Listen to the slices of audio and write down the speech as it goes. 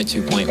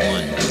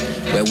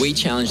2.1, where we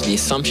challenge the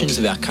assumptions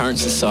of our current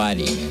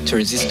society to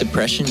resist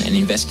oppression and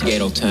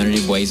investigate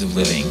alternative ways of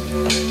living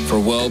for a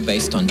world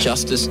based on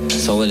justice,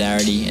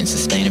 solidarity and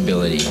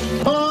sustainability.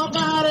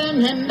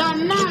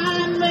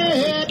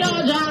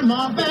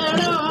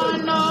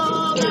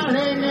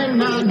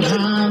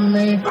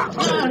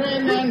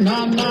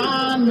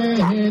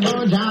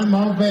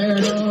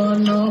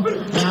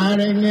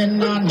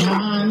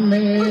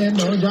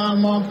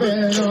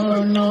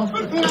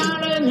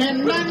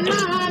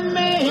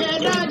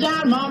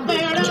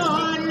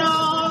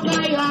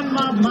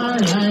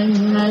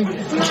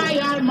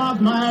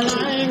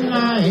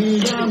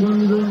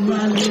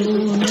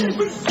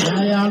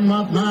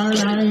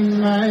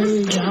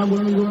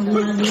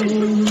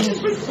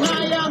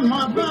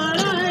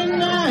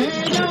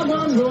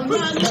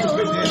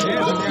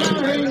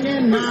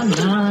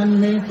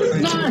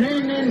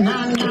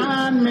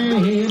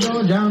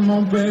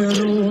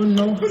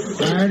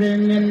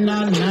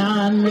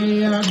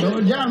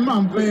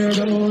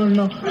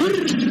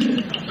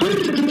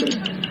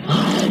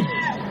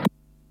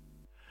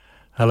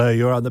 Hello,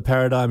 you're on the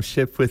Paradigm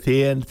Shift with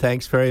Ian.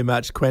 Thanks very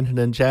much, Quentin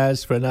and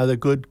Jazz, for another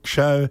good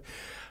show.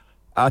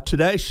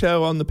 Today's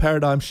show on the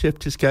Paradigm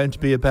Shift is going to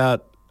be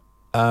about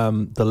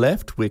the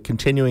left. We're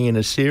continuing in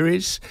a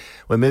series.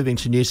 We're moving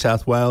to New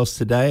South Wales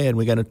today, and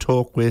we're going to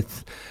talk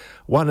with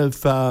one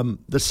of the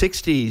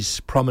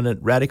 60s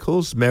prominent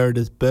radicals,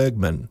 Meredith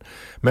Burgmann.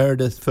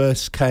 Meredith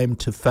first came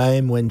to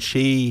fame when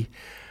she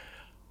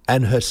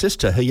and her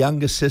sister, her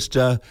younger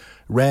sister,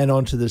 ran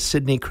onto the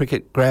Sydney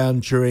cricket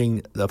ground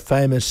during the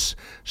famous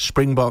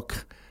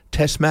Springbok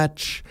Test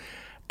match,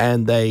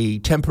 and they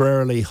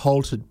temporarily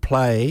halted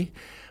play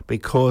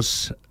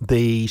because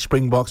the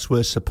Springboks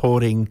were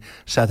supporting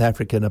South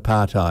African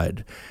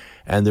apartheid.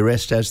 And the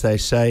rest, as they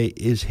say,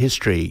 is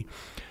history.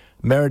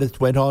 Meredith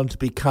went on to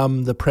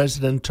become the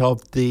president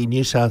of the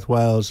New South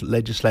Wales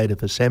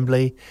Legislative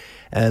Assembly,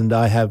 and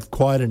I have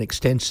quite an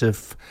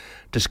extensive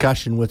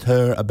discussion with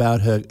her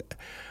about her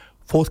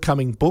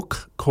forthcoming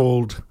book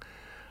called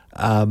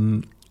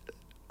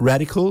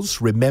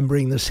Radicals,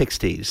 Remembering the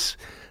 60s.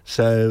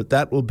 So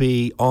that will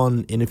be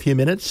on in a few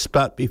minutes.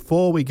 But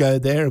before we go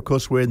there, of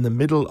course, we're in the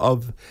middle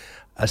of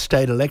a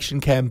state election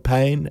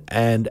campaign,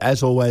 and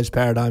as always,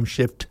 Paradigm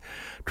Shift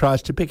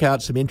tries to pick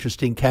out some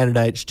interesting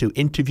candidates to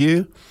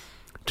interview.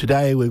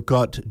 Today we've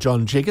got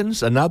John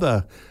Jiggins,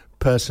 another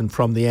person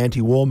from the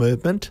anti-war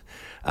movement,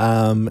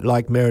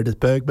 like Meredith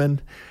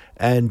Burgmann,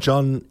 and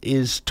John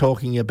is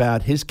talking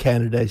about his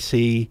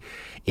candidacy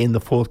in the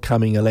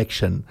forthcoming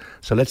election.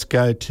 So let's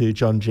go to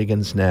John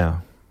Jiggins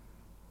now.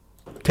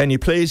 Can you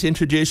please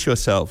introduce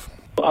yourself?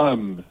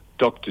 I'm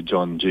Dr.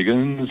 John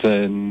Jiggins,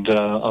 and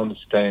I'm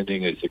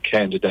standing as a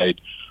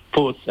candidate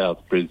for South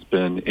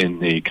Brisbane in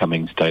the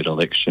coming state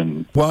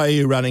election. Why are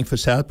you running for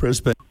South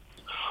Brisbane?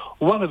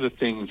 One of the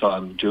things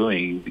I'm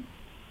doing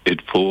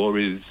it for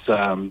is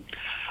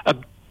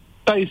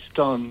based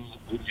on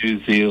the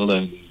New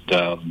Zealand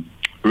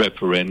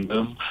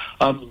referendum.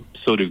 I'm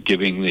sort of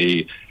giving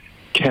the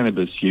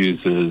cannabis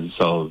users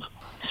of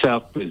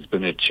South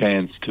Brisbane a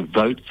chance to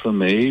vote for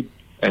me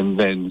and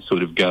then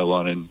sort of go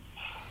on and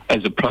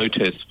as a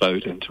protest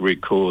vote and to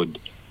record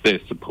their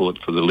support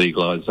for the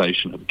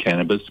legalisation of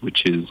cannabis,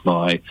 which is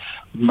my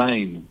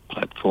main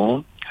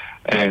platform.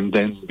 And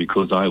then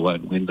because I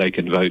won't win, they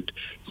can vote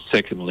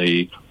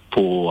secondly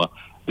for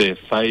their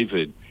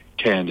favoured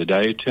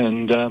candidate.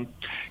 And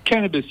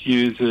cannabis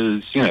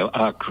users,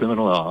 are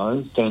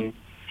criminalised, and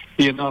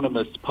the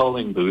anonymous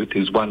polling booth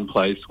is one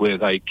place where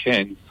they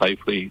can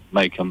safely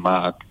make a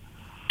mark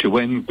to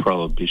end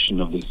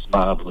prohibition of this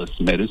marvellous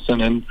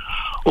medicine and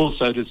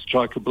also to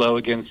strike a blow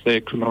against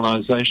their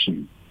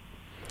criminalisation.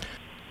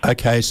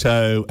 Okay,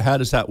 so how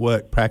does that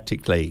work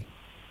practically?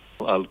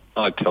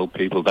 I tell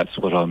people that's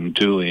what I'm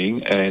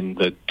doing, and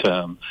that,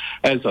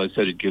 as I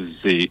said, it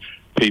gives the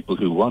people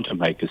who want to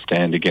make a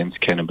stand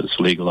against cannabis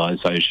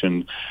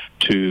legalisation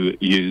to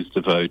use the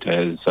vote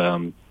as,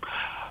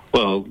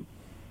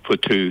 for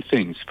two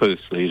things.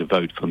 Firstly, to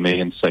vote for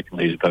me, and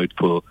secondly, to vote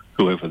for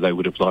whoever they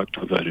would have liked to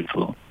have voted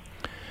for.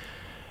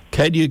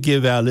 Can you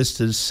give our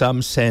listeners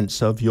some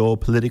sense of your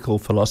political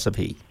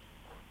philosophy?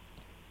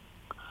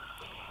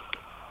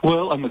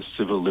 Well, I'm a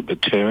civil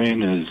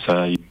libertarian, as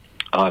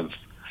I've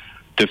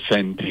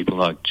defend people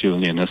like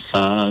Julian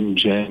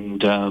Assange,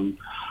 and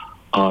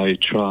I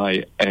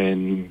try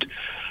and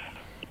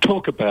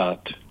talk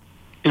about,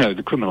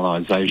 the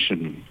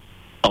criminalisation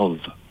of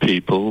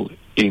people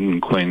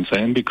in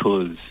Queensland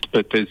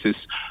but there's this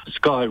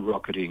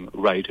skyrocketing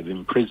rate of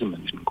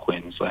imprisonment in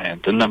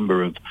Queensland. The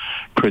number of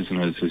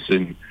prisoners has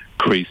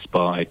increased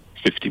by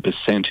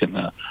 50% in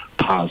the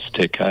past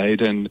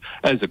decade, and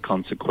as a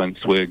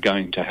consequence we're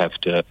going to have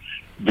to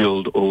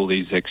build all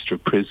these extra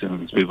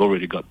prisons. We've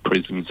already got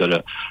prisons at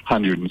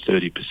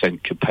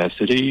 130%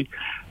 capacity,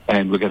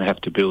 and we're going to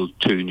have to build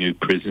 2 new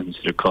prisons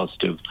at a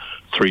cost of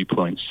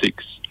 $3.6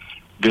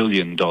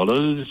 billion.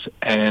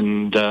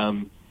 And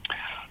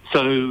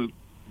so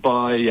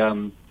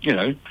by,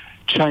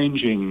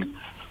 changing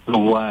the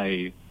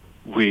way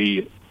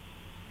we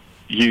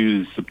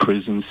use the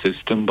prison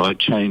system by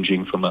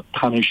changing from a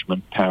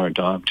punishment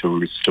paradigm to a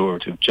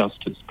restorative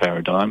justice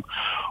paradigm,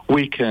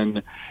 we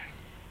can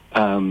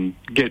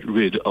get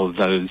rid of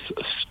those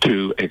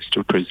 2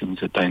 extra prisons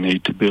that they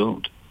need to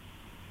build.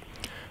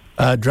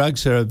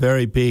 Drugs are a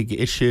very big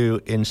issue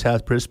in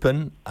South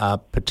Brisbane,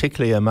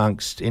 particularly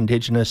amongst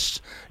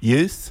Indigenous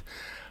youth.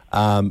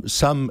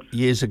 Some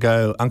years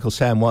ago, Uncle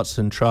Sam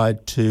Watson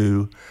tried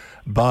to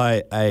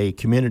buy a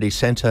community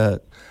centre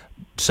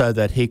so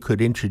that he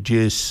could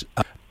introduce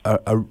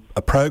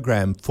a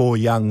program for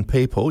young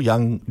people.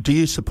 Do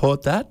you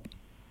support that?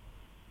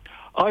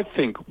 I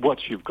think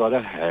what you've got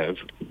to have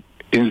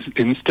is,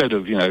 instead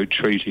of,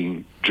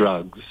 treating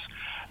drugs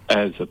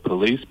as a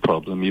police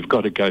problem, you've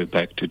got to go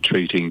back to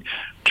treating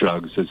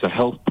drugs as a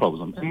health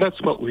problem. And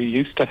that's what we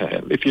used to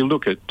have. If you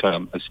look at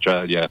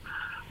Australia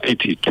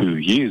 82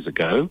 years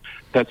ago,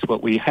 that's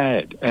what we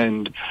had.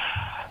 And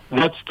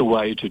that's the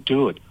way to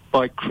do it.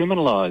 By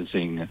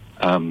criminalising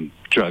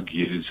drug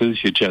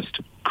users, you just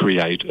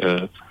create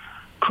a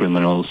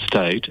criminal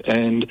state,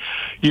 and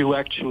you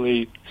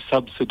actually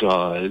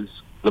subsidise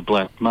the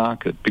black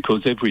market,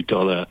 because every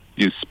dollar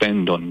you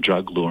spend on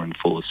drug law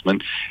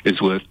enforcement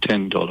is worth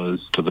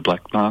 $10 to the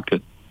black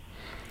market.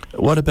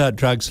 What about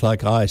drugs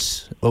like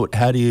ice?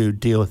 How do you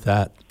deal with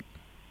that?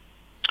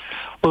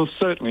 Well,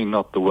 certainly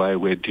not the way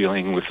we're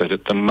dealing with it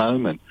at the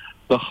moment.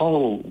 The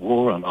whole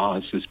war on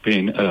ice has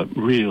been a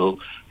real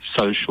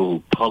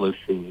social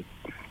policy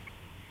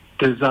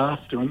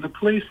disaster, and the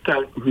police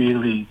don't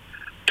really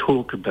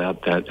talk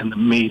about that, and the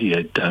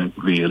media don't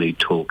really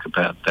talk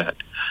about that.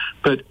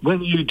 But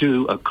when you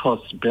do a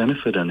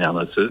cost-benefit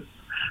analysis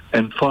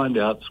and find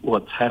out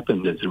what's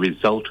happened as a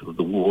result of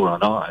the war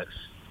on ice,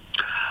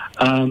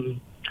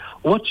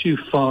 what you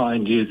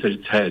find is that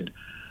it's had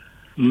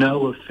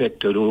no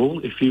effect at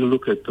all. If you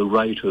look at the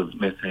rate of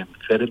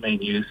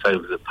methamphetamine use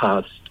over the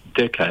past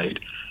decade,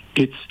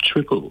 it's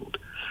tripled.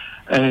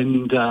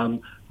 And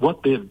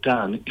what they've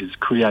done is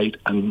create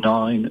a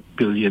 $9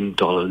 billion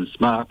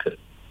market.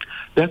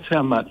 That's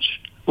how much,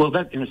 well,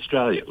 that in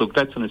Australia, look,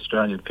 that's an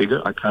Australian figure.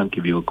 I can't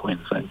give you a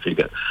Queensland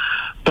figure.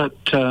 But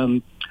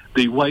the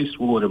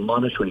wastewater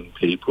monitoring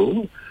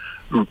people,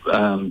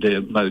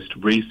 their most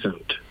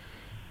recent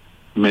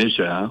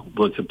measure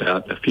was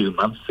about a few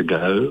months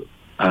ago.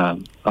 Their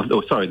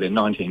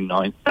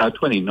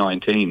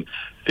 2019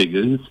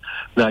 figures,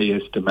 they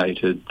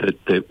estimated that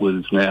there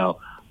was now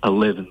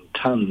 11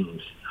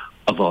 tonnes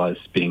of ice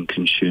being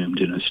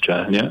consumed in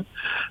Australia,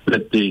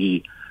 that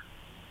the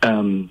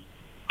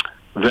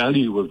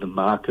value of the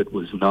market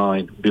was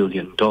 $9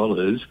 billion.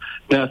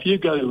 Now, if you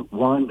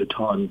wind the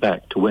time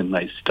back to when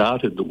they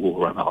started the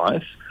war on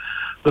ice,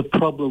 the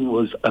problem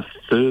was a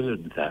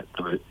third that.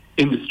 The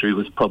industry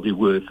was probably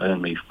worth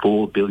only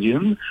 $4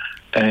 billion,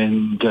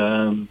 and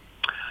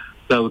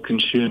they were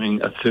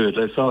consuming a third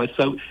less ice.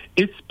 So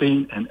it's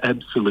been an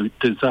absolute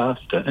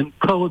disaster, and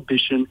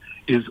prohibition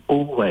is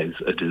always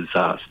a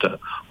disaster.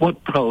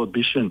 What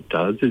prohibition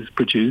does is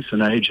produce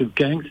an age of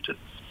gangsters.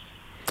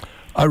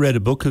 I read a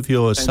book of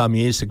yours some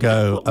years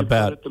ago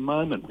about... At the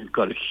moment, we've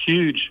got a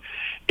huge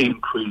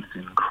increase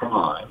in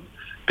crime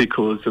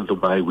because of the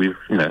way we've,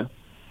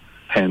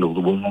 handled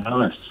the war on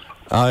ice.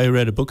 I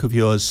read a book of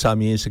yours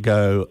some years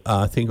ago,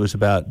 I think it was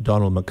about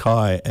Donald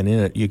Mackay, and in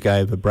it you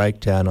gave a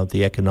breakdown of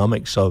the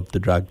economics of the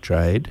drug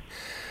trade.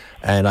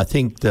 And I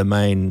think the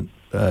main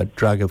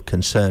drug of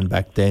concern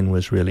back then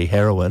was really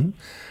heroin.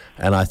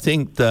 And I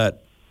think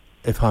that,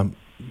 if I'm,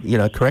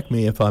 correct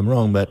me if I'm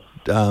wrong, but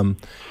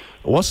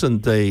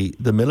wasn't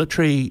the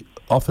military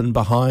often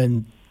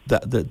behind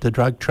the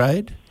drug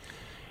trade?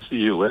 It's the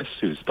US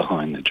who's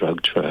behind the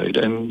drug trade.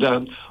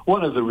 And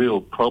one of the real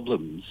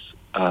problems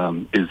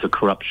is the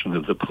corruption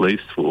of the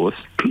police force.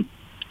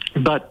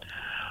 But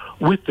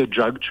with the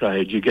drug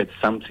trade, you get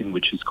something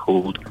which is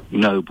called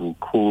noble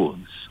cause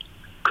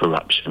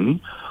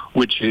corruption,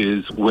 which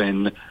is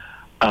when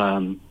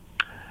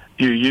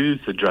you use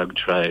the drug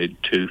trade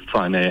to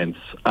finance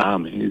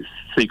armies,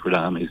 secret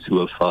armies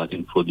who are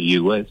fighting for the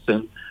US,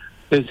 and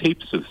there's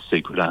heaps of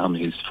secret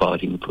armies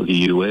fighting for the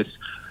US.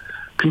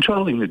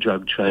 Controlling the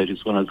drug trade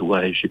is one of the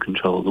ways you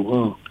control the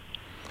world.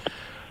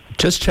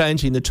 Just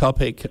changing the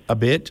topic a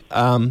bit,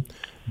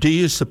 do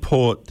you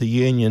support the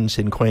unions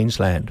in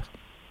Queensland?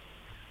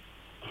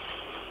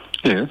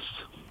 Yes.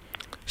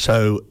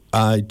 So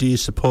do you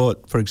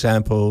support, for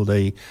example,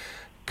 the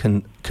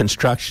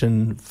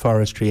construction,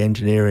 forestry,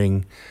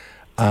 engineering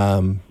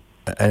and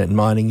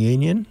mining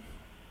union?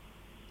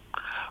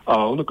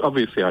 Oh, look,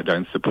 obviously I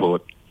don't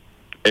support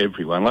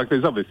everyone.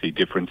 There's obviously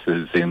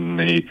differences in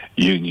the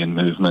union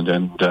movement,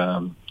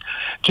 and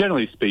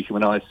generally speaking,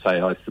 when I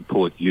say I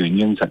support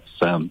unions,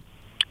 that's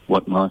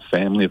what my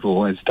family have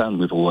always done.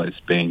 We've always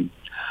been,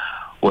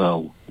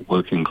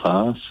 working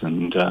class,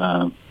 and,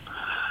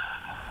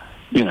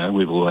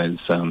 we've always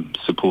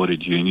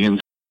supported unions.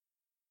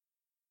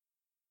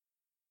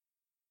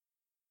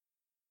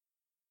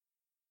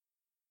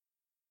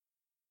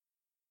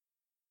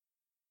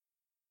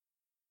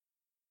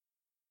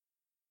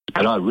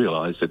 And I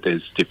realise that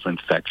there's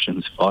different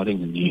factions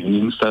fighting in the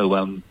union.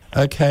 So,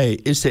 okay,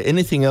 is there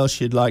anything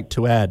else you'd like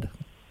to add?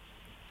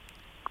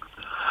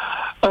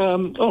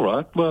 All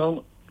right.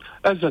 Well,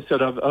 as I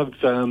said, I've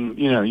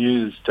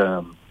used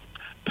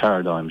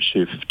paradigm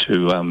shift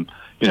to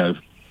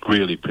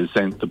really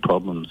present the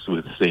problems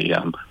with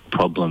the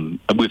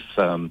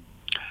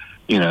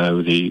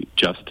the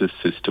justice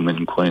system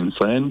in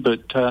Queensland.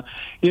 But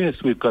yes,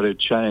 we've got to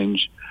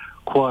change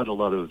quite a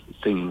lot of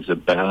things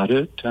about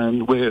it,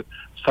 and we're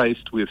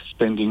faced with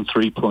spending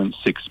 $3.6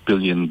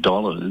 billion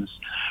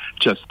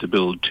just to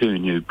build 2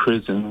 new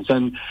prisons.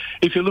 And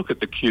if you look at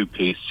the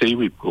QPC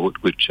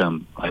report, which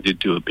I did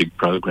do a big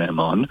program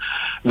on,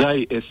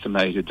 they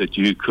estimated that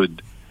you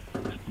could,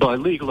 by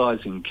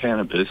legalising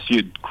cannabis,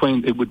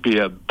 it would be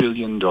 $1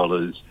 billion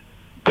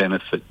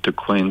benefit to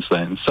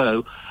Queensland.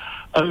 So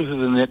over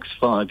the next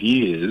 5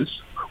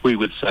 years, we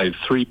would save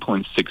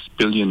 $3.6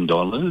 billion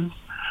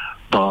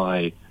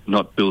by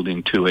not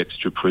building 2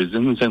 extra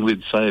prisons, and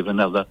we'd save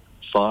another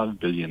 $5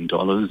 billion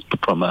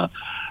from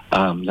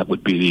that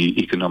would be the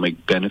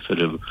economic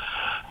benefit of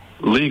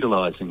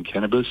legalising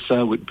cannabis.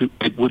 So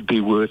it would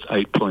be worth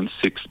 $8.6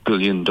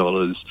 billion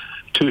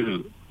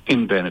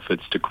in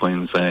benefits to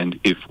Queensland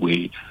if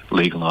we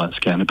legalise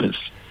cannabis.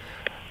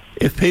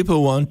 If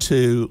people want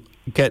to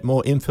get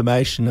more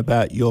information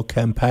about your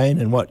campaign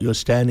and what you're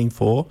standing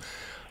for,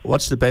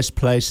 what's the best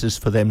places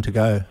for them to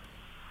go?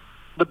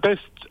 The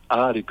best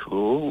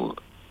article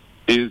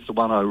is the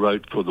one I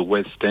wrote for the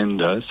West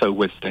Ender, so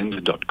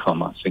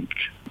westender.com, I think.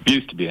 It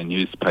used to be a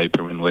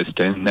newspaper in West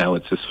End, now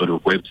it's a sort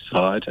of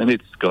website, and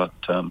it's got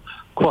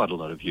quite a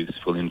lot of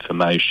useful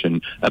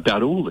information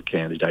about all the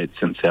candidates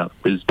in South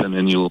Brisbane,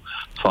 and you'll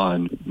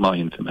find my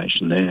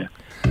information there.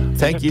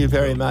 Thank you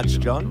very much,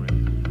 John.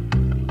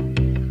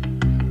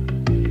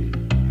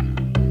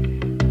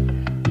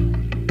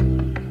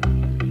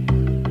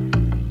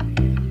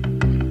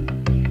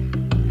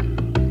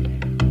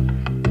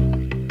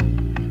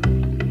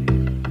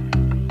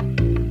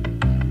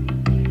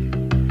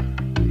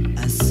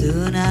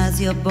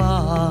 As you're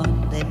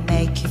born, they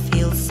make you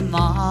feel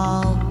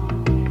small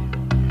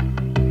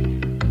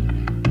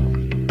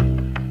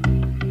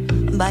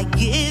by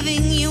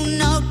giving you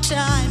no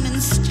time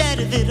instead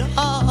of it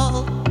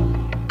all,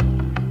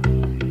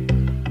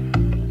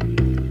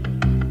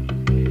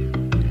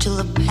 till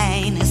the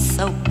pain is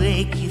so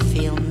big you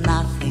feel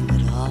nothing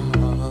at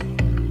all.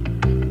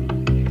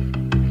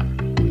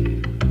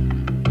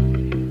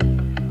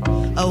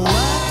 A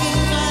working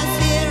class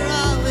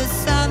hero is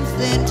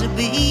something to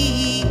be.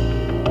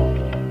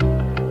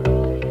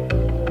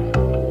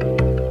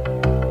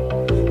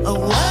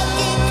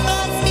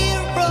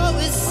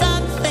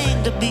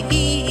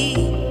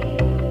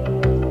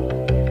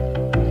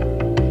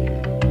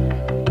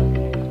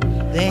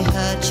 They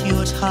hurt you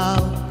at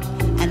home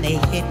and they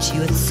hit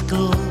you at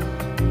school.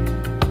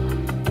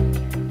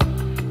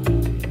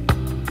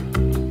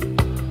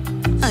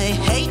 They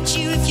hate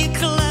you if you're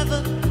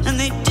clever and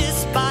they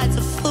despise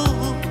a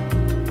fool.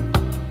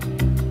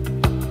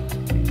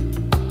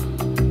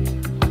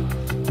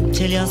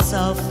 Till you're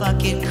so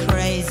fucking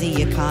crazy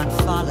you can't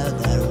follow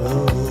their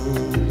rules.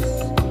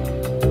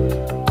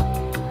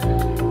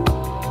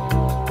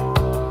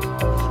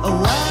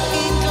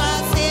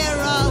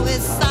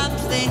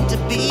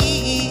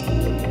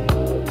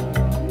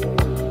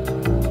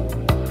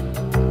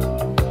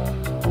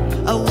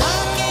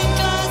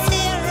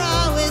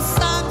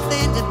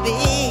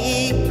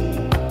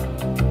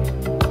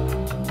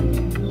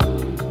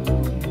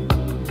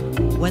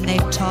 When they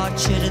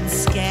tortured and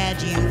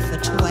scared you for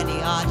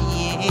 20-odd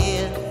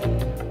years,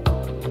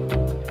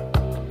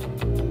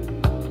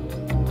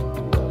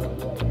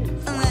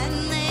 and then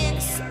they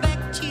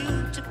expect you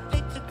to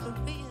pick a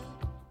career.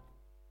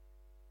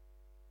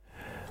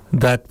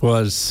 That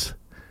was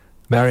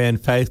Marianne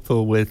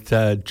Faithfull with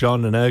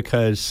John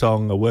Anoko's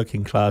song A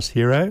Working Class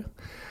Hero.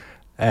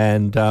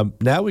 And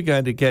now we're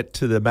going to get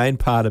to the main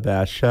part of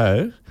our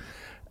show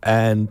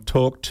and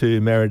talk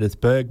to Meredith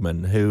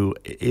Burgmann, who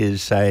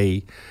is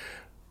a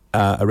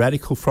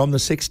radical from the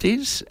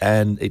 60s,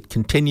 and it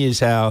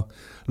continues our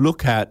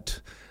look at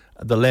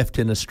the left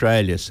in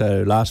Australia.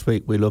 So last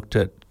week we looked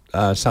at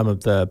some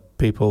of the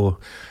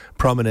people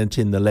prominent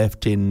in the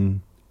left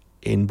in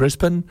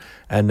Brisbane,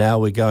 and now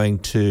we're going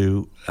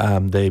to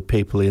the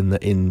people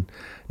in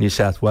New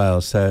South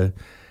Wales. So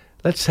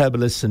let's have a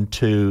listen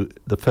to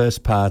the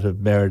first part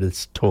of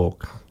Meredith's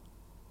talk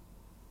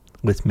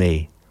with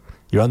me.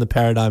 You're on the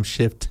Paradigm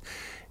Shift.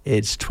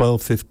 It's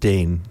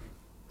 12:15.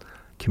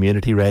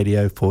 Community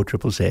Radio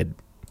 4ZZZ.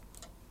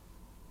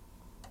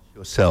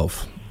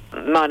 Yourself.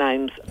 My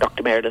name's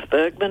Dr. Meredith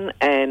Burgmann,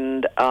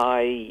 and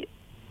I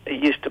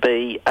used to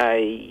be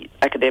a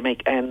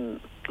academic and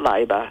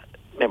Labor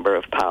Member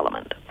of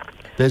Parliament.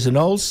 There's an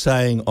old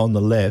saying on the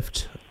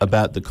left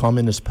about the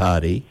Communist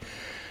Party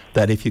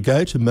that if you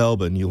go to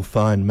Melbourne, you'll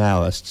find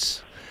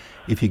Maoists.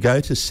 If you go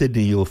to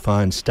Sydney, you'll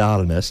find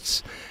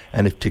Stalinists.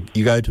 And if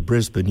you go to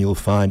Brisbane, you'll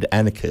find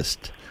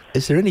anarchists.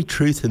 Is there any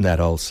truth in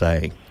that old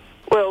saying?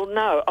 Well,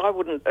 no, I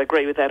wouldn't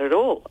agree with that at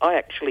all. I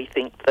actually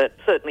think that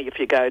certainly if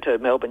you go to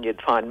Melbourne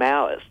you'd find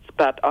Maoists,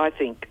 but I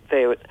think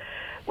there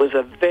was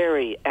a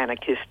very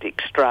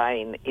anarchistic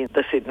strain in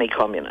the Sydney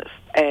communists,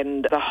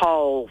 and the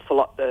whole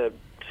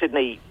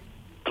Sydney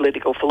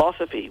political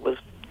philosophy was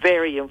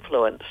very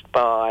influenced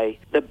by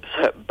the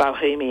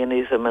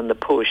bohemianism and the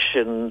push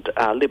and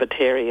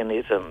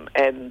libertarianism,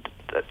 and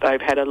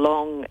they've had a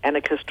long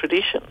anarchist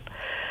tradition.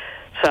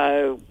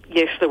 So,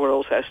 yes, there were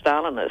also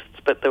Stalinists,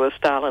 but there were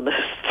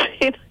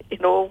Stalinists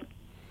in all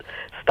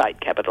state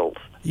capitals.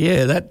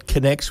 Yeah, that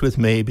connects with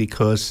me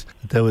because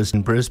there was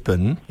in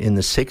Brisbane in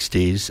the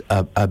 60s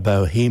a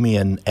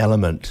bohemian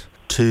element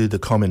to the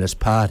Communist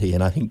Party,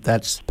 and I think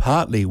that's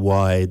partly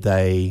why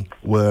they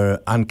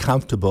were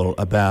uncomfortable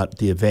about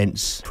the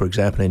events, for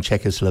example, in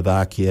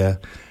Czechoslovakia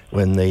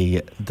when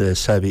the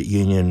Soviet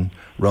Union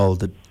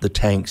rolled the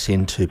tanks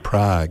into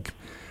Prague.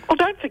 Well,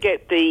 don't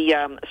forget the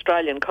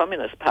Australian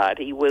Communist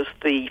Party was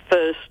the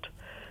first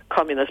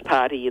Communist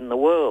Party in the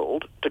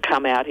world to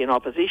come out in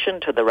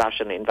opposition to the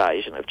Russian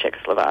invasion of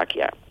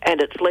Czechoslovakia.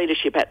 And its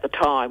leadership at the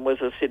time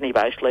was a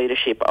Sydney-based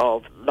leadership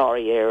of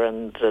Laurie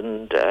Ahrens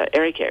and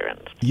Eric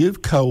Ahrens.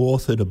 You've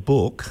co-authored a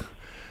book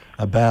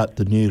about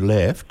the New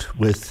Left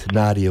with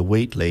Nadia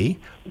Wheatley.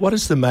 What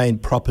is the main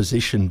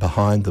proposition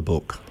behind the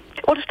book?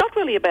 Well, it's not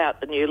really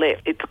about the New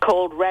Left. It's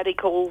called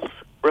Radicals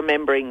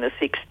Remembering the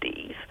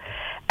 60s.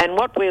 And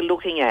what we're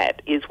looking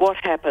at is what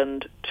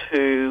happened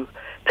to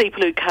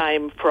people who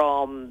came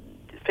from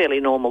fairly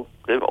normal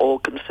or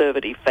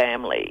conservative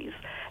families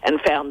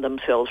and found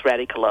themselves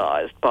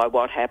radicalised by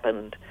what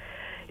happened,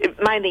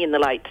 mainly in the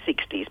late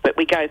 60s, but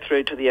we go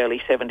through to the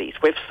early 70s.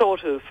 We've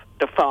sort of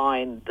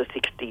defined the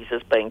 60s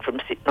as being from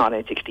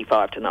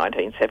 1965 to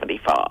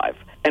 1975,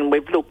 and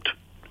we've looked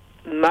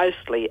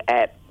mostly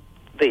at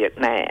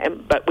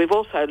Vietnam, but we've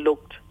also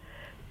looked,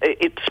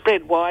 it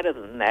spread wider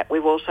than that.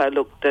 We've also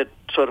looked at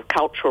sort of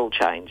cultural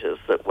changes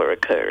that were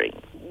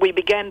occurring. We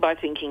began by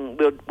thinking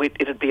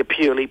it'd be a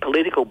purely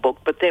political book,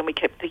 but then we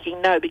kept thinking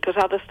no, because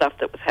other stuff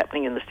that was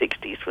happening in the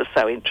 60s was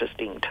so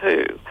interesting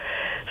too.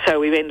 So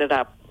we've ended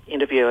up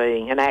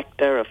interviewing an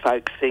actor, a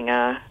folk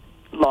singer,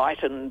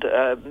 light and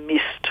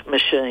mist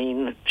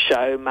machine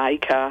show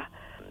maker,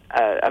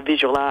 a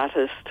visual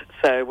artist.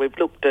 So we've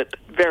looked at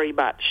very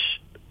much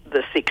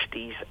the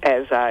 60s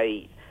as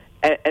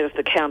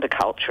the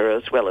counterculture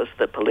as well as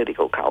the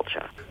political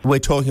culture. We're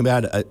talking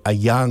about a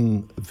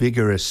young,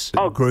 vigorous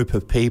group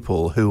of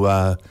people who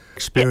are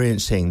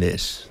experiencing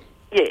this.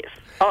 Yes.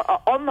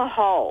 On the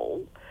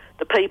whole,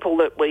 the people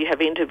that we have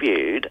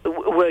interviewed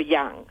were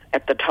young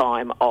at the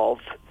time of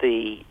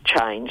the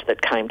change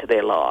that came to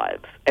their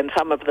lives. And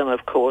some of them,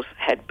 of course,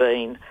 had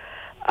been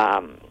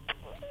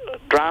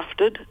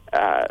drafted,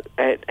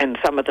 and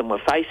some of them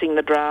were facing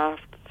the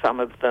draft. Some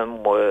of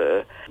them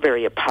were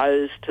very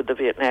opposed to the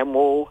Vietnam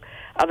War.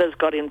 Others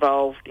got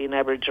involved in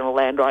Aboriginal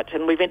land rights,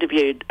 and we've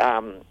interviewed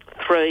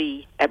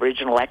 3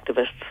 Aboriginal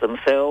activists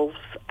themselves,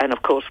 and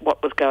of course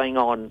what was going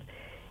on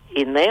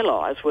in their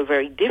lives were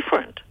very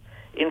different.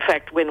 In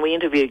fact, when we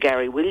interviewed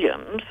Gary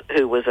Williams,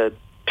 who was a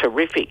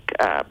terrific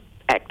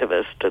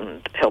activist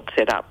and helped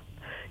set up,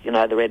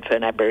 the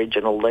Redfern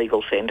Aboriginal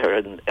Legal Centre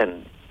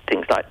and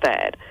things like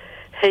that,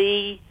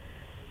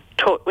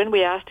 when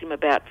we asked him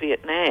about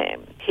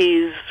Vietnam,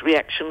 his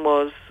reaction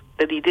was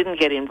that he didn't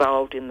get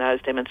involved in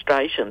those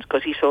demonstrations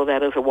because he saw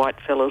that as a white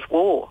fella's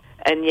war.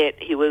 And yet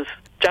he was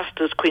just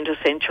as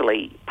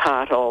quintessentially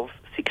part of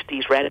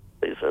 60s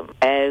radicalism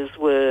as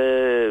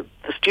were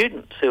the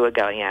students who were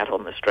going out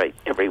on the street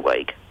every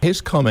week.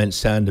 His comments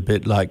sound a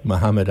bit like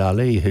Muhammad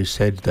Ali, who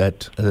said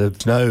that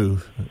no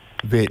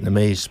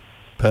Vietnamese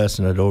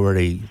person had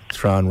already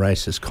thrown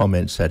racist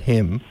comments at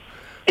him.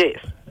 Yes.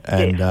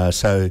 And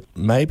so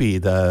maybe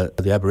the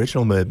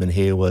Aboriginal movement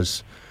here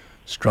was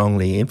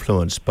strongly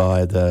influenced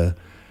by the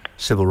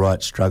civil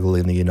rights struggle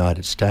in the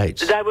United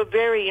States. They were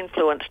very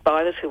influenced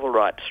by the civil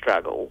rights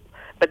struggle,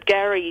 but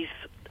Gary's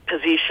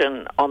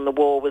position on the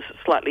war was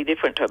slightly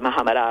different to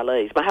Muhammad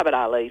Ali's. Muhammad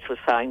Ali's was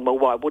saying, well,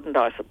 why wouldn't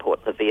I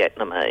support the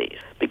Vietnamese?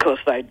 Because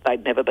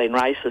they'd never been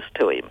racist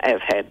to him,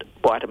 as had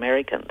white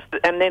Americans.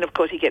 And then, of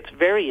course, he gets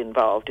very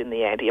involved in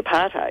the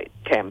anti-apartheid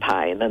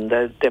campaign and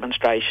the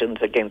demonstrations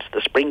against the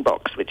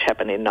Springboks, which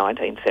happened in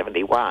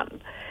 1971.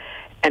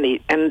 And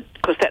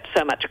because that's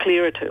so much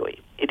clearer to him.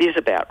 It is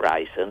about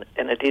race and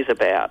it is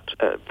about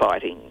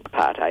fighting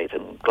apartheid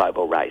and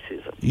global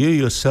racism. You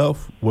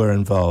yourself were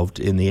involved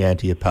in the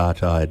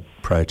anti-apartheid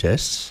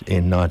protests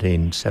in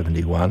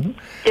 1971.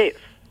 Yes.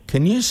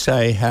 Can you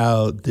say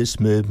how this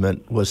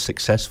movement was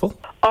successful?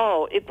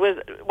 Oh, it was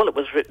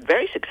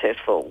very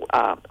successful,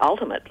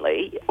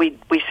 ultimately. We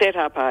set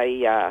up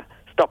a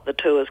Stop the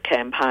Tours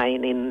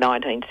campaign in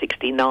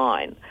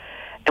 1969,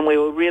 and we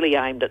were really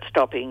aimed at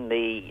stopping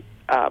the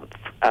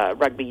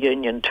rugby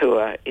union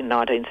tour in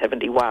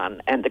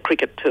 1971 and the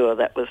cricket tour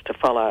that was to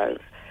follow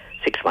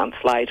 6 months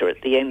later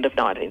at the end of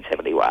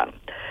 1971.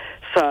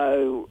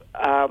 So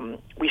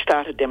we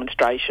started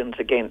demonstrations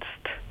against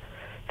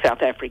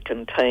South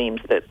African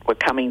teams that were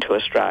coming to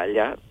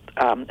Australia.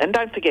 And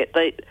don't forget,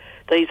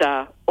 these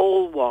are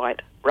all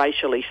white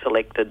racially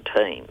selected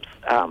teams.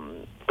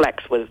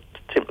 Blacks were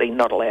simply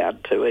not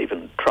allowed to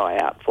even try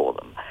out for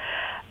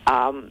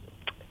them.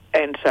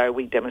 And so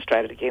we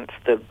demonstrated against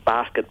the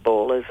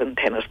basketballers and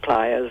tennis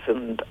players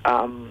and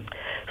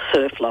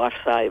surf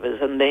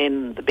lifesavers. And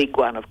then the big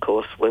one, of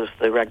course, was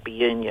the rugby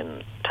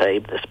union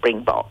team, the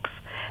Springboks.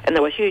 And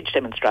there were huge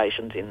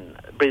demonstrations in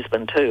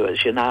Brisbane too,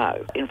 as you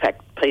know. In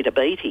fact, Peter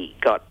Beattie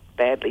got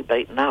badly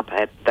beaten up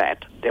at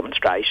that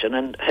demonstration,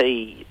 and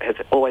he has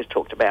always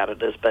talked about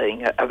it as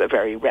being a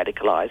very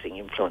radicalising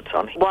influence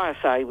on him. Why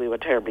I say we were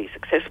terribly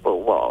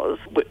successful was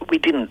we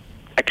didn't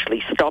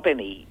actually stop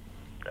any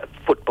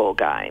football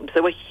games.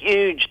 There were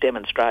huge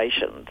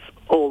demonstrations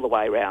all the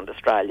way around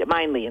Australia,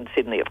 mainly in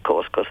Sydney, of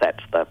course, because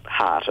that's the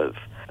heart of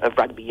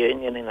rugby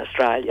union in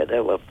Australia.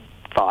 There were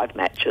 5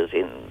 matches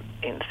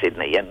in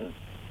Sydney and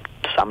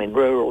some in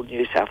rural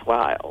New South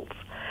Wales.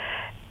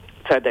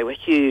 So there were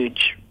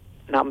huge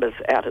numbers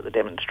out at the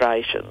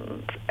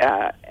demonstrations,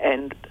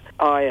 and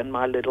I and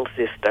my little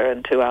sister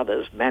and 2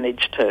 others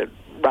managed to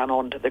run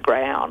onto the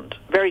ground.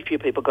 Very few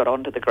people got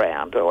onto the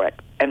ground,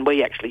 and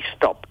we actually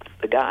stopped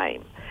the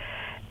game.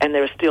 And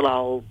there are still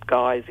old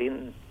guys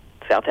in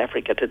South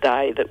Africa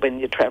today that when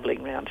you're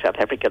travelling around South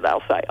Africa,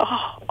 they'll say,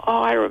 oh,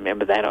 I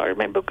remember that, I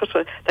remember,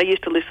 because they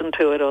used to listen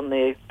to it on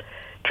their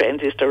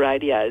transistor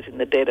radios in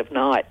the dead of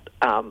night.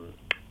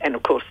 And,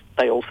 of course,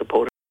 they all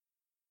supported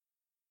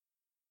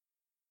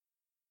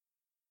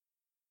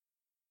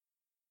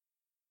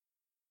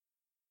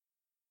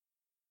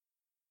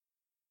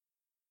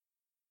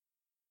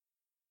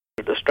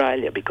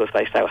Australia because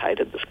they so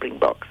hated the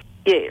Springboks.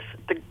 Yes,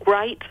 the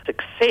great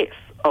success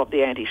of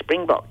the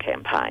anti-Springbok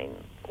campaign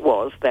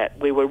was that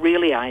we were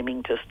really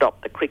aiming to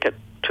stop the cricket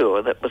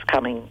tour that was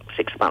coming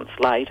 6 months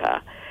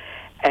later,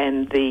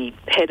 and the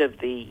head of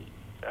the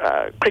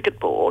cricket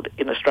board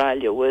in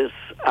Australia was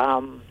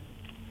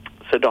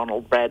Sir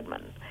Donald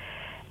Bradman,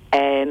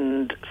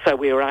 and so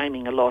we were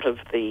aiming a lot of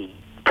the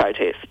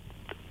protest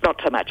not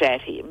so much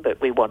at him,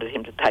 but we wanted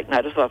him to take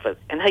notice of it,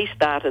 and he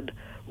started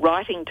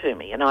writing to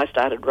me, and I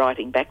started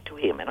writing back to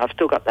him, and I've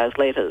still got those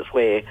letters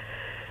where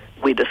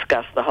we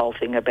discussed the whole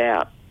thing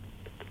about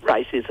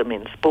racism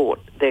in sport.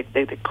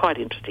 They're quite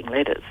interesting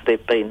letters.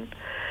 They've been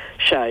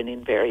shown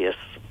in various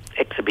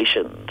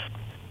exhibitions.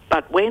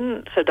 But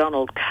when Sir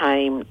Donald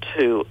came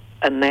to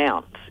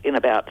announce in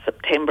about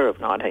September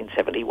of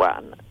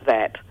 1971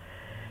 that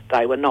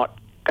they were not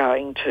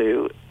going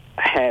to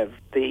have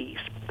the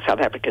South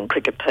African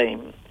cricket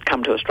team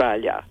come to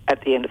Australia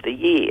at the end of the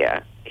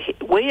year,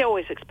 we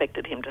always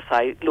expected him to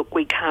say, look,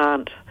 we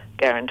can't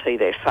guarantee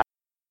their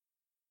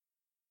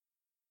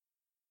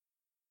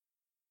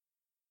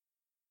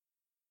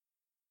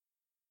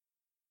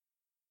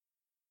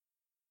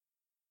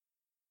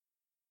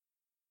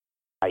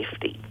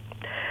safety.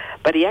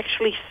 But he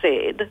actually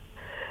said,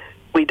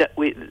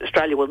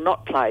 Australia will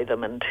not play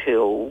them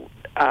until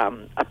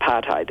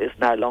apartheid is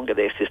no longer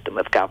their system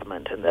of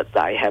government and that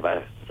they have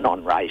a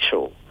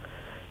non-racial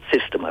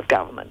system of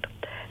government,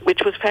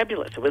 which was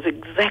fabulous. It was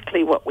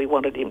exactly what we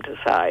wanted him to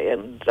say,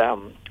 and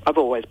I've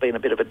always been a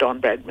bit of a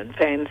Don Bradman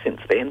fan since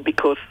then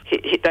because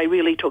they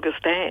really took a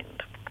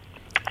stand.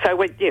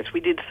 So, yes, we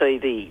did see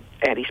the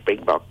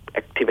anti-Springbok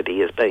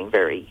activity as being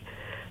very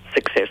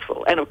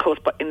successful. And, of course,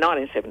 in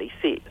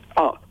 1976,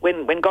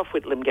 when Gough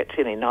Whitlam gets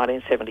in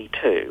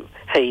 1972,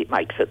 he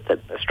makes it that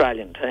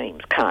Australian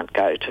teams can't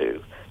go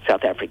to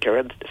South Africa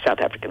and South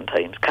African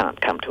teams can't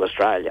come to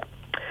Australia.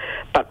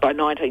 But by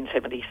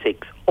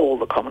 1976, all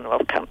the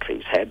Commonwealth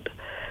countries had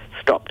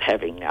stopped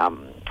having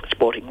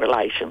sporting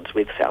relations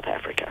with South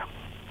Africa.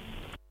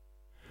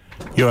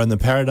 You're on The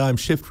Paradigm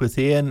Shift with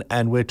Ian,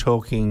 and we're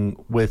talking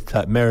with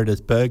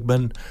Meredith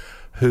Burgmann,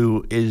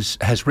 who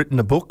has written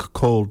a book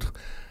called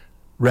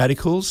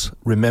Radicals,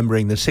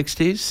 Remembering the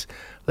 60s.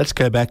 Let's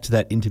go back to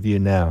that interview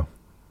now.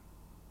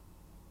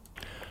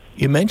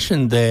 You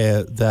mentioned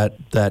there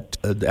that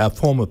our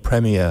former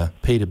Premier,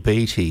 Peter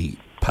Beattie,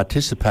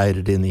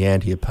 participated in the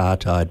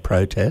anti-apartheid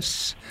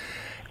protests,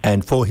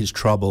 and for his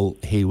trouble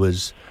he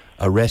was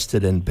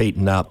arrested and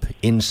beaten up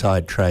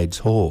inside Trades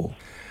Hall.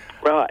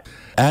 Right.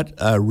 At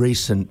a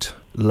recent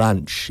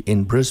lunch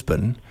in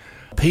Brisbane,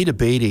 Peter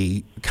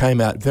Beattie came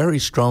out very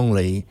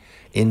strongly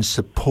in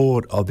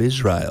support of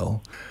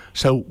Israel.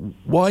 So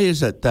why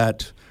is it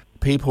that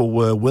people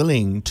were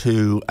willing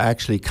to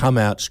actually come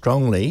out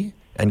strongly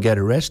and get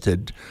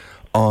arrested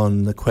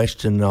on the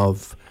question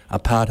of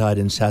apartheid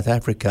in South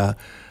Africa,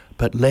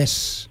 but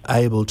less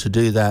able to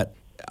do that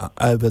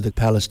over the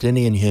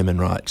Palestinian human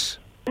rights?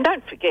 And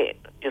don't forget,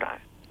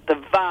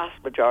 the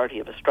vast majority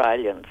of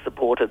Australians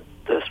supported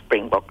the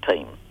Springbok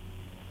team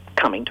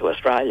coming to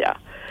Australia.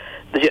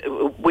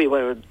 We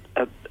were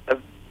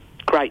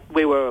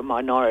a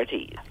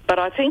minority. But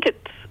I think it's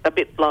a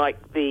bit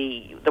like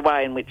the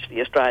way in which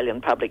the Australian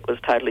public was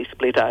totally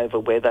split over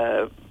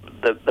whether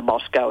the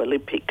Moscow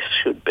Olympics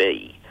should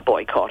be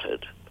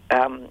boycotted.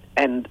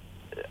 And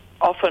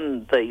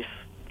often these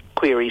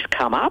queries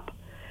come up,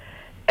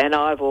 and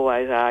I've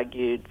always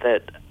argued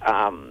that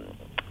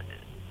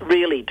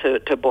really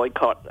to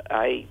boycott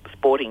a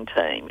sporting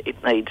team,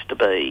 it needs to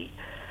be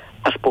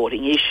a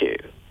sporting issue.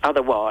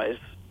 Otherwise,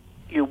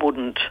 you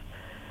wouldn't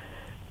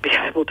be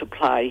able to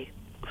play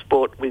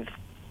sport with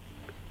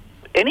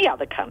any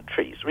other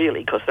countries,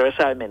 really, because there are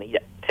so many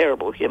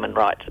terrible human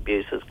rights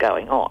abuses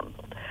going on,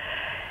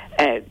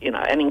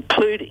 and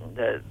including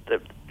the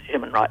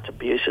human rights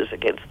abuses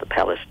against the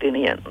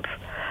Palestinians.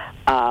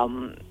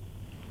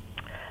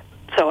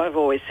 So I've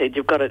always said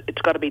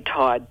it's got to be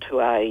tied to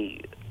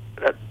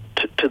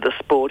to the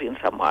sport in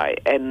some way.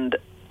 And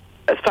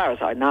as far as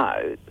I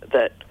know,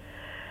 that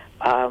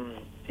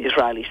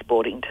Israeli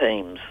sporting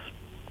teams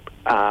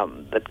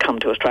that come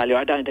to Australia,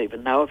 I don't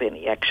even know of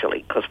any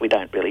actually, because we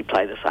don't really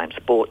play the same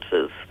sports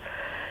as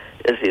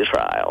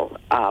Israel.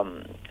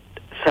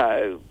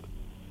 So,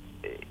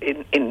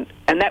 and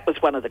that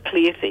was one of the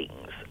clear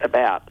things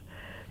about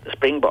the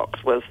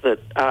Springboks, was that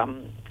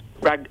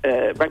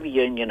rugby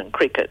union and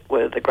cricket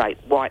were the great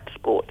white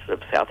sports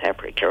of South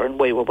Africa, and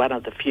we were one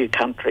of the few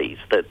countries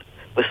that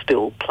were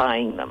still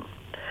playing them.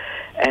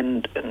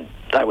 And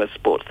they were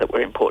sports that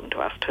were important to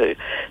us too.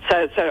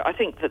 So I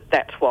think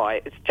that's why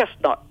it's just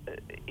not,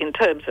 in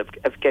terms of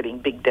getting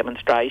big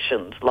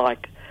demonstrations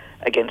like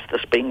against the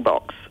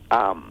Springboks,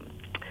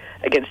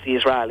 against the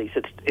Israelis,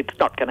 it's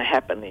not going to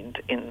happen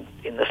in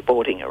the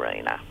sporting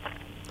arena.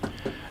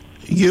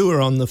 You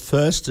were on the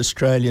first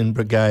Australian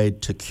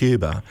brigade to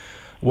Cuba.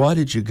 Why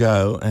did you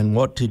go, and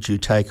what did you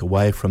take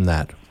away from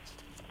that?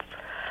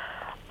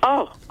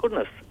 Oh,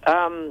 goodness.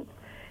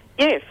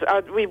 Yes,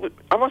 I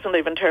wasn't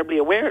even terribly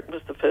aware it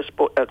was the first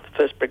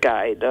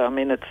brigade. I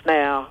mean, it's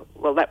now,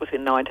 well, that was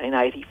in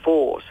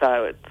 1984,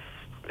 so it's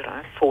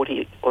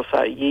 40 or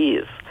so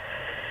years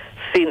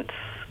since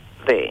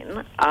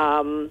then.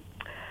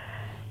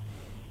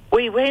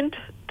 We went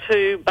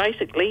to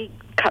basically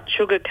cut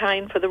sugar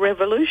cane for the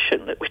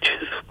revolution, which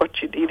is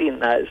what you did in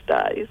those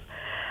days.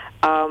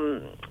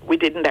 We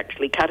didn't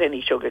actually cut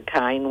any sugar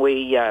cane.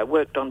 We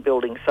worked on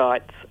building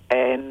sites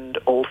and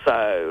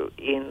also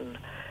in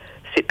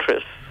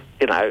citrus,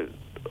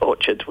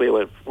 orchards. We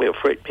were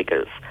fruit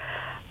pickers.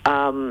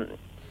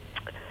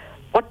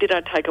 What did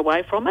I take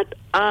away from it?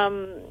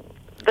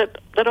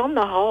 That on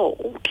the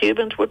whole,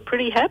 Cubans were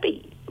pretty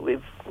happy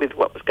with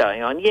what was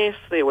going on. Yes,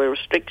 there were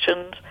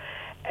restrictions,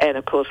 and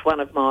of course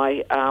one of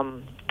my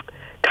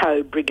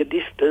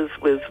co-brigadistas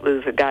was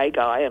a gay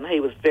guy, and he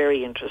was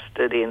very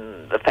interested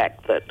in the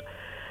fact that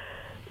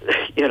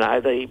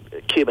the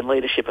Cuban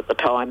leadership at the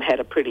time had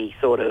a pretty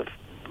sort of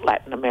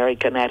Latin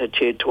American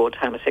attitude towards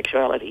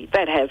homosexuality.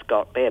 That has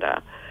got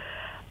better.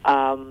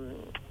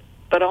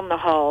 But on the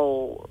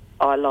whole,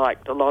 I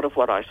liked a lot of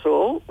what I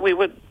saw. We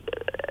were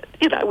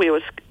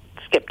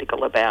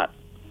sceptical about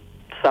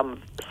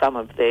some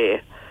of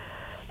their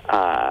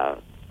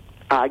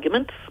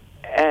arguments,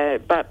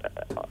 but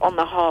on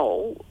the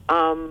whole,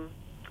 I'd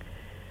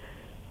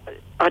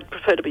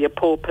prefer to be a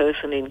poor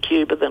person in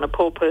Cuba than a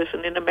poor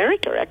person in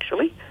America,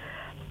 actually.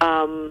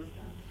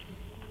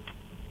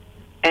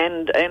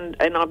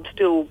 And I'm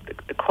still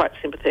quite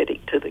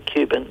sympathetic to the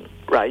Cuban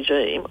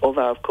regime,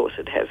 although, of course,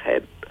 it has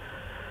had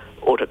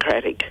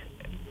autocratic,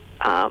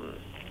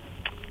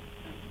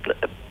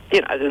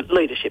 the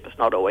leadership has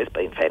not always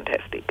been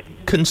fantastic.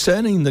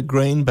 Concerning the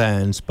green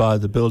bans by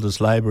the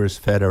Builders Labourers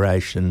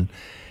Federation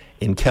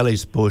in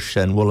Kelly's Bush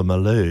and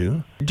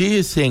Woolloomooloo, do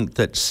you think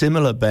that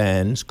similar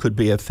bans could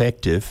be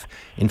effective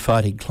in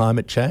fighting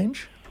climate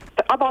change?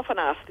 I've often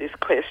asked this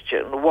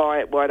question,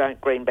 why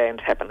don't green bans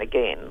happen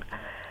again?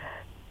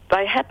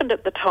 They happened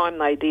at the time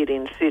they did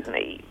in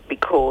Sydney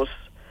because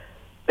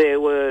there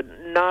was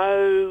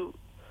no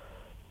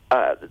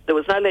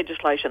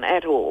legislation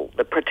at all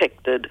that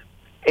protected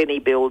any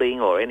building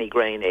or any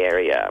green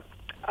area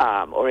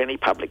or any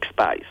public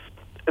space.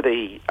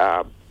 The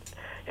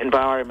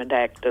Environment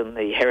Act and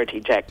the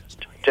Heritage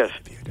Act just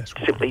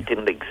simply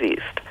didn't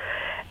exist.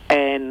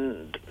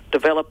 And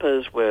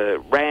developers were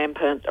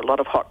rampant. A lot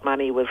of hot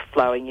money was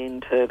flowing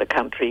into the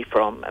country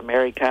from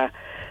America.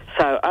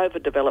 So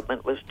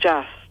overdevelopment was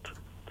just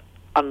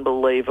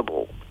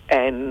unbelievable.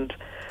 And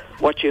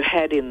what you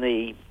had in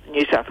the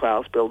New South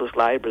Wales Builders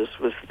Labourers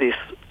was this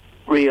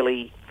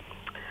really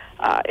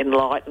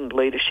enlightened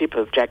leadership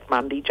of Jack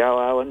Mundy, Joe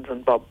Owens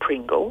and Bob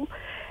Pringle.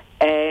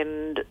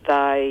 And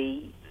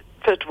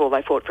first of all,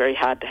 they fought very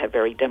hard to have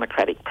very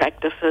democratic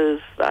practices.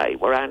 They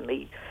were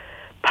only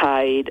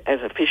paid,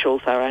 as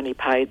officials, they were only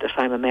paid the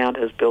same amount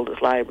as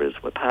builders labourers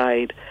were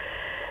paid.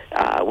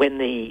 When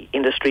the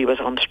industry was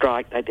on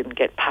strike, they didn't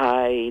get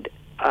paid.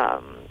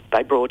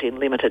 They brought in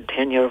limited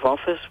tenure of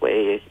office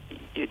where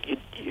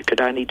you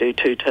could only do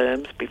 2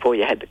 terms before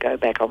you had to go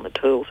back on the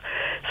tools.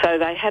 So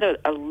they had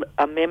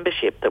a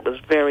membership that was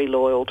very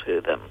loyal to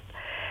them.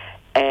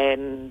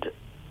 And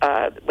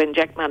when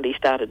Jack Mundy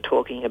started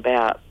talking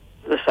about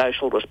the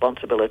social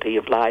responsibility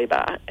of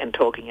labour and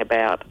talking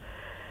about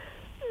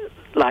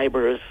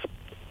labourers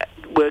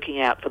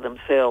working out for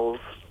themselves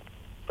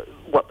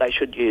what they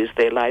should use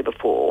their labour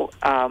for,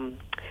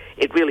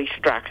 it really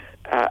struck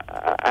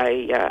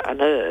a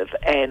nerve.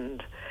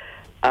 And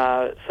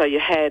so you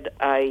had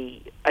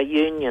a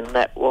union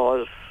that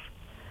was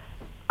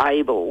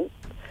able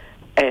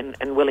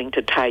and willing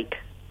to take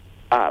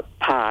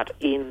part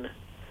in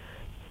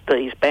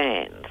these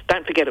bans.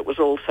 Don't forget it was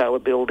also a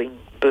building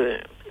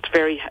boom.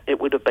 It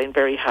would have been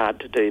very hard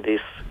to do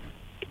this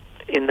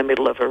in the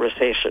middle of a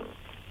recession.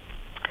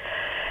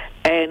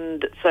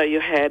 And so you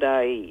had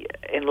a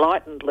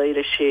enlightened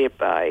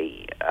leadership,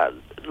 a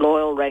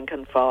loyal rank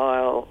and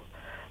file,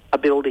 a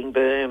building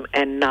boom,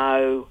 and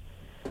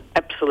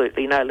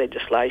absolutely no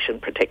legislation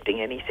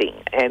protecting anything.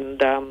 And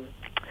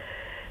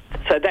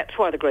so that's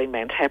why the green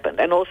bans happened.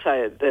 And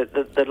also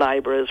the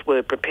labourers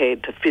were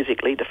prepared to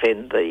physically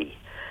defend the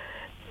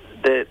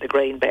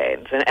green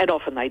bans. And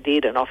often they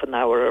did, and often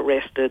they were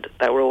arrested.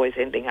 They were always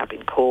ending up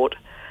in court.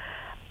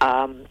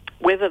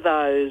 Whether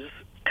those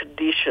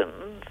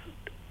conditions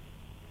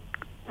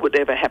would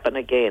ever happen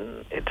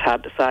again, it's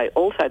hard to say.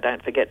 Also,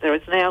 don't forget, there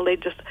is now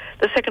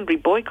the secondary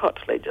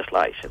boycotts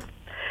legislation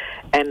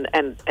and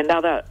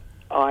other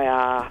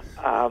IR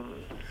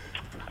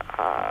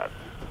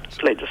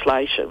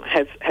legislation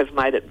has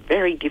made it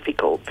very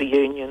difficult for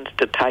unions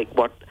to take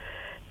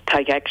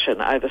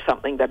action over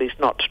something that is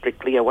not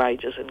strictly a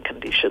wages and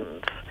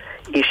conditions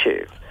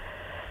issue.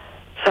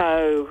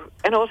 So,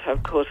 and also,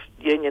 of course,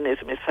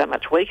 unionism is so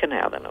much weaker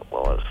now than it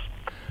was.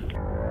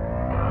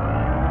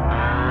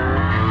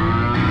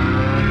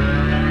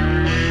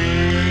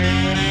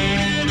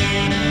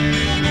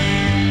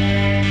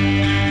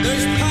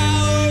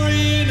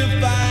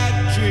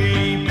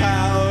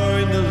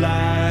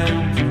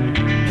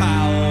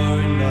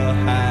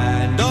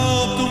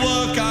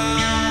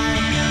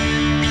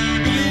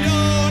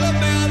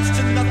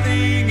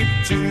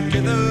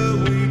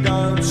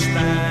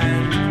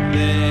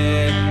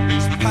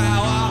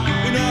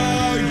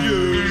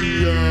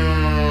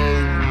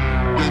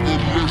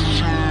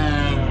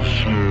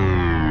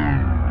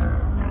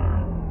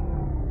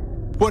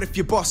 What if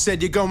your boss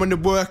said you're going to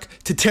work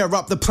to tear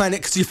up the planet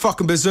because you're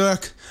fucking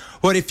berserk?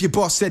 What if your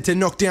boss said to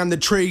knock down the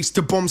trees,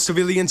 to bomb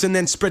civilians and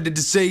then spread the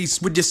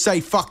disease? Would you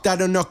say, fuck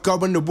that, I'm not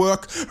going to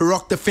work, or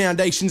rock the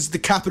foundations of the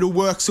capital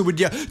works? Or would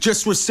you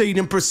just recede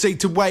and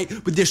proceed to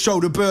wait with your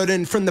shoulder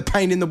burden from the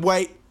pain and the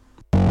weight?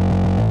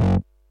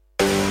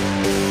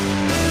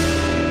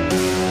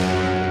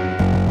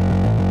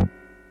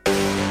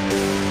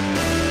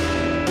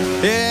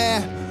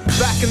 Yeah.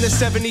 Back in the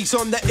 70s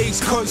on the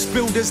East Coast,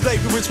 builders,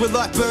 labourers were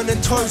like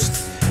burning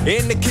toast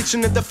in the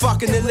kitchen of the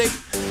fucking elite.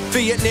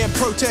 Vietnam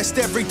protest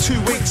every 2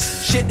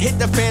 weeks. Shit hit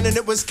the fan and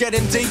it was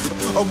getting deep.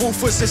 A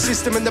wolf was the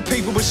system and the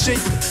people were sheep.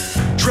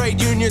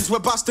 Trade unions were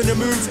busting a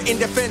move in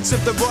defence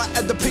of the right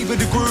of the people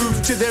to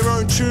groove to their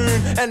own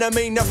tune. And I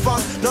mean the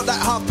funk, not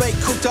that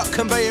half-baked cooked up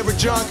conveyor of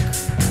junk.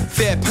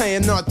 Fair pay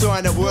and not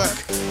dying at work.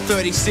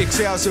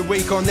 36 hours a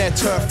week on their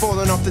turf,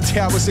 falling off the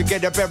towers to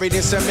get buried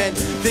in cement.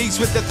 These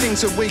were the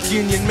things a weak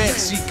union meant.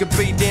 So you could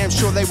be damn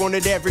sure they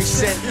wanted every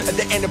cent at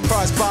the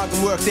enterprise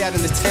bargain worked out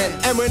in the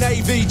tent. And when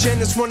AV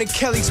Jennings wanted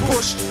Kelly's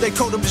push, they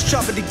told him to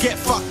shove it to get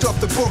fucked off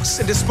the books.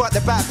 And despite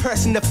the bad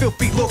press and the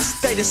filthy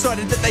looks, they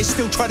decided that they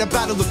still try to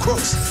battle the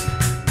crooks.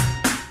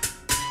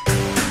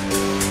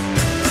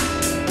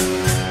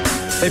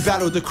 They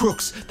battled the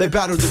crooks, they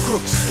battled the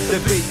crooks. The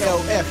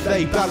BLF,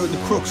 they battled the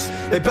crooks.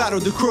 They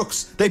battled the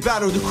crooks, they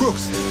battled the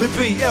crooks. The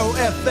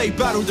BLF, they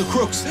battled the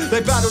crooks.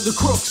 They battled the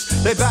crooks,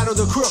 they battled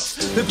the crooks.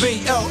 The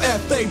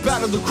BLF, they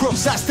battled the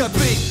crooks. That's the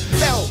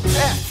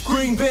BLF,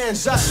 green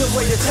bands, that's the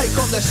way to take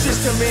on the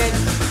system, man.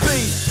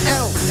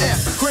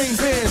 BLF, green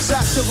bands,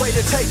 that's the way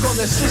to take on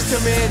the system,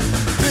 man.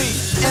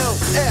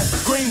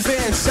 BLF, green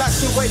bands,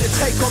 that's the way to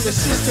take on the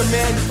system,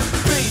 man.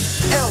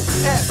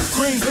 BLF,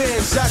 green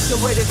bands, that's the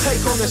way to take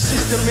on the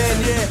system,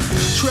 man, yeah.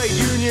 Trade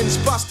unions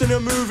busting a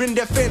move in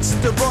defense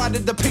of the right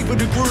of the people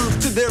to groove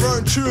to their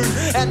own tune.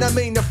 And I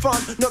mean the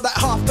fun, not that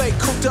half-baked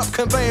cooked up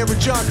conveyor of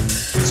junk.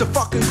 It's a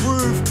fucking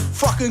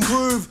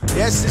groove,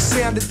 yes, the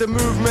sound of the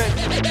movement.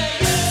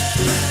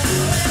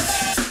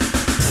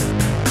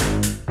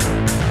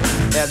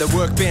 Now the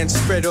work band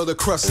spread all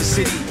across the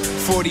city.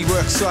 40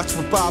 work sites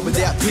were barred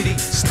without pity.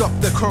 Stop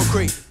the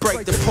concrete,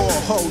 break the poor,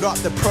 hold up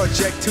the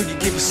project till you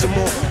give us some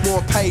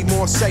more pay,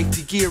 more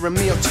safety gear and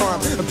meal time,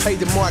 and pay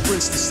the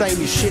migrants the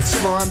same as shit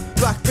slime.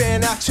 Black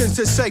band actions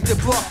to save the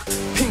block,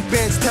 pink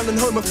bands telling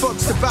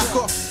homophobes to back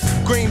off,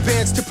 green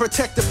bands to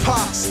protect the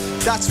past.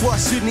 That's why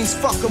Sydney's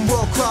fucking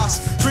world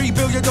class. $3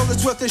 billion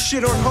worth of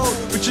shit on hold,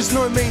 which is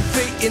no mean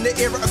feat in the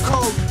era of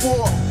Cold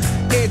War.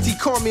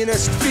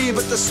 Anti-communist fear,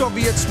 but the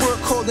Soviets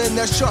weren't calling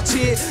their shots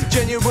here.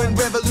 Genuine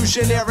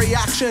revolutionary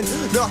action,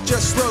 not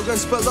just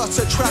slogans but lots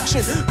of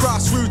traction.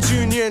 Grassroots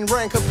union,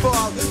 rank and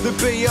file, the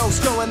BL's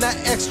going that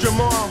extra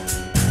mile.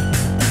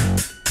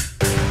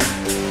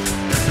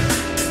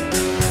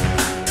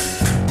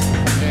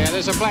 Yeah,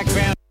 there's a black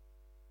band.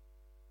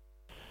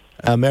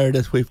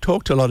 Meredith, we've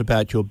talked a lot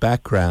about your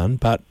background,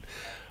 but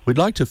we'd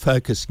like to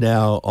focus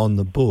now on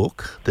the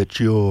book that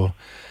you're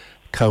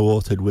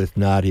co-authored with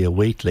Nadia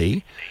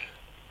Wheatley.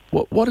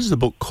 What is the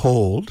book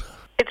called?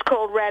 It's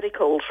called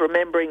Radicals,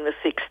 Remembering the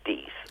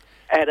 60s.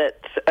 And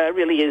it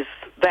really is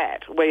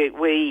that.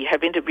 We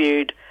have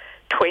interviewed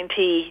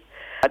 20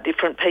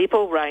 different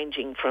people,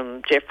 ranging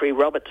from Jeffrey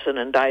Robertson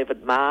and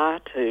David Marr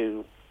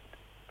to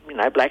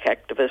black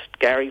activist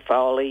Gary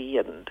Foley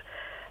and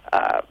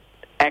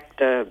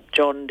actor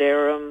John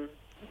Derham,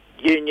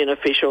 union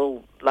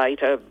official,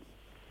 later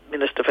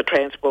Minister for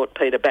Transport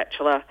Peter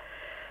Batchelor,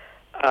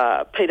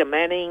 Peter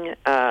Manning,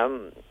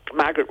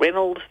 Margaret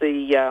Reynolds,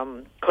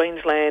 the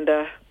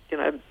Queenslander,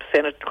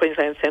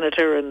 Queensland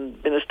Senator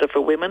and Minister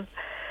for Women,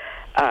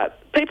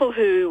 people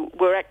who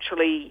were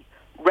actually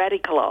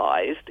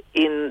radicalised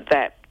in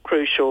that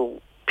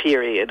crucial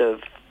period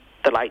of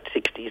the late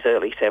 60s,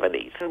 early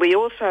 70s. And we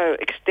also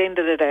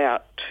extended it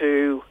out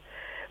to,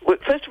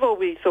 first of all,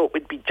 we thought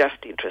we'd be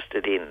just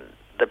interested in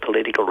the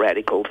political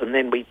radicals, and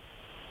then we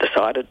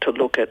decided to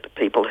look at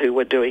people who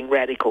were doing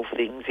radical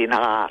things in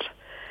art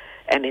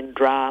and in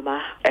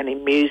drama and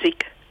in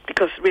music,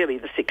 because really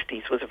the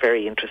 60s was a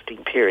very interesting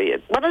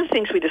period. One of the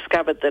things we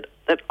discovered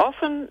that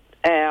often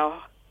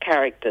our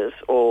characters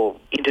or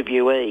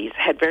interviewees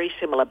had very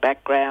similar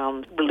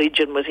backgrounds.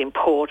 Religion was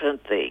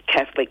important. The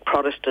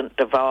Catholic-Protestant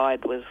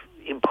divide was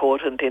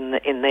important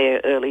in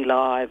their early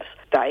lives.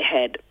 They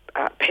had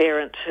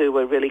parents who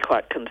were really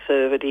quite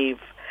conservative.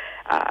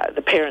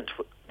 The parents,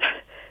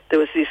 there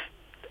was this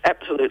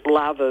absolute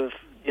love of,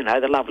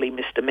 the lovely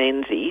Mr.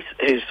 Menzies,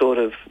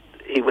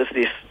 he was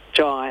this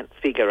giant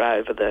figure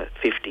over the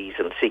 50s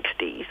and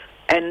 60s.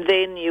 And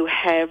then you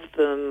have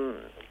them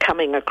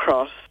coming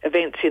across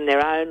events in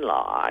their own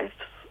lives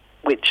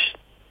which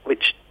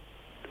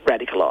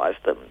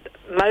radicalised them.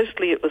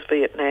 Mostly it was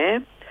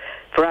Vietnam.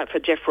 For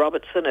Jeff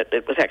Robertson,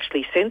 it was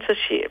actually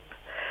censorship.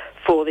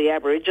 For the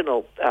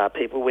Aboriginal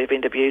people we've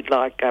interviewed,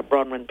 like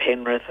Bronwyn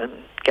Penrith and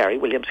Gary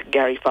Williams and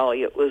Gary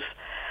Foley, it was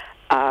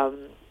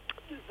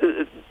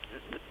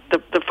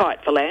the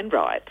fight for land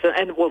rights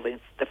and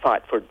the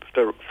fight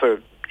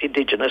for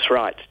Indigenous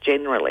rights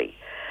generally.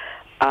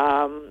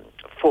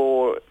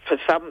 For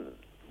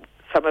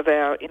some of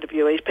our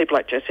interviewees, people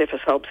like Josepha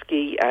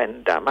Sobski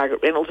and Margaret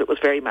Reynolds, it was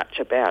very much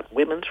about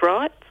women's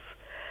rights.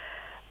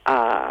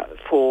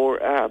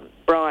 For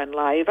Brian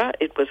Laver,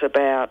 it was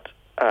about,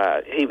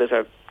 he was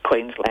a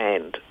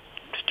Queensland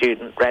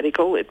student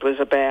radical. It was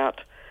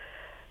about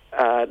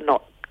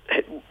not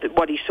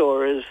what he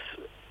saw as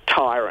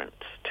tyrants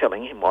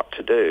telling him what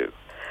to do.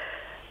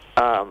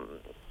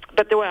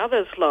 But there were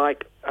others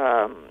like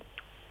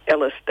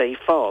LSD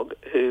Fogg,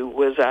 who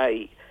was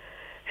a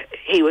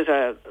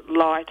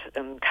light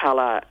and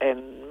colour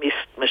and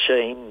mist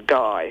machine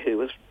guy who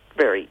was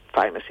very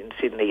famous in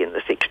Sydney in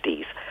the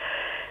 60s.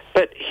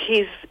 But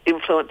his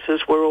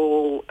influences were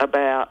all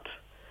about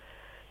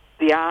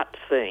the art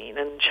scene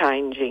and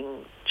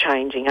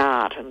changing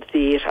art and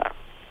theatre.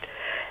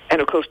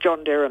 And of course,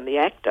 John Derham, the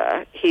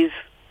actor, his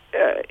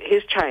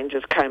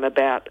changes came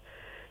about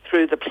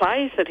through the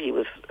plays that he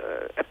was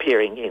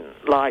appearing in,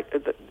 like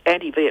the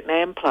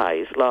anti-Vietnam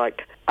plays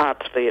like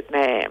Arts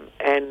Vietnam,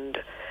 and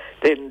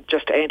then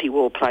just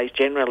anti-war plays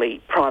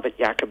generally, Private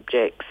Jacob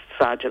Jack's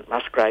Sergeant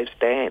Musgrave's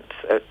Dance,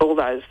 all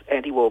those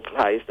anti-war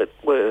plays that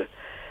were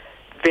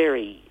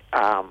very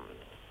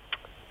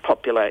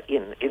popular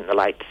in the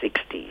late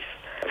 60s.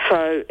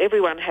 So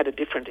everyone had a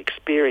different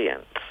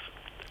experience,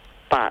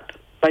 but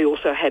they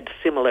also had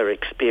similar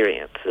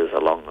experiences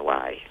along the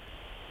way.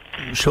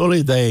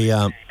 Surely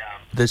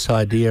this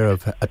idea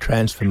of a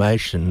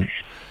transformation,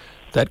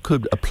 that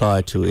could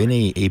apply to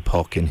any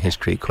epoch in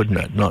history, couldn't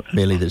it? Not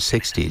merely the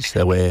 60s,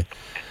 where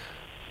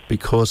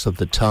because of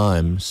the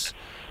times,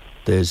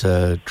 there's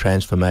a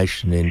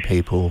transformation in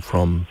people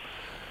from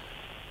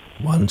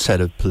one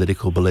set of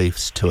political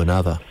beliefs to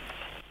another.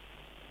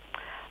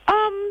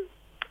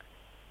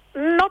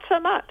 Not so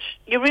much.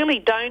 You really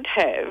don't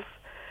have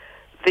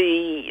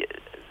the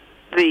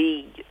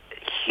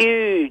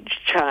huge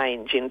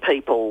change in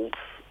people's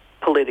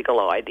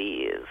political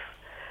ideas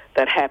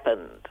that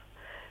happened.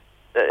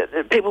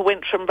 People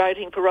went from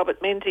voting for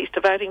Robert Menzies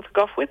to voting for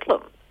Gough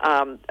Whitlam.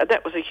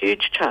 That was a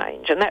huge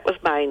change, and that was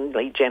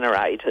mainly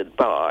generated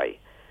by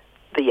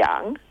the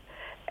young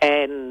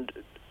and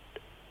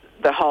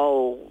the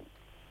whole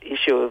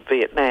issue of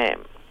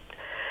Vietnam.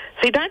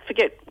 So you don't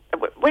forget,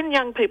 when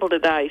young people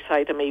today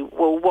say to me,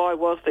 well, why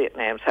was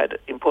Vietnam so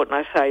important?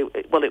 I say,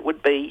 well, it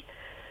would be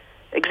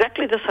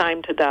exactly the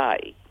same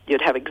today.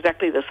 You'd have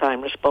exactly the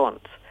same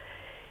response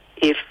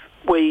if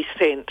we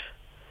sent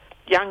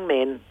young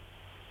men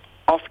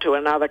off to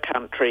another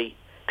country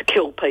to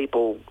kill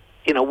people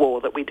in a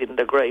war that we didn't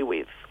agree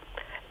with,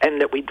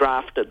 and that we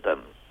drafted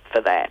them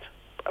for that.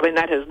 I mean,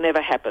 that has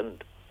never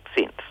happened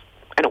since,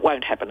 and it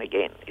won't happen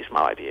again, is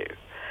my view.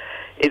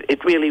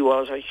 It really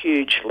was a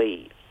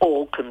hugely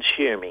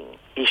all-consuming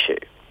issue.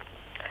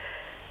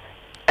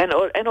 And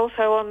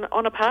also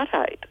on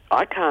apartheid.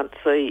 I can't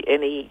see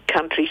any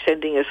country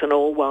sending us an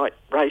all-white,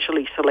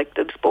 racially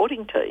selected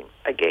sporting team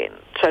again.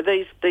 So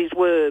these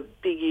were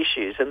big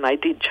issues, and they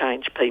did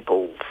change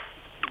people's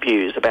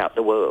views about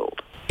the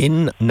world.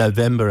 In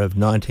November of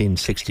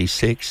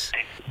 1966,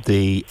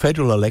 the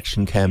federal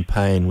election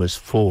campaign was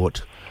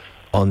fought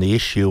on the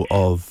issue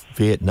of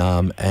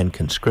Vietnam and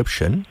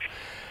conscription,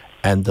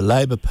 and the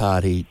Labor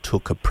Party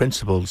took a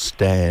principled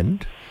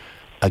stand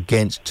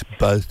against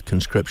both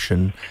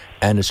conscription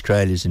and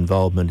Australia's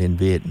involvement in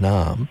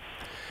Vietnam.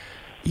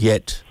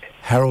 yet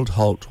Harold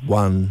Holt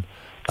won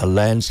a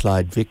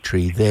landslide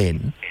victory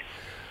then.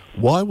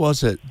 Why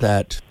was it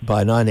that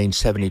by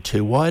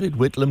 1972, why did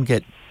Whitlam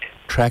get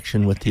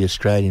traction with the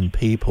Australian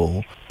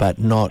people but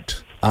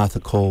not Arthur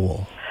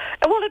Calwell?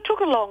 Well, it took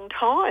a long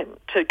time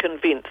to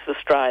convince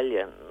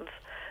Australians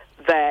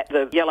that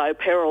the Yellow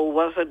Peril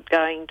wasn't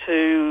going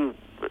to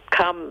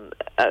come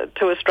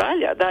to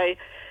Australia.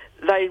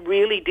 They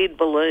really did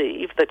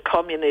believe that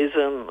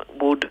communism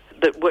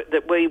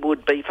that we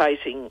would be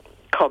facing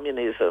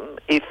communism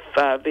if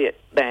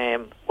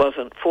Vietnam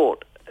wasn't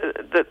fought.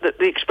 The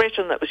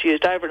expression that was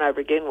used over and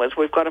over again was,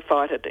 we've got to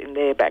fight it in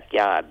their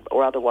backyard,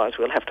 or otherwise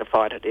we'll have to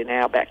fight it in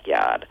our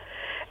backyard.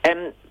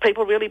 And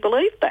people really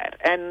believed that.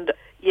 And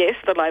yes,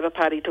 the Labor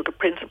Party took a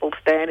principled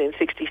stand in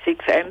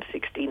 66 and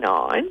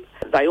 69.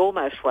 They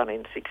almost won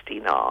in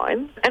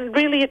 69. And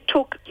really it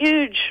took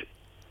huge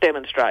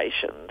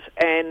demonstrations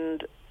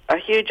and a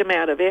huge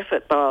amount of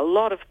effort by a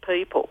lot of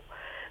people.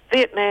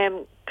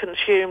 Vietnam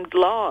consumed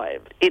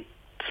lives. It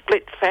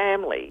split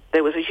family.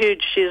 There was a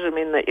huge schism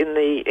in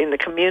the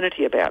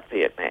community about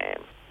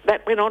Vietnam.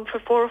 That went on for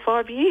 4 or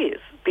 5 years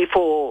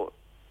before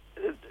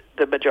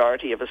the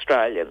majority of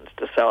Australians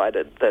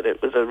decided that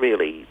it was a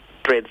really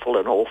dreadful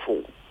and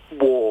awful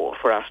war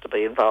for us to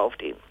be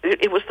involved in.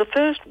 It was the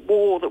first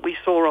war that we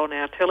saw on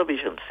our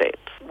television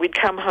sets. We'd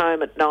come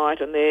home at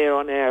night and there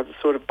on our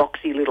sort of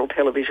boxy little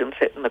television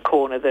set in the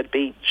corner there'd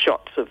be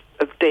shots of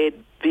dead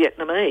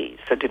Vietnamese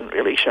that didn't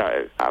really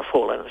show a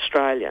fallen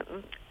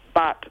Australian.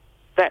 But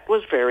that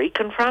was very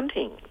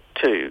confronting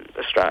to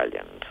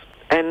Australians.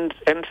 And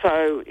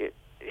so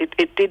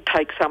it did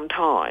take some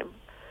time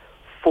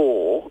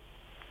for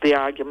the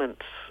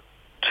arguments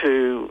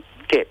to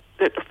get,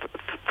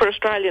 for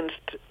Australians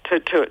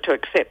to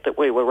accept that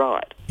we were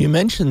right. You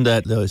mentioned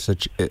that there was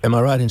am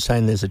I right in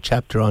saying there's a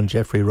chapter on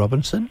Geoffrey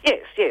Robertson?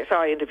 Yes,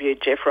 I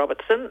interviewed Geoff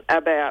Robertson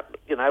about,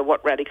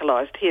 what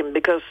radicalised him,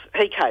 because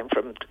he came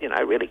from,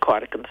 really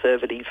quite a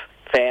conservative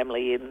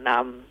family in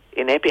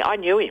Epping. I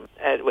knew him.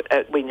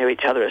 We knew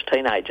each other as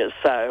teenagers,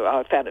 so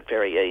I found it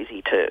very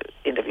easy to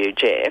interview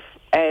Geoff.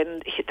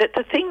 And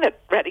the thing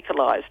that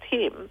radicalised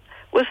him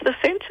was the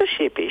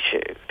censorship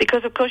issue,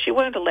 because, of course, you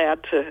weren't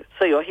allowed to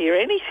see or hear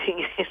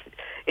anything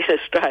in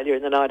Australia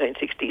in the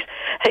 1960s.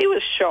 He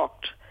was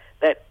shocked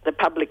that the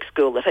public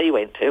school that he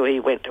went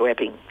to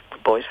Epping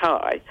Boys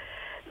High,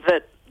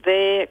 that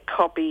their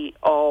copy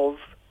of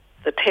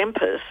The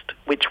Tempest,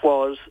 which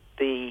was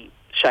the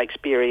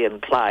Shakespearean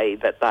play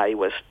that they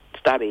were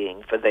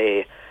studying for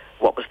their,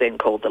 what was then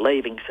called the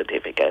Leaving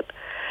Certificate,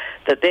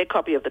 that their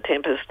copy of The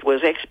Tempest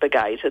was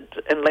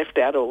expurgated and left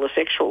out all the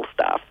sexual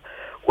stuff,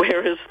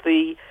 whereas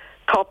the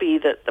copy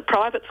that the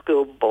private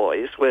school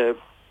boys were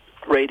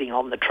reading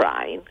on the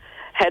train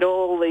had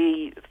all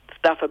the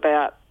stuff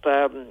about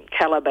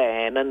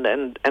Caliban and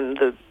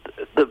the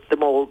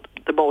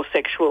more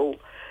sexual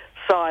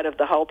side of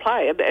the whole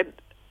play. And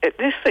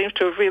this seems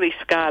to have really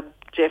scarred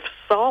Geoff's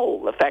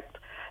soul, the fact,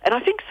 and I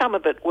think some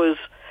of it was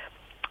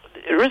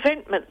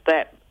resentment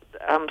that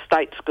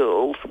state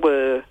schools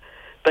were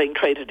being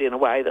treated in a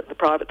way that the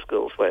private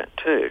schools weren't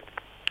too.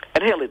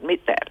 And he'll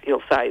admit that.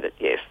 He'll say that,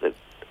 yes, that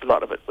a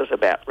lot of it was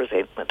about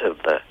resentment of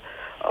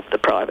the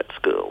private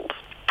schools.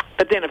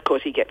 But then, of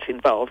course, he gets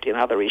involved in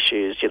other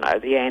issues,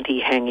 the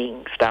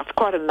anti-hanging stuff.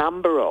 Quite a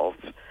number of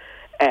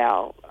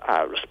our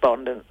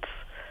respondents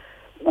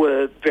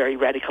were very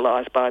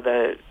radicalised by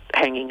the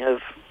hanging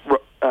of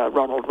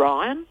Ronald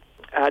Ryan.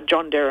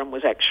 John Derham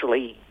was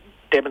actually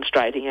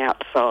demonstrating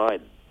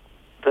outside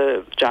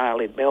the jail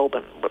in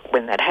Melbourne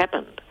when that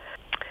happened.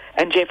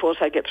 And Geoff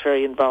also gets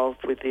very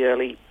involved with the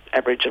early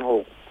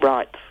Aboriginal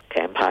rights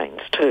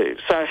campaigns too.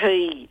 So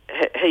he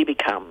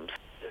becomes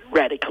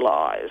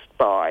radicalised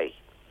by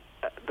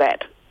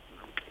that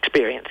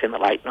experience in the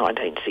late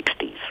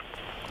 1960s.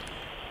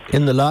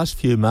 In the last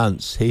few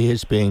months, he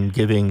has been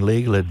giving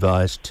legal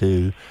advice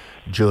to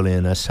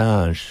Julian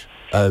Assange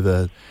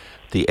over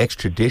the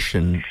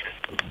extradition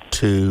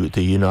to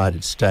the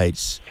United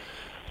States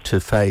to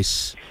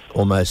face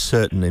almost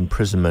certain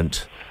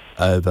imprisonment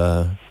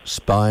over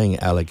spying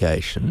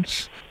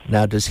allegations.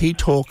 Now, does he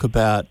talk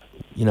about,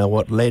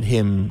 what led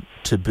him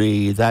to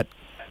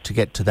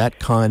get to that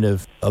kind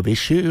of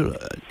issue?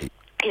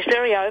 He's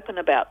very open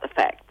about the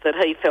fact that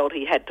he felt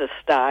he had to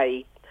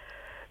stay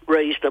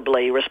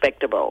reasonably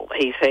respectable.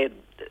 He said,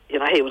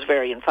 he was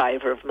very in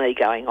favour of me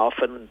going off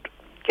and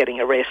getting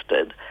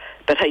arrested,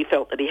 but he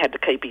felt that he had to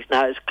keep his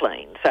nose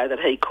clean so that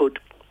he could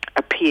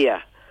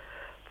appear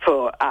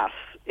for us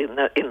in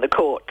the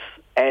courts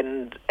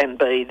and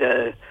be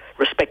the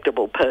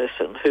respectable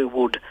person who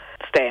would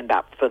stand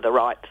up for the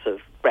rights of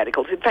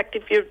radicals. In fact,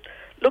 if you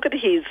look at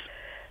his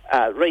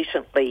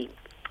recently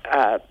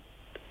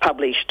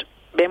published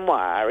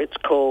memoir, it's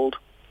called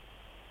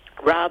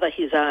Rather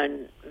His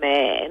Own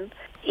Man,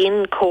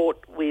 In Court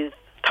with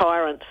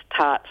Tyrants,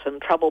 Tarts and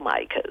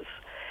Troublemakers.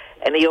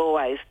 And he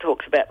always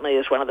talks about me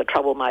as one of the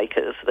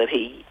troublemakers that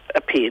he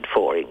appeared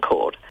for in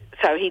court.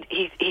 So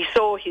he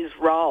saw his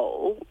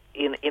role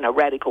in a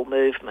radical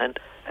movement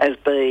as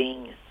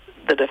being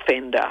the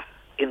defender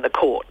in the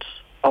courts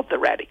of the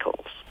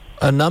radicals.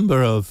 A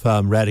number of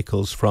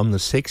radicals from the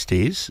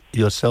 60s,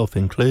 yourself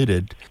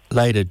included,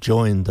 later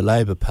joined the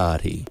Labor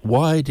Party.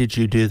 Why did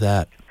you do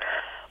that?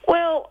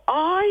 Well,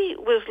 I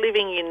was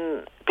living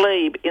in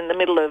Glebe in the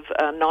middle of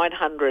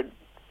 900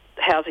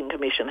 Housing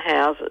Commission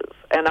houses,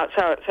 and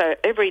so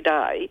every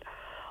day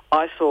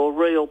I saw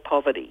real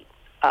poverty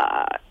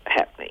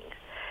happening.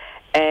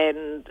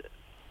 And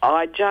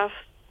I just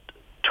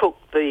took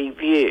the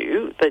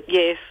view that,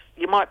 yes,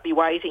 you might be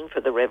waiting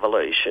for the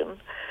revolution,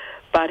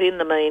 but in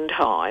the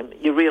meantime,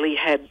 you really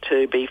had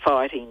to be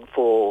fighting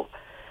for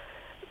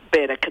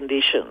better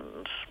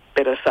conditions,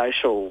 better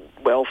social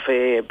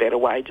welfare, better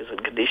wages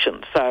and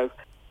conditions. So,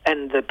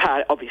 and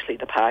obviously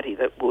the party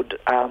that would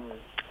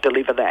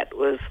deliver that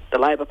was the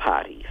Labor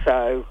Party.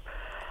 So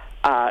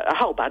a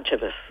whole bunch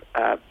of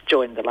us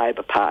joined the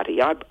Labor Party.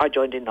 I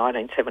joined in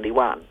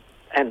 1971,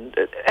 and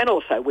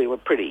also we were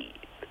pretty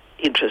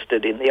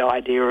interested in the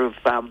idea of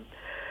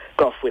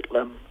Gough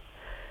Whitlam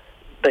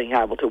being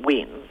able to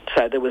win.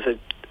 So there was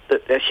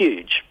a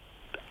huge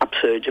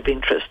upsurge of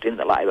interest in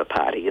the Labor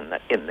Party in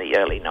the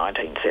early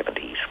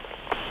 1970s.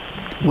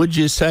 Would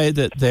you say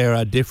that there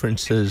are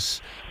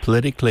differences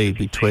politically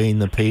between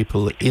the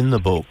people in the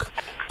book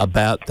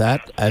about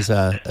that as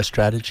a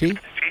strategy?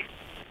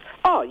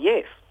 Oh,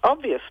 yes,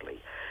 obviously.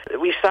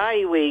 We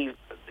say we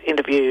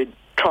interviewed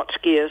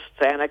Trotskyists,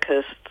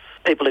 anarchists,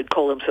 people who'd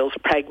call themselves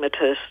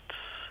pragmatists,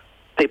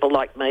 people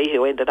like me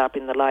who ended up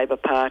in the Labor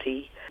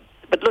Party.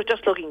 But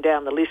just looking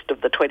down the list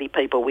of the 20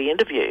 people we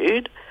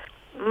interviewed,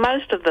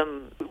 most of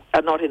them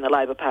are not in the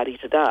Labor Party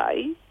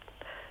today.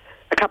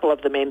 A couple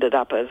of them ended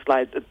up as,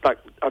 like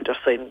I've just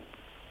seen,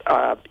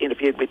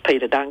 interviewed with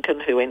Peter Duncan,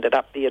 who ended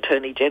up the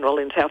Attorney General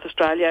in South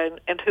Australia,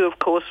 and who, of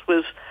course,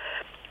 was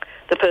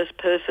the first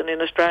person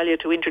in Australia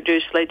to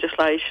introduce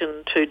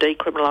legislation to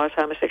decriminalise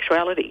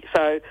homosexuality.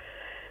 So,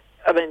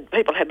 I mean,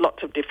 people had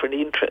lots of different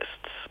interests.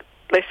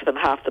 Less than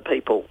half the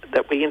people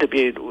that we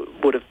interviewed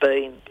would have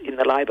been in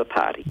the Labor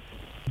Party.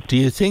 Do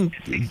you think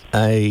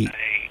an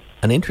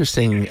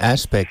interesting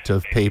aspect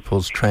of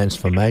people's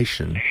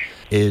transformation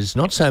is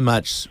not so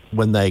much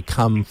when they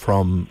come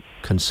from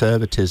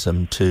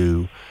conservatism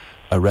to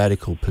a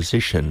radical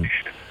position,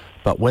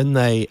 but when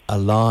they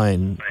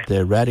align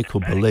their radical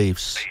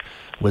beliefs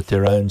with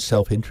their own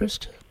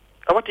self-interest?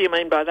 What do you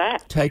mean by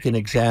that? Take an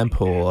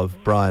example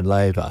of Brian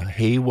Laver.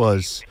 He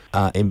was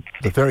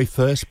the very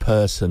first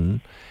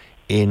person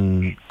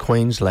in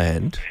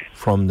Queensland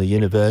from the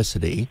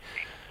university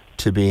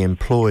to be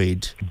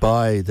employed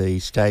by the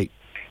State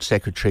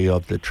Secretary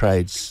of the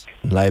Trades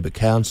and Labour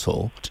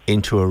Council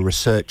into a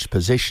research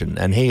position.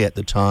 And he at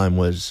the time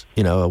was,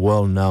 a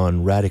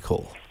well-known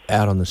radical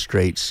out on the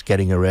streets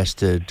getting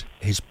arrested.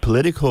 His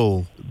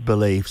political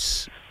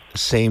beliefs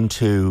seemed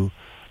to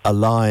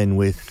align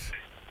with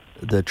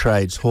the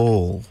Trades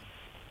Hall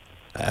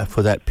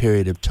for that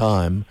period of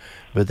time.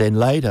 But then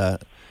later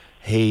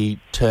he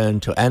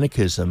turned to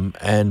anarchism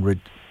and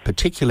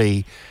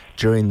particularly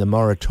during the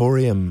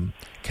moratorium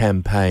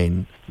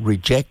campaign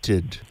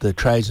rejected the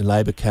Trades and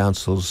Labour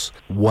Council's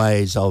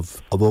ways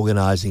of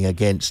organising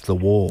against the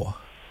war.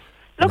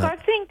 Look, I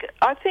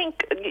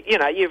think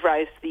you've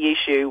raised the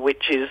issue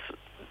which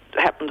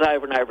happens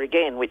over and over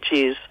again, which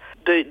is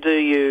do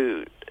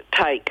you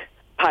take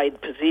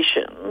paid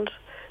positions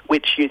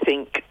which you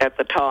think at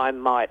the time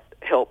might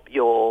help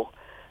your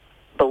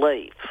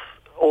beliefs,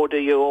 or do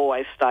you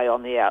always stay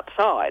on the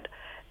outside?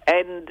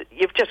 And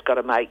you've just got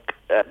to make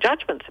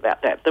judgments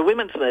about that. The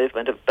women's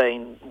movement have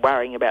been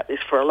worrying about this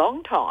for a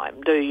long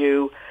time. Do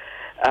you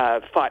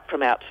fight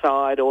from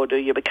outside, or do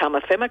you become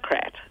a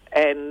femocrat?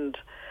 And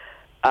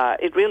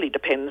it really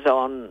depends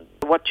on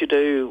what you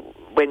do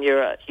when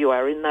you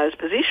are in those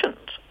positions.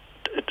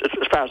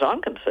 As far as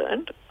I'm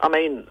concerned, I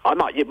mean,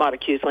 you might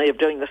accuse me of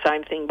doing the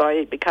same thing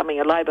by becoming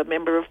a Labor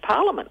Member of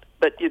Parliament,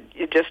 but you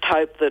just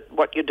hope that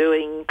what you're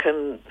doing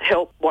can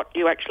help what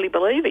you actually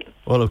believe in.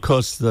 Well, of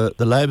course, the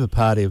Labor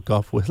Party of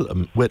Gough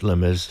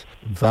Whitlam is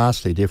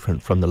vastly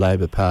different from the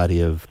Labor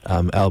Party of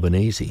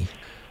Albanese.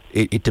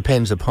 It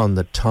depends upon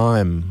the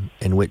time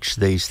in which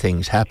these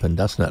things happen,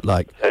 doesn't it?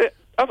 Like,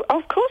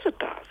 of course it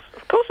does.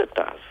 Of course it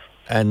does.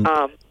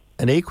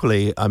 And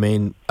equally, I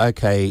mean,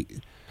 okay,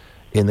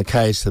 in the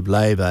case of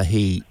Labor,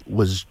 he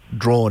was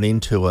drawn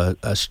into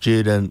a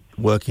student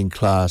working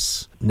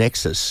class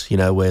nexus,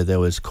 where there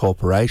was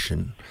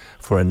cooperation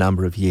for a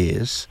number of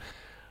years.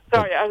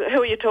 Sorry,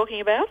 who are you talking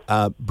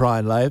about?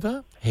 Brian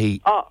Laver.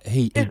 He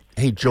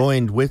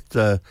joined with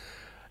the,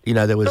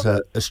 there was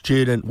a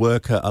student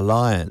worker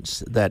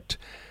alliance that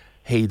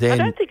he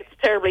then... I don't think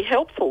it's terribly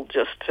helpful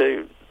just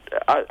to...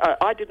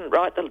 I didn't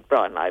write the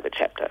Brian Laver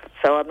chapter,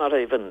 so I'm not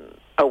even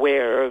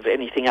aware of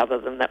anything other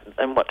than that,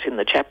 than what's in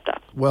the chapter.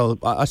 Well,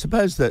 I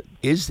suppose that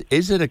is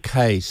it a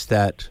case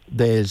that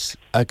there's,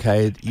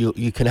 okay,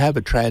 you can have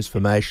a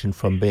transformation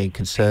from being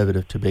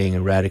conservative to being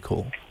a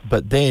radical,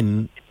 but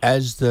then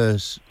as the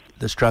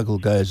struggle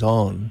goes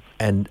on,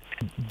 and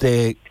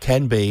there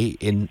can be,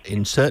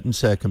 in certain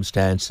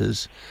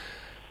circumstances,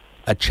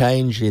 a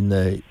change in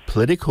the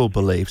political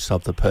beliefs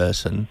of the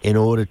person in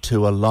order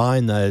to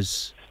align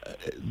those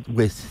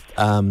with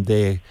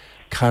their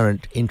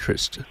current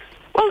interest?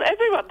 Well,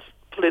 everyone's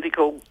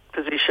political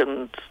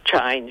positions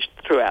changed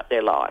throughout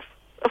their life,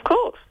 of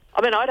course.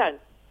 I mean, I don't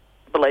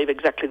believe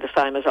exactly the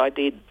same as I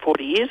did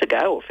 40 years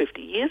ago or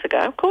 50 years ago,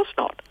 of course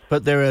not.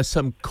 But there are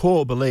some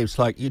core beliefs,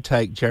 like you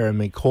take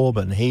Jeremy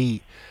Corbyn.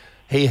 He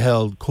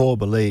held core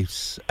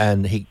beliefs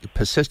and he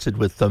persisted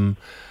with them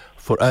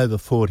for over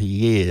 40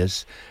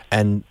 years,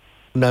 and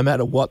no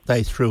matter what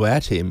they threw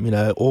at him, you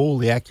know, all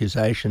the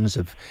accusations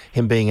of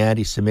him being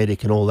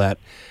anti-Semitic and all that,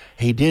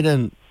 he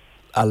didn't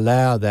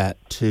allow that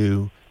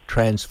to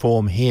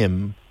transform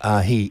him.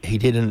 He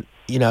didn't,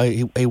 you know,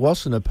 he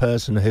wasn't a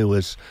person who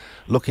was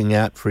looking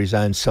out for his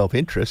own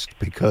self-interest,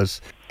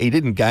 because he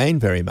didn't gain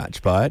very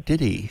much by it, did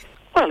he?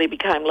 Well, he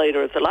became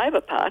leader of the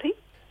Labor Party.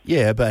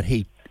 Yeah, but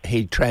he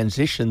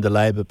transitioned the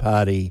Labor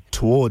Party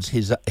towards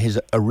his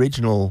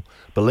original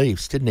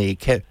beliefs, didn't he?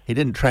 He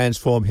didn't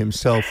transform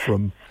himself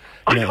from...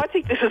 I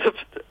think this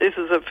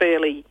is a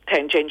fairly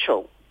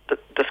tangential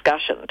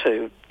discussion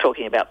to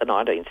talking about the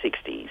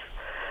 1960s.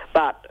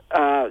 But,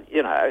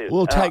 you know...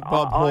 We'll take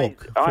Bob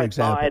Hawke, for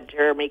example. I admired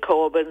Jeremy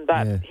Corbyn,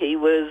 but he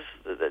was,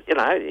 you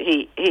know,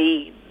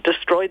 he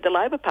destroyed the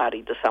Labor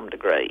Party to some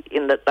degree,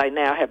 in that they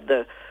now have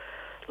the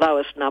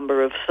lowest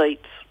number of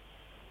seats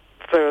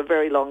for a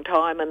very long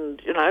time,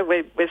 and, you know,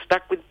 we're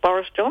stuck with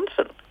Boris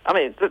Johnson. I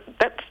mean,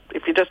 that's,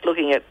 if you're just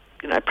looking at,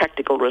 you know,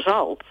 practical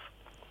results.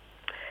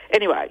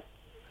 Anyway,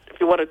 if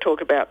you want to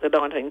talk about the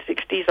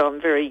 1960s,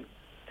 I'm very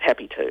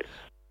happy to.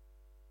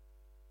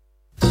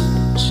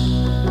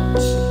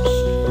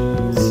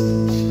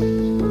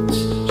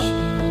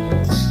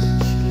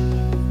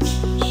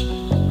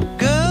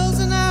 Girls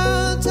in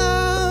our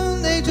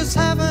town, they just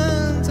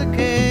haven't a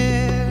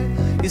care.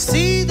 You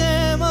see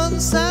them on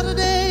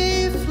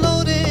Saturday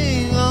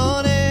floating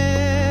on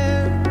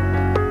air,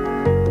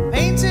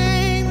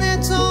 painting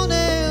their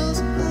toenails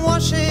and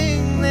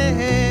washing their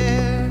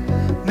hair.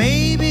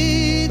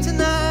 Maybe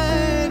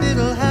tonight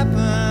it'll happen.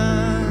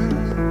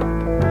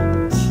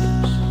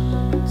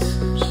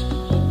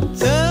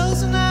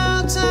 Girls in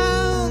our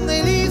town,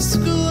 they leave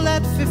school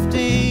at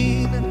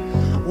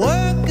 15,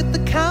 work at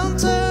the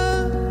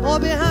counter or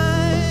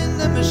behind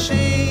the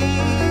machine,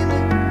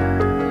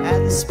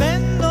 and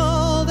spend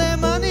all their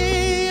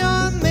money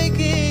on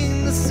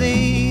making the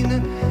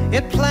scene,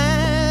 yet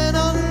plan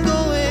on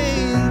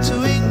going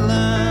to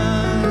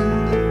England.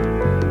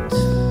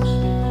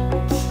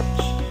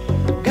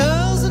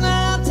 Girls in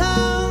our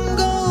town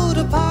go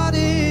to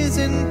parties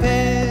in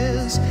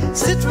pairs,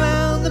 sit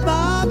round the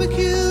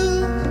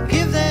barbecue,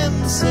 give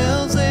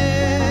themselves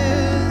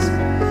airs.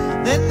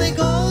 Then they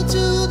go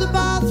to the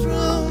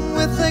bathroom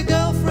with their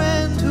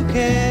girlfriend who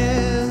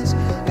cares.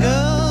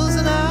 Girls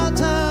in our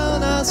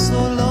town are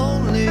so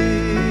lonely.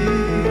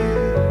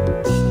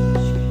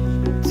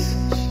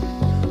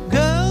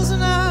 Girls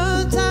in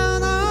our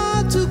town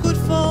are too good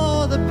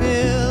for the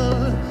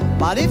pill,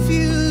 but if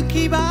you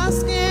keep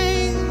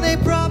asking, they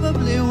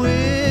probably will.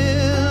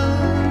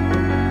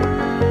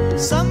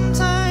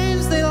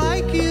 Sometimes they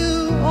like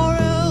you, or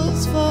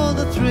else for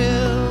the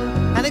thrill,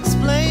 and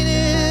explain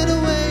it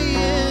away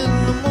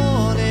in the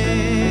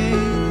morning.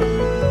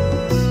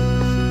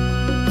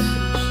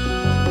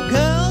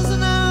 Girls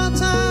in our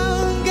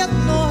town get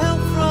no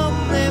help from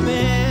their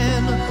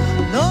men.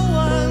 No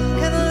one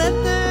can let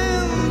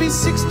them be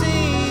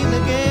 16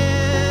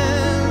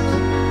 again.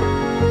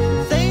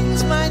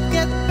 Things might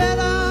get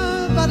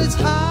better, but it's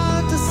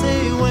hard to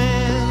say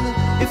when,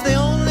 if they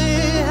only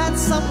had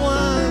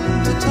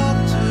someone to talk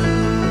to.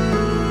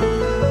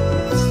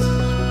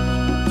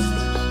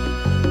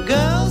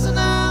 Girls in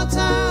our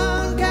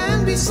town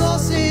can be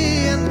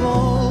saucy and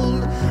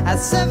bold. At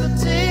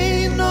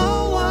 17,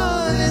 no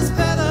one is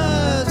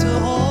better to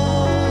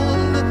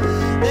hold.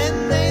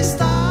 Then they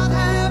start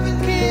having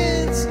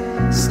kids,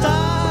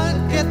 start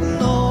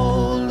getting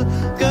old.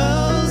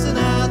 Girls in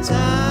our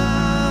town,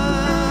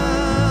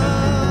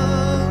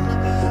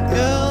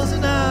 girls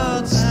in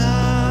our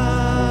town.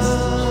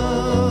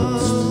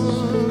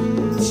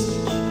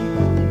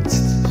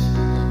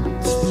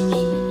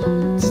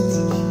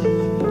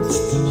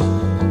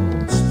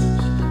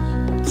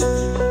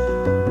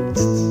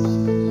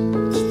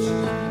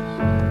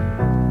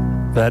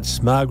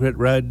 That's Margaret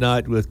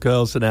Roadnight with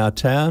Girls in Our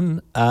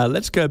Town.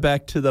 Let's go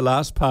back to the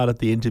last part of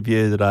the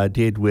interview that I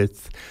did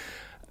with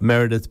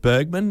Meredith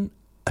Burgmann,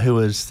 who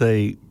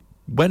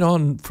went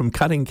on from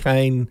cutting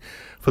cane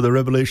for the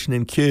revolution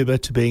in Cuba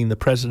to being the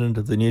president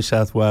of the New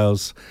South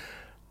Wales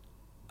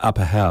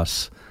Upper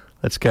House.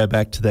 Let's go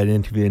back to that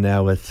interview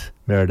now with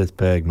Meredith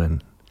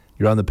Burgmann.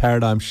 You're on the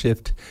Paradigm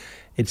Shift.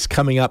 It's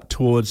coming up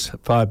towards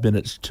 5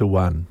 minutes to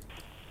 1.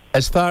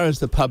 As far as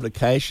the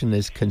publication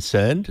is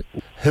concerned,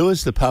 who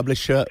is the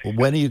publisher?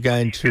 When are you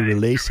going to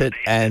release it,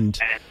 and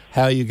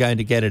how are you going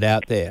to get it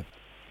out there?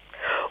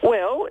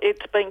 Well,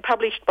 it's being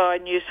published by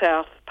New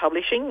South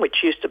Publishing,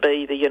 which used to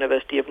be the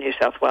University of New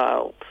South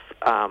Wales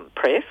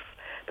Press,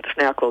 but it's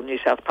now called New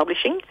South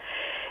Publishing.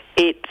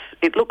 It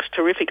looks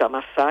terrific, I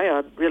must say.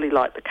 I really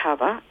like the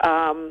cover.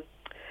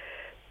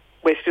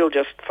 we're still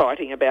just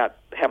fighting about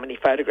how many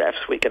photographs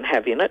we can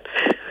have in it,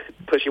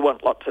 because you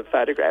want lots of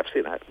photographs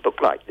in a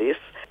book like this.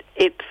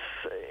 It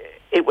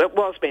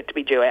was meant to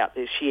be due out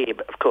this year,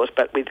 of course,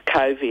 but with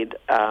COVID,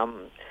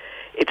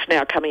 it's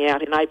now coming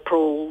out in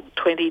April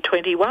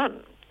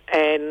 2021,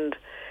 and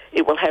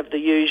it will have the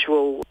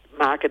usual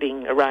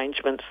marketing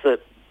arrangements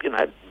that,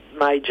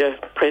 major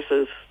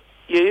presses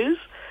use.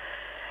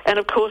 And,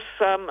 of course,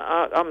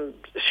 I'm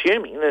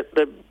assuming that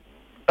the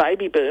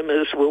baby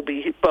boomers will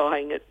be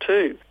buying it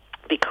too,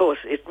 because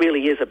it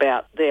really is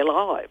about their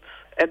lives.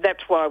 And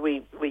that's why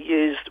we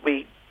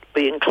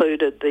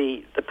included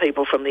the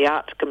people from the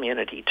arts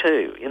community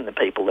too in the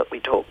people that we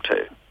talk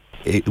to.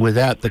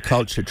 Without the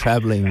culture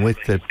travelling with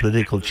the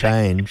political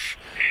change,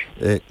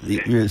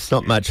 there's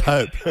not much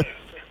hope.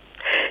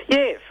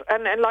 Yes,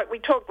 and like we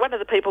talked, one of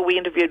the people we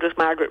interviewed was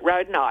Margaret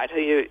Roadnight,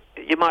 who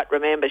you might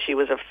remember. She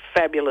was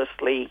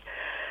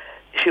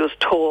she was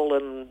tall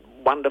and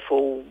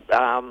wonderful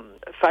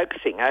folk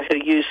singer who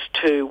used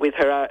to, with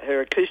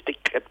her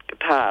acoustic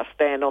guitar,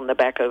 stand on the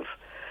back of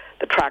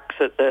the trucks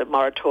at the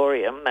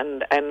moratorium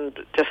and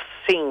just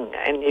sing,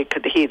 and you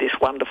could hear this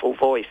wonderful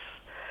voice.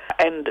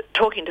 And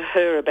talking to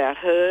her about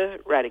her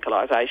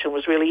radicalisation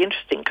was really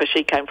interesting, because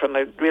she came from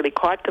a really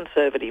quite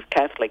conservative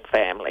Catholic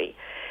family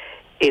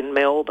in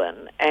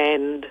Melbourne,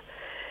 and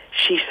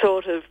she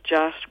sort of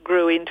just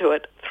grew into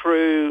it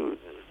through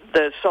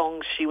the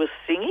songs she was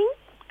singing,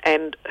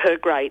 and her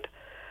great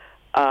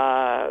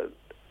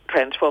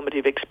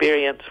transformative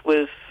experience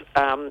was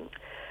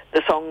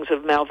the songs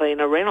of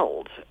Malvina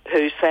Reynolds,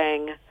 who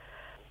sang,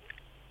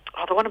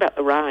 the one about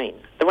the rain,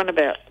 the one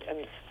about,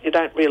 and you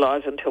don't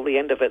realise until the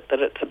end of it that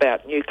it's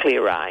about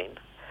nuclear rain.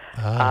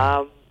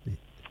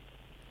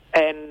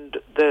 And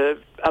the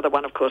other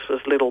one, of course, was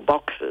Little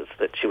Boxes,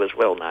 that she was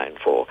well known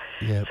for.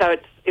 Yep. So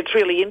it's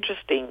really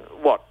interesting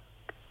what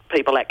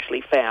people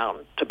actually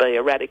found to be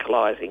a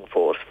radicalising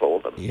force for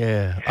them.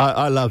 Yeah,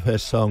 I love her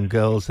song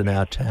 "Girls in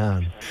Our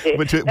Town." Yeah,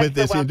 with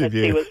this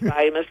interview, that she was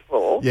famous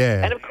for.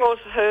 Yeah, and of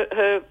course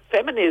her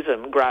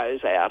feminism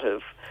grows out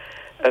of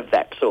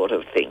that sort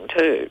of thing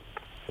too.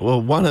 Well,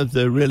 one of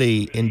the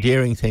really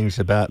endearing things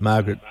about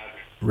Margaret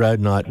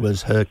Roadnight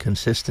was her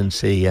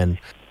consistency, and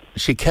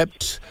she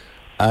kept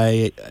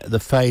the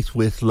faith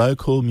with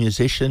local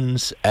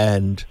musicians,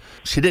 and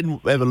she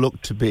didn't ever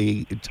look to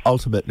be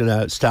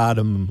ultimate,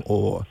 stardom,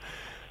 or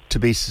to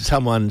be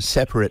someone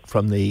separate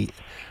from the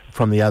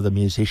other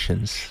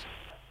musicians.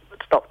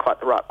 It's not quite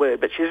the right word,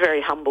 but she's a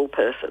very humble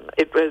person.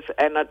 It was,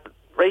 and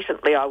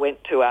recently I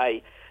went to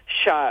a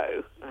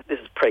show. This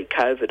is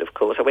pre-COVID, of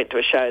course. I went to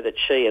a show that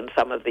she and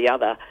some of the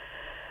other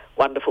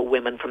wonderful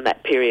women from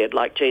that period,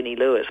 like Jeannie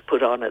Lewis,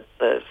 put on at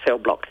the Cell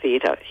Block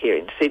Theatre here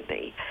in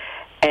Sydney.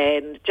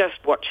 And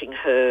just watching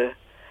her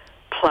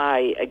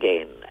play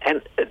again,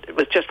 and it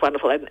was just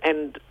wonderful.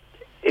 And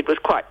it was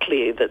quite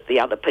clear that the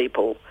other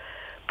people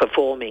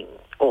performing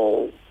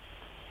all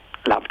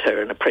loved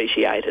her and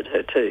appreciated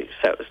her too.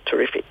 So it was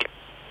terrific.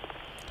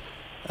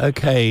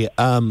 Okay,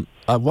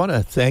 I want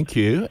to thank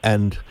you,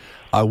 and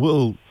I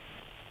will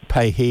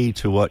pay heed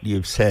to what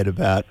you've said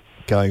about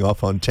going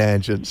off on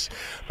tangents.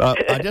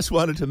 But I just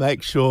wanted to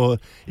make sure,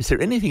 is there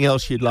anything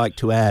else you'd like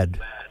to add?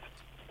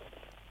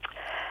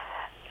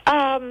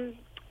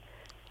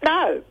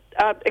 No,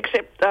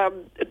 except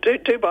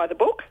do buy the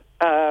book,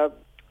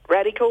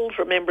 Radicals,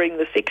 Remembering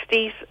the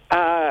 60s.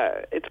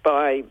 It's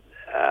by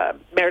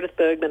Meredith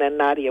Burgmann and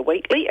Nadia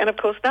Wheatley. And, of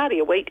course,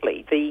 Nadia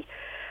Wheatley,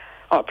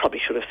 I probably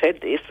should have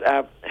said this,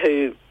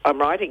 who I'm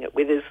writing it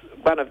with, is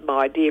one of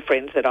my dear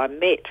friends that I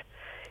met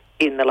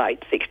in the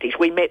late 60s.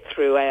 We met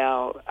through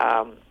our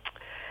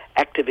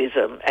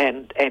activism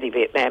and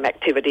anti-Vietnam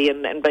activity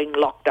and being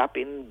locked up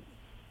in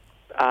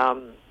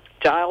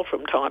jail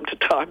from time to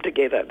time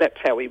together. That's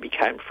how we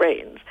became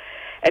friends.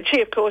 And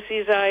she, of course,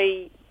 is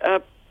a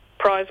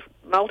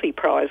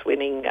multi-prize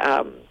winning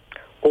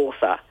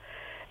author.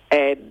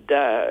 And,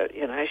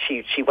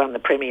 she won the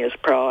Premier's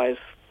Prize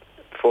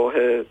for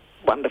her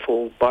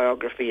wonderful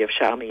biography of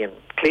Charmian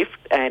Cliff,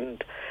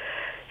 and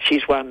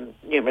she's won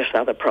numerous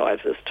other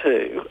prizes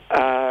too.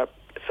 So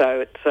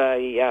it's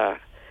a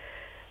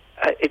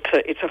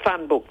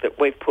fun book that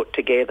we've put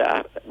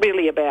together,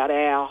 really about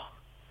our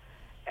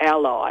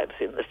lives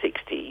in the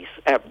 60s.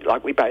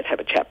 Like, we both have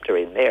a chapter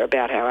in there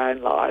about our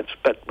own lives,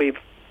 but we've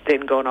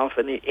then gone off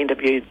and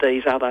interviewed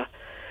these other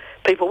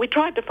people. We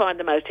tried to find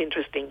the most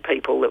interesting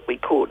people that we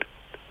could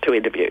to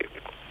interview.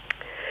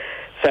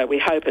 So we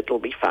hope it'll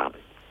be fun.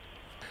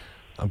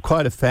 I'm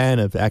quite a fan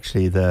of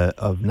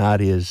of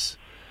Nadia's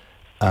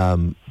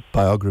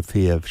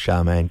biography of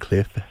Charmaine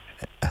Cliff.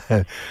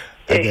 And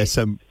there's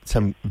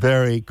some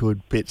very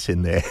good bits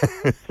in there.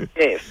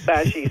 Yes,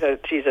 no,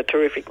 she's a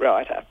terrific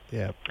writer.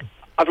 Yeah,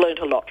 I've learnt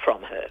a lot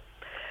from her.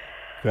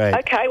 Great.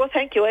 Okay, well,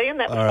 thank you, Ian.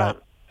 That was fun.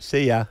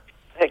 See ya.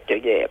 Thank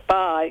you. Yeah.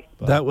 Bye.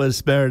 That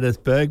was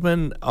Meredith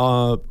Burgmann.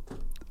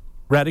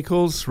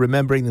 Radicals,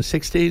 Remembering the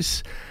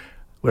 60s.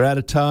 We're out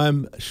of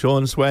time.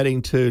 Sean's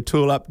waiting to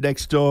tool up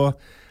next door.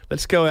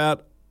 Let's go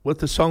out with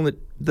the song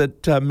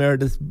that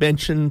Meredith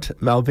mentioned,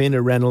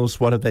 Malvina Reynolds,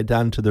 What Have They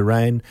Done to the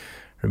Rain?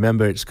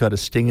 Remember, it's got a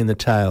sting in the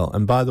tail.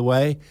 And by the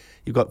way,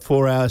 you've got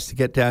 4 hours to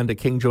get down to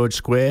King George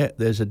Square.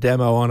 There's a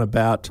demo on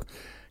about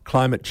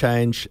climate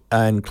change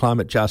and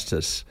climate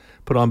justice,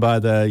 put on by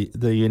the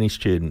uni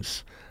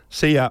students.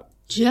 See ya.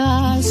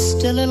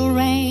 Just a little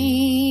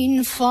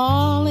rain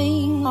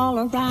falling all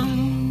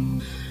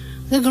around.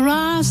 The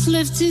grass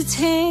lifts its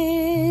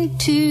head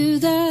to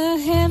the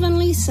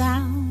heavenly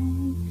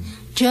sound.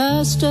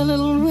 Just a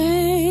little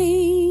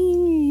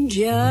rain,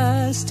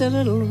 just a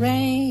little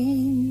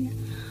rain.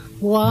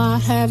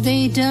 What have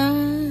they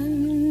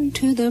done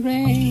to the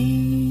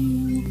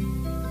rain?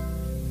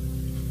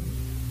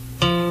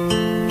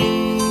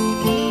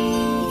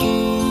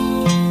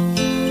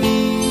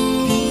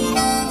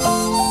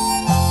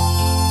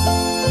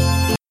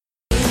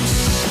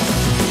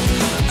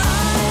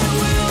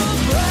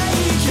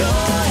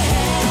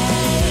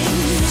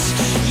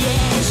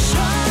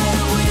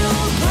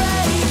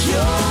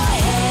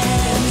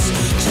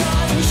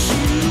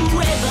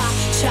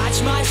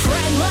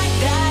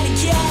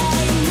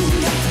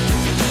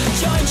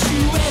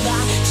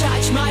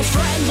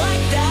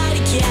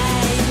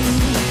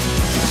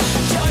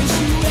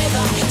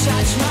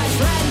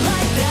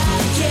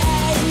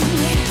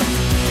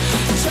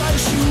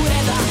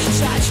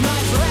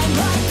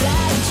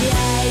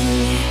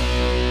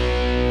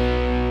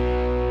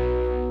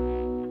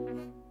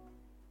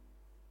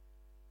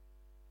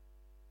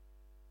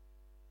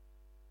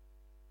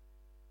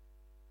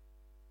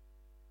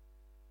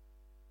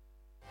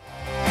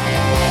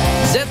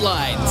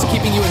 Z-Lines,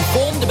 keeping you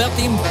informed about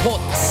the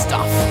important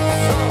stuff.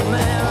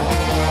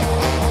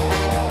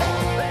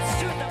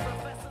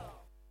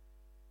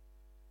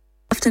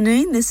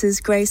 Afternoon, this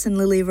is Grace and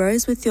Lily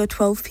Rose with your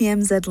 12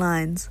 p.m.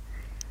 Z-Lines.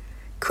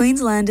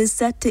 Queensland is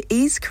set to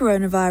ease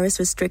coronavirus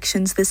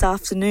restrictions this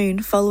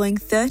afternoon following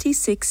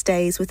 36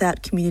 days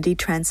without community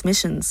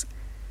transmissions.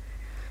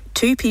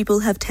 2 people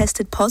have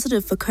tested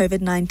positive for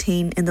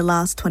COVID-19 in the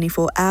last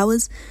 24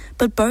 hours,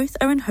 but both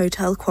are in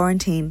hotel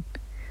quarantine.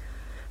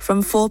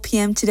 From 4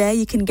 p.m. today,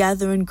 you can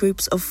gather in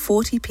groups of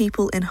 40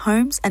 people in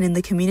homes and in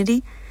the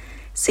community.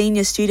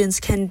 Senior students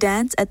can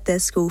dance at their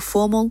school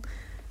formal.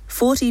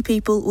 40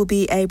 people will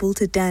be able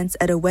to dance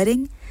at a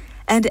wedding,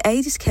 and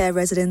aged care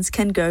residents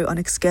can go on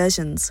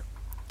excursions.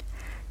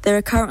 There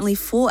are currently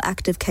 4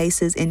 active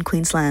cases in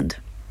Queensland.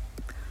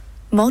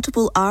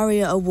 Multiple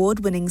ARIA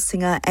award-winning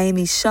singer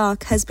Amy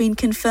Shark has been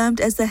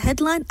confirmed as the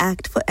headline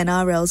act for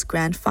NRL's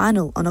Grand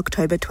Final on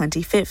October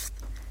 25th.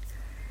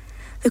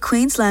 The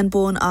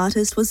Queensland-born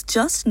artist was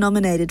just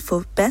nominated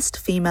for Best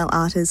Female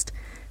Artist,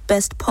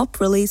 Best Pop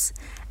Release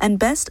and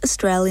Best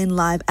Australian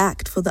Live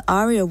Act for the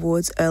ARIA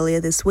Awards earlier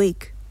this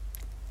week.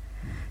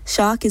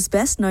 Shark is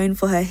best known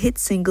for her hit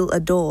single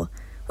Adore,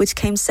 which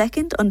came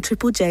second on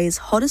Triple J's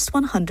Hottest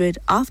 100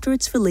 after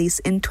its release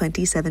in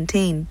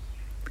 2017.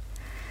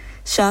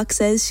 Shark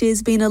says she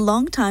has been a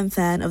long-time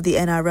fan of the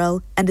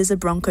NRL and is a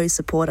Broncos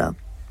supporter.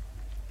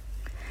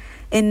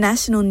 In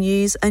national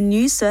news, a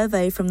new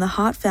survey from the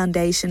Heart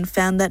Foundation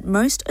found that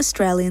most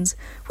Australians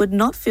would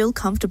not feel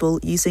comfortable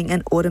using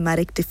an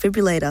automatic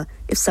defibrillator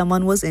if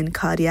someone was in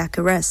cardiac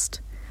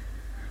arrest.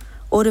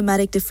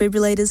 Automatic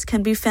defibrillators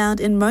can be found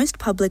in most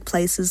public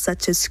places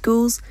such as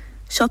schools,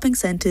 shopping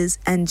centres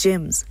and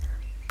gyms,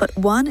 but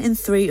 1 in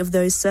 3 of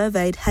those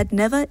surveyed had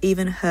never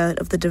even heard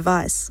of the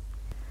device.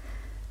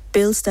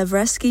 Bill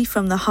Stavresky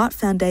from the Heart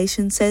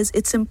Foundation says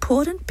it's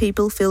important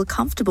people feel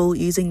comfortable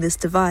using this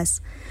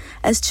device,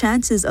 as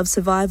chances of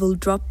survival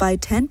drop by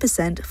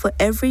 10% for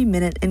every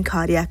minute in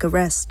cardiac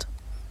arrest.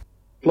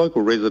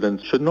 Local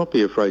residents should not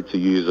be afraid to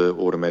use an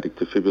automatic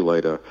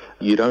defibrillator.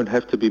 You don't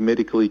have to be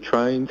medically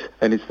trained,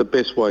 and it's the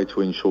best way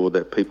to ensure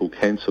that people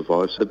can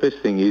survive. So the best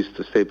thing is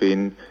to step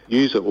in,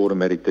 use an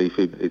automatic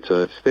defib. It's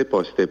a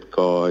step-by-step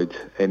guide,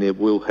 and it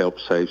will help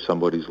save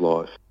somebody's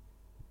life.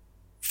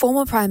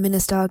 Former Prime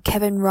Minister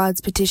Kevin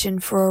Rudd's petition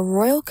for a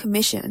royal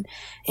commission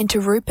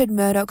into Rupert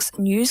Murdoch's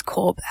News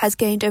Corp has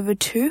gained over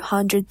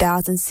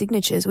 200,000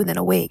 signatures within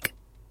a week.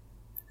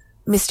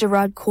 Mr.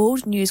 Rudd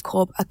called News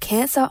Corp a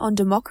cancer on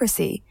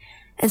democracy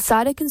and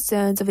cited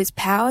concerns of its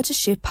power to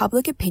shift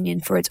public opinion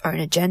for its own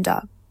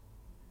agenda.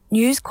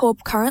 News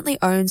Corp currently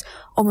owns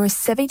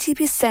almost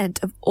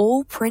 70% of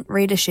all print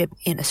readership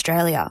in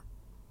Australia.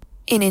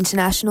 In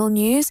international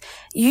news,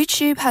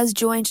 YouTube has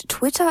joined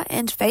Twitter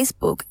and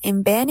Facebook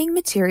in banning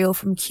material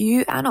from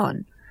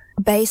QAnon,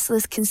 a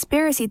baseless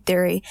conspiracy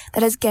theory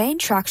that has gained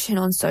traction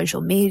on social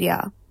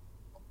media.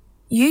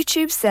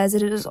 YouTube says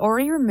that it has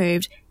already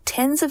removed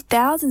tens of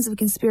thousands of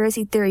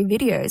conspiracy theory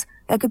videos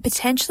that could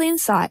potentially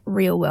incite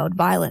real-world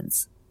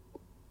violence.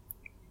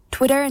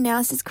 Twitter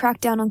announced its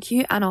crackdown on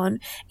QAnon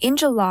in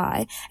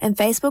July, and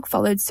Facebook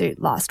followed suit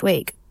last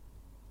week.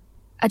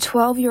 A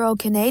 12-year-old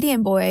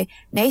Canadian boy,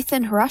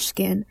 Nathan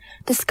Harushkin,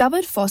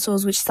 discovered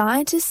fossils which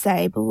scientists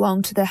say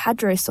belong to the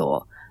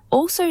hadrosaur,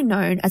 also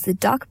known as the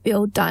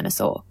duck-billed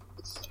dinosaur.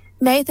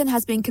 Nathan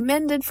has been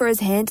commended for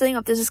his handling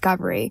of the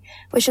discovery,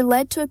 which had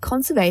led to a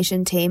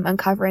conservation team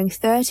uncovering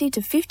 30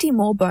 to 50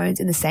 more bones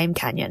in the same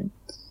canyon.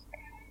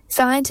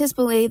 Scientists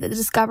believe that the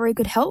discovery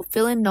could help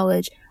fill in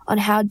knowledge on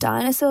how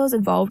dinosaurs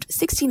evolved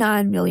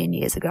 69 million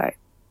years ago.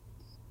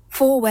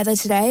 For weather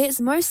today,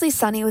 it's mostly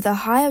sunny with a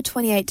high of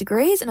 28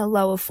 degrees and a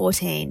low of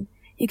 14.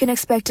 You can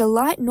expect a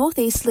light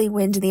northeasterly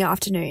wind in the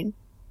afternoon.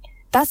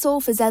 That's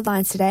all for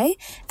Z-Lines today.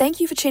 Thank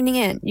you for tuning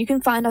in. You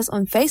can find us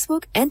on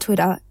Facebook and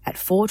Twitter at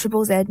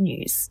 4ZZZ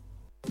News.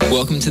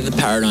 Welcome to The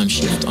Paradigm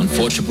Shift on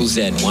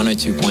 4ZZZ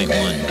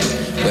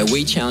 102.1, where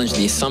we challenge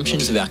the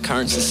assumptions of our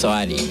current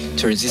society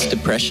to resist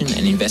depression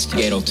and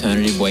investigate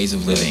alternative ways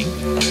of living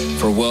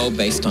for a world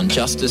based on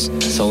justice,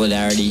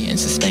 solidarity and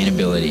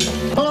sustainability.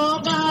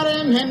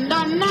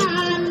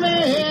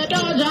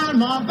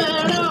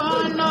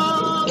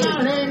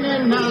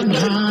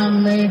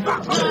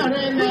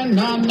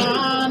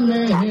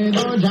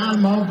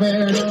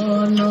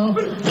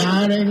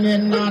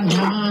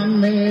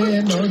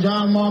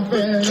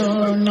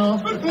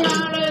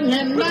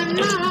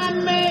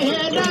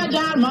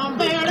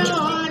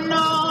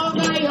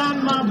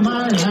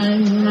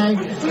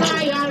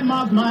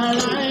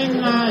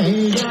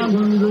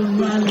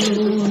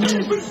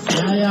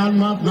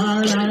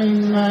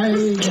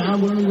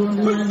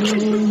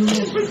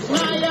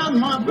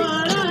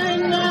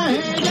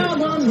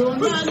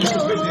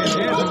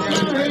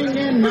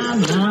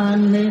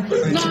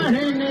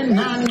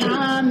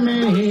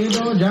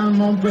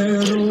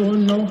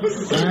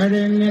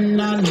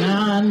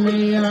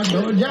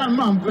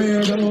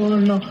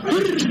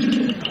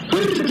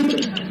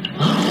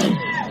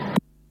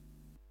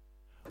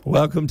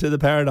 Welcome to the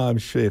Paradigm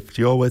Shift.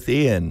 You're with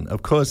Ian.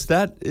 Of course,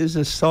 that is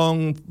a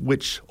song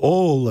which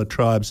all the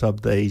tribes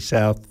of the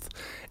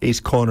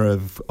southeast corner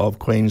of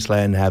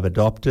Queensland have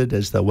adopted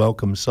as the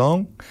welcome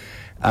song.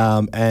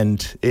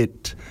 And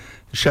it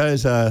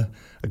shows a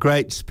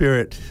great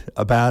spirit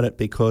about it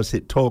because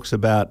it talks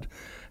about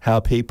how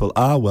people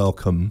are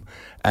welcome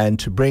and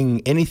to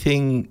bring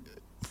anything,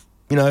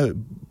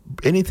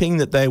 anything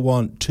that they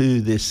want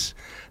to this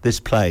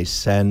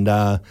place.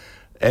 And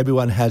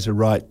everyone has a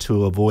right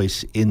to a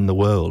voice in the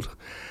world.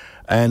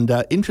 And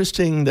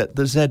interesting that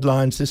the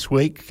Z-Lines this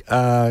week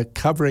are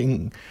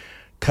covering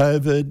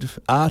COVID,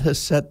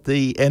 artists at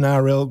the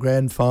NRL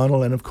Grand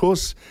Final, and of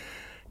course,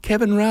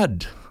 Kevin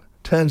Rudd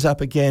turns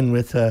up again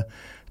with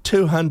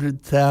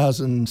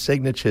 200,000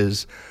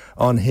 signatures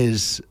on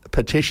his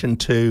petition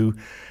to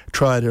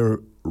try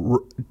to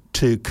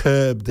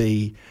curb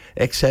the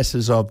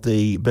excesses of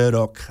the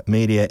Murdoch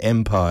media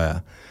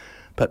empire.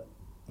 But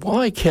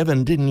why,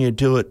 Kevin, didn't you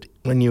do it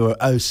when you were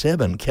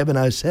 07,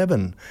 Kevin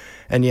 07,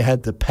 and you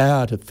had the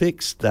power to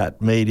fix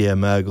that media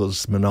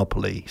mogul's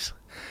monopolies?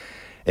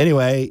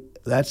 Anyway,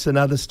 that's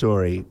another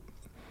story.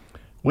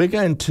 We're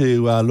going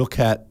to look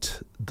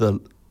at the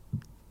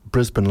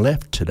Brisbane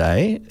left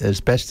today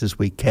as best as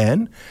we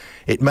can.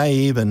 It may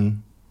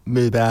even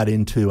move out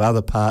into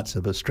other parts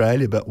of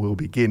Australia, but we'll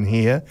begin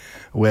here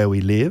where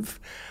we live.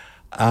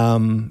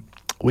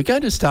 We're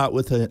going to start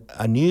with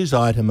a news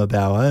item of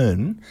our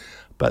own,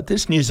 but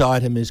this news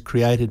item is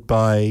created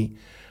by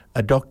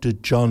a Dr.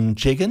 John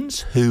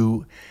Jiggins,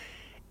 who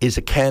is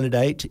a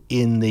candidate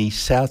in the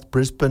South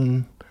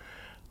Brisbane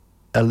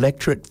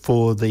electorate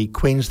for the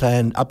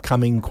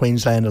upcoming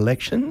Queensland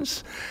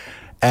elections.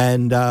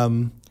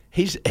 And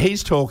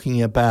he's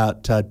talking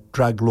about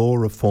drug law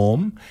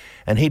reform,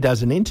 and he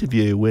does an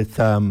interview with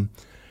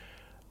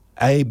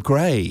Abe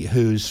Gray,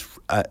 who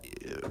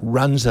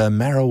runs a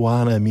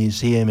marijuana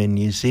museum in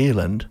New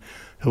Zealand,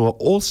 who are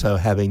also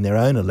having their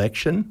own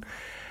election.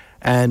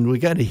 And we're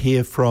going to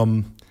hear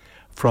from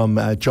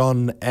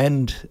John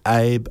and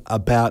Abe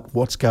about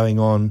what's going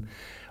on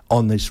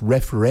this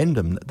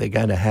referendum that they're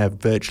going to have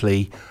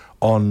virtually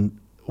on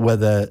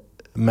whether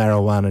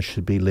marijuana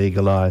should be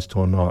legalised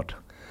or not.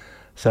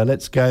 So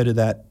let's go to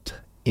that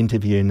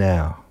interview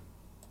now.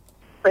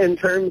 In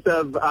terms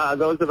of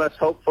those of us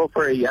hopeful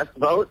for a yes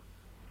vote,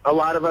 a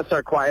lot of us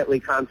are quietly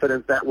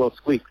confident that we'll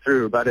squeak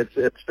through, but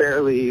it's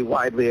fairly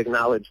widely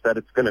acknowledged that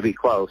it's going to be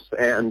close.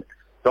 And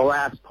the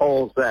last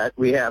polls that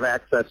we have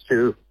access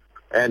to,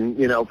 and,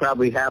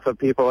 probably half of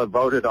people have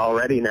voted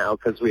already now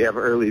because we have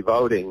early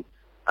voting.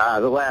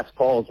 The last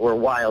polls were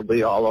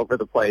wildly all over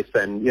the place,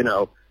 and,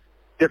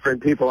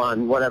 different people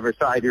on whatever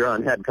side you're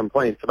on had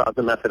complaints about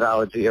the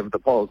methodology of the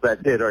polls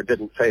that did or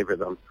didn't favor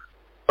them.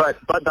 But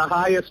the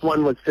highest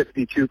one was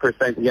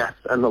 52% yes,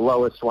 and the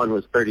lowest one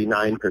was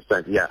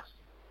 39% yes.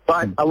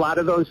 But a lot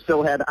of those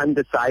still had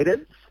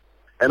undecideds,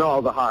 and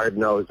all the hard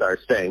no's are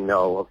saying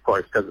no, of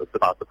course, because it's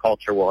about the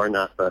culture war,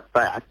 not the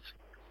facts.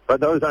 But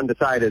those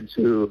undecideds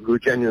who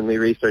genuinely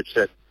researched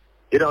it,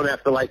 you don't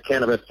have to like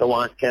cannabis to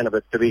want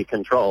cannabis to be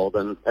controlled,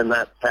 and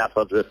that's half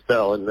of this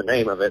bill, and the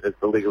name of it is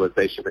the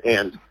Legalization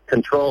and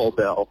Control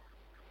Bill.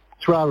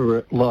 It's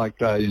rather like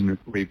a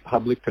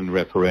Republican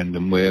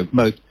referendum where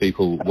most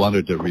people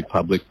wanted a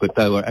republic, but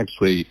they were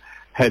actually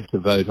had to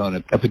vote on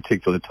a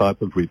particular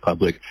type of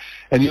republic.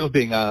 And you're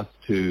being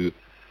asked to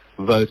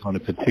vote on a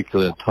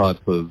particular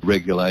type of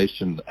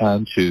regulation,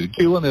 aren't you?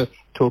 Do you want to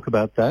talk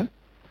about that?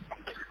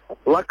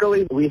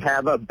 Luckily, we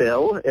have a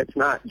bill. It's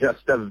not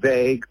just a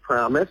vague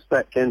promise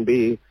that can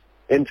be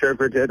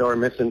interpreted or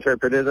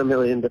misinterpreted a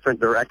million different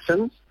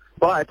directions.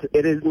 But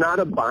it is not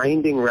a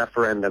binding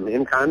referendum,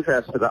 in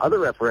contrast to the other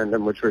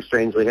referendum, which we're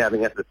strangely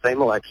having at the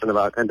same election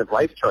about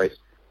end-of-life choice,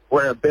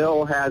 where a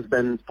bill has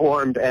been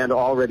formed and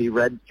already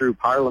read through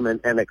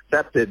Parliament and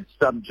accepted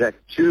subject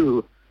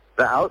to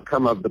the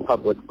outcome of the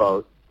public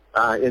vote.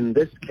 In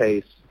this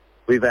case,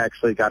 we've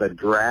actually got a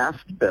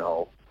draft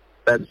bill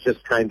that's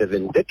just kind of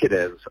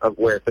indicative of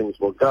where things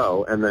will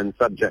go, and then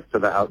subject to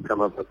the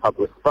outcome of the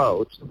public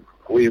vote,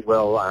 we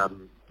will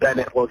then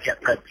it will get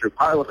read through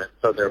Parliament.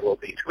 So there will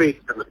be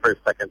tweaks in the first,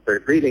 second,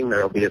 third reading.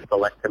 There will be a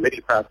select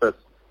committee process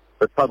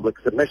with public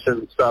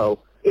submissions. So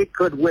it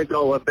could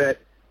wiggle a bit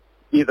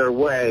either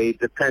way,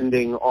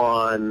 depending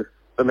on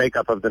the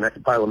makeup of the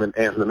next Parliament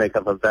and the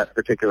makeup of that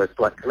particular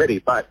select committee.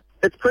 But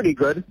it's pretty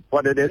good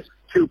what it is.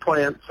 2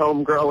 plants,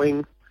 home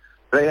growing.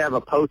 They have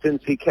a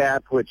potency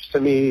cap, which to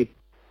me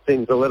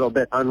seems a little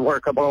bit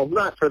unworkable.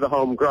 Not for the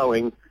home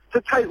growing. It's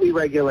a tightly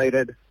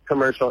regulated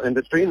commercial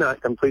industry, not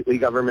completely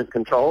government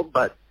controlled,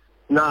 but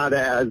not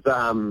as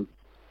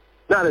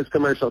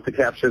commercial to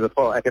capture the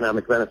full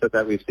economic benefit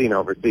that we've seen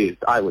overseas,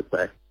 I would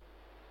say.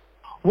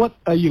 What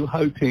are you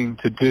hoping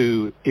to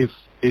do if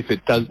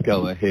it does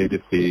go ahead,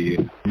 if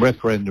the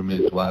referendum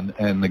is won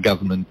and the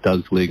government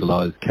does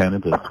legalise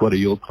cannabis? What are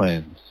your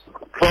plans?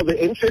 Well,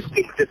 the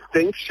interesting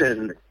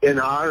distinction in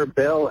our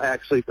bill,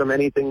 actually, from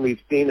anything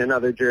we've seen in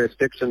other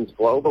jurisdictions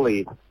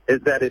globally, is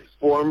that it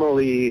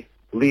formally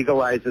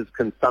legalizes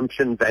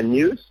consumption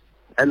venues,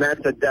 and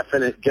that's a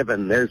definite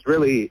given. There's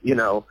really,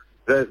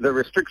 the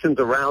restrictions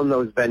around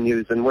those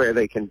venues and where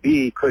they can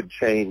be could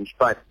change,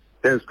 but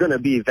there's going to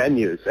be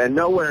venues, and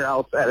nowhere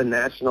else at a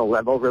national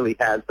level really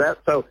has that.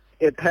 So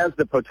it has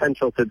the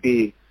potential to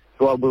be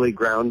globally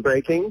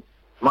groundbreaking.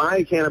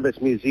 My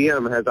cannabis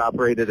museum has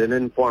operated an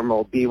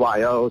informal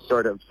BYO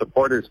sort of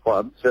supporters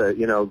club to,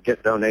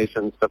 get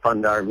donations to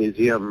fund our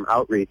museum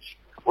outreach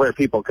where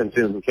people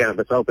consume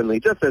cannabis openly,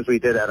 just as we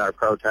did at our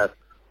protest.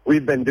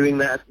 We've been doing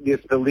that.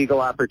 If the legal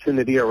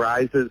opportunity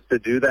arises to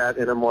do that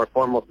in a more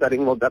formal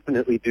setting, we'll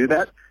definitely do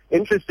that.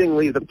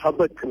 Interestingly, the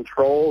public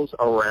controls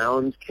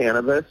around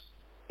cannabis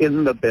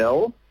in the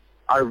bill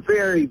are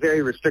very,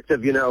 very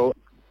restrictive,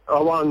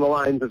 along the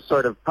lines of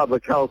sort of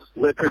public health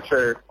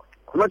literature,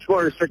 much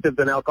more restrictive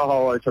than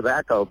alcohol or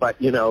tobacco, but,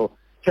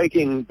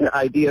 taking the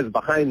ideas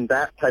behind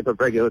that type of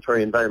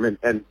regulatory environment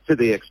and to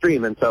the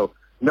extreme. And so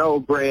no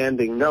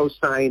branding, no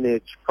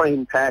signage,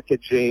 plain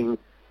packaging,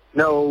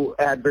 no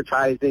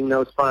advertising,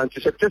 no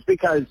sponsorship, just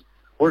because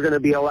we're going to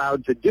be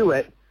allowed to do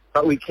it,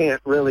 but we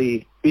can't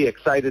really be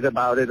excited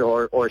about it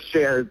or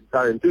share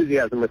our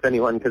enthusiasm with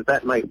anyone because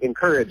that might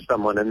encourage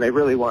someone, and they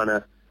really want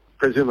to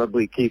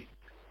presumably keep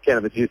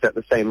cannabis use at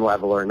the same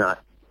level or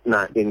not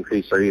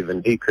increase or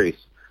even decrease.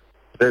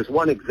 There's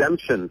one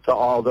exemption to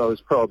all those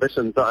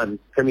prohibitions on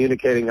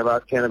communicating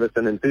about cannabis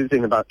and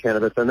enthusing about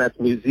cannabis, and that's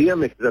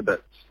museum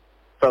exhibits.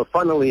 So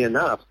funnily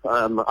enough,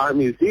 our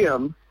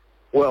museum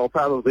will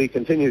probably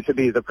continue to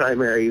be the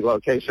primary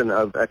location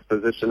of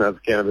exposition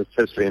of cannabis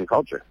history and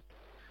culture.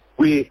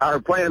 Our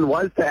plan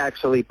was to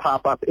actually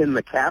pop up in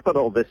the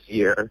Capitol this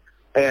year,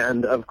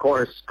 and of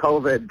course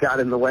COVID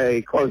got in the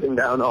way, closing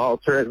down all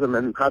tourism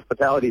and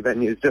hospitality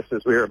venues just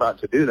as we were about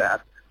to do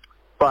that.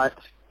 But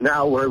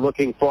now we're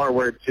looking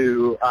forward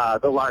to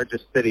the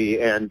largest city,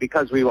 and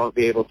because we won't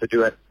be able to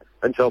do it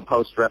until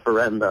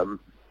post-referendum,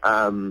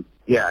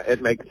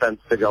 it makes sense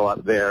to go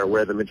up there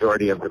where the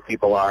majority of the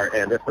people are.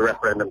 And if the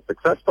referendum's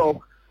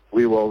successful,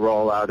 we will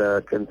roll out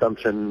a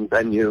consumption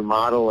venue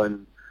model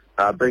and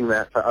bring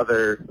that to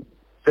other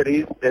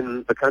cities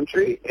in the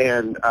country.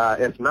 And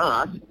if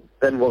not,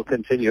 then we'll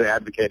continue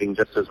advocating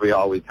just as we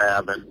always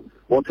have. And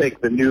we'll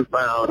take the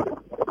newfound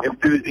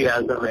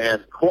enthusiasm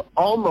and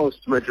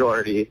almost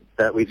majority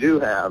that we do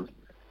have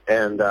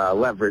and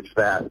leverage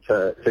that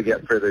to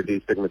get further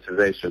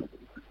destigmatization.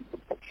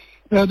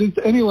 Now, does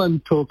anyone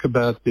talk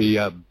about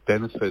the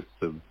benefits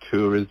of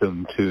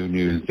tourism to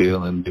New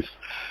Zealand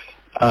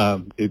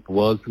if it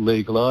was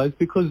legalised?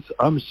 Because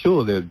I'm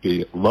sure there'd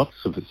be lots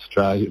of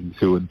Australians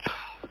who would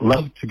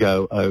love to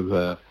go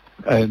over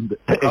and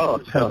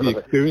have the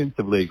experience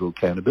of legal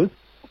cannabis.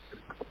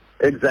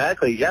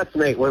 Exactly. Yes,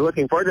 mate. We're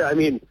looking forward to it. I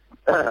mean,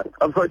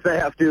 of course, they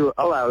have to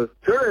allow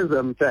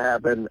tourism to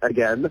happen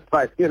again,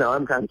 but,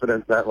 I'm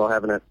confident that will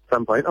happen at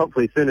some point,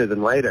 hopefully sooner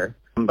than later.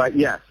 But,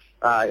 yes.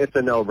 It's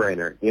a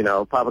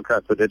no-brainer, pop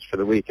across the ditch for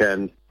the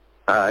weekend,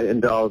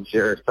 indulge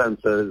your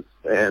senses,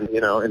 and,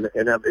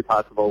 in every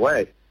possible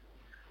way.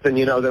 And,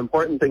 the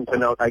important thing to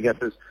note, I guess,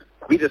 is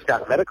we just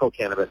got medical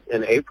cannabis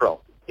in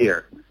April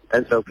here.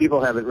 And so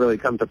people haven't really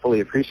come to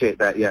fully appreciate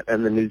that yet.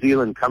 And the New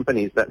Zealand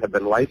companies that have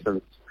been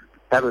licensed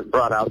haven't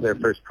brought out their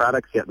first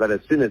products yet. But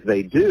as soon as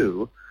they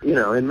do,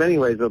 in many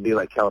ways it'll be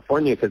like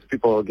California because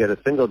people will get a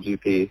single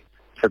GP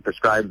to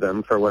prescribe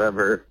them for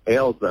whatever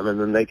ails them, and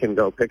then they can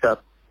go pick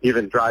up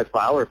even dry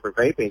flower for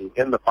vaping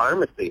in the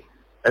pharmacy.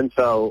 And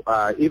so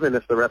even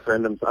if the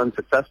referendum's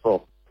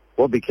unsuccessful,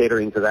 we'll be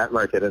catering to that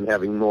market and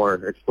having more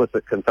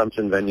explicit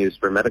consumption venues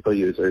for medical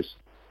users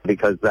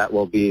because that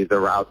will be the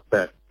route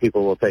that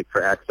people will take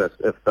for access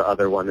if the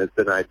other one is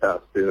denied to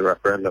us through the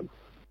referendum.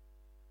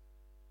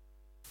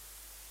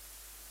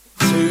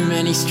 too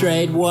many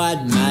straight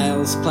white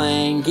males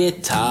playing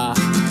guitar.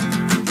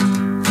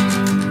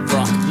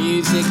 Rock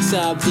music's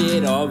a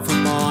bit of a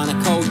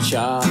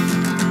monoculture.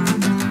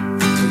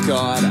 We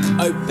gotta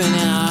open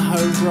our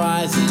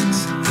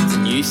horizons to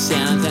new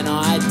sounds and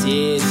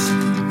ideas.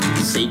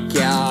 Seek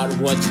out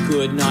what's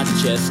good, not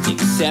just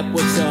accept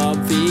what's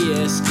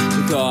obvious.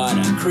 We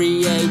gotta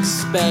create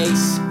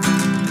space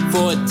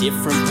for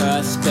different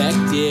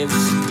perspectives.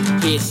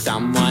 Hear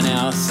someone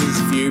else's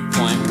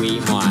viewpoint, we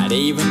might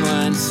even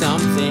learn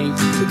something.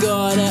 We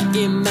gotta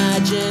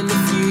imagine the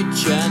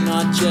future,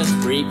 not just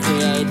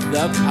recreate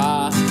the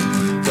past.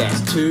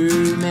 There's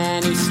too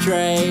many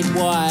straight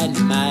white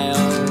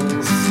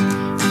males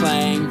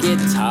playing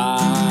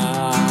guitar.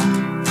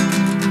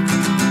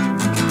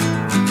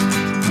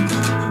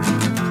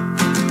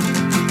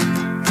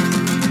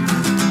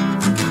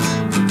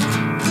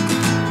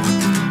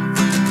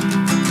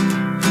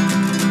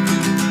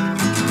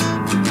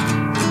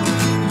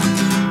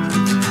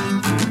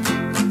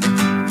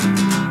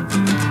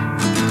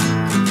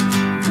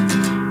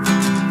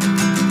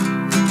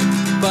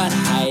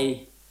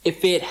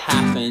 If it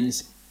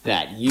happens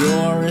that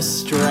you're a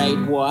straight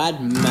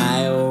white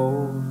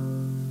male,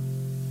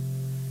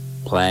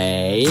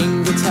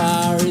 playing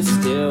guitar is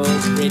still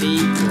pretty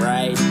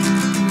great.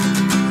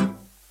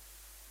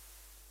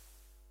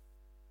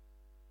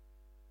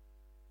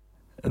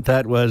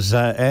 That was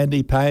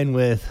Andy Payne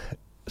with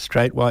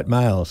Straight White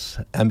Males.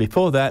 And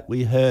before that,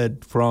 we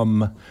heard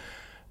from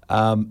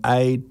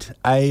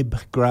Abe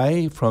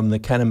Gray from the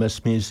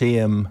Cannabis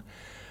Museum,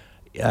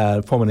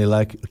 formerly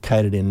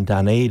located in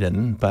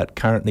Dunedin, but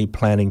currently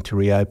planning to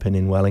reopen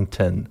in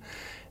Wellington.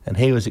 And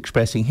he was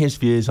expressing his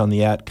views on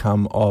the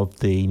outcome of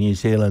the New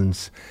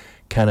Zealand's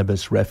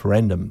cannabis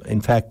referendum. In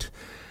fact,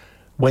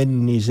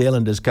 when New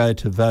Zealanders go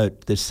to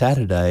vote this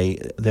Saturday,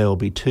 there will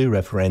be two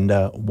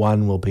referenda.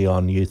 One will be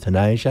on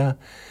euthanasia,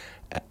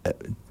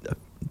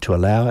 to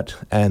allow it,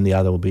 and the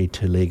other will be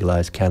to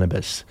legalise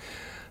cannabis.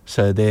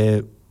 So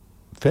they're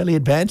fairly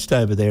advanced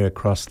over there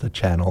across the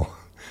channel.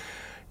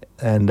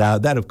 And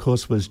that, of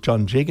course, was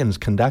John Jiggins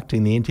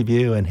conducting the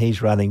interview, and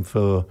he's running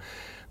for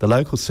the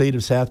local seat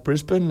of South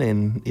Brisbane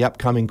in the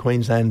upcoming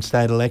Queensland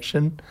state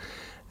election.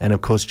 And,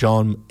 of course,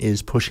 John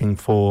is pushing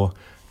for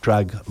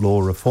drug law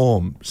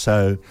reform.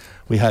 So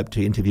we hope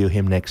to interview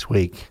him next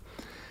week.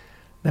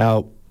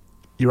 Now,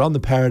 you're on the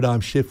Paradigm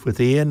Shift with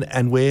Ian,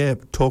 and we're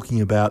talking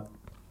about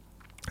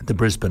the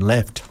Brisbane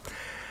left.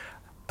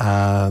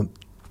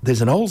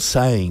 There's an old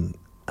saying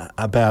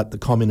about the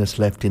communist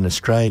left in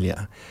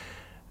Australia.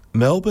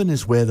 Melbourne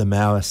is where the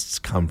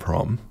Maoists come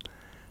from,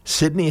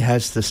 Sydney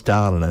has the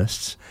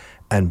Stalinists,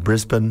 and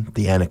Brisbane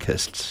the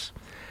anarchists.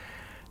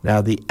 Now,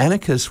 the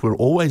anarchists were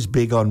always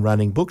big on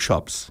running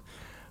bookshops.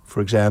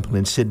 For example,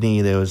 in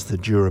Sydney there was the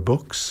Jura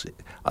Books.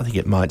 I think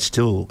it might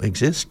still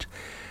exist.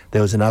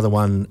 There was another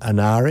one,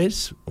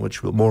 Anares,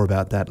 which we'll more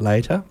about that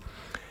later.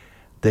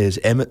 There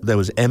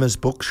was Emma's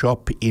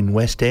Bookshop in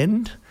West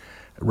End,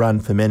 run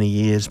for many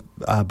years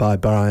by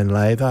Brian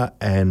Laver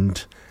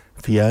and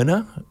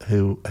Fiona,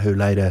 who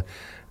later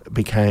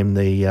became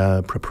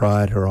the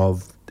proprietor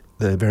of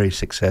the very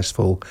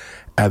successful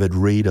Avid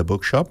Reader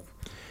bookshop.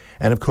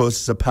 And, of course,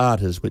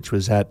 Zapata's, which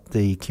was at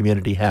the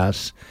community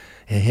house,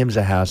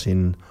 Himsa House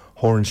in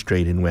Horn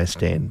Street in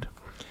West End.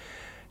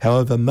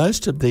 However,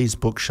 most of these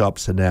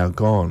bookshops are now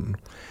gone.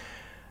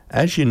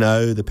 As you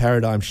know, the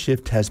Paradigm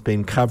Shift has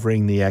been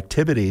covering the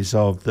activities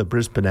of the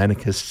Brisbane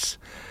anarchists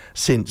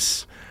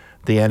since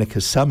the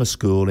Anarchist Summer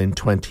School in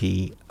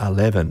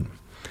 2011.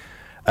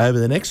 Over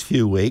the next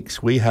few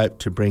weeks, we hope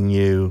to bring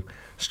you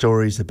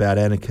stories about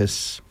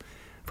anarchists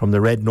from the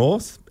Red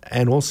North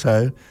and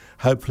also,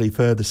 hopefully,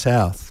 further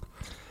south.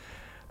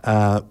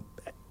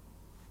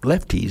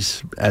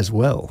 Lefties as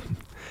well.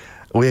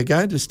 We are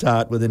going to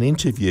start with an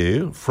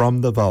interview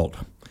from the Vault.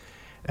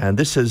 And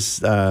this is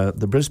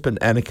the Brisbane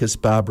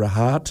anarchist Barbara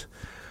Hart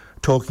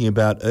talking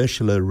about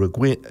Ursula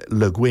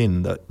Le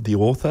Guin, the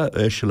author,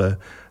 Ursula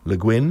Le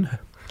Guin,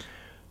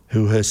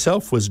 who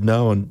herself was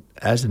known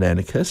as an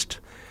anarchist.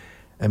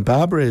 And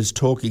Barbara is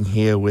talking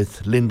here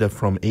with Linda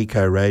from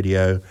Eco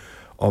Radio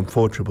on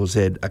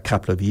 4ZZZ a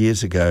couple of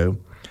years ago,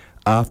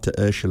 after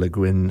Ursula Le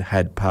Guin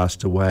had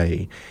passed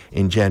away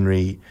in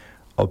January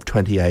of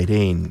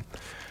 2018.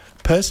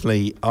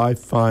 Personally, I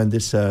find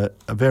this a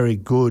very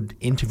good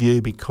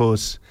interview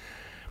because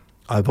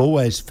I've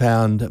always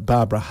found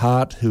Barbara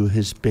Hart, who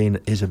is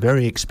a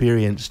very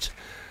experienced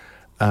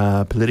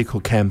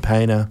political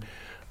campaigner,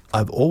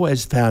 I've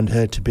always found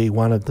her to be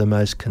one of the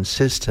most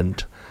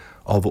consistent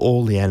of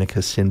all the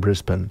anarchists in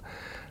Brisbane.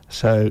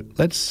 So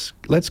let's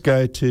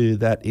go to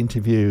that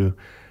interview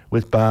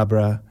with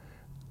Barbara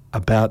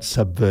about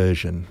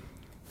subversion.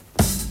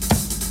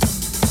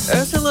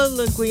 Ursula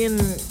Le Guin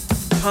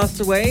passed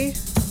away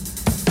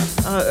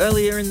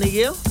earlier in the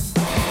year.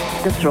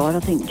 That's right, I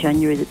think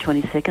January the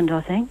 22nd,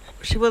 I think.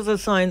 She was a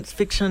science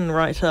fiction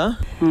writer,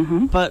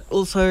 but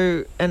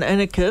also an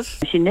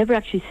anarchist. She never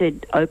actually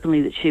said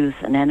openly that she was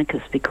an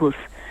anarchist, because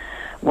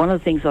one of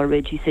the things I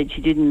read, she said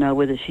she didn't know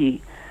whether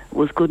she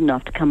was good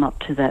enough to come up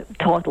to that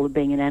title of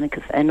being an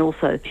anarchist. And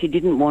also, she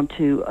didn't want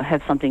to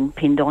have something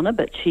pinned on her,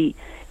 but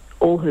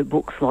all her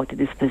books, like The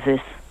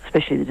Dispossessed,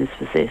 especially The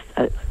Dispossessed,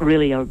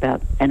 really are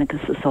about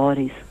anarchist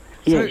societies.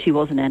 Yeah, she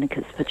was an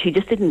anarchist, but she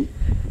just didn't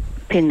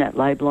pin that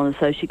label on her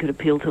so she could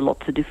appeal to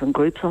lots of different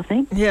groups, I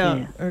think.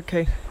 Yeah,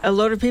 okay. A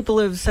lot of people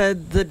have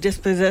said that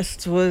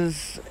Dispossessed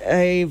was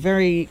a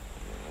very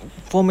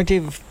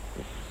formative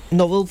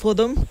novel for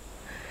them.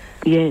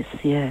 Yes,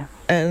 yeah.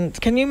 And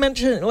can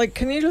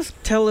you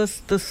just tell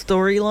us the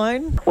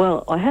storyline?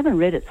 Well, I haven't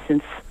read it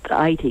since the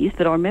 80s,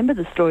 but I remember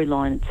the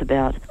storyline. It's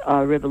about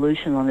a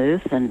revolution on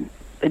Earth, and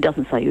it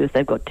doesn't say Earth,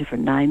 they've got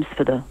different names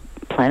for the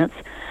planets,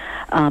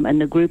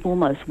 and the group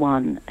almost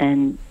won,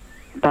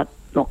 but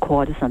not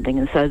quite or something,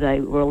 and so they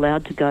were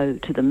allowed to go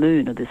to the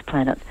moon of this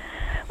planet,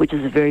 which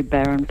is a very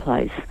barren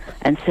place,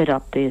 and set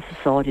up their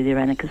society, their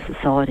anarchist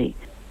society.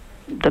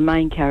 The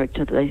main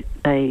character that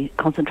they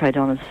concentrate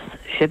on is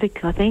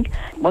Shevik, I think.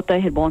 What they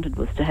had wanted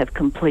was to have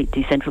complete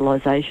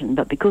decentralisation,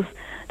 but because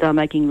they were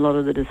making a lot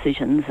of the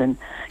decisions and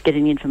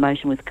getting the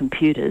information with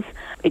computers,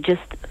 it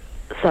just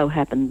so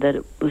happened that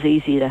it was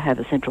easier to have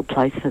a central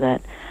place for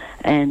that.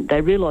 And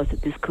they realised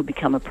that this could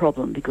become a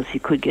problem because you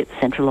could get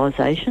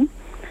centralisation.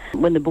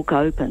 When the book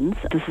opens,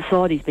 the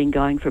society's been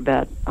going for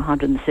about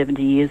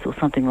 170 years or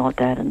something like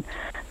that,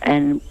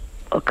 and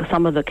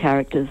some of the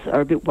characters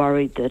are a bit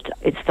worried that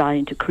it's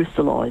starting to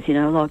crystallise,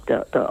 like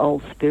the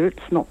old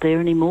spirit's not there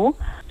anymore.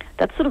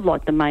 That's sort of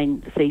like the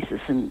main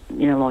thesis, and,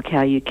 like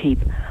how you keep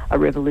a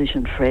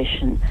revolution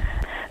fresh. And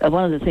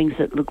one of the things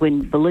that Le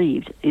Guin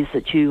believed is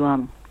that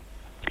you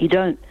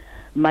don't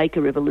make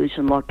a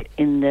revolution like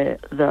in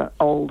the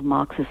old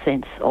Marxist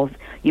sense of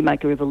you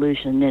make a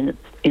revolution and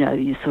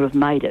then you sort of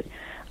made it.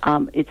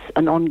 It's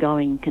an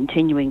ongoing,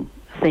 continuing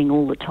thing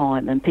all the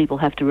time, and people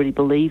have to really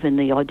believe in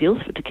the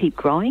ideals for it to keep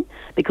growing,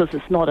 because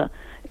there's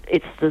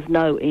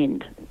no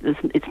end.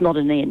 It's not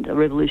an end. A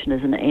revolution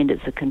is an end.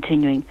 It's a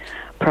continuing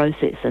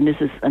process, and this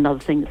is another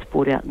thing that's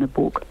brought out in the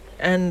book.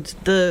 And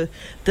the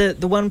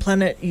one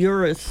planet,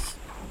 Eurus,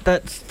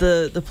 that's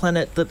the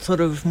planet that's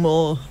sort of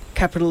more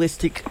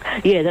capitalistic.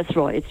 Yeah, that's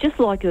right. It's just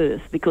like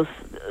Earth, because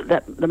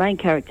the main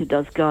character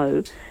does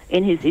go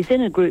he's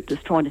in a group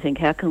that's trying to think,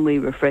 how can we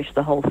refresh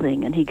the whole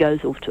thing, and he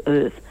goes off to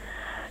Earth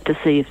to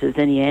see if there's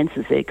any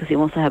answers there, because he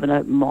wants to have an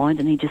open mind,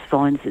 and he just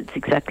finds it's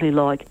exactly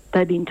like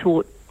they've been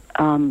taught,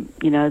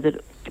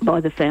 that by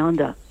the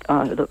founder,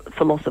 the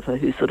philosopher,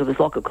 who sort of is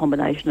like a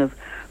combination of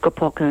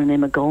Kropotkin and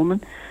Emma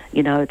Goldman.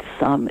 It's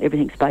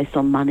everything's based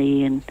on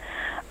money, and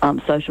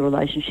social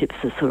relationships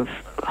are sort of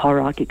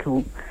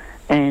hierarchical,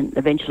 and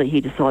eventually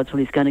he decides, well,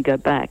 he's going to go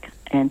back,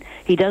 and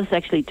he does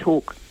actually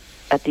talk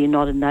at the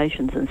United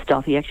Nations and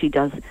stuff. He actually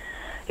does.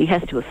 He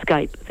has to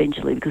escape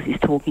eventually because he's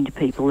talking to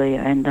people there,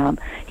 and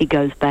he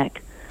goes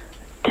back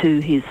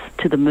to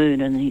the moon,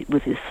 and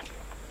with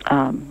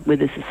where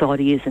the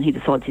society is, and he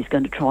decides he's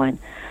going to try and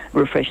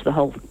refresh the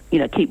whole,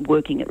 keep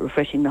working at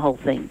refreshing the whole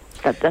thing.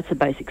 That's a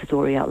basic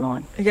story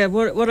outline. Yeah,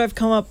 what I've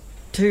come up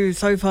to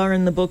so far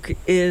in the book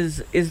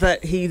is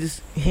that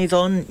he's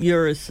on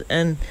Eurus,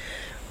 and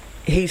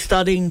he's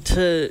starting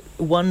to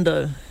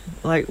wonder,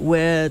 like,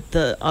 where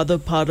the other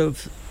part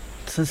of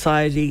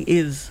society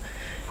is.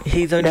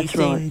 He's only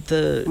seen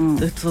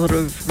the sort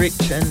of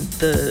rich and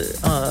the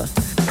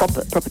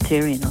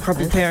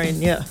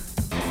proletarian, yeah.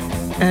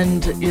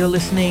 And you're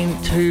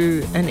listening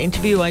to an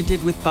interview I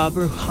did with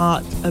Barbara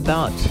Hart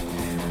about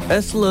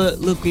Ursula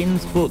Le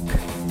Guin's book,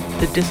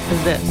 The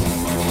Dispossessed.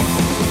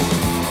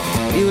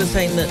 You were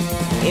saying that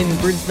in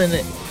Brisbane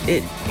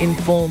it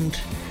informed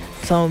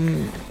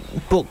some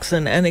books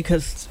and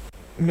anarchist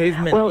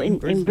movement. Well,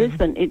 in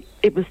Brisbane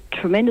it was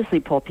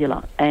tremendously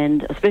popular,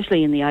 and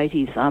especially in the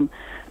 80s,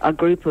 a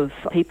group of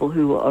people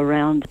who were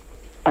around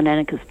an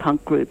anarchist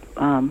punk group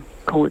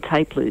called the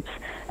Tape Loops,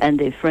 and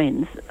their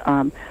friends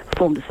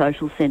formed a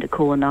social centre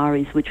called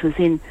Inaris, which was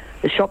in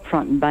the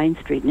shopfront in Bain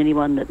Street, and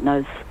anyone that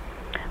knows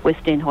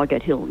West End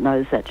Highgate Hill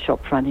knows that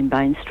shopfront in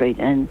Bain Street,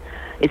 and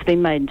it's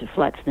been made into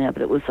flats now,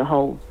 but it was the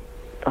whole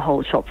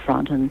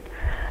shopfront, and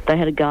they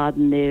had a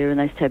garden there, and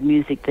they used to have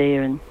music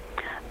there, and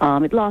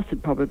it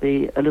lasted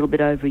probably a little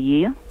bit over a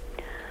year.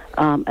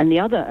 And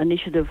the other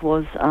initiative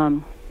was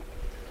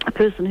a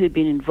person who'd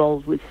been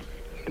involved with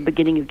the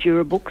beginning of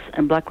Jura Books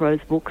and Black Rose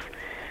Books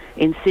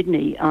in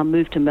Sydney,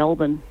 moved to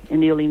Melbourne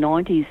in the early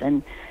 90s,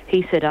 and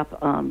he set up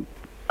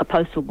a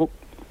postal book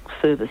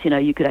service.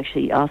 You could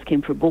actually ask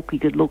him for a book. You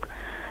could look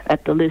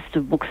at the list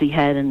of books he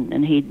had,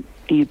 and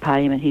you'd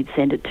pay him and he'd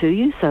send it to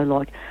you, so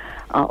like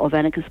of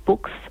anarchist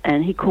books,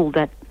 and he called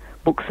that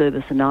book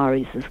service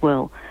Inaris as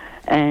well.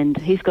 And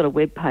he's got a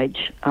web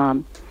page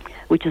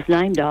which is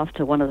named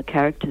after one of the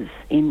characters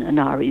in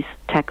Inaris,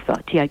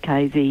 Takver,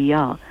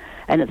 Takver,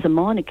 and it's a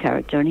minor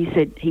character, and he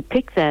said he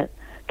picked that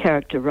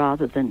character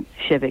rather than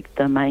Shevik,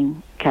 the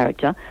main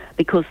character,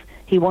 because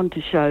he wanted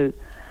to show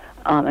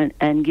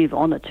and give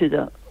honour to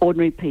the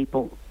ordinary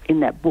people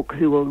in that book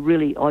who were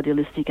really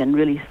idealistic and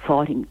really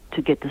fighting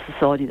to get the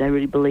society they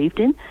really believed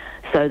in.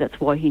 So that's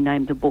why he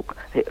named the book,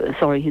 his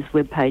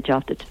webpage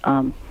after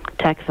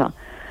Takver.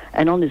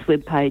 And on this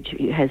webpage,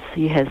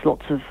 he has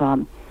lots of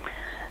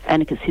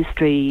anarchist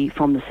history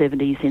from the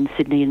 70s in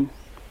Sydney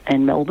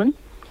and Melbourne.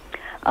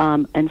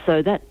 And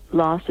so that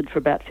lasted for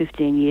about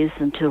 15 years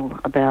until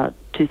about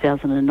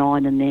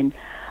 2009, and then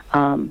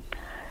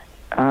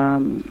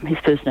his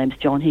first name's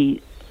John.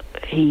 He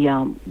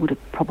would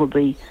have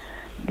probably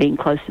been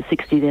close to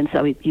 60 then,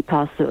 so he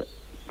passed the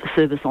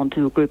service on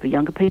to a group of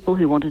younger people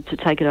who wanted to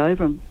take it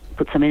over and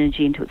put some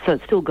energy into it. So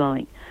it's still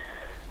going.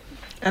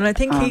 And I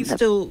think he's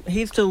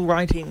still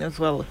writing as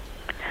well.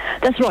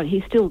 That's right.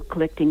 He's still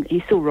collecting.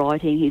 He's still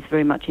writing. He's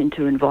very much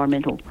into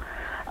environmental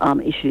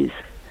issues.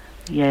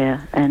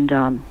 Yeah, and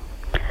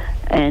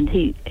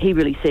he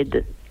really said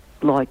that,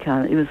 like,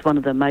 it was one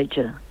of the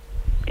major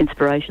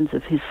inspirations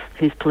of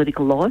his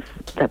political life,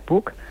 that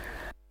book.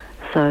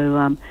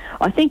 So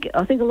I think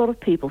a lot of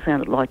people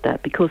found it like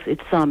that, because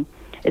it's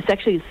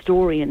actually a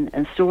story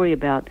and story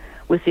about,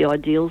 with the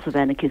ideals of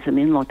anarchism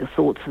in, like the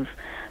thoughts of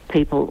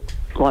people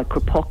like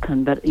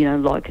Kropotkin, but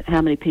like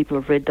how many people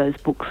have read those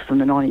books from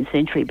the 19th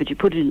century, but you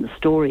put it in the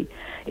story,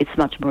 it's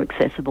much more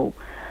accessible.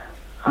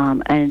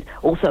 And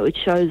also it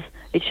shows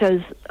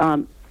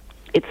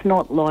it's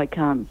not like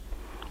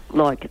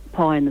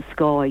pie in the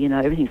sky,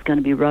 everything's going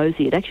to be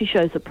rosy. It actually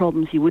shows the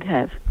problems you would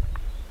have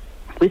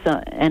with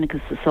an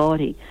anarchist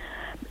society,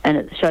 and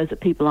it shows that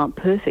people aren't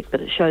perfect,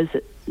 but it shows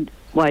that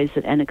ways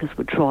that anarchists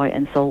would try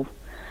and solve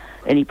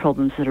any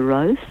problems that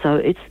arose. So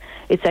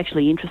it's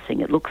actually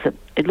interesting. It looks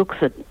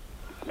at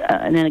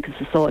an anarchist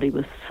society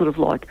with sort of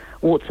like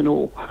warts and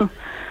all.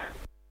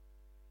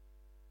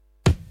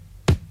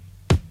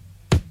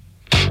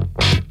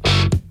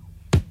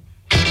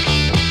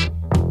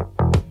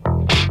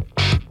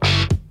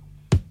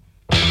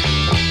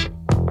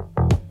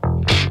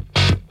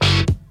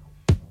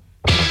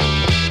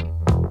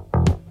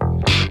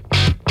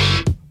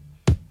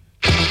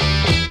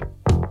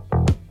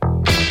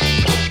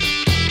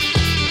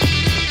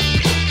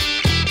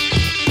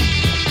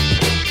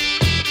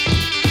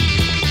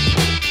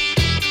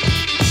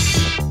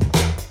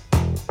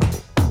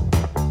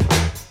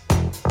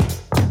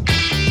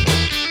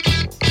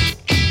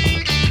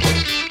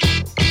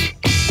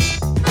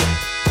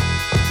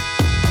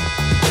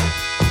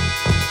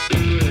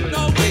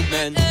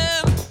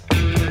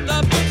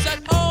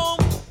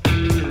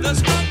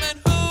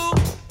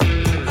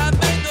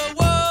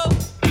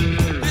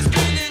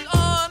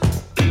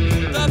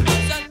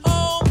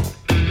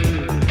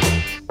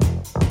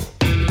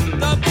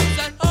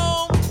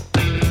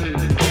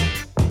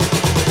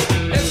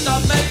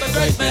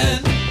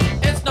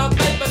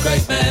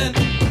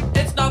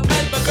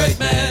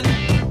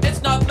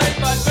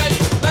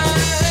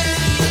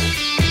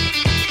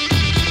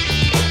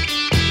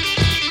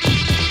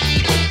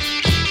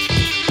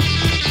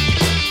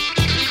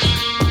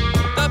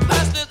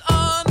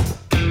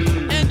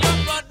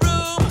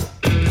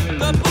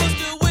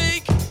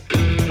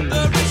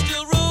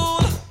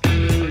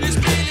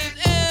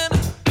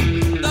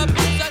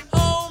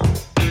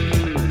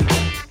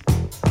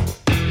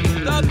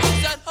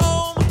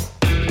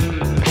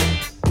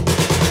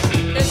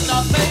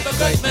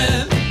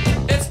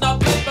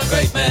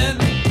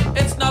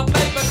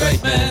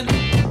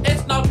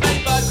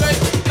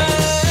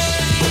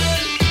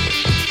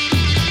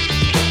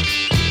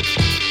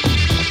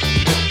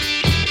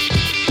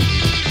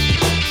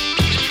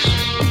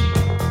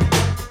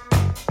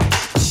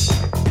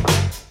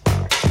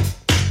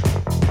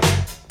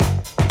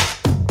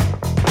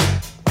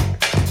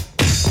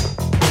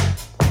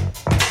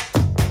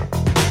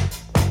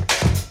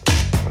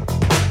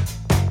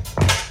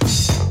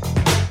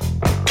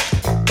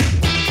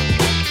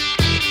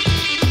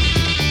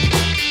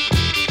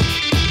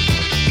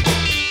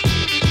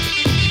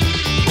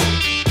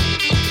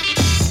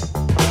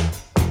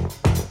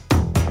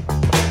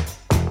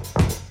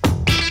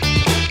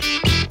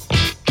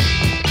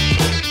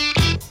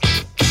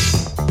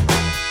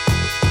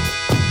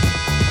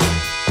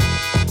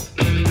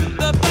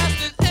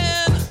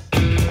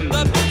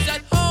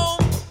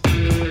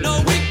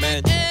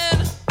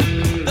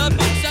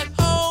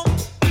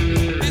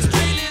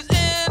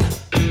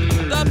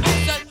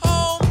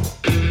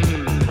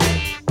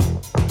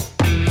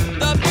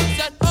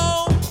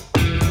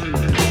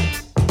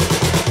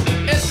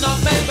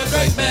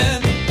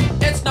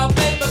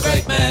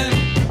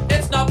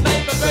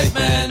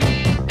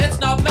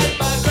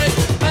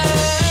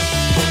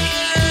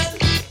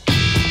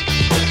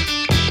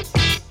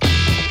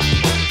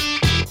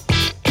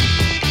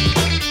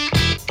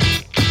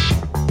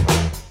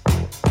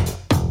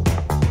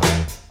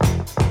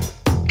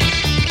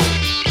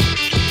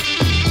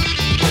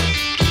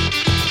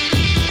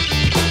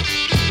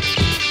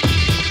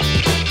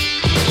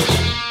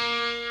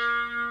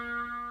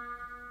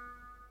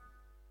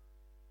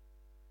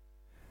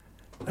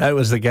 That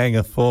was the Gang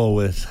of Four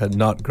with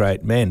Not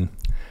Great Men.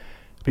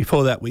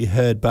 Before that, we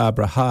heard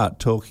Barbara Hart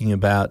talking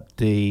about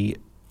the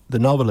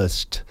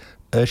novelist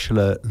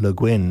Ursula Le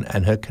Guin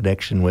and her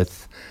connection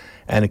with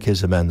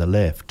anarchism and the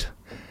left.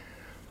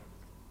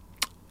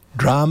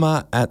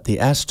 Drama at the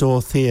Astor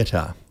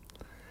Theatre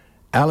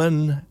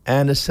Alan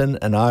Anderson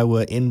and I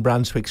were in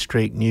Brunswick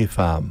Street, New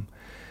Farm.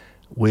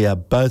 We are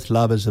both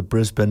lovers of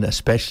Brisbane,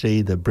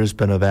 especially the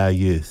Brisbane of our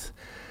youth,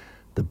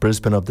 the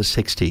Brisbane of the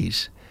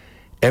 60s.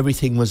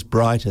 Everything was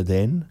brighter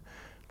then.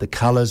 The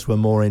colours were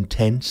more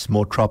intense,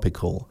 more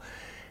tropical,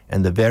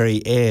 and the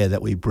very air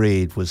that we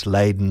breathed was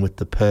laden with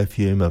the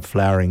perfume of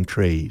flowering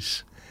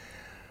trees.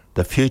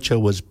 The future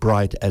was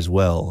bright as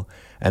well,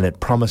 and it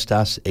promised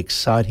us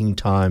exciting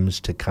times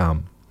to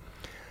come.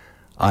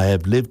 I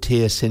have lived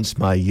here since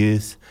my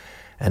youth,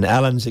 and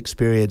Alan's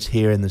experience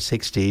here in the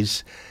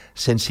 60s,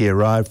 since he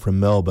arrived from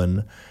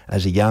Melbourne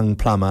as a young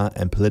plumber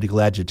and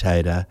political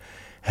agitator,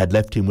 had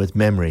left him with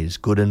memories,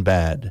 good and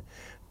bad,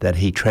 that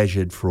he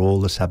treasured for all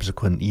the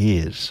subsequent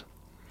years.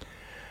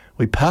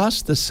 We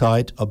passed the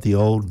site of the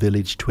old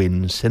Village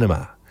Twin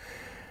cinema.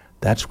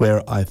 That's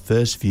where I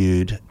first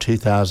viewed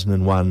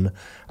 2001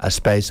 A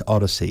Space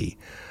Odyssey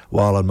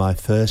while on my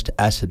first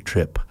acid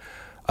trip,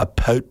 a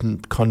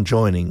potent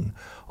conjoining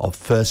of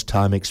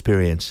first-time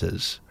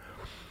experiences.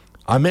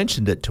 I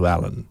mentioned it to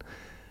Alan.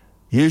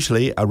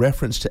 Usually a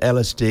reference to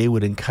LSD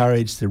would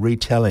encourage the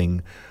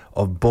retelling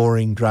of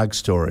boring drug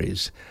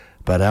stories,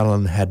 but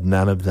Alan had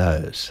none of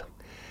those.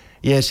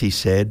 Yes, he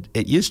said,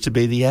 it used to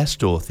be the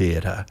Astor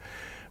Theatre.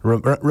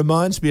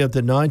 Reminds me of the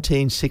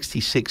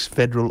 1966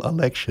 federal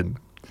election.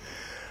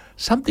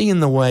 Something in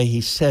the way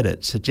he said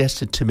it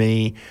suggested to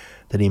me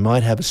that he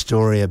might have a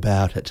story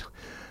about it.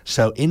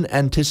 So in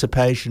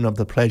anticipation of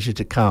the pleasure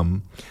to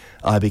come,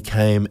 I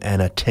became an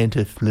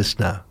attentive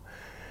listener.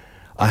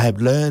 I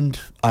have learned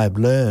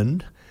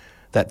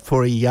that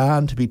for a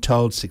yarn to be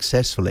told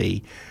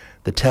successfully,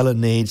 the teller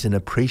needs an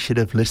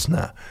appreciative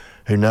listener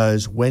who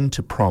knows when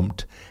to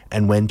prompt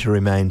and when to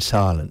remain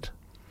silent.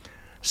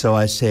 So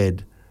I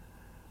said,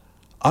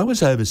 I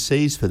was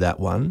overseas for that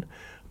one,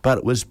 but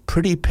it was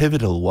pretty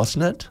pivotal,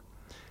 wasn't it?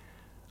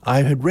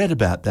 I had read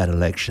about that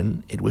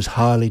election. It was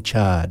highly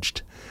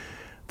charged.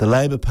 The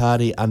Labor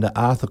Party under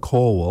Arthur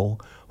Corwell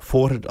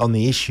fought it on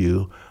the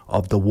issue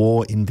of the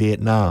war in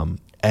Vietnam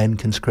and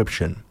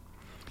conscription.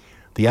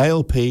 The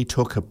ALP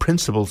took a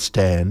principled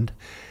stand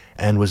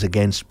and was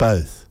against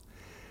both.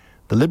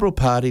 The Liberal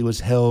Party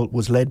was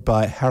led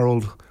by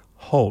Harold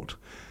Holt,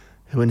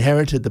 who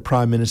inherited the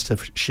Prime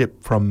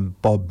Ministership from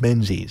Bob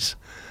Menzies.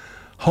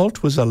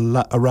 Holt was a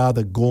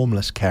rather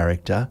gormless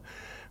character,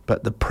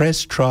 but the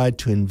press tried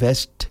to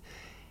invest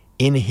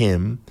in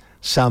him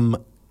some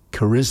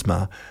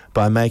charisma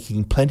by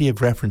making plenty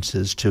of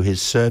references to his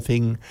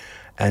surfing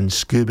and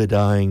scuba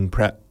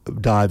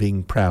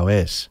diving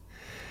prowess.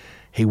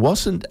 He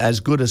wasn't as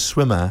good a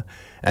swimmer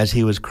as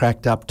he was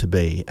cracked up to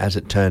be, as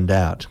it turned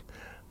out,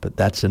 but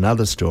that's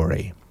another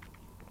story.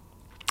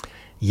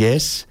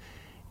 Yes,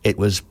 it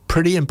was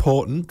pretty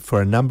important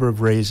for a number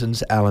of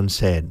reasons, Alan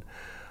said.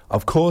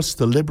 Of course,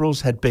 the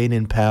Liberals had been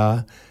in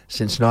power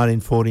since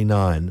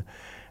 1949,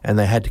 and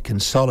they had to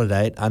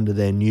consolidate under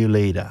their new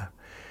leader.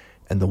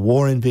 And the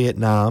war in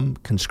Vietnam,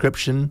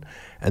 conscription,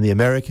 and the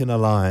American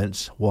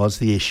alliance was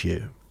the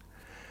issue,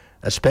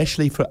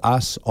 especially for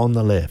us on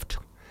the left.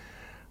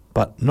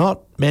 But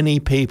not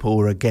many people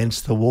were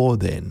against the war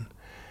then.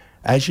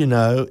 As you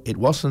know, it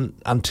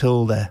wasn't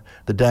until the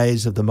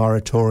days of the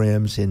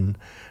moratoriums in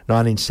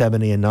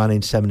 1970 and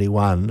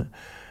 1971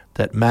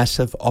 that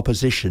massive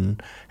opposition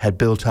had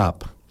built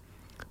up.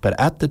 But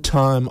at the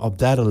time of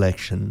that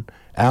election,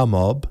 our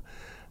mob,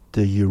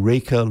 the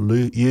Eureka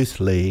Youth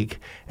League,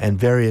 and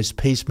various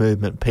peace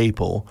movement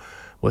people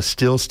were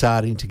still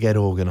starting to get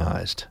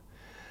organised.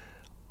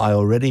 I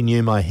already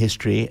knew my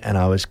history and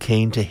I was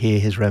keen to hear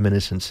his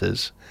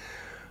reminiscences.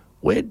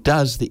 Where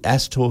does the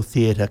Astor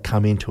Theatre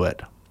come into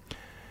it?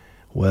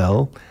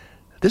 Well,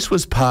 this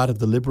was part of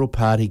the Liberal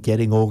Party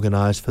getting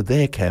organised for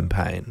their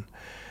campaign.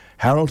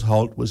 Harold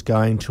Holt was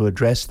going to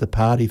address the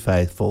party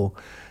faithful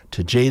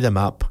to gee them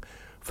up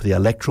for the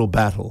electoral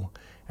battle,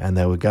 and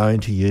they were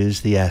going to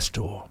use the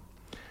Astor.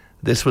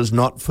 This was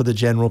not for the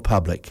general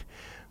public.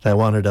 They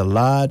wanted a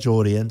large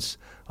audience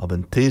of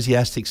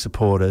enthusiastic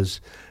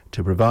supporters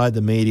to provide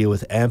the media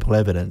with ample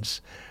evidence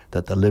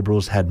that the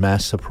Liberals had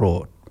mass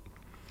support.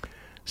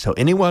 So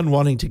anyone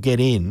wanting to get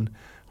in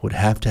would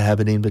have to have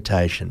an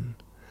invitation.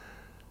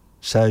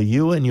 So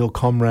you and your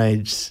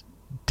comrades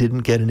didn't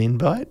get an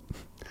invite?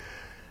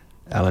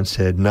 Alan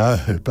said,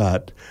 no,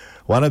 but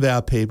one of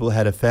our people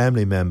had a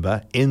family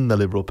member in the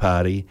Liberal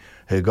Party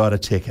who got a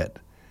ticket.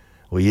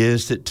 We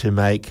used it to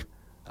make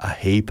a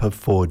heap of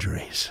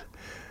forgeries.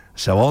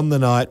 So on the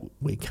night,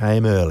 we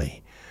came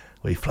early.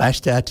 We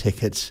flashed our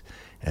tickets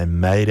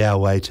and made our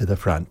way to the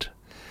front.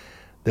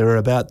 There were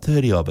about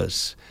 30 of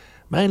us,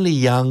 mainly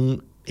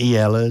young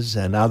ELers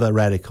and other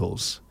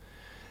radicals.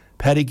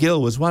 Paddy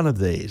Gill was one of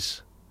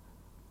these.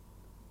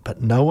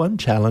 But no one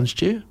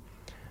challenged you?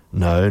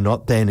 No,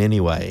 not then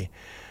anyway.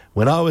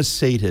 When I was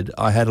seated,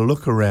 I had a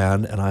look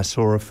around and I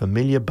saw a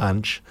familiar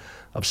bunch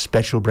of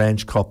Special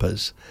Branch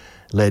coppers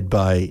led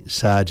by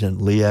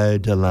Sergeant Leo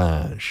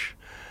Delange.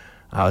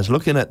 I was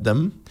looking at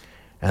them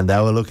and they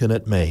were looking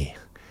at me.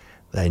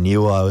 They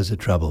knew I was a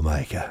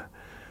troublemaker.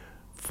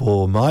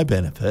 For my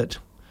benefit,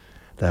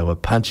 They were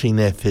punching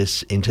their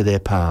fists into their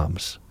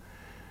palms.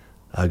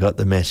 I got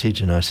the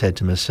message and I said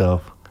to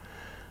myself,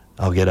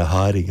 I'll get a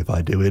hiding if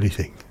I do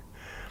anything.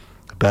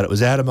 But it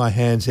was out of my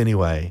hands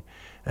anyway,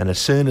 and as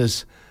soon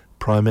as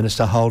Prime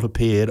Minister Holt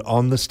appeared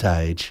on the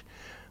stage,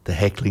 the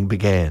heckling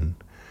began.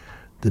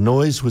 The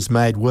noise was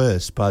made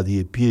worse by the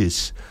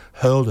abuse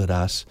hurled at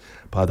us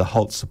by the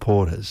Holt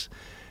supporters,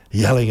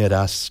 yelling at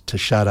us to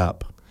shut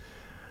up.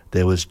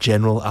 There was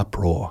general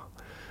uproar.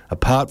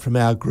 Apart from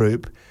our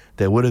group,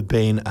 there would have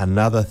been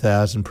another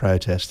 1,000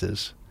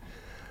 protesters.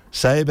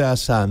 Save Our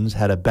Sons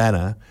had a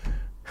banner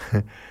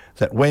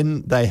that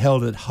when they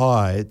held it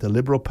high, the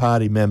Liberal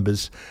Party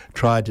members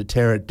tried to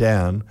tear it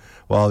down,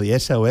 while the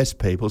SOS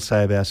people,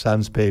 Save Our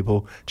Sons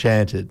people,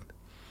 chanted,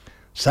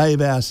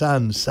 "Save our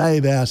sons,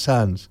 save our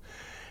sons."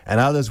 And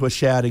others were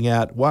shouting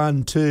out,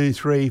 1, 2,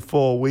 3,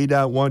 4, we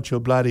don't want your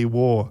bloody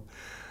war.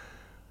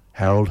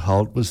 Harold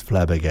Holt was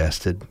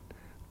flabbergasted,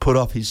 put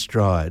off his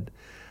stride.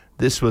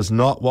 This was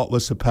not what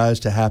was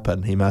supposed to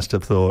happen, he must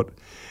have thought.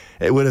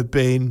 It would have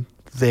been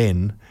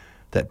then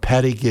that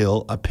Paddy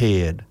Gill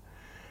appeared,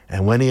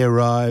 and when he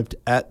arrived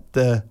at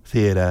the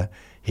theatre,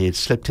 he had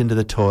slipped into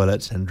the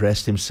toilets and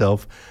dressed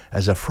himself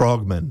as a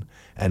frogman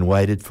and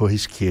waited for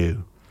his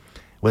cue.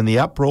 When the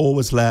uproar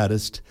was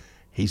loudest,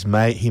 he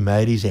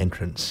made his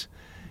entrance.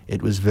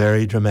 It was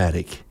very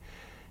dramatic.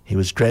 He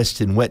was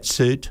dressed in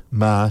wetsuit,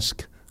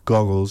 mask,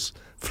 goggles,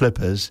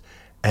 flippers,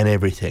 and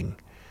everything.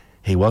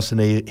 He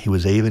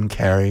was even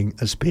carrying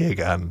a spear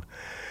gun.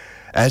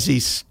 As he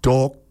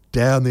stalked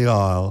down the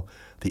aisle,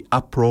 the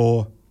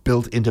uproar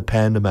built into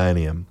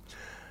pandemonium.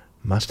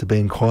 Must have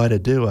been quite a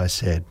do, I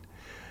said.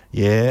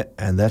 Yeah,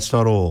 and that's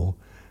not all.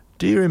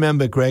 Do you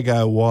remember Greg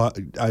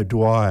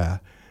O'Dwyer,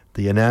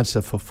 the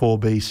announcer for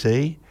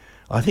 4BC?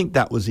 I think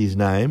that was his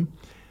name.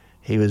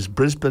 He was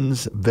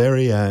Brisbane's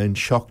very own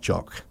shock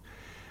jock.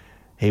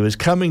 He was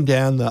coming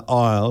down the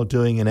aisle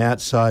doing an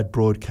outside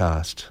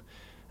broadcast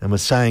and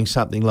was saying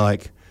something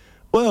like,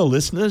 "Well,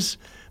 listeners,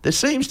 there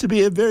seems to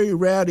be a very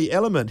rowdy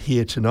element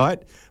here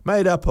tonight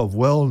made up of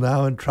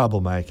well-known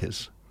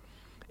troublemakers."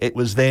 It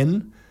was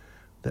then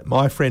that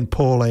my friend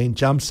Pauline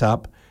jumps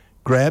up,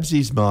 grabs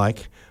his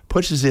mic,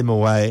 pushes him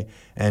away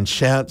and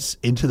shouts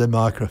into the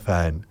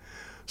microphone,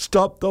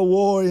 "Stop the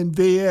war in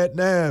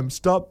Vietnam!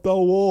 Stop the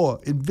war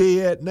in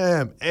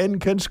Vietnam!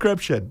 End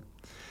conscription!"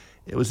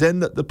 It was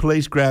then that the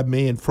police grabbed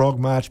me and frog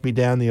marched me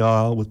down the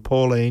aisle with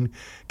Pauline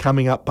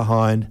coming up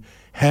behind,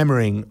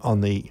 hammering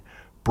on the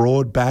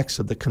broad backs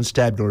of the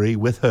constabulary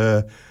with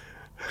her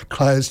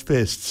closed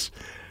fists.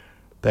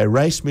 They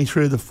raced me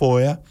through the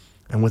foyer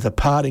and with a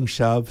parting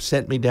shove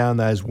sent me down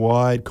those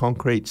wide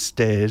concrete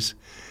stairs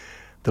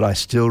that I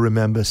still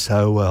remember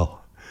so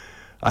well.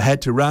 I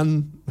had to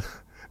run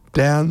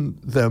down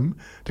them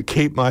to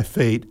keep my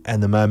feet,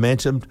 and the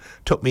momentum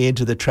took me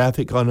into the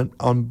traffic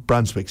on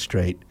Brunswick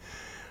Street.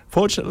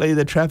 Fortunately,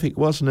 the traffic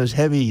wasn't as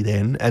heavy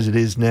then as it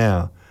is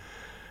now.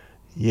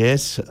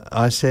 Yes,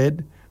 I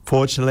said,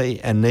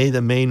 fortunately, and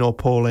neither me nor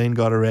Pauline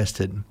got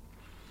arrested.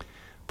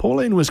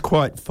 Pauline was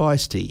quite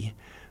feisty,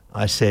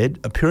 I said,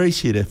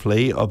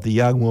 appreciatively of the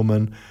young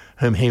woman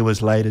whom he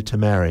was later to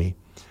marry.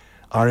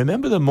 I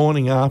remember the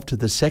morning after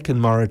the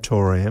second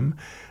moratorium,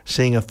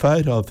 seeing a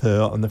photo of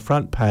her on the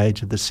front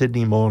page of the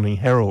Sydney Morning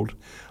Herald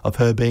of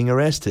her being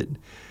arrested.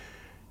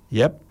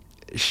 Yep,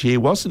 she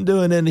wasn't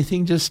doing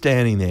anything, just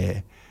standing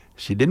there.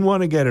 She didn't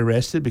want to get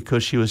arrested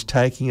because she was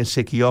taking a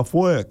sickie off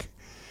work.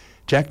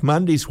 Jack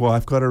Mundy's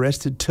wife got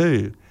arrested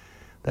too.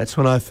 That's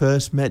when I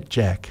first met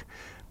Jack,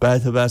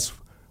 both of us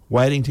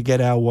waiting to get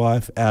our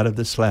wife out of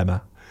the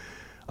slammer.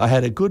 I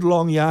had a good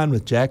long yarn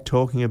with Jack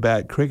talking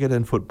about cricket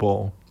and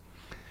football.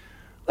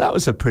 "That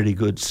was a pretty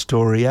good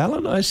story,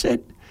 Alan," I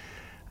said.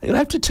 "You'll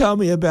have to tell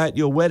me about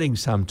your wedding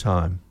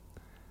sometime."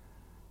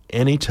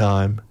 "Any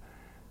time.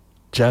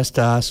 Just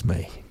ask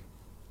me."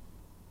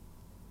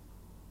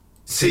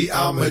 See,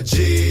 I'm a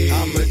G,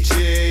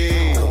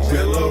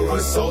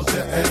 Belarus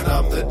soldier, and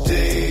I'm the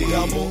D.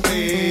 Double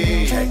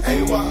E,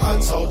 K-A-Y, I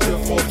told you,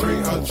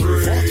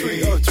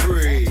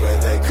 4303.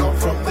 Where they come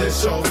from, their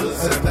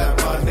shoulders and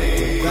that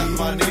money. That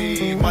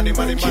money.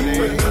 Keep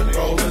it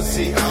rolling,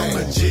 see, I'm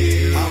a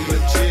G,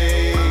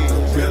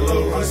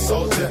 Belarus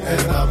soldier,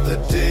 and I'm the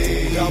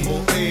D.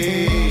 Double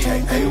E,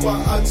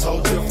 K-A-Y, I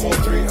told you,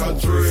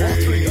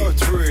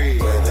 4303.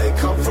 Where they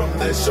come from,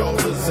 their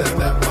shoulders and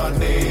that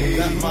money.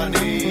 That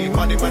money.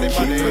 Keep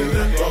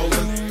it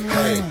rolling,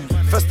 hey.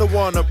 First I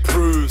wanna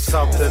prove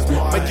something,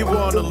 make you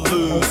wanna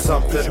lose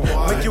something,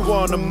 make you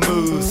wanna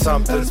move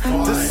something.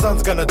 This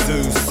son's gonna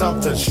do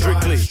something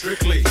strictly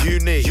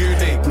unique.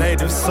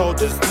 Native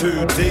soldiers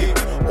too deep,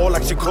 all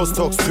action cost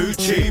talks too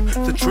cheap.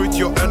 The truth,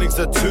 your earnings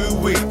are too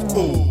weak.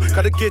 Ooh,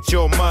 gotta get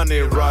your money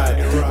right,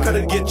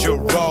 gotta get your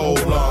roll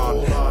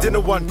on.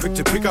 Dinner one quick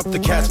to pick up the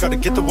cash, gotta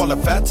get the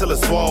wallet fat till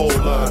it's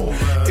swollen.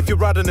 If you're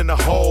riding in a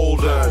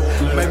Holden,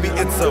 maybe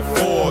it's a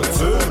Ford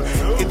too.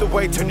 Either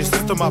way, turn your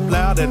system up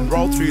loud and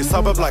roll through your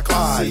suburb like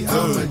I do.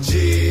 I'm a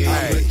G,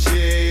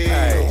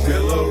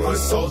 Belarus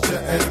soldier,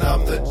 and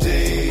I'm the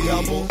D.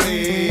 Double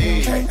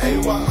E,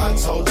 K-A-Y, I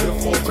told you,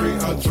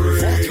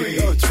 4303.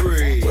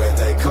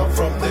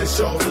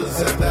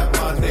 shoulders and that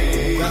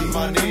money. That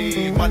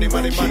money, money, money,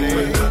 money. Keep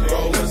it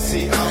rolling,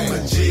 see, I'm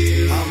a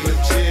G. I'm a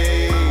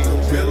G.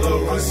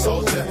 Pillar, a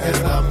soldier,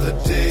 and I'm the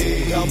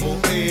D. Double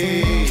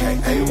E.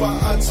 K-A-Y,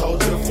 I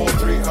told you,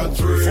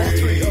 4303.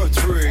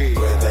 4303.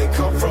 Where they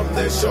come from,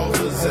 their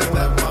shoulders and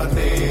that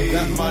money.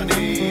 That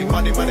money,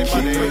 money, money, money.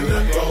 Keep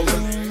it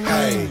rolling,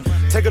 hey.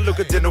 Take a look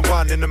at dinner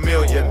one in a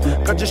million.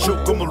 Got your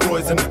shook,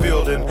 Roy's in the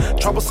building.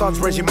 Trouble sons,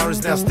 Reggie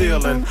Murray's now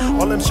stealing.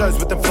 All them shows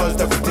with them flows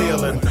that we're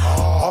dealing.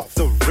 Off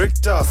the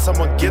Richter,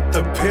 someone get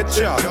the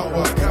picture. Yo,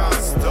 I can't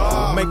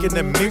stop. Making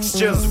them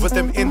mixtures with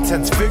them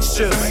intense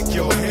fixtures. Make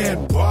your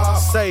head bob.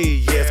 Say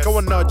yes, go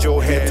and nod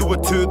your head. Do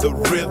it to the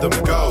rhythm,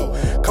 go.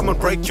 Come and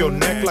break your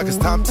neck like it's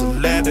time to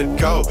let it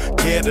go.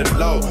 Get it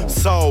low,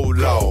 so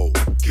low.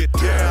 Get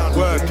down,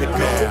 work it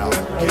now.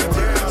 Get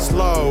down,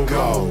 slow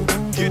go.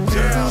 Get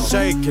down,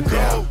 shake it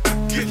now.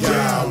 Get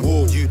down.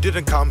 Whoa, you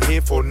didn't come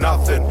here for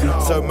nothing,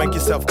 so make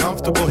yourself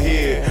comfortable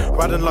here.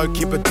 Riding low,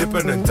 keep it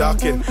dipping and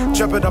ducking.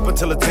 Trap it up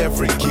until it's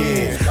every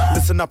gear.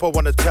 Listen up, I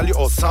wanna tell you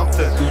all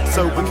something,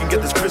 so we can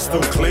get this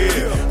crystal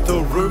clear. The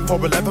room for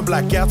 11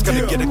 blackouts,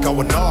 gonna get it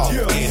going off.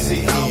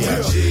 See, I'm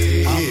a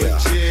G, I'm a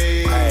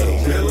G.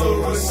 Hey,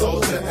 Pillar, a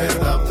soldier,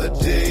 and I'm the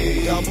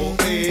D. Double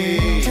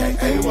E.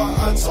 K-A-Y,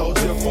 I told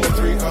you,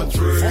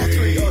 4303.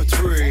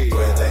 4303.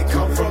 Where they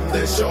come from,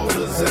 their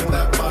shoulders and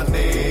that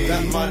money.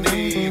 That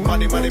money,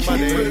 money, money, money. Keep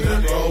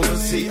it rolling,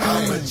 see,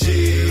 I'm a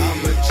G.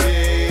 I'm a G.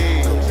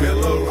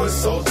 Pillar, a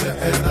soldier,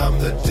 and I'm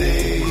the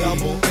D.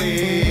 Double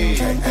E.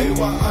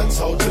 K-A-Y, I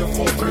told you,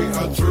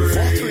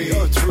 4303.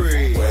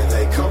 4303. Where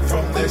they come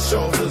from, their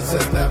shoulders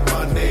and that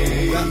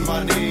money. That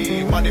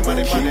money, money, money,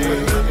 money. Keep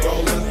it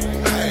rolling,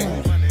 hey.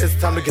 It's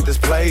time to get this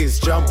place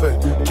jumping.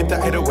 Keep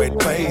that 808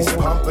 bass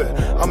pumping.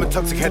 I'm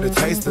intoxicated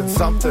tasting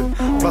something.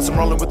 Plus I'm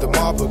rolling with the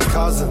mob of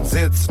cousins.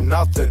 It's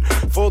nothing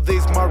for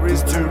these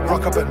Murrays to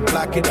rock up and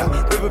black it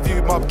out.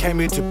 Riverview mob came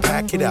here to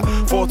pack it out.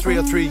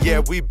 4303,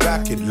 yeah, we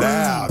back it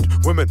loud.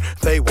 Women,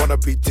 they wanna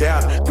be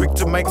down. Quick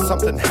to make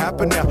something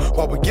happen now.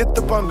 While we get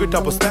the bunga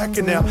double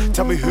stacking now.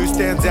 Tell me who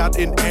stands out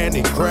in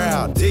any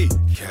crowd. DK.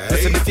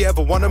 Listen, if you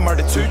ever want a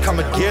murder too, come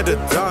and get it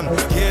done.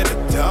 Get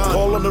it done.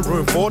 Call on the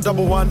room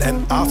 411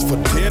 and ask for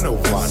dinner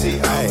one. See,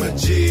 I'm a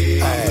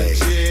G, I'm a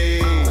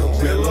G.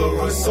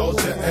 Pillar, a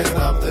soldier, and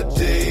I'm the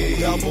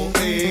D. Double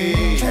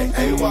E.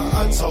 K-A-Y,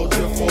 I told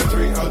you,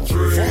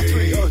 4303.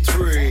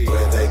 4303.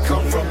 Where they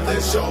come from,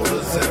 their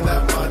shoulders and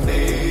that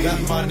money.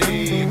 That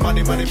money,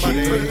 money, money, money. Keep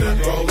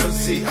it rolling,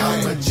 see,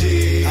 I'm a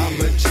G,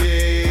 I'm a G.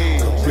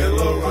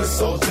 Pillar, a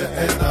soldier,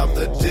 and I'm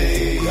the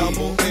D.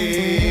 Double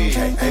E.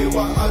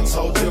 K-A-Y, I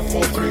told you,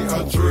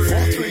 4303.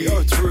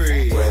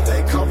 4303. Where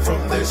they come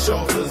from, their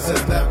shoulders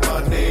and that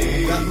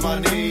money. That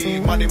money,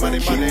 money, money, money.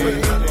 Keep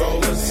it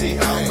rolling, see,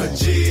 I'm a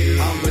G,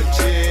 I'm a G.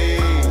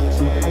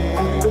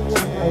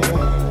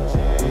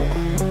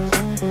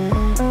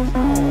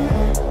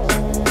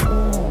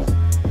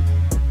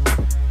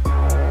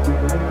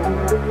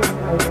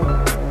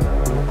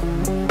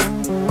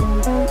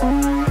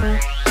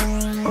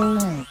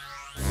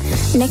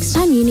 Next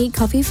time you need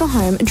coffee for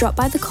home, drop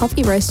by the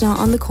Coffee Roaster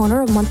on the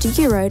corner of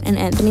Montague Road and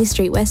Anthony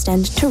Street, West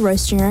End to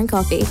roast your own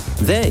coffee.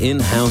 Their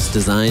in-house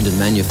designed and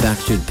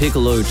manufactured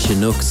Piccolo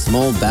Chinook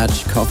small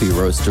batch coffee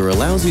roaster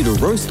allows you to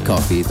roast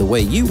coffee the way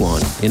you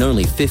want in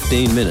only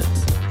 15 minutes.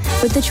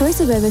 With the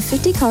choice of over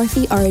 50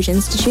 coffee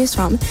origins to choose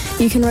from,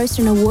 you can roast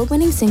an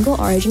award-winning single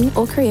origin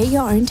or create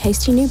your own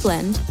tasty new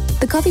blend.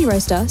 The Coffee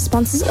Roaster,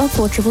 sponsors of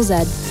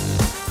 4ZZZ.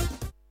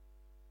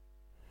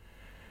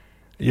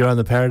 You're on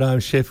the Paradigm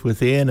Shift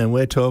with Ian, and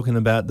we're talking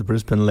about the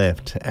Brisbane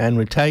left, and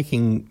we're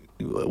getting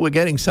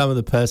some of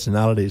the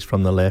personalities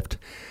from the left.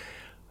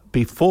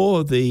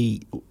 Before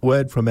the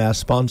word from our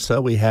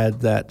sponsor, we had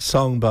that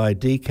song by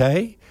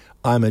DK,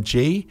 I'm a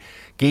G.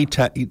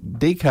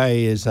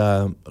 DK is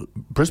a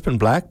Brisbane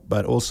black,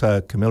 but also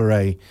a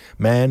Kamilaroi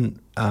man,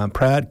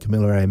 proud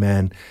Kamilaroi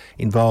man,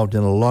 involved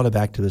in a lot of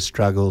activist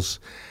struggles,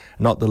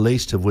 not the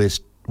least of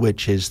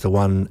which is the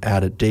one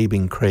out at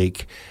Deebing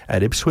Creek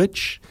at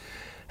Ipswich.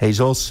 He's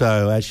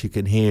also, as you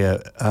can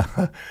hear,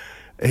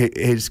 he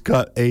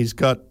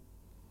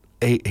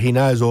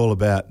knows all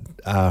about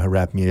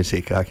rap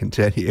music, I can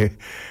tell you.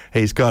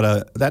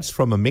 That's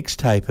from a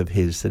mixtape of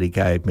his that he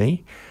gave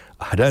me.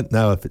 I don't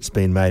know if it's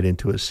been made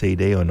into a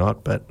CD or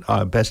not, but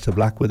best of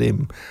luck with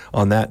him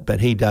on that. But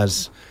he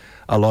does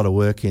a lot of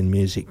work in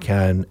music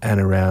and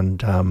around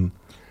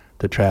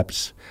the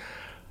traps.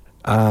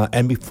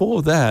 And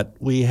before that,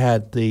 we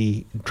had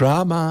the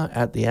drama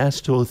at the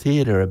Astor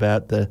Theatre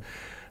about the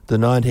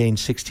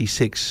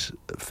 1966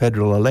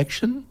 federal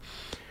election,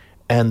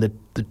 and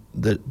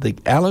the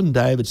Alan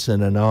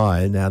Davidson and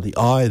I. Now the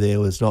I there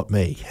was not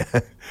me.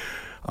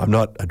 I'm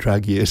not a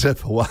drug user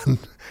for one,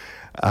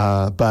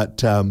 but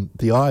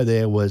the I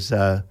there was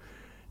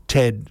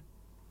Ted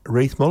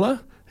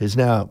Reithmuller, who's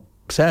now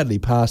sadly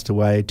passed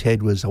away.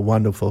 Ted was a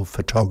wonderful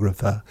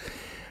photographer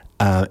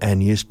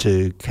and used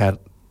to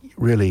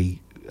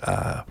really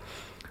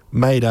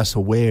made us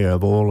aware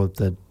of all of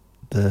the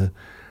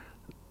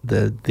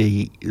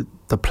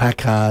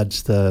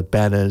placards, the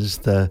banners,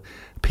 the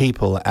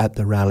people at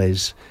the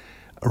rallies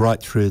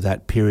right through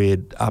that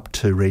period up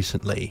to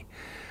recently.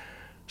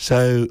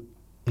 So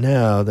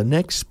now the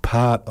next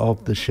part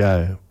of the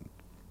show,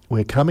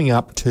 we're coming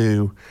up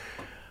to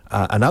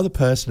another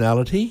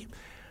personality.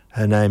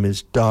 Her name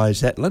is Di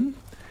Zetland,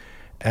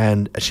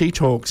 and she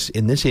talks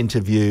in this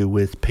interview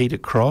with Peter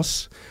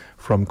Cross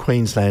from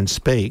Queensland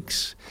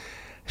Speaks.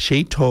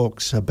 She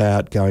talks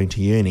about going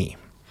to uni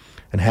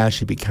and how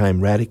she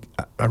became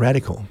a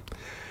radical.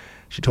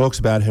 She talks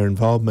about her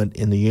involvement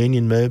in the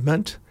union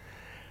movement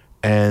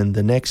and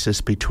the nexus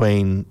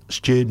between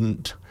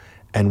student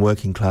and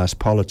working class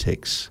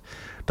politics.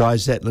 Di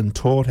Zetland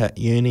taught at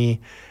uni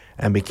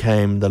and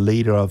became the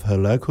leader of her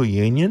local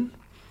union,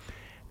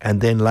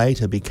 and then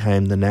later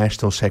became the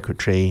National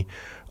Secretary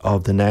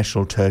of the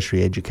National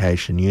Tertiary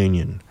Education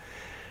Union.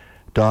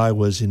 Di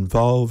was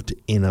involved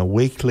in a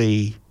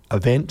weekly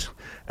event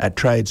at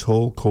Trades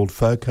Hall called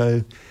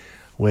FOCO,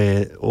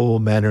 where all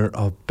manner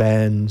of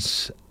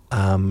bands,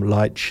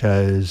 light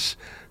shows,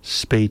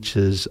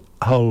 speeches,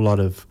 a whole lot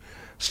of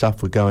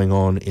stuff were going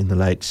on in the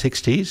late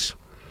 60s.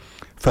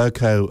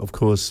 FOCO, of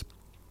course,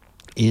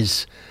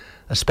 is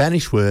a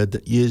Spanish word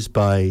that used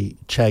by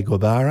Che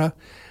Guevara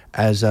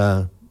as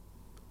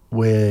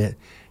where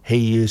he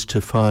used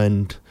to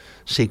find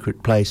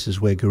secret places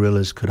where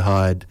guerrillas could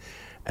hide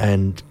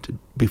and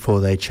before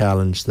they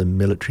challenged the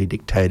military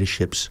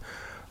dictatorships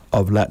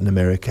of Latin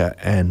America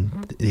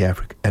and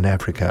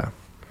Africa.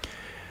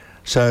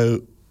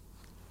 So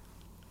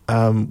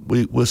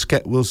we'll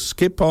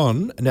skip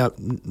on. Now,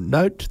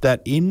 note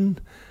that in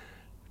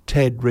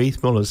Ted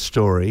Reithmuller's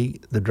story,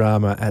 the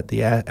drama at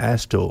the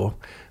Astor,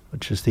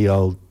 which is the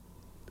old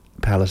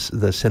palace,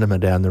 the cinema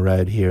down the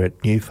road here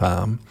at New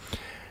Farm,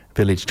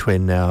 Village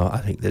Twin now, I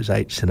think there's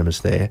 8 cinemas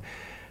there.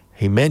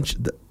 He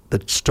mentioned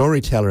the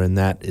storyteller in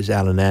that is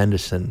Alan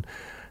Anderson.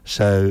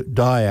 So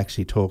Di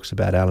actually talks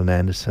about Alan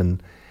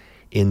Anderson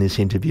in this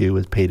interview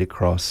with Peter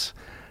Cross.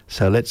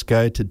 So let's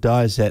go to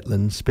Di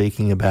Zetland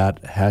speaking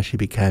about how she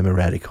became a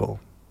radical.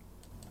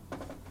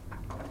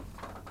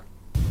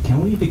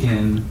 Can we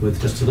begin with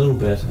just a little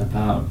bit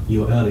about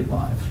your early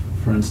life?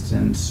 For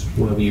instance,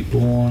 where were you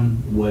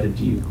born? Where did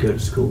you go to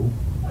school?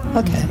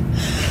 Okay.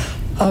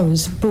 I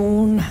was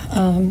born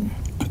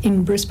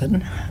in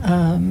Brisbane,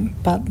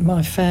 but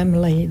my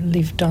family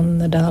lived on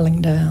the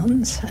Darling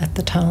Downs at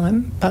the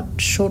time. But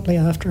shortly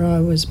after I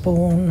was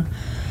born,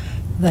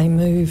 they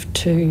moved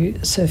to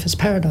Surfers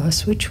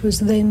Paradise, which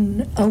was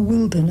then a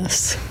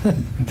wilderness.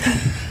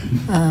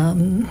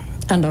 And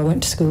I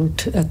went to school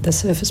at the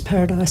Surfers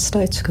Paradise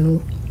State School,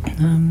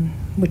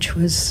 which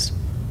was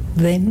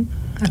then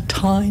a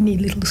tiny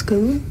little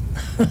school.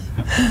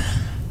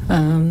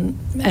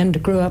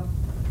 And grew up.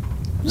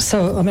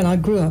 So, I mean, I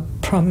grew up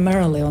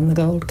primarily on the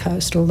Gold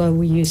Coast, although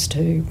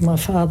my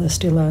father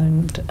still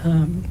owned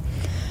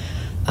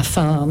a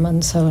farm,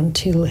 and so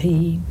until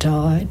he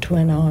died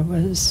when I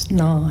was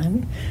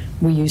 9,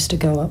 we used to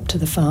go up to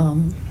the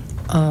farm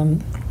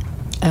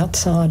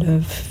outside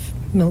of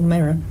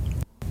Millmerran.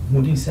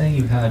 Would you say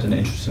you had an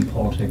interest in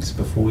politics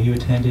before you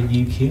attended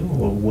UQ,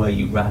 or were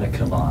you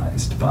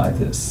radicalised by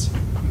this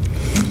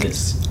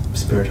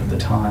spirit of the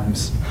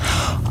times?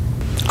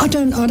 I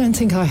don't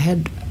think I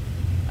had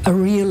a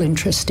real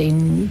interest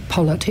in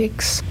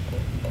politics.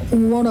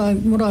 What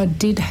I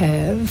did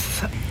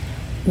have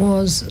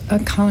was a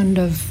kind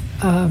of,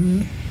 a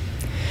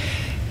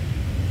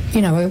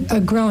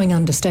growing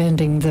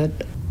understanding that,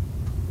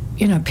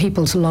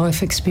 people's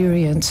life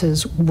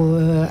experiences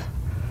were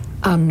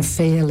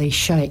unfairly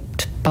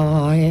shaped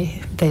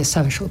by their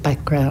social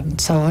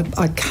background. So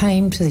I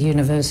came to the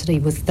university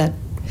with that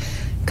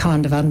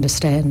kind of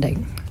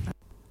understanding.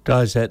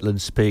 Di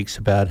Zetland speaks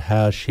about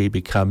how she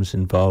becomes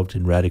involved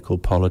in radical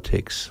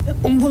politics.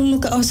 Well,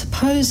 look, I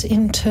suppose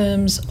in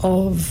terms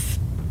of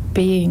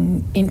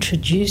being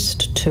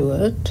introduced to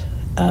it,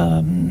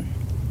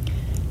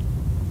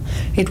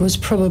 it was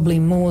probably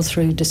more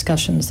through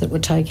discussions that were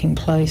taking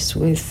place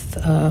with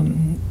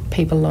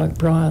people like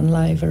Brian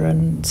Laver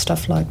and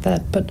stuff like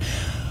that. But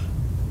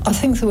I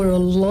think there were a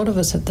lot of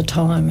us at the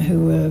time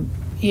who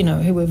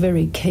were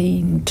very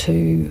keen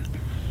to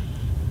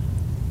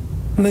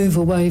move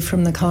away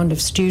from the kind of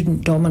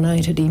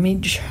student-dominated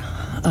image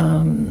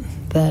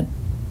that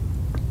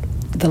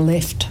the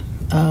left,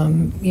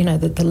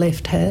 that the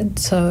left had.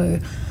 So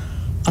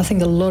I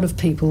think a lot of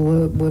people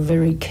were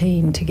very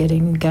keen to get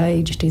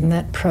engaged in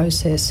that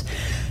process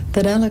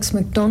that Alex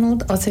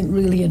McDonald, I think,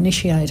 really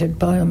initiated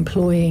by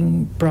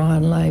employing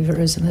Brian Laver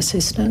as an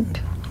assistant.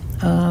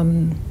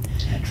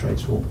 At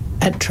Trades Hall.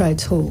 At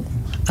Trades Hall.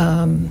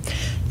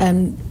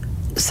 And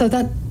so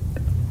that,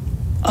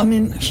 I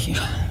mean,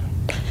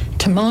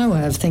 to my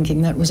way of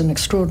thinking, that was an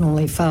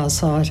extraordinarily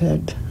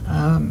far-sighted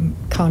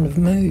kind of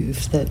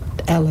move that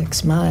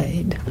Alex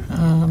made.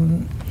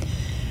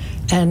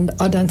 And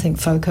I don't think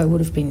FOCO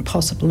would have been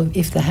possible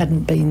if there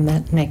hadn't been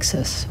that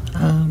nexus.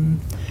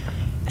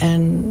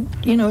 And,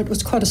 it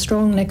was quite a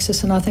strong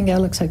nexus, and I think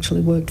Alex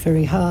actually worked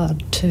very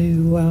hard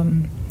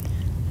to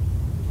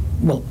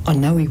well, I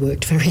know he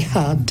worked very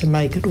hard to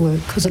make it work,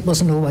 because it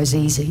wasn't always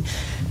easy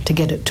to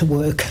get it to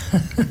work.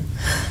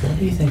 What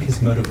do you think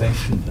his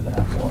motivation for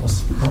that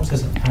was? What was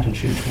his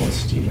attitude towards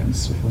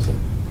students? Was it?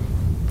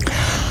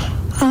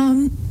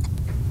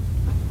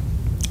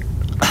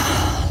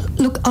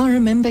 Look, I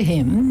remember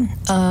him,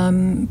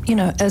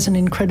 as an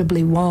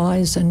incredibly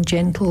wise and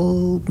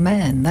gentle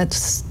man.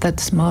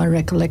 That's my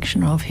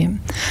recollection of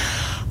him.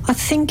 I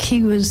think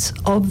he was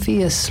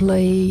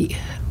obviously...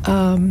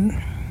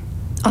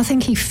 I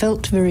think he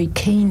felt very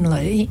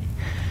keenly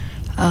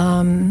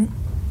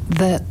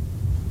that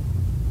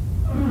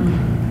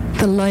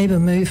the labour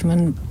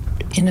movement,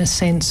 in a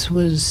sense,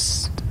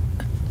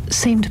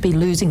 seemed to be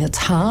losing its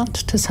heart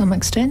to some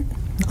extent.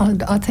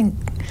 I think...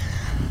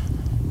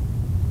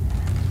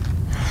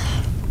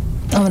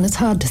 I mean, it's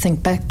hard to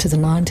think back to the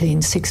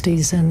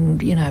 1960s and,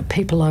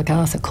 people like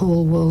Arthur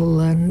Caldwell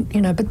and,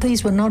 but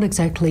these were not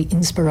exactly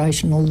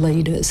inspirational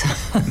leaders.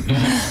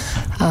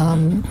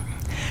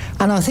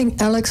 And I think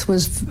Alex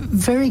was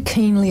very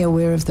keenly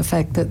aware of the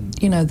fact that,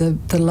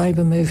 the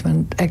labour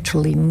movement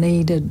actually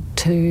needed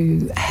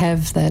to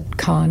have that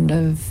kind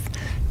of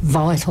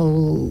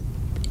vital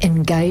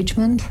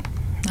engagement,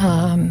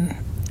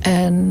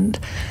 and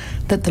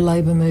that the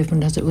labour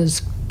movement, as it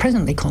was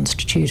presently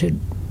constituted,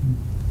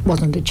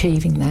 wasn't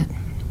achieving that.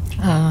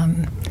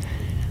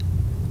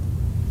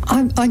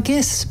 I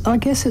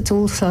guess it's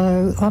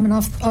also... I mean,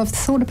 I've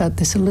thought about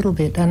this a little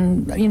bit,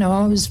 and,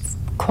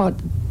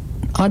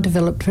 I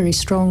developed very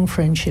strong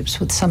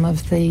friendships with some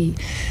of the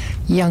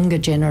younger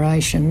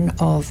generation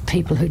of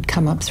people who'd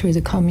come up through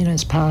the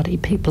Communist Party,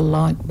 people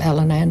like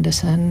Alan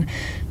Anderson,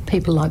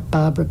 people like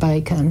Barbara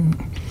Bacon,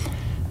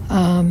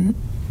 and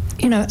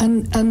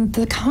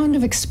the kind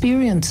of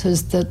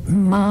experiences that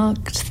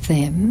marked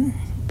them,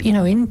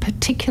 in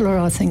particular,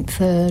 I think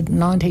the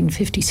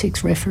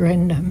 1956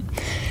 referendum,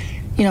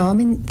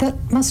 that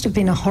must have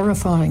been a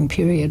horrifying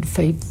period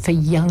for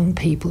young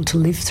people to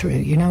live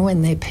through,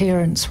 when their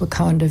parents were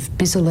kind of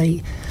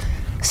busily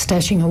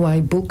stashing away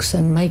books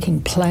and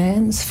making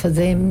plans for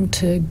them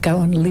to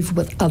go and live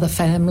with other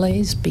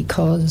families,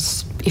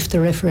 because if the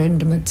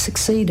referendum had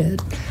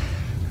succeeded,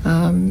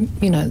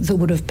 there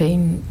would have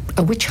been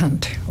a witch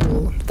hunt,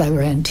 or they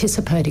were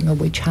anticipating a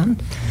witch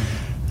hunt.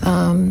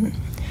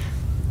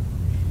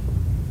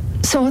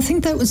 So I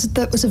think that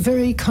was a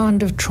very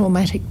kind of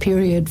traumatic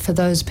period for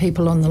those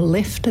people on the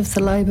left of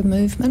the labour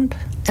movement,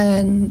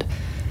 and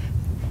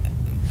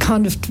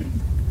kind of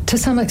to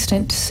some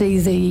extent to see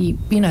the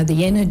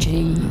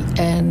energy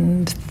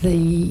and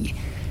the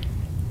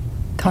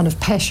kind of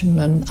passion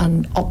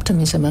and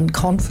optimism and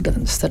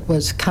confidence that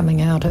was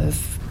coming out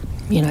of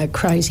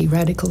crazy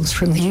radicals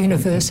from the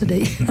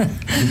university.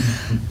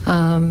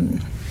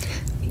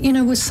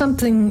 Was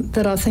something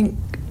that I think.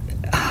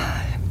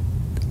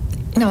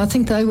 I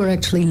think they were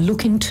actually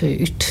looking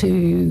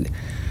to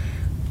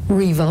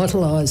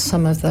revitalise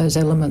some of those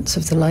elements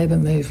of the labour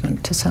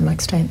movement to some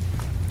extent.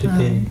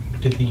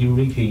 Did the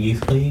Eureka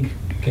Youth League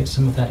get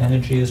some of that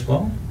energy as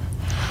well?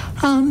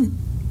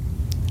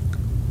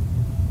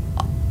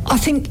 I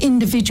think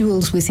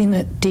individuals within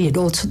it did,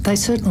 or they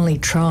certainly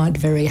tried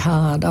very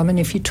hard. I mean,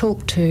 if you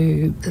talk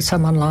to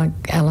someone like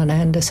Alan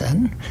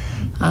Anderson,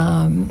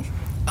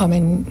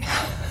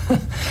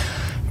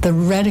 the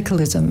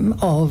radicalism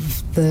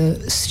of the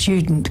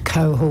student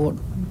cohort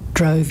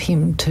drove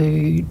him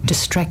to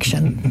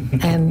distraction,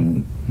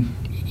 and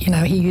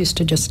he used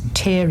to just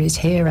tear his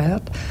hair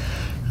out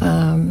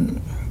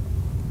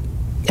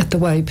at the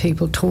way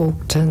people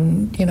talked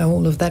and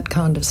all of that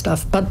kind of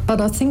stuff. But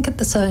I think at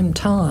the same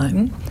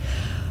time,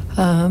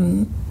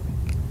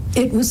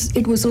 it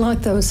was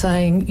like they were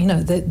saying,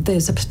 that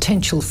there's a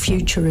potential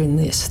future in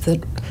this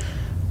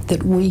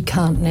that we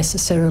can't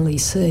necessarily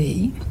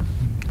see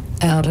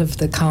out of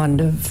the kind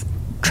of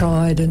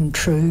tried and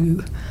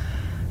true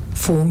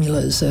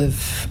formulas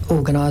of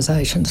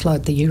organisations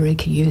like the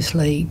Eureka Youth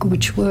League,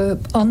 which were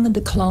on the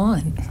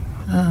decline.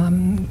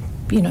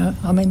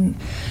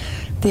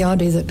 The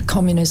idea that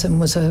communism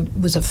was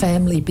a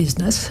family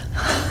business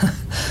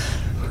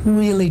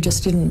really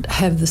just didn't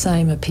have the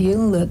same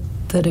appeal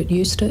that it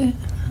used to.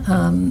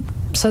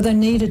 So they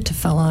needed to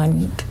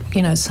find,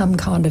 some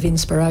kind of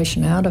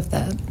inspiration out of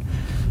that.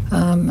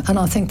 And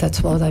I think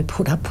that's why they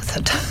put up with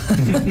it,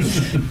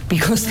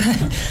 because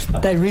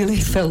they really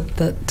felt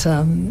that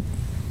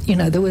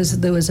there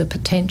was a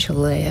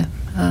potential there.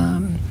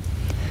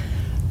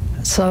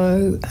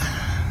 So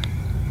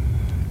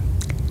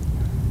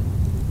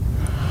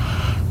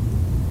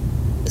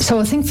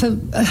I think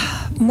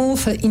more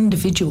for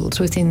individuals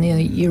within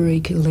the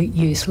Eureka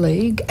Youth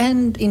League,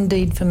 and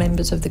indeed for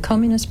members of the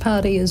Communist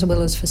Party, as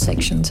well as for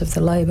sections of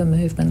the labour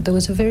movement, there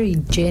was a very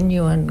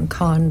genuine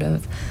kind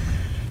of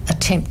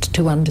attempt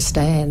to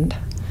understand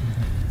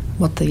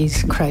what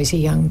these crazy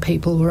young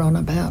people were on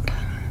about.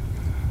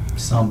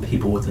 Some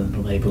people within the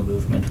labour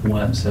movement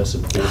weren't so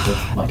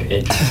supportive, like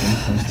Edgerton,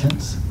 for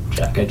instance.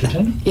 Jack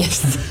Edgerton?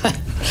 Yes,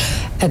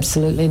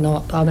 absolutely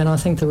not. I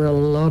think there were a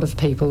lot of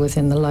people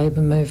within the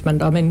labour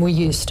movement. We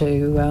used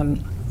to...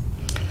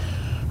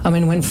 I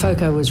mean, when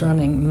FOCO was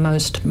running,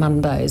 most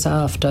Mondays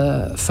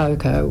after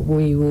FOCO,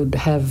 we would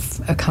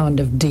have a kind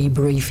of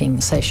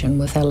debriefing session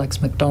with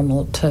Alex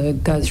McDonald to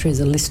go through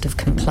the list of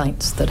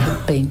complaints that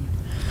had been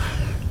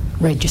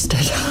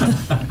registered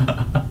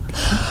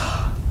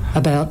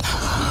about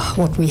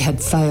what we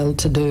had failed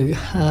to do.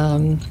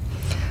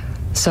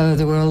 So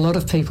there were a lot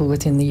of people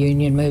within the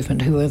union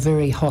movement who were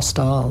very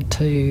hostile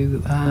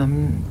to,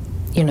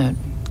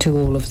 to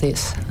all of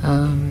this.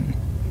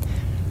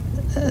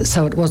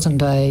 So it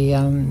wasn't a,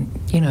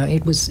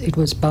 it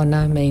was by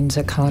no means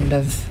a kind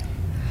of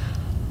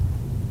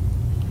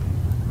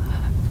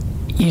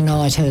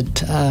united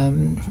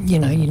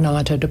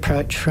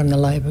approach from the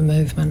labour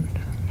movement.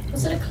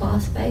 Was it a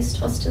class-based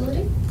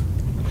hostility?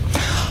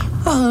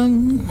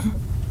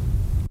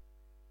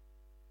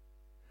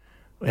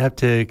 We have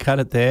to cut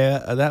it there.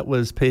 That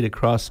was Peter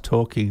Cross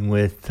talking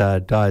with Di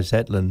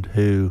Zetland,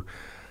 who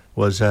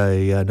was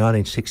a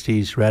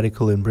 1960s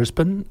radical in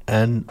Brisbane.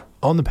 And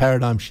on the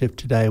Paradigm Shift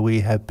today,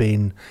 we have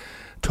been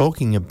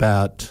talking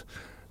about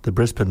the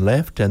Brisbane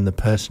left and the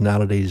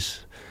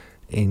personalities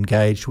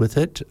engaged with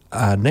it.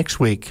 Next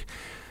week,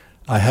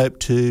 I hope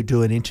to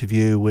do an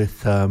interview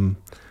with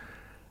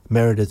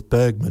Meredith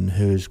Burgmann,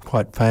 who's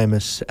quite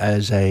famous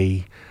as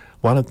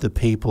one of the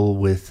people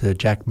with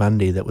Jack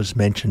Mundy that was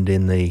mentioned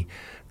in the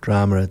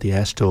drama The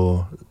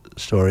Astor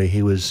Story.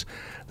 He was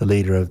the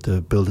leader of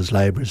the Builders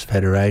Labourers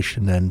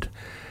Federation, and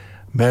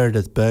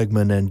Meredith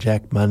Burgmann and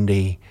Jack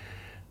Mundy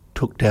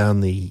took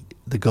down the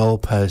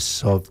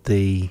goalposts of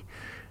the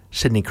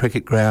Sydney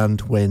cricket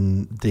ground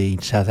when the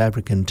South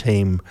African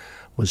team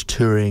was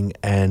touring,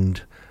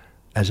 and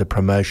as a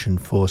promotion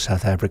for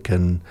South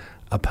African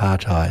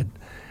apartheid.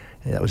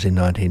 That was in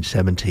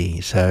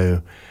 1970.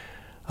 So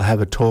I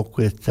have a talk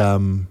with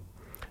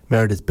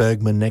Meredith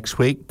Burgmann next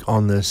week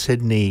on the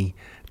Sydney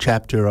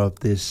chapter of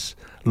this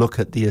look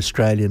at the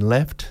Australian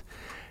left,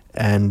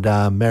 and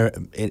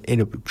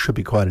it should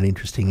be quite an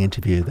interesting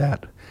interview,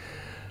 that.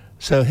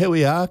 So here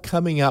we are,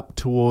 coming up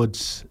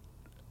towards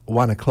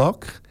 1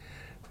 o'clock.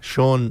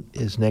 Sean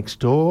is next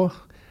door.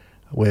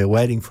 We're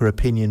waiting for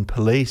Opinion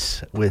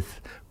Police with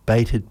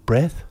Bated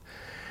Breath.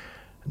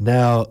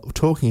 Now,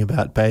 talking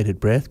about bated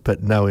breath,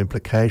 but no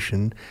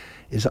implication,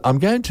 is I'm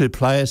going to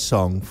play a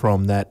song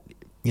from that.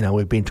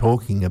 We've been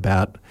talking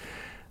about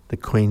the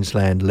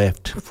Queensland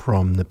left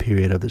from the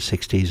period of the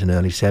 60s and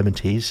early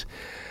 70s.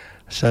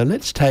 So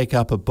let's take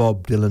up a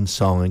Bob Dylan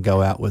song and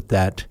go out with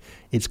that.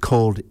 It's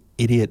called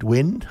Idiot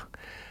Wind,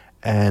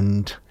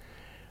 and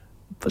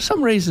for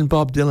some reason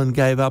Bob Dylan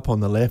gave up on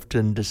the left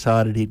and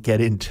decided he'd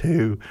get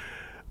into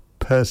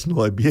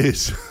personal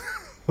abuse.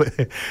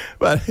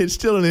 But it's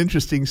still an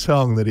interesting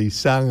song that he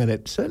sung, and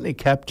it certainly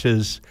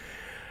captures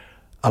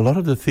a lot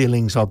of the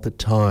feelings of the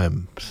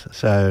time.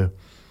 So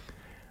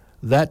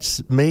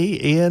that's me,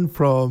 Ian,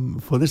 for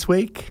this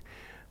week.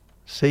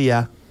 See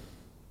ya.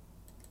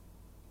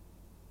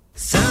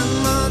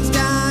 Someone's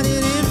got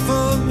it in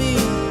for me.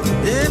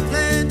 They're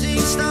planting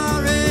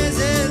stories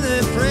in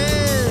the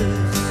press.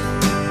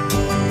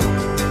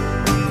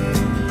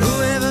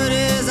 Whoever it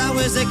is, I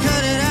wish they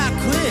cut it out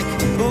quick.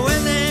 But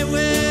when they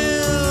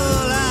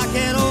will, I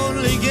can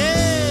only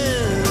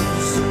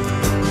guess.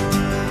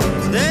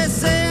 They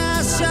say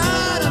I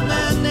shot a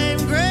man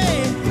named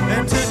Gray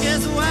and took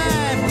his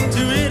wife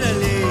to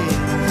Italy.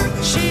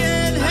 She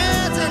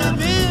inherited $1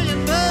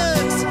 million,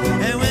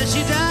 and when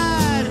she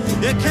died,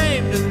 it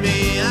came to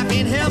me. I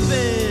can't help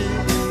it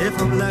if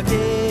I'm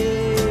lucky.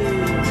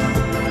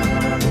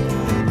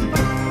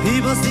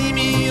 People see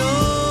me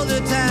all the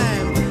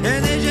time,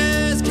 and they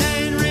just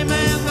can't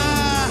remember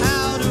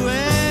how to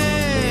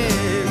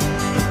act.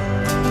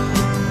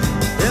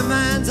 Their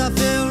minds are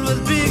filled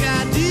with big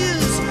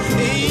ideas,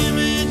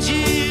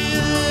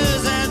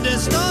 images, and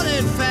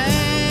distorted facts.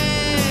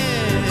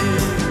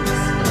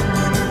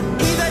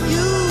 Even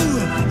you,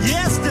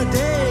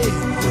 yesterday,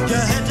 you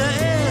had to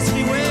ask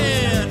me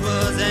where it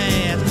was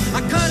at.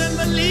 I couldn't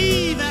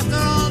believe after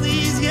all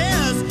these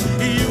years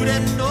you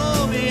didn't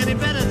know me any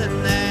better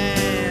than that.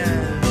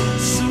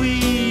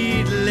 Sweet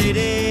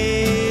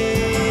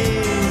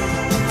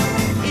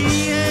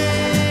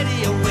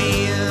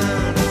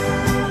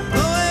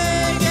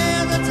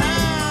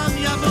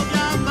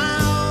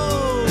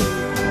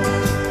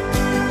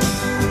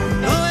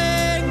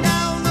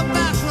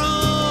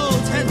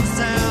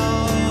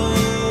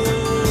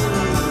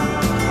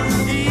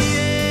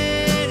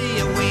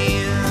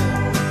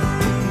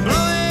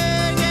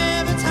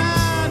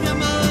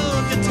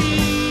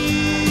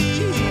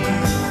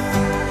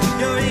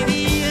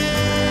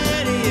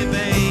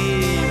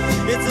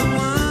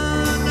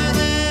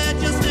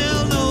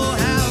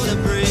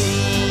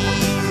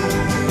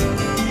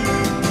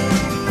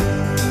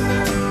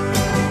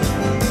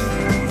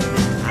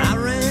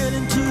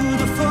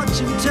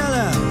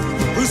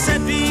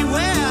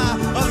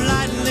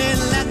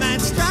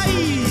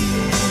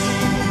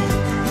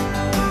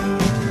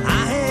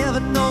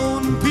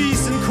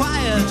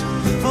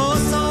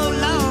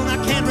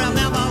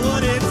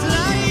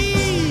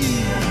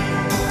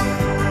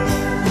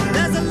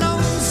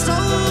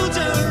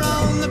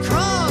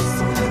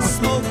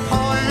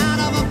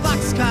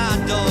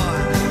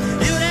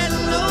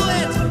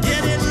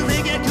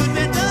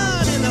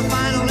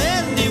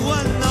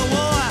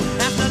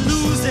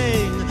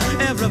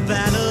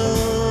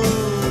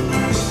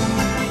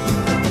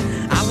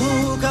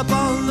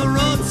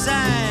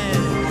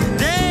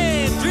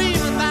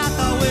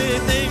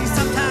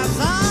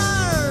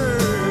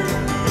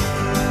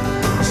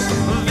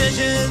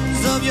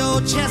of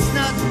your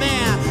chestnut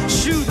mare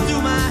shoot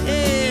through my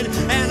head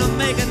and are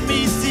making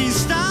me see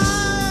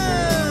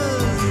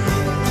stars.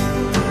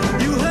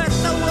 You hurt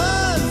the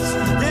ones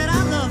that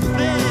I love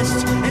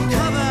best and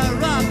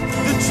cover up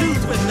the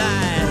truth with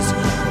lies.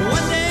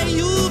 One day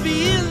you'll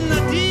be in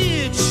the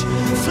ditch,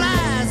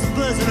 flies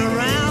buzzing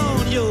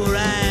around your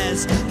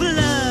eyes,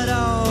 blood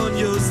on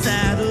your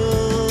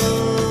saddle.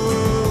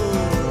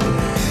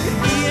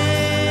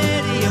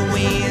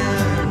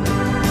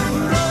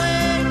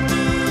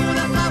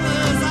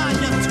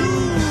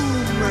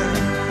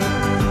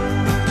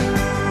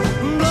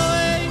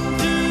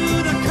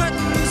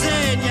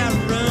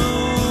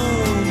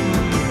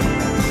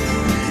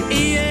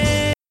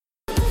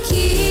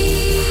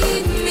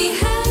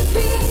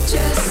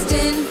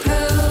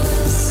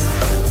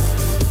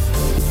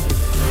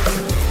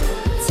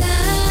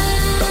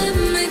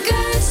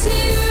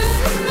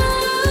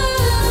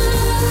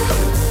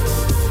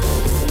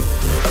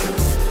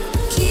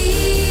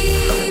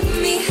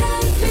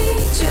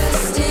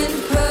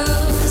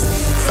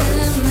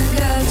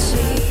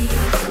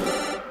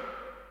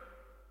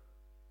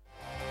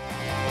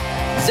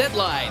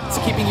 Z-Lines,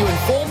 keeping you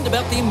informed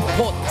about the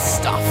important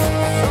stuff.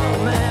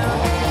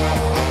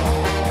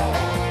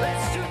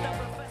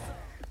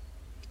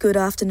 Good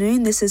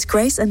afternoon, this is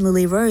Grace and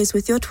Lily Rose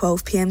with your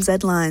 12 p.m.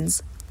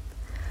 Z-Lines.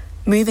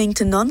 Moving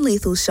to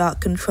non-lethal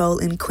shark control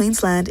in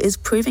Queensland is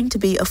proving to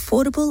be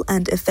affordable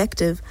and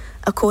effective,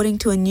 according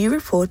to a new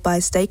report by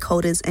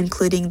stakeholders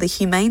including the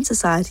Humane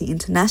Society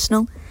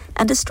International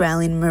and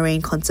Australian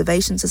Marine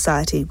Conservation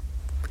Society.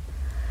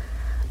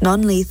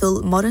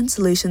 Non-lethal modern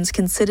solutions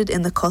considered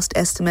in the cost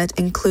estimate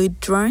include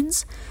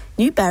drones,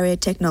 new barrier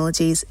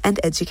technologies and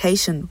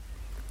education.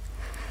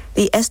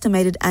 The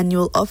estimated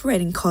annual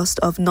operating cost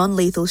of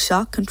non-lethal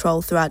shark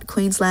control throughout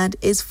Queensland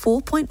is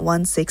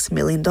 $4.16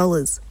 million.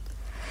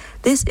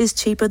 This is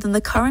cheaper than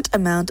the current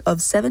amount of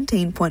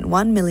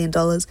 $17.1 million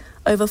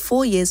over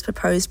 4 years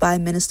proposed by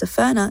Minister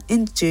Furner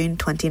in June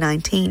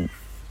 2019.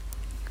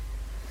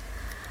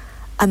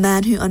 A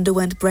man who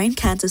underwent brain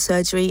cancer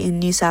surgery in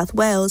New South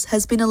Wales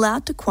has been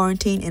allowed to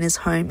quarantine in his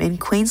home in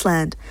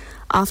Queensland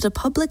after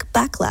public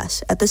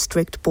backlash at the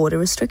strict border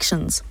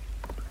restrictions.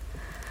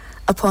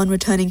 Upon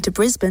returning to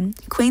Brisbane,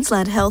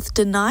 Queensland Health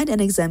denied an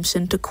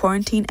exemption to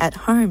quarantine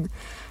at home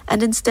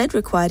and instead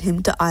required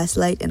him to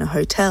isolate in a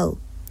hotel.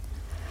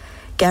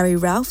 Gary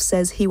Ralph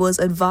says he was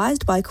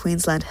advised by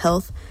Queensland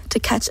Health to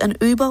catch an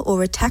Uber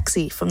or a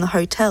taxi from the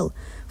hotel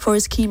for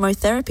his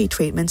chemotherapy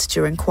treatments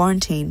during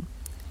quarantine.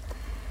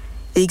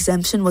 The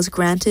exemption was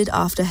granted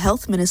after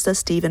Health Minister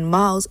Stephen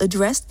Miles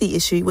addressed the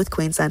issue with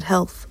Queensland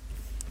Health.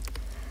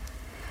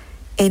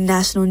 In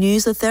national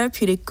news, the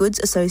Therapeutic Goods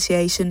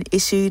Association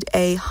issued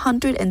a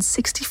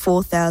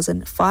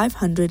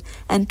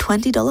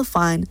 $164,520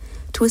 fine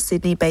to a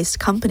Sydney-based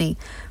company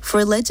for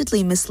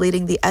allegedly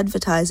misleading the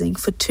advertising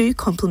for 2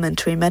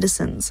 complementary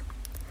medicines.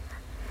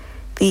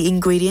 The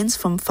ingredients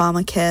from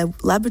Pharmacare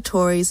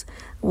Laboratories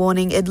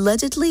warning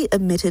allegedly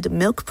omitted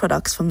milk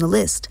products from the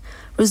list,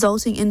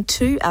 resulting in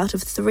 2 out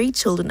of 3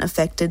 children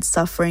affected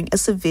suffering a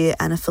severe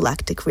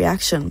anaphylactic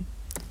reaction.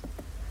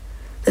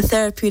 The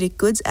Therapeutic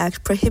Goods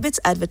Act prohibits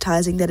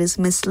advertising that is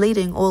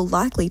misleading or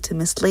likely to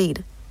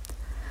mislead.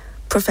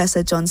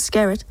 Professor John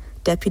Skerritt,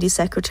 Deputy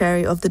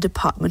Secretary of the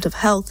Department of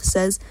Health,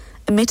 says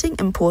omitting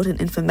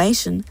important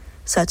information,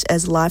 such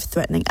as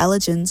life-threatening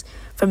allergens,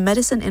 from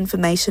medicine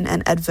information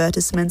and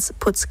advertisements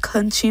puts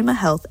consumer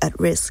health at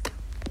risk.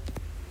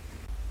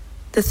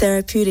 The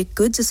Therapeutic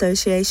Goods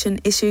Association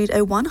issued a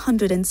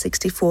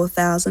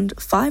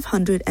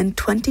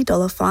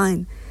 $164,520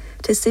 fine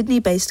to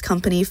Sydney-based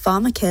company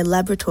Pharmacare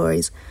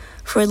Laboratories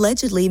for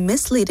allegedly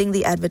misleading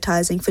the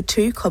advertising for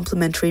 2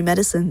 complementary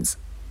medicines.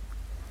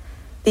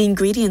 The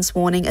ingredients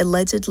warning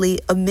allegedly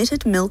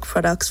omitted milk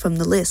products from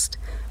the list,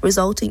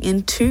 resulting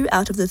in 2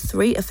 out of the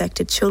 3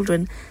 affected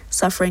children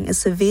suffering a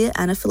severe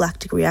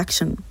anaphylactic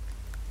reaction.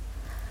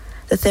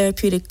 The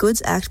Therapeutic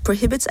Goods Act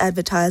prohibits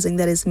advertising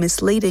that is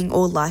misleading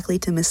or likely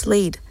to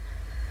mislead.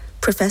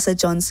 Professor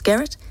John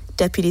Skerritt,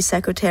 Deputy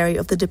Secretary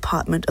of the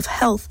Department of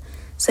Health,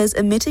 says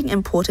omitting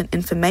important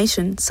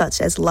information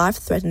such as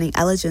life-threatening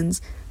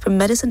allergens from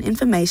medicine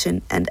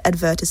information and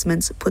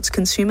advertisements puts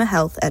consumer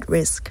health at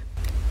risk.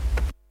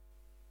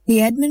 The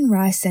Edmund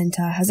Rice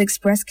Centre has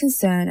expressed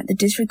concern at the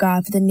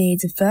disregard for the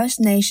needs of First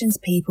Nations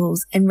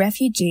peoples and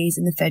refugees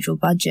in the federal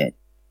budget.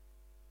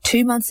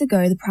 2 months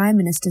ago, the Prime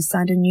Minister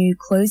signed a new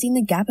Closing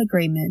the Gap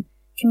agreement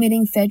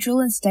committing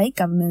federal and state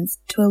governments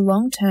to a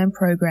long-term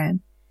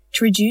program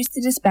to reduce the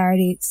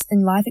disparities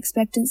in life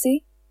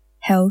expectancy,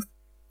 health,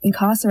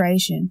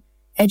 incarceration,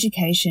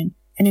 education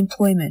and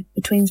employment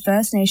between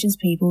First Nations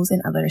peoples and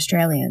other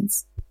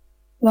Australians.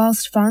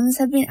 Whilst funds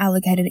have been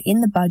allocated in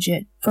the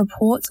budget for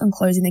reports on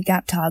closing the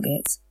gap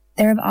targets,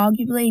 there have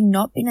arguably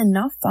not been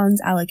enough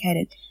funds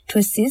allocated to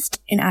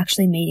assist in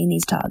actually meeting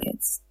these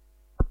targets.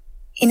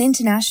 In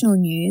international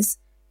news,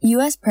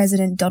 US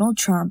President Donald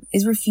Trump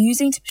is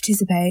refusing to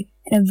participate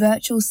in a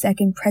virtual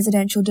second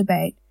presidential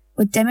debate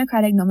with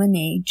Democratic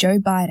nominee Joe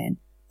Biden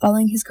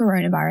following his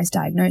coronavirus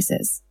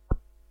diagnosis.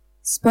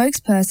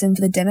 Spokesperson for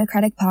the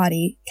Democratic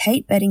Party,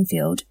 Kate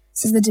Bedingfield,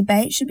 says the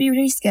debate should be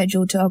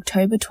rescheduled to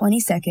October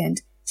 22nd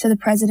so the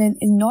president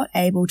is not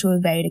able to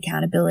evade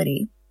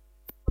accountability.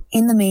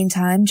 In the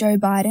meantime, Joe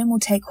Biden will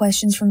take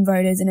questions from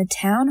voters in a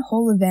town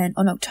hall event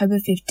on October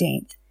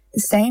 15th,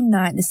 the same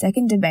night the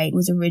second debate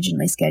was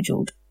originally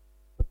scheduled.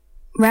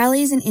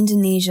 Rallies in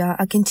Indonesia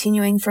are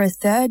continuing for a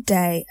third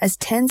day as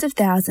tens of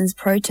thousands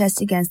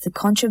protest against the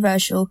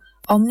controversial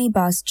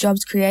Omnibus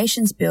Jobs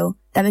Creations Bill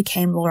that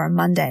became law on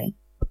Monday.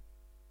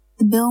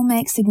 The bill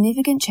makes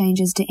significant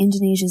changes to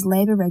Indonesia's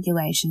labour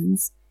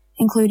regulations,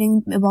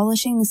 including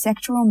abolishing the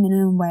sectoral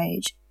minimum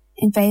wage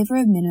in favour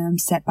of minimums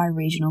set by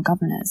regional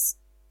governors.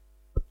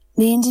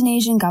 The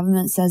Indonesian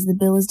government says the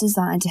bill is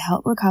designed to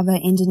help recover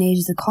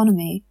Indonesia's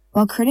economy,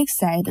 while critics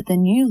say that the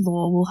new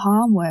law will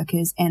harm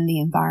workers and the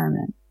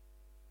environment.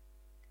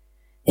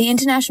 The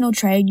International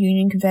Trade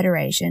Union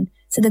Confederation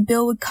said the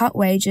bill would cut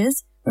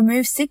wages,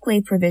 remove sick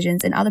leave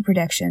provisions and other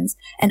protections,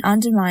 and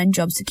undermine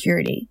job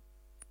security.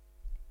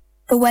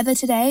 The weather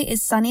today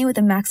is sunny with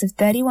a max of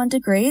 31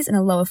 degrees and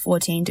a low of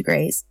 14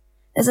 degrees.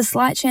 There's a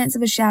slight chance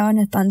of a shower and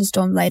a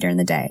thunderstorm later in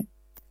the day.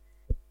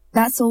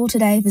 That's all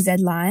today for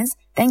Zlines.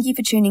 Thank you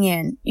for tuning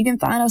in. You can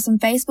find us on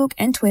Facebook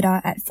and Twitter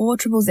at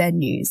 4ZZZ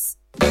News.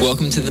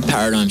 Welcome to the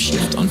Paradigm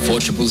Shift on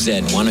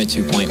 4ZZZ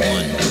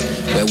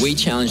 102.1, where we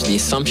challenge the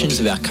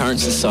assumptions of our current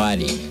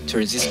society to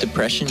resist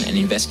depression and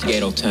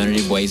investigate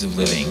alternative ways of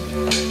living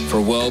for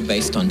a world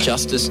based on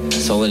justice,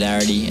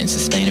 solidarity and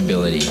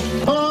sustainability.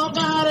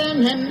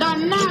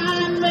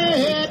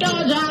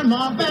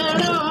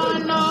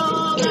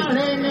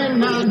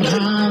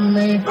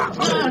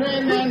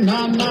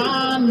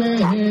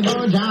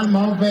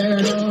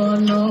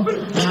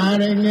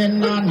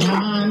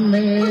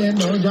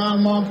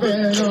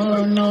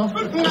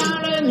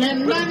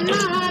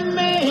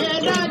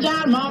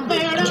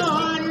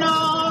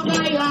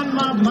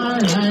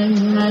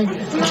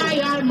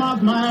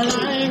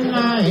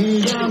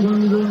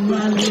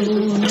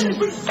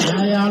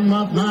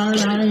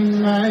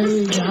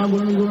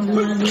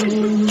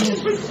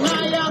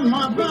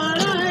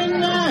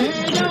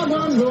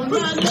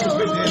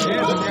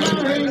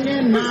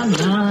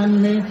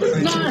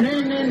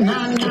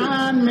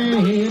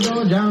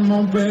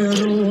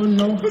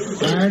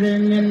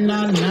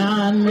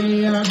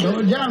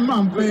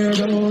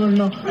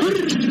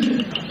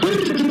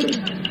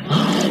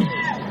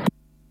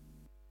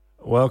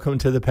 Welcome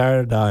to the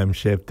Paradigm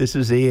Shift. This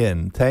is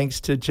Ian. Thanks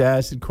to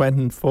Jazz and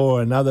Quentin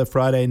for another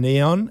Friday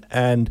Neon,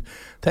 and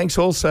thanks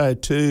also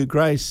to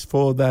Grace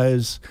for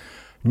those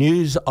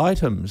news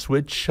items,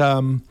 which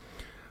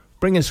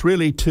bring us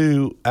really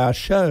to our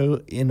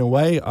show in a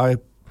way. A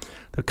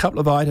couple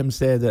of items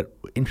there that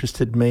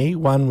interested me.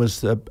 One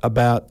was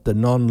about the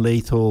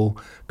non-lethal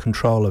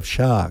control of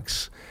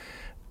sharks,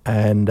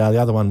 and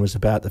the other one was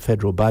about the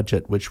federal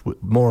budget, which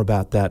more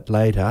about that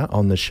later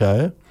on the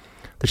show.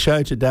 The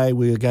show today,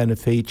 we are going to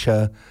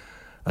feature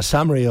a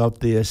summary of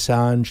the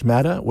Assange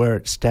matter, where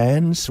it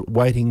stands,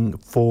 waiting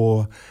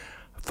for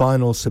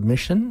final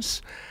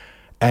submissions,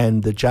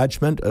 and the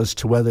judgment as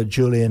to whether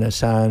Julian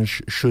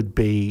Assange should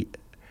be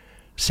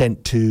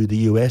sent to the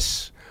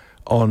US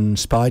on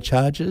spy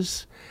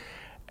charges.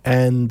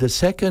 And the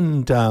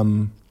second,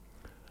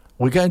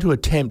 we're going to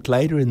attempt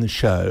later in the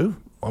show,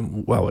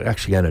 well, we're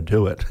actually going to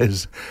do it,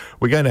 is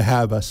we're going to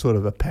have a sort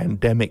of a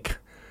pandemic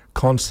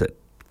concert,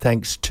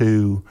 thanks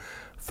to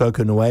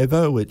Foco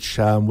Nuevo, which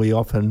we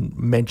often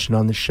mention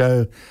on the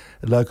show.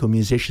 Local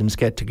musicians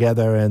get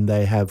together and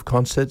they have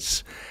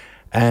concerts,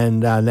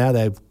 and now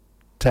they've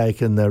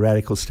taken the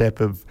radical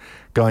step of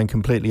going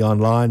completely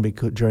online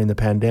during the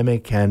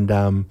pandemic. And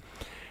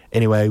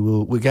anyway,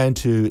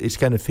 it's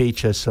going to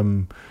feature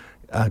some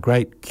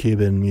great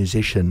Cuban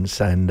musicians,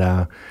 and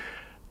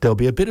there'll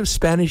be a bit of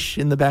Spanish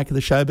in the back of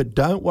the show, but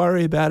don't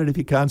worry about it if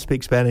you can't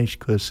speak Spanish,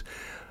 because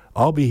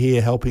I'll be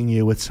here helping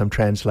you with some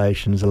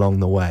translations along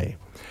the way.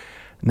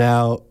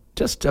 Now,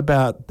 just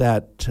about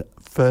that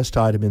first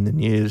item in the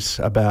news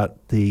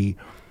about the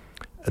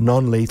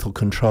non-lethal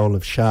control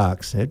of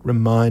sharks, it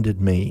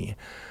reminded me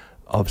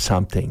of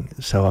something.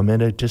 So I'm going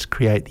to just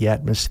create the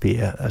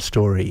atmosphere, a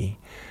story.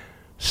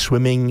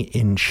 Swimming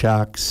in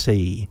Shark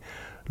Sea,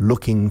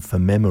 looking for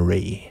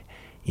memory,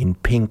 in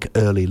pink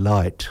early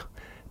light,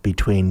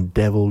 between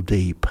Devil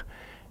Deep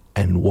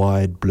and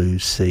wide blue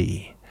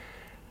sea.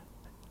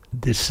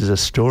 This is a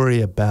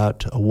story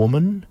about a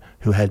woman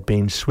who had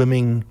been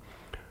swimming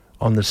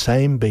on the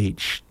same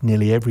beach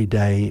nearly every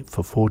day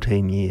for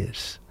 14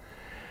 years.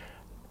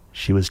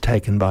 She was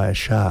taken by a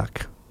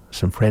shark.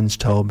 Some friends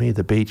told me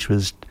the beach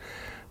was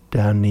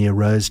down near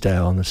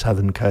Rosedale on the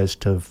southern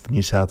coast of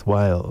New South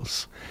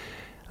Wales.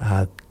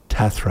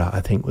 Tathra,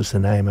 I think, was the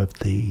name of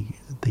the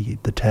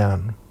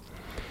town.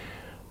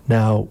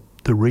 Now,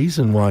 the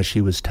reason why she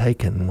was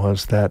taken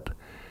was that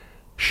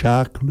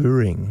shark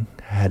luring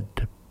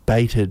had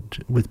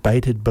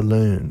baited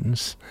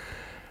balloons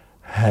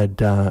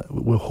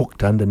were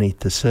hooked underneath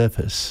the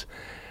surface,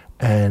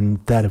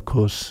 and that of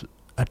course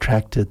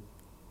attracted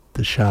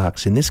the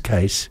sharks. In this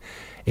case,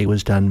 it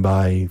was done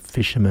by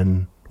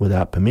fishermen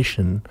without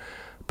permission,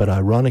 But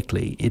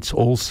ironically, it's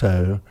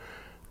also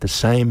the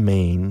same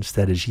means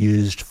that is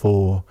used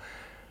for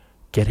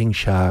getting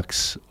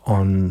sharks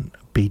on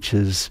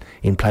beaches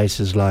in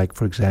places like,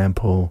 for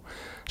example,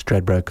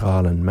 Stradbroke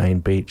Island, Main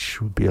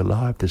Beach would be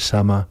alive this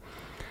summer.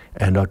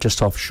 And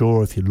just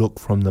offshore, if you look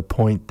from the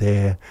point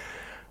there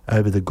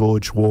over the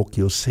Gorge Walk,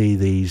 you'll see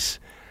these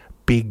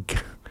big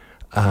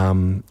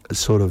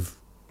sort of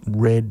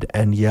red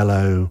and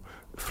yellow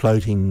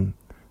floating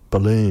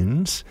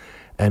balloons,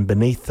 and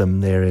beneath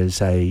them there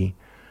is a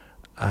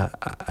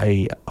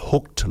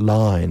hooked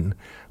line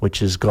which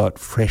has got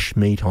fresh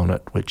meat on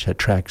it, which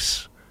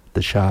attracts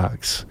the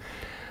sharks.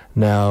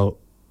 Now,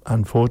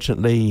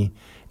 unfortunately,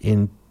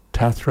 in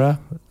Tathra,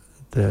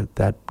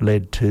 that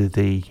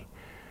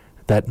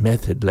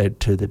method led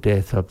to the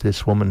death of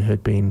this woman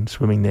who'd been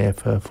swimming there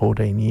for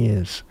 14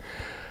 years.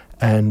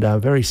 And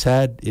very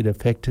sad, it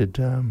affected,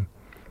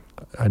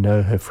 I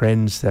know her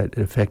friends, that it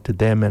affected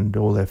them and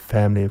all their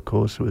family, of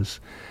course. It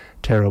was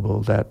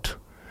terrible.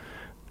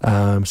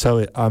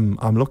 So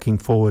I'm looking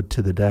forward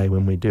to the day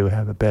when we do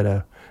have a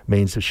better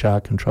means of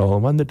shark control,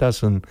 and one that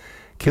doesn't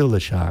kill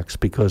the sharks,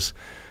 because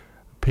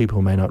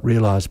people may not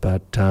realise,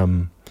 but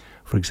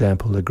for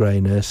example, the grey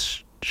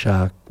nurse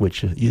shark,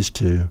 which used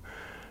to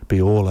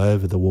be all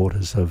over the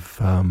waters of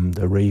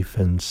the reef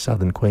in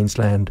southern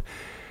Queensland,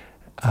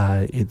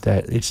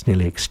 it's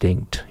nearly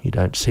extinct. You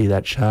don't see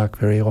that shark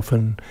very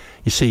often.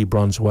 You see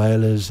bronze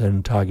whalers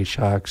and tiger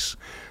sharks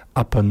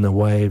up on the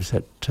waves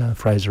at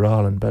Fraser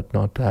Island, but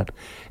not that.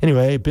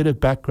 Anyway, a bit of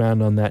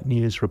background on that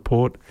news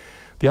report.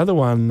 The other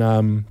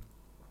one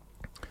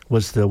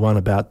was the one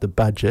about the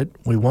budget.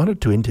 We wanted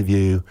to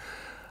interview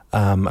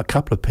a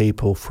couple of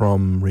people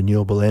from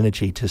renewable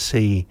energy to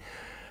see,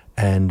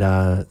 and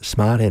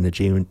smart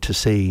energy, to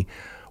see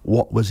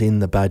what was in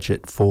the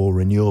budget for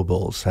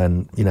renewables.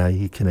 And, you know,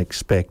 you can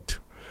expect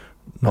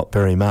not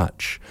very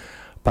much.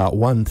 But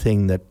one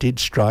thing that did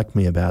strike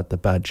me about the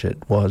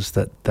budget was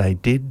that they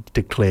did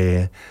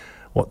declare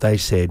what they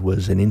said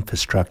was an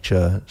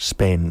infrastructure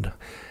spend.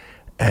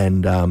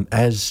 And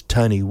as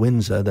Tony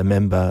Windsor, the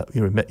member,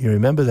 you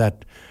remember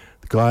that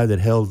guy that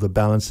held the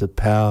balance of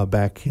power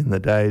back in the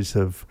days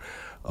of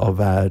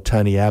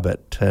Tony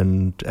Abbott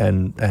and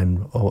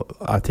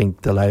I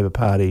think the Labor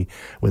Party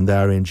when they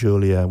were in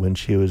Julia, when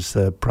she was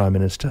the Prime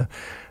Minister,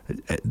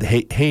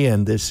 he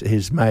and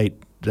his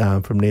mate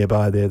from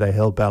nearby there, they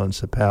held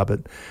balance of power.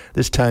 But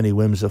this Tony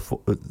Windsor,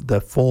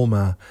 the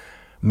former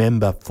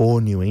member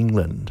for New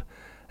England,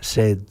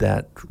 said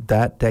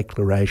that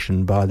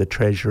declaration by the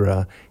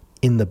Treasurer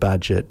in the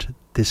budget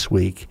this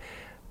week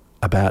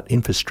about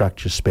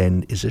infrastructure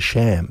spend is a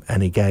sham,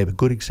 and he gave a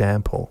good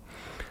example,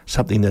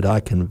 something that I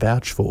can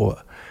vouch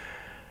for.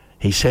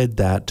 He said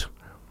that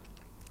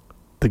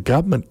the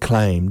government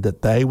claimed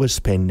that they were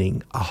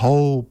spending a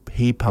whole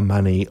heap of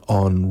money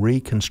on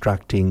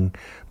reconstructing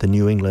the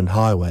New England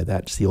Highway.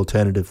 That's the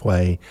alternative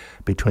way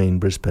between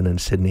Brisbane and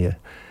Sydney,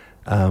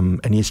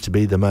 and used to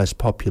be the most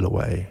popular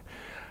way.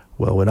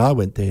 Well, when I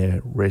went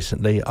there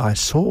recently, I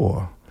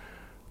saw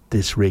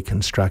this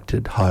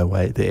reconstructed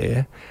highway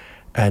there,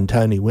 and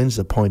Tony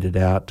Windsor pointed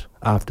out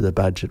after the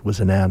budget was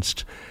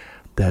announced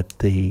that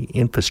the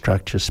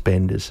infrastructure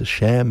spend is a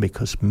sham,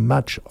 because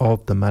much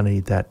of the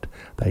money that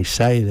they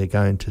say they're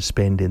going to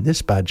spend in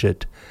this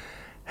budget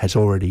has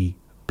already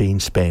been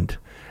spent.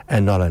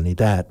 And not only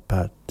that,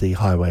 but the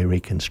highway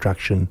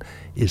reconstruction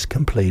is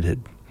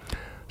completed.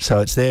 So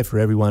it's there for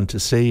everyone to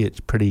see. It's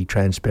pretty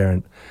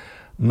transparent.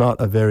 Not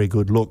a very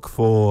good look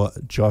for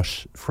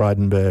Josh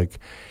Frydenberg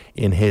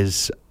in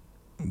his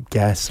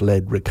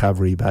gas-led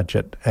recovery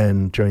budget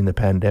and during the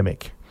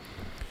pandemic.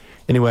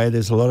 Anyway,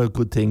 there's a lot of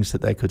good things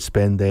that they could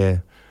spend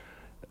there,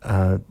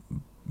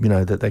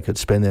 that they could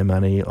spend their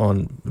money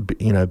on,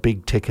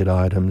 big ticket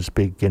items,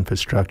 big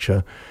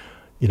infrastructure.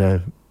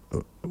 What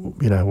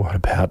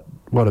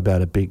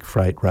about a big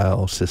freight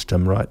rail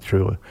system right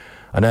through?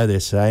 I know they're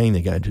saying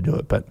they're going to do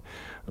it, but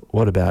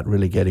what about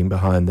really getting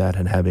behind that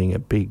and having a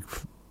big,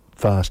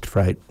 fast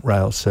freight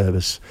rail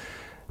service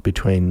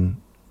between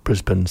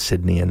Brisbane,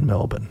 Sydney and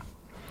Melbourne?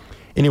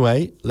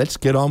 Anyway, let's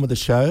get on with the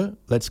show.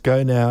 Let's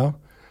go now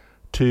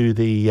to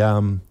the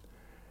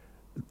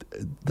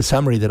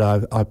summary that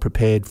I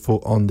prepared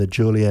on the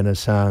Julian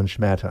Assange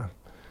matter.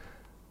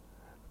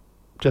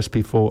 Just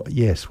before,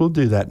 yes, we'll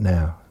do that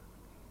now.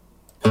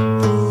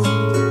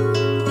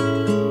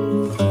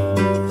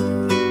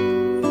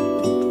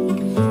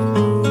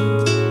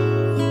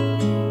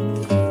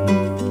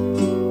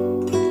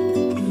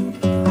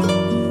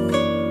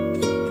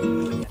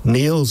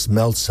 Niels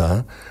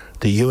Melzer,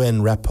 the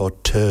UN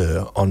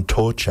rapporteur on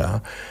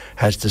torture,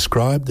 has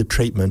described the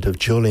treatment of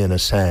Julian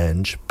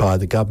Assange by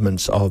the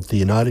governments of the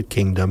United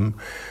Kingdom,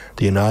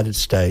 the United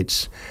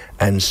States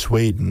and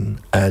Sweden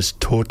as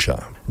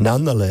torture.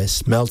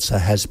 Nonetheless, Melzer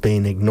has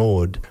been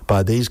ignored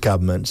by these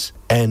governments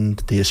and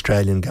the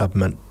Australian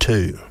government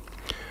too.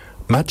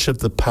 Much of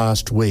the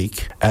past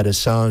week at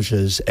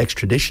Assange's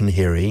extradition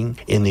hearing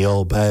in the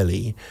Old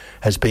Bailey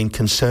has been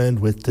concerned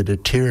with the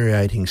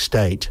deteriorating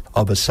state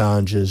of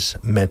Assange's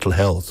mental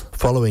health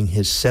following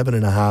his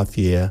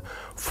 7.5-year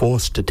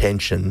forced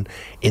detention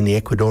in the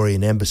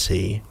Ecuadorian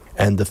embassy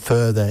and the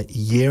further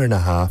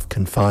 1.5-year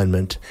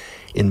confinement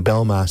in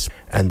Belmarsh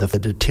and the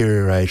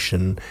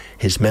deterioration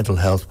his mental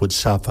health would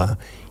suffer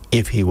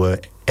if he were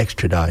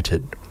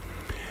extradited.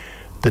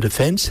 The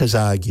defence has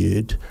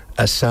argued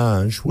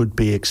Assange would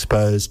be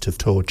exposed to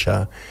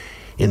torture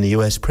in the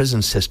US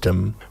prison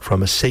system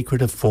from a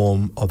secretive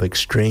form of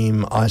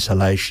extreme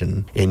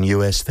isolation in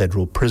US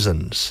federal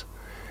prisons.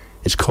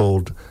 It's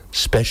called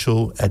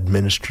Special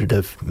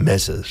Administrative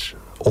Measures,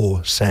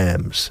 or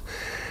SAMs.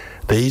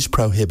 These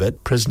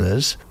prohibit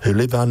prisoners who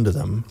live under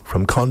them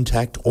from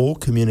contact or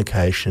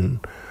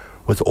communication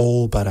with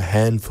all but a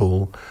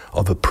handful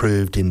of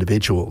approved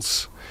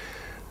individuals.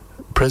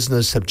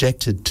 Prisoners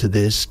subjected to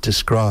this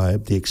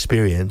describe the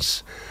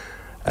experience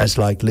as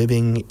like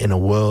living in a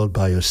world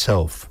by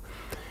yourself,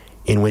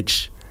 in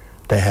which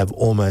they have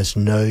almost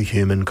no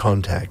human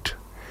contact.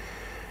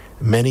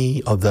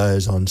 Many of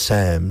those on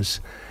SAMs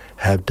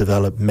have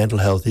developed mental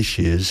health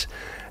issues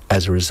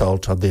as a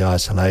result of the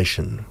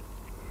isolation.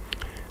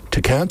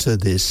 To counter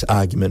this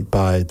argument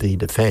by the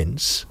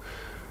defence,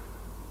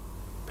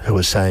 who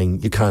are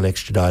saying you can't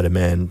extradite a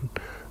man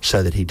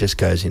so that he just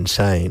goes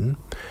insane,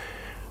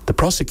 the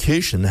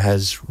prosecution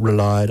has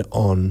relied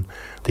on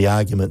the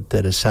argument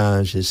that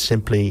Assange is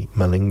simply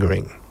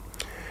malingering.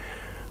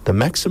 The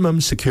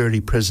maximum security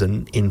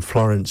prison in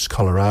Florence,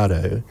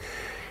 Colorado,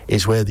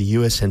 is where the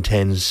US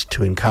intends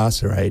to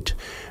incarcerate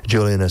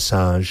Julian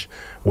Assange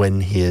when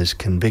he is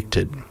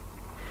convicted.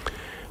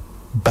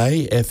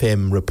 Bay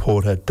FM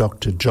reporter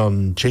Dr.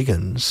 John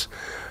Jiggins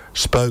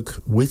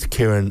spoke with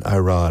Kieran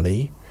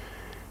O'Reilly.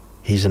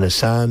 He's an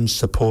Assange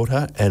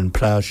supporter and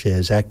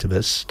Ploughshares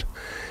activist.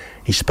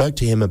 He spoke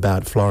to him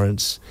about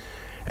Florence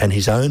and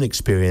his own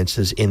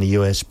experiences in the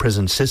US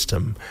prison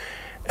system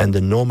and the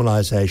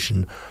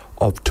normalisation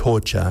of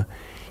torture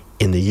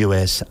in the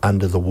US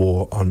under the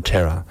War on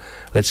Terror.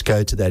 Let's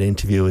go to that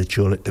interview with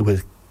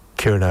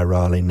Kieran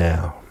O'Reilly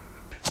now.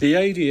 The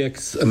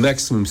ADX, a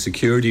maximum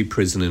security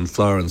prison in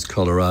Florence,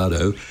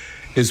 Colorado,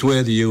 is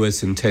where the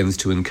US intends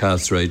to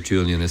incarcerate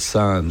Julian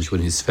Assange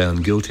when he's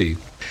found guilty.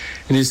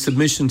 In his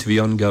submission to the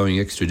ongoing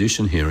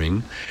extradition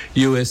hearing,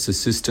 US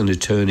Assistant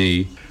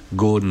Attorney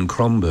Gordon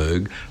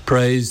Kromberg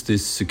praised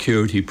this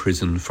security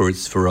prison for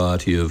its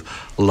variety of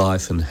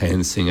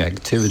life-enhancing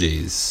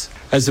activities.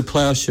 As a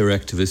Ploughshare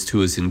activist who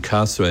was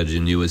incarcerated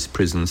in US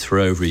prisons for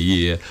over a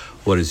year,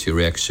 what is your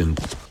reaction?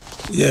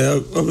 Yeah,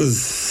 I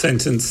was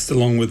sentenced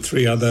along with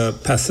 3 other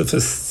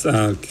pacifists,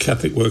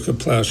 Catholic worker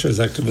Ploughshares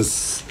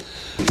activists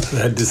who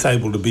had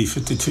disabled a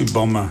B-52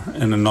 bomber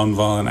in a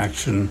non-violent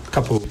action a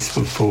couple of weeks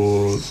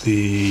before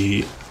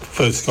the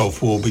First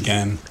Gulf War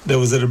began. There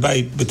was a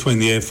debate between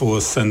the Air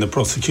Force and the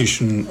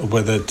prosecution of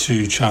whether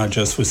to charge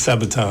us with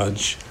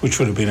sabotage, which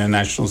would have been a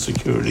national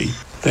security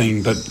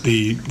thing, but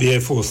the Air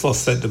Force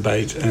lost that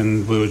debate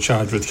and we were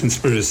charged with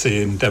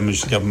conspiracy and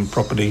damage to government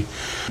property.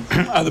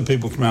 Other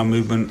people from our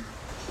movement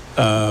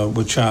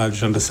were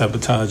charged under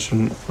sabotage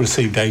and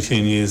received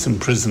 18 years in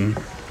prison.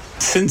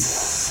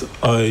 Since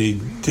I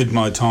did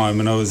my time,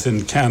 and I was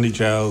in county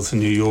jails in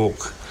New York,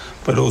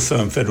 but also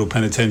in federal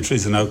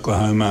penitentiaries in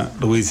Oklahoma,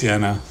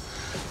 Louisiana,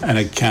 and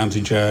a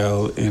county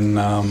jail in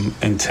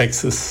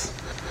Texas,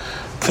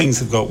 things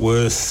have got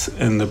worse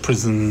in the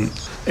prison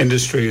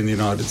industry in the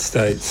United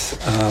States.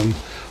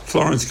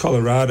 Florence,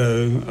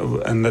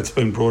 Colorado, and that's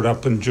been brought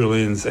up in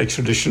Julian's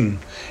extradition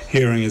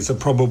hearing as a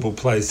probable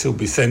place he'll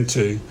be sent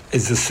to,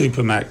 is the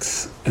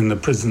supermax in the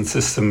prison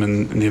system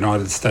in the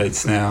United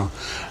States now.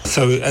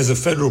 So as a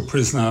federal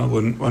prisoner,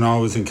 when I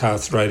was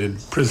incarcerated,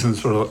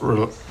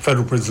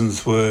 federal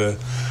prisons were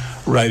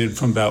rated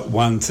from about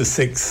 1 to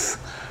 6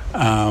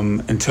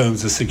 in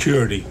terms of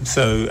security.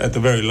 So at the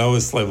very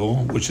lowest level,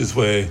 which is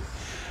where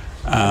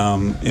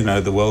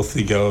the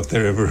wealthy go if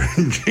they're ever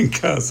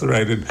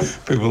incarcerated,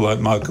 people like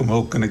Michael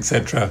Milken,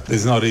 etc.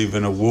 There's not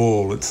even a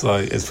wall. It's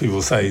like, as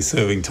people say,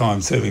 serving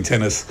time, serving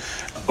tennis,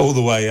 all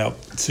the way up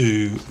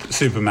to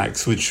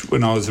Supermax, which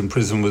when I was in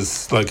prison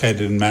was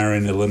located in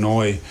Marion,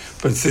 Illinois.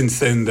 But since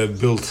then they've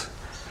built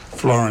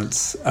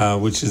Florence,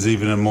 which is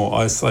even a more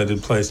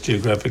isolated place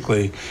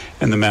geographically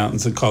in the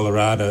mountains of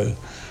Colorado.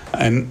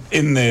 And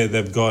in there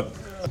they've got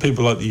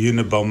people like the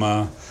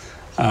Unabomber,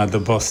 the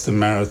Boston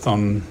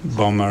Marathon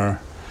bomber,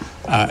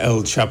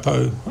 El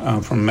Chapo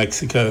from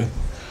Mexico,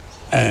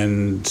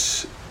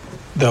 and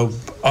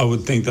I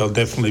would think they'll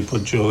definitely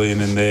put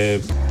Julian in there.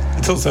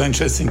 It's also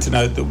interesting to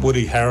note that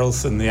Woody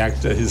Harrelson, the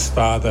actor, his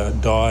father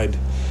died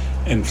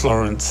in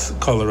Florence,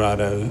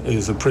 Colorado. He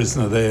was a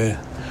prisoner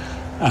there.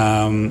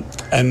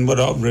 And what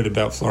I've read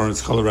about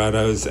Florence,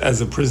 Colorado is,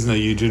 as a prisoner,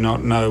 you do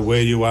not know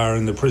where you are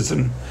in the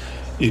prison.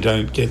 You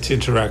don't get to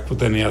interact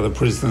with any other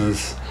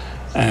prisoners.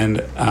 And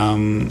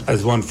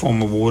as one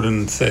former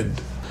warden said,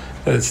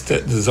 that it's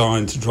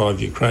designed to drive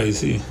you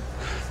crazy.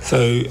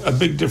 So a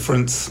big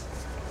difference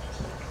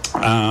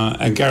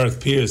And Gareth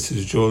Peirce,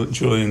 who's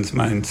Julian's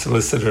main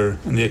solicitor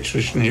in the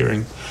extradition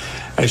hearing,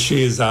 as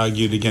she has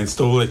argued against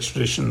all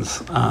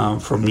extraditions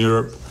from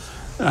Europe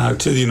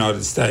to the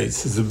United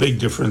States. There's a big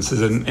difference.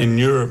 In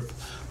Europe,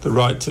 the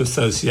right to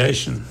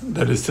association,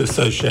 that is to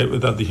associate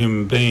with other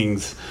human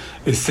beings,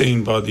 is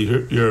seen by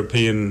the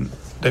European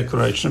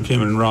Declaration of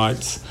Human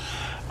Rights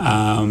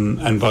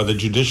and by the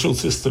judicial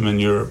system in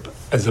Europe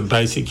as a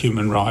basic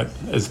human right,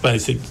 as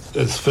basic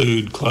as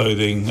food,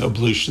 clothing,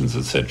 ablutions,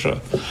 etc.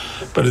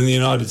 But in the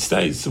United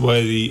States, the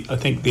way I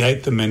think the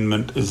Eighth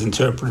Amendment is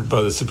interpreted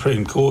by the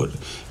Supreme Court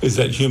is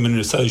that human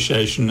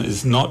association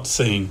is not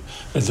seen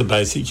as a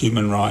basic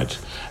human right,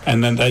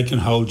 and then they can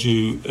hold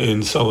you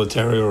in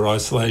solitary or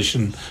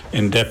isolation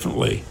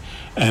indefinitely.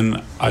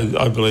 And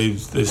I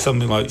believe there's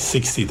something like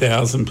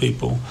 60,000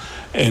 people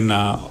in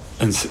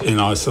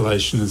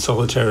isolation and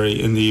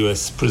solitary in the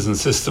US prison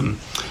system,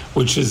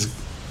 which has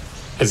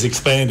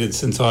expanded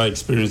since I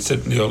experienced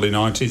it in the early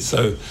 90s.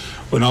 So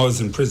when I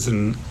was in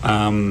prison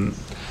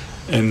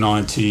in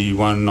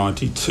 91,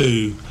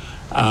 92,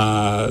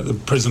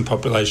 the prison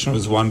population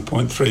was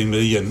 1.3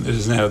 million. It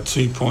is now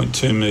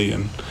 2.2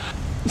 million.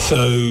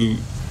 So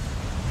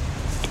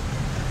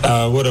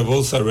what I've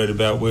also read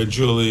about where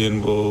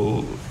Julian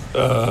will,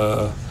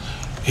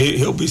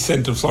 he'll be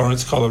sent to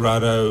Florence,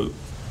 Colorado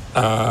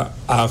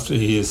after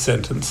he is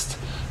sentenced.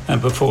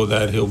 And before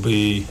that he'll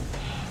be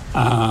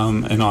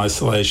in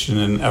isolation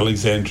in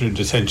Alexandria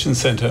Detention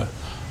Centre,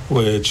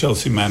 where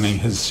Chelsea Manning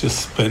has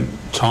just spent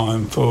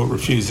time for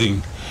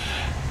refusing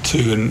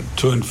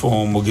to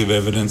inform or give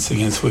evidence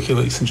against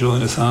WikiLeaks and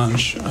Julian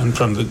Assange,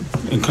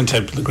 and in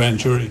contempt of the grand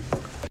jury.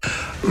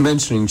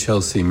 Mentioning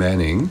Chelsea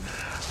Manning,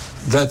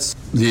 that's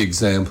the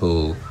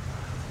example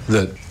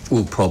that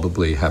will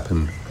probably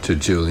happen to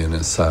Julian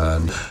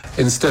Assange.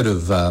 Instead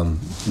of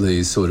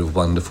the sort of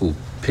wonderful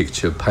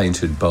picture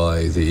painted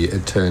by the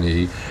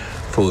attorney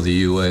for the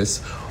US,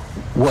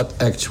 what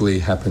actually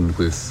happened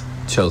with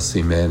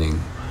Chelsea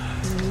Manning?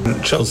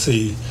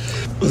 Chelsea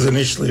was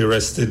initially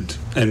arrested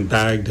in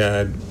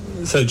Baghdad.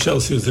 So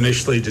Chelsea was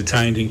initially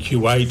detained in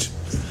Kuwait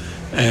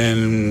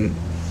and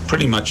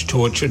pretty much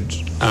tortured,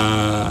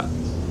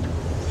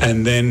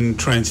 and then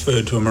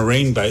transferred to a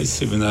Marine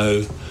base, even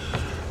though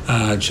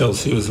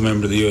Chelsea was a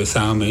member of the US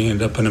Army,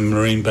 ended up in a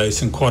Marine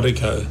base in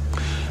Quantico.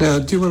 Now,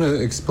 do you want to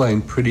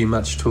explain pretty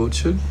much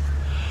tortured?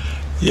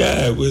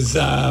 Yeah, it was...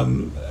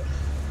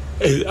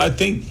 I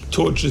think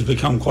torture has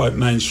become quite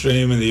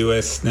mainstream in the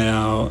US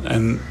now,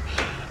 and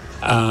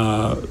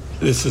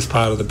this is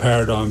part of the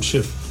paradigm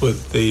shift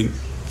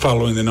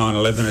following the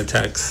 9/11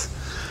 attacks.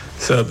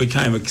 So it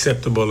became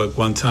acceptable at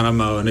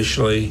Guantanamo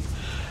initially,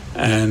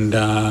 and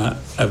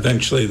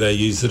eventually they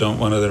used it on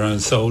one of their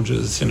own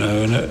soldiers, and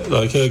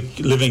her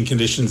living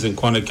conditions in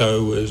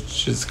Quantico were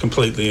just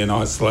completely in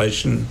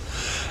isolation.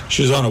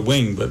 She was on a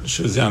wing, but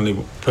she was the only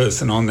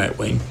person on that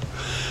wing.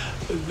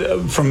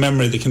 From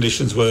memory, the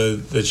conditions were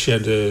that she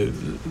had to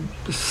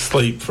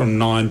sleep from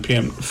 9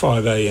 p.m. to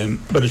 5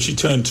 a.m. But if she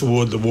turned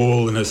toward the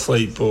wall in her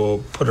sleep or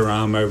put her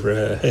arm over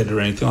her head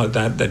or anything like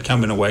that, they'd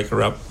come in and wake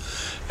her up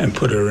and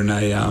put her in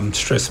a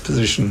stressed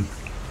position.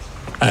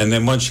 And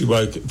then once she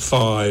woke at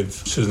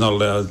 5, she was not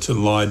allowed to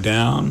lie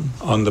down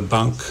on the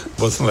bunk,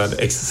 wasn't allowed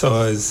to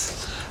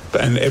exercise.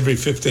 And every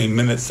 15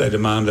 minutes they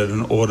demanded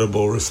an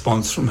audible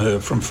response from her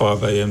from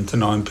 5 a.m. to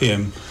 9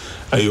 p.m.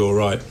 Are you all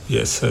right?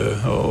 Yes, sir,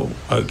 or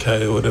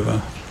okay, or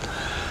whatever.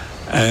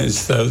 And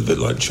so it was a bit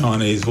like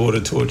Chinese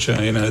water torture,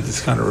 this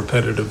kind of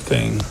repetitive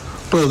thing.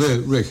 Well, they're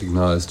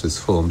recognised as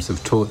forms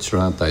of torture,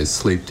 aren't they?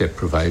 Sleep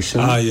deprivation.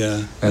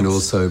 Yeah. And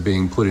also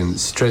being put in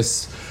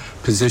stress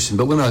position.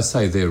 But when I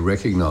say they're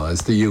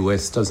recognised, the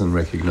US doesn't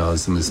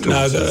recognise them as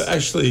torture. No,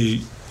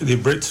 actually, the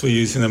Brits were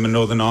using them in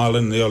Northern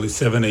Ireland in the early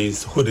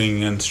 70s,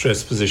 hooding and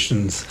stress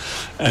positions,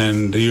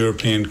 and the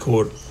European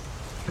court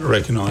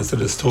recognised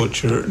it as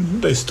torture.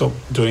 They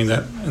stopped doing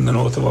that in the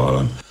north of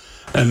Ireland,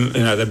 and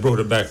they brought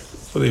it back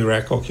for the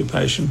Iraq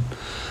occupation.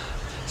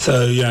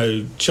 So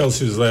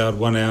Chelsea was allowed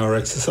 1 hour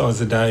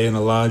exercise a day in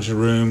a larger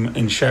room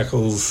in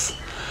shackles.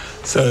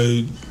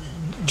 So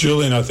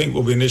Julian, I think,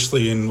 will be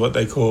initially in what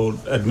they call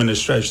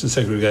administration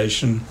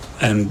segregation,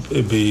 and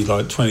it'd be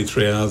like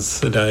 23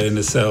 hours a day in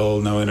a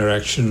cell, no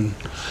interaction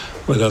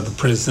with other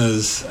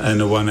prisoners,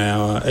 and a 1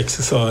 hour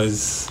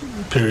exercise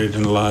period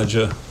in a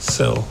larger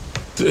cell.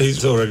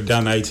 He's already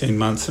done 18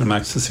 months in a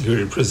maximum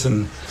security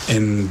prison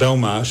in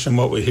Belmarsh, and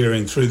what we're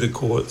hearing through the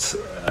courts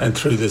and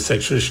through this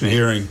extradition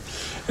hearing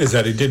is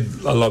that he did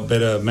a lot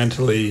better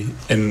mentally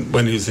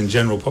when he was in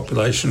general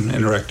population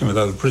interacting with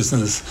other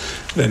prisoners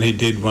than he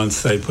did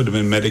once they put him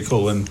in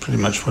medical and pretty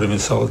much put him in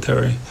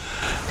solitary.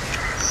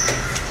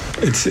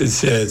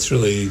 It's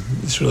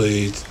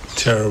really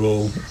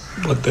terrible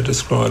what they're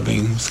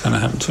describing is going to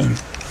happen to him.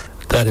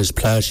 That is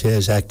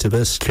Ploughshares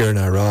activist Kieran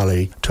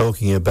O'Reilly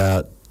talking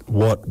about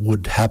what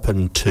would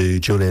happen to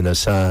Julian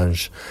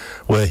Assange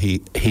were he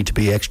to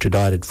be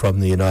extradited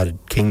from the United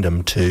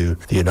Kingdom to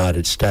the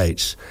United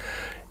States.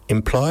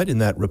 Implied in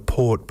that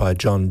report by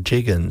John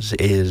Jiggins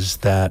is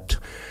that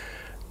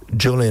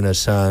Julian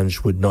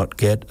Assange would not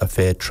get a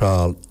fair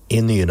trial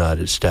in the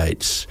United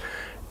States.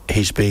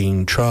 He's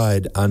being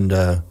tried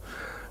under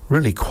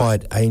really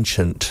quite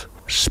ancient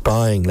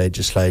spying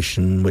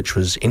legislation which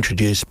was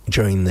introduced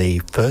during the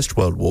First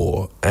World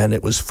War, and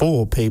it was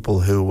for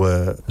people who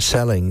were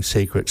selling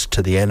secrets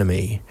to the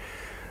enemy.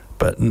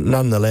 But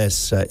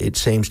nonetheless, it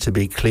seems to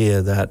be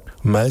clear that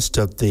most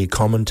of the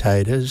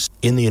commentators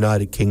in the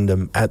United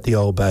Kingdom, at the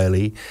Old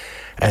Bailey,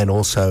 and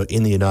also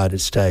in the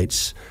United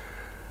States,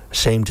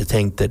 seem to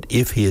think that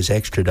if he is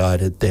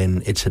extradited,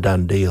 then it's a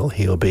done deal.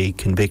 He'll be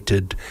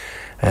convicted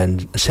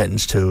and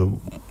sentenced to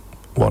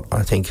what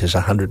I think is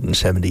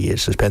 170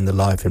 years, to spend the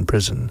life in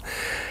prison.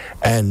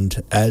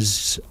 And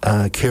as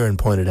Kieran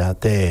pointed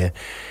out there,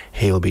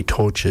 he'll be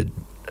tortured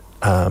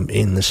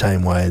in the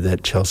same way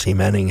that Chelsea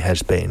Manning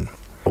has been.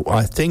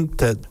 I think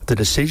that the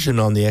decision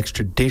on the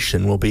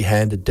extradition will be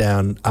handed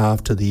down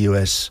after the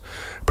US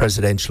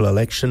presidential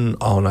election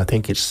on, I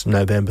think it's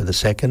November the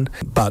 2nd,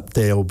 but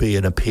there will be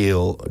an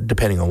appeal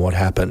depending on what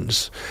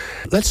happens.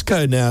 Let's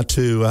go now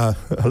to a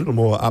little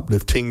more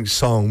uplifting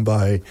song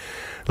by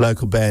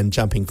local band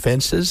Jumping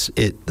Fences.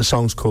 The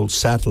song's called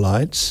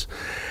Satellites.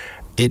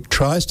 It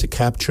tries to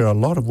capture a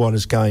lot of what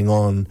is going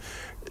on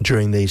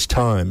during these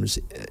times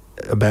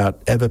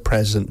about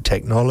ever-present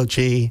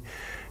technology,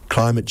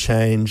 climate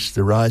change,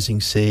 the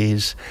rising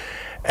seas,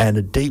 and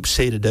a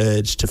deep-seated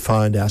urge to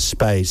find our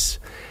space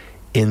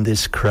in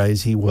this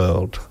crazy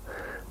world.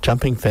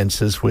 Jumping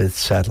Fences with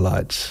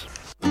Satellites.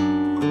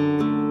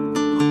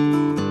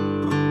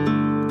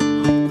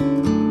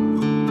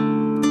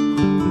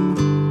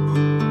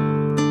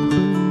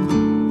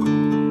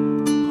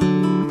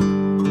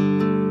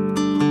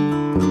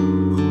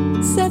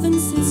 Seven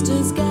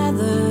sisters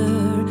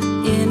gather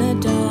in a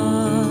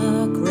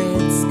dark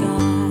red sky.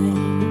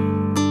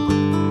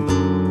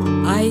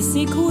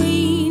 Icy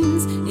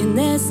queens in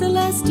their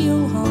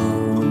celestial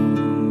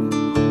home.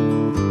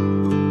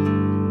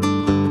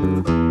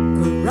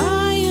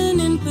 Orion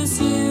in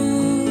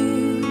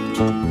pursuit,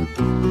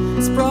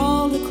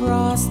 sprawled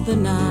across the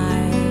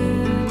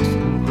night,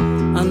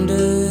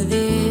 under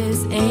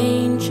this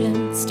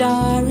ancient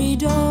starry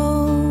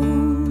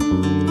dome.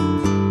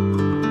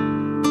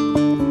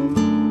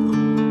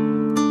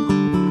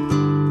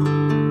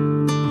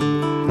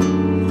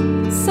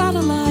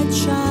 Satellites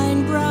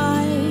shine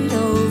bright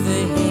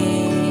overhead,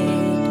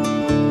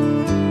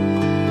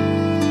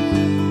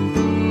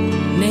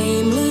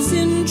 nameless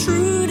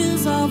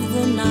intruders of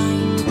the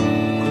night.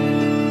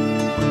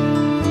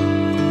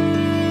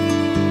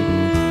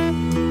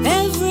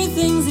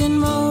 Everything's in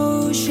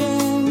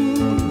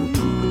motion,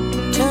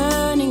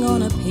 turning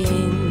on a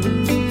pin,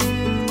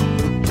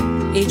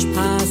 each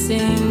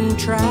passing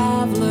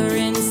traveler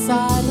in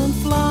silent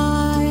flight.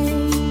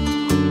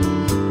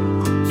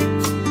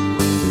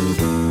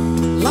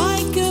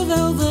 Like a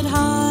velvet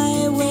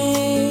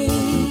highway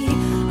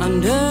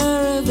under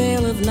a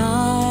veil of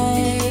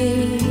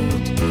night,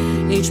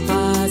 each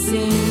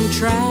passing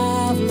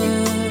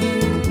traveler,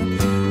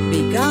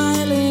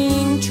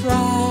 beguiling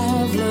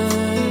traveler,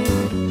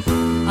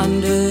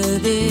 under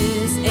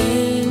this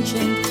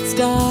ancient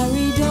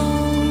starry dome.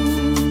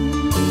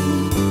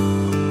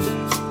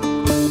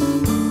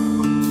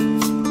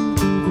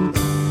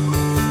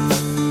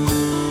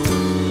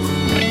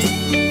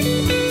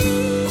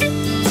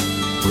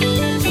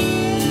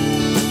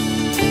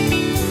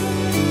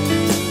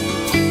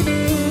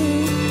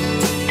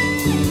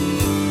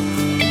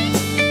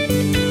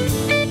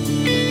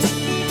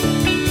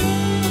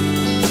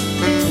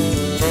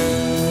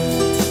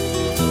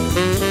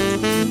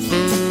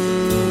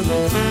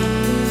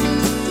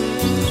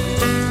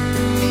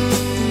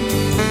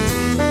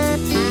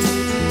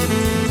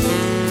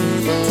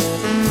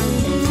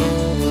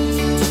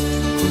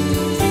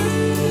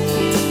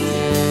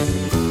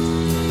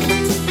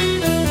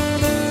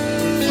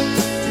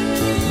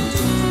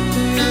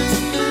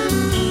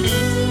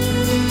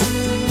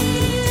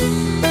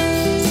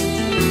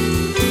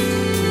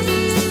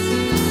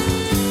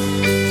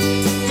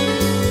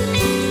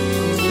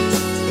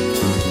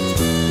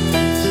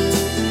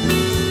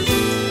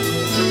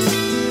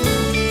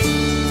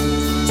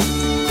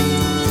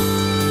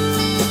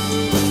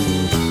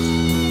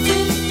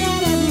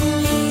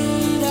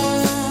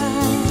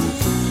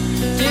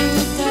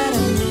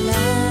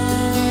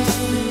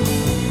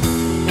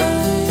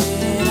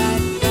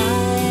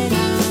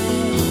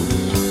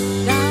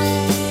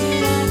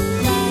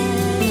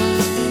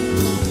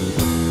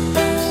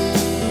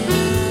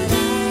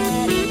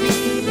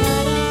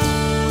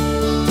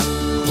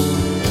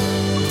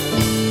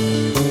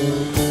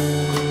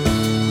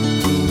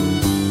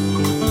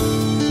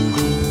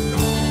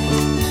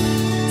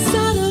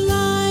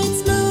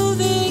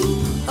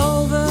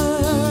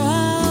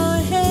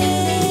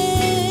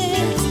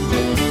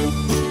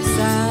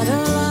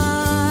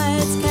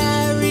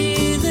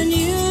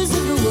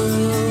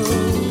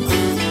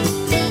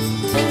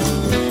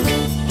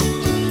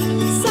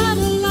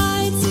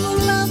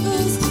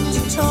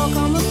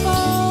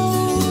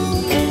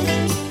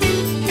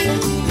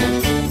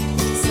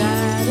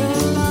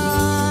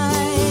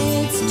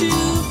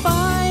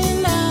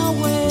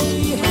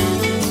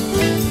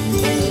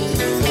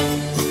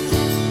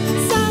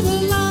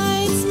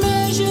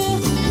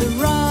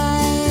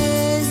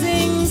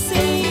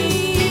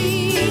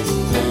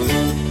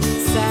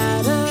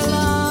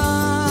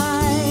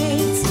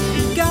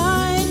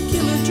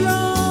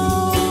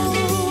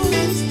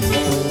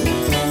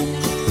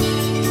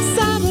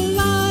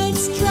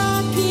 Satellites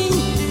tracking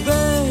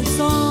birds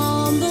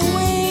on the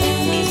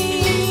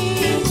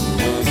wing.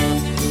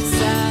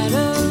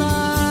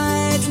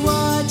 Satellites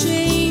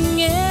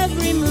watching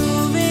every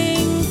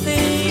moving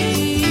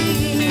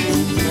thing.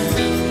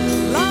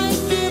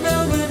 Like a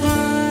velvet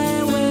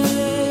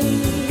highway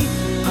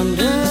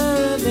under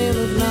a veil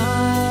of light.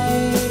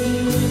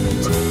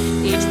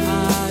 Each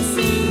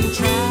passing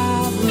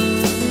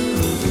traveler,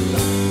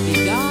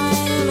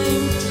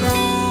 beguiling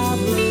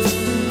traveler,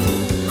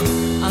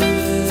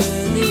 under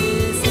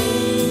this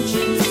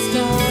ancient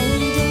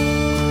starry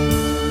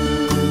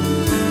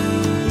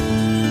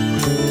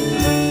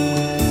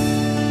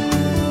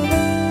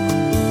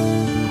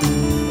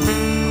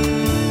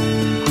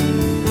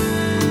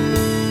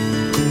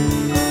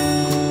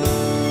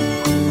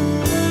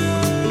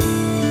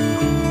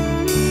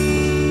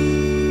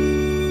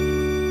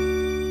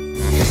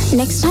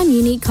Next time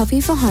you need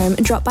coffee for home,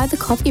 drop by the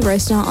Coffee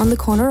Roaster on the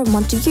corner of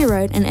Montague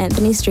Road and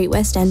Anthony Street,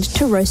 West End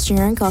to roast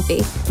your own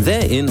coffee.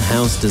 Their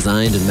in-house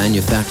designed and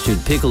manufactured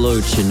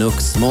Piccolo Chinook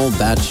small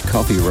batch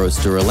coffee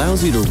roaster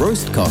allows you to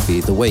roast coffee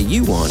the way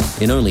you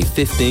want in only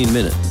 15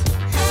 minutes.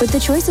 With the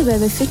choice of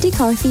over 50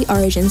 coffee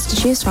origins to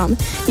choose from,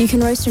 you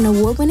can roast an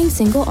award-winning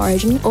single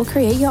origin or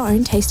create your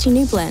own tasty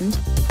new blend.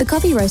 The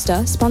Coffee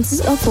Roaster,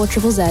 sponsors of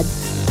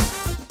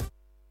 4ZZZ.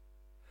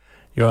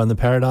 You're on the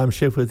Paradigm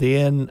Shift with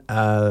Ian.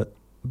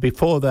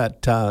 Before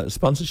that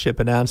sponsorship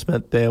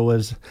announcement, there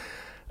was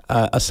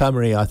a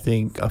summary, I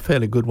think, a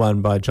fairly good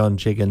one by John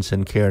Jiggins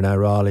and Kieran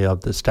O'Reilly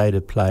of the state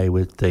of play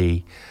with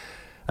the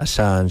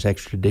Assange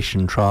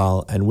extradition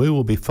trial, and we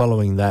will be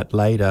following that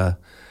later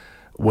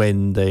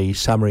when the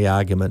summary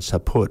arguments are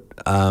put.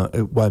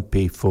 It won't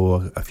be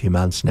for a few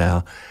months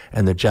now,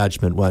 and the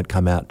judgment won't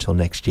come out till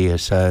next year.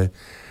 So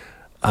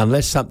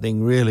unless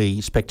something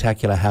really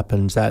spectacular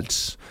happens,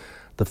 that's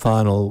the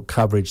final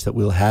coverage that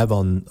we'll have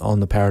on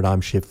the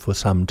Paradigm Shift for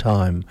some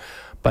time.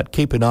 But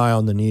keep an eye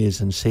on the news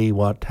and see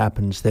what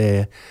happens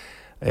there.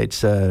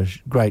 It's a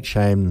great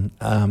shame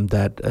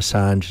that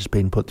Assange has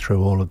been put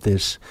through all of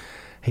this.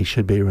 He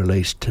should be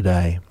released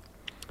today.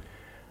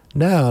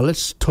 Now,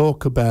 let's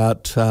talk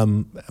about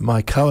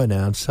my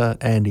co-announcer,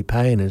 Andy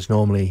Payne, is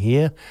normally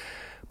here,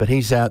 but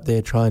he's out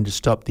there trying to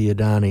stop the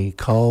Adani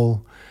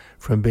coal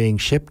from being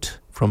shipped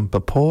from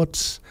the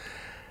ports.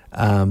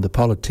 The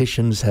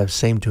politicians have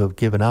seemed to have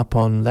given up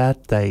on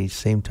that. They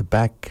seem to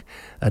back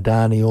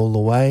Adani all the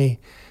way.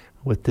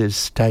 With this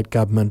state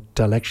government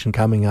election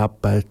coming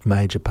up, both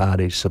major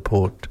parties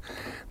support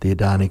the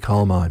Adani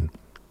coal mine.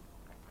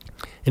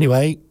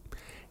 Anyway,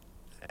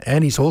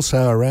 Andy's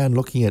also around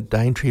looking at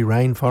Daintree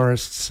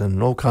rainforests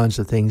and all kinds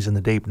of things in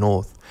the deep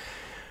north.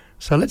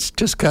 So let's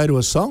just go to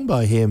a song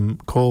by him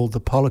called The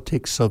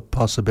Politics of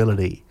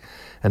Possibility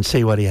and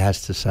see what he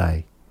has to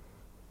say.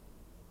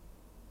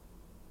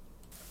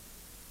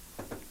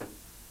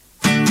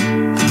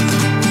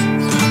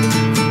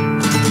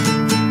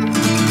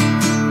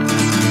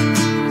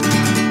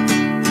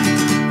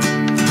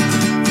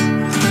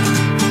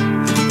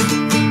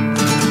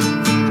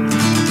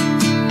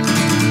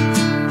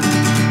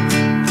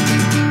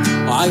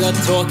 I got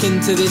talking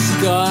to this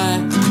guy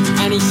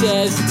and he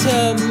says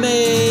to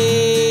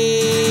me,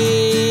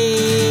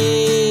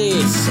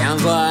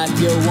 sounds like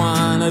you're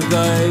one of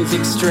those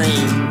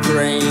extreme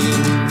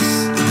greens.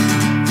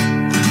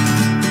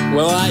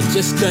 Well, I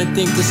just don't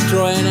think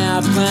destroying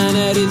our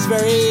planet is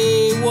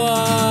very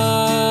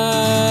wise.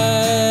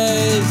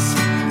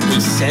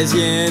 He says,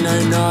 you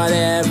know, not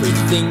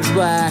everything's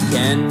black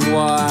and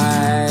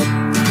white.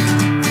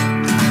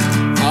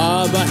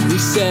 Oh, but who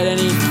said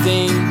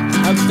anything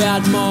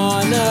about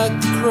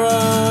monochrome?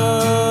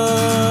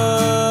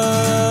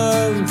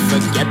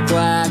 Forget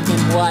black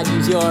and white,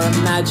 use your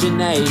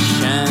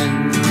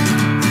imagination.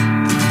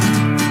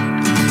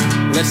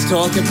 Let's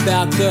talk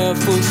about the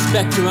full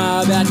spectrum,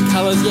 about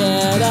colours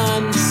yet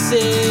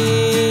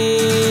unseen.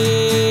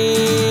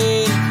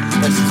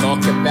 Let's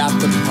talk about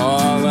the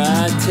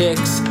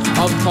politics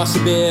of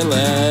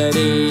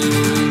possibility.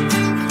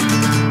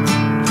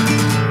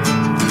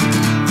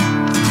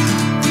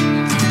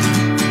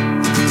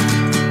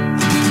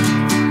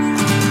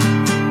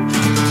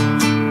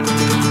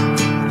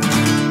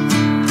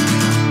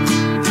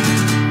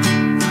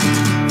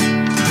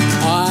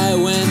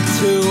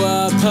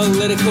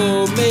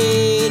 Political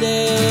meeting.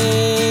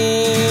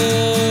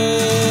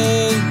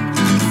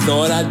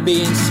 Thought I'd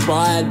be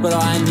inspired, but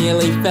I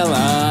nearly fell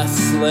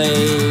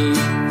asleep.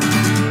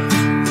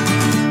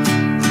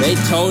 They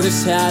told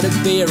us how to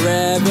be a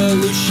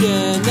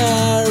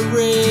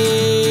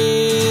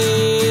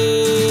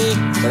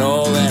revolutionary, but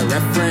all their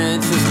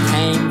references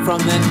came from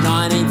the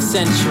 19th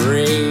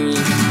century.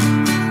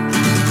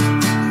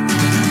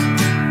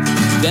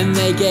 Then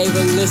they gave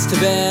a list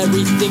of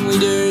everything we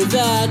do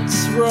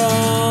that's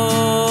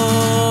wrong.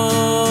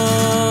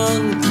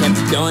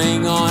 Kept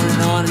going on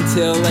and on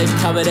until they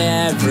covered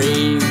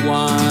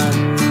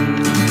everyone.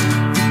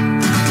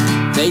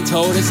 They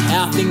told us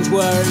how things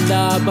were and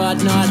are,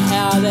 but not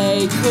how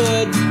they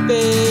could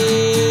be.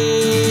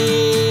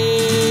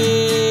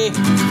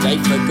 They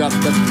forgot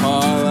the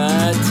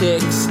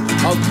politics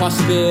of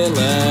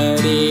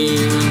possibility.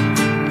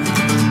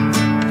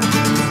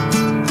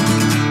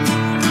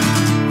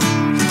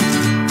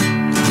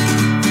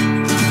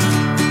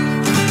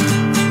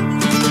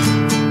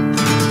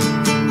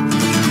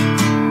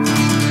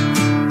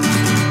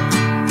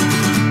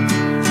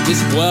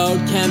 This world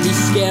can be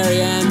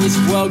scary and this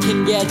world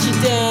can get you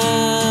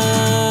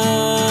down.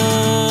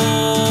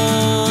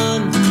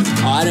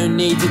 I don't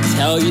need to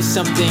tell you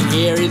something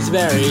here is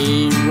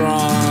very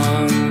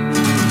wrong.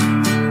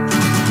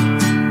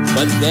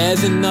 But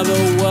there's another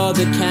world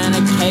that can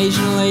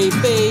occasionally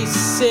be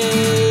seen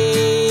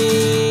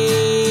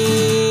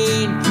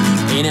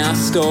in our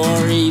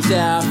stories,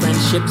 our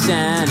friendships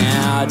and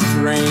our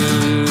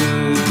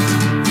dreams.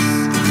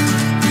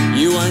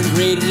 You won't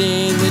read it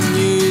in the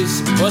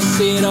news or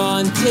see it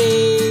on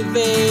TV,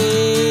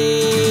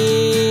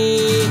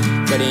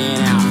 but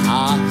in our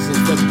hearts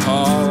is the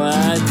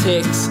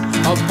politics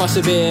of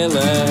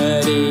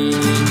possibility.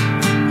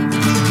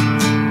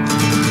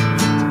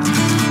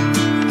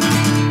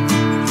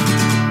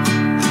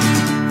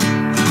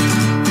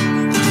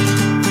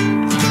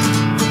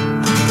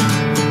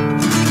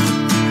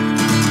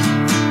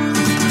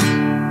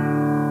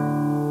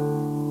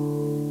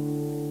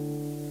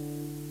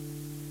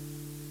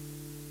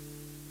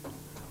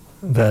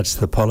 That's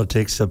The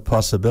Politics of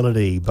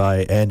Possibility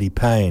by Andy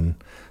Payne.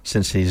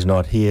 Since he's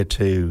not here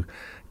to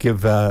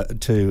give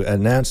to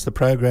announce the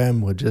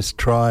program, we'll just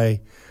try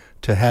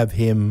to have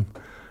him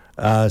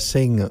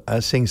sing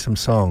some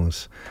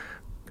songs.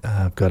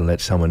 I've got to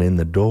let someone in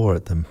the door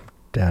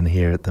down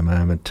here at the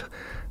moment.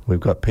 We've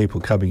got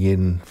people coming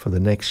in for the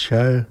next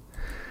show.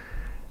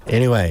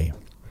 Anyway,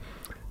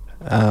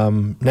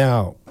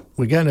 now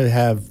we're going to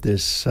have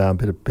this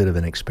bit of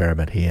an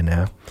experiment here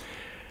now.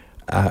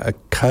 A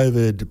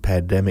COVID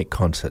pandemic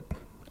concert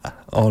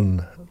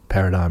on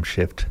Paradigm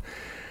Shift.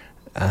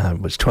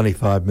 It was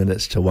 25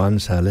 minutes to 1,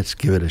 so let's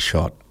give it a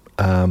shot.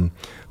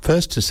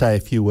 First, to say a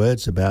few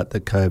words about the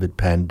COVID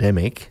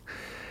pandemic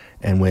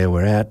and where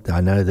we're at.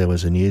 I know there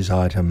was a news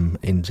item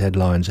in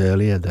headlines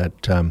earlier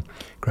that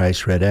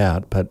Grace read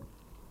out, but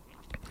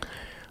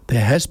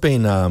there has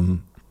been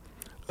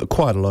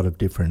quite a lot of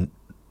different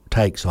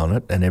takes on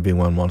it, and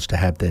everyone wants to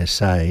have their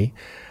say.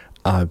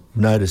 I've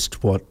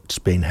noticed what's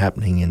been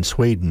happening in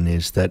Sweden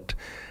is that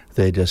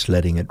they're just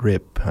letting it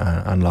rip,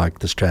 unlike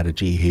the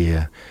strategy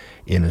here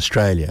in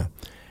Australia.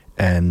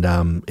 And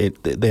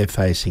they're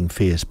facing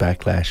fierce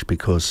backlash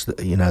because,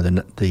 you know,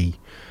 the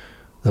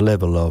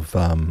level of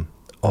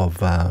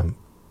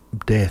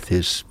death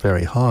is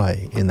very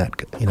high in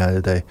that, you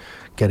know, they're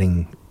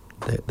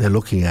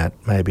looking at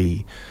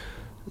maybe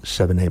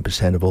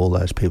 17% of all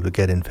those people who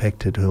get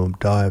infected who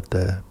die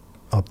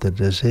of the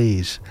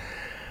disease.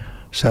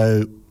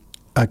 So,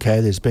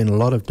 okay, there's been a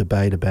lot of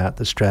debate about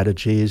the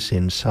strategies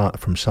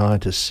from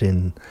scientists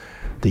in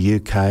the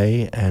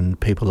UK and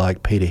people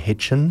like Peter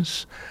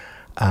Hitchens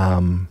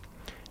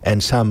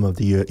and some of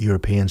the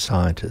European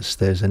scientists.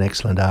 There's an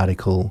excellent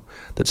article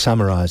that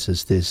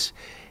summarises this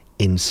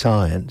in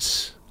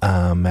Science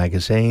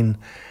magazine,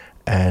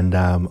 and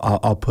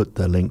I'll put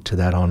the link to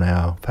that on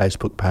our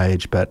Facebook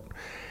page, but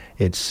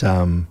it's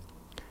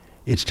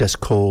just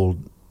called,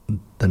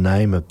 the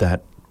name of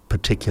that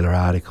particular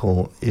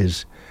article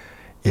is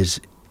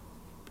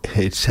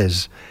it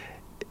says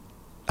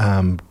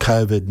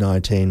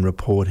COVID-19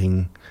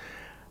 reporting,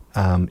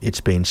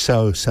 it's been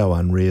so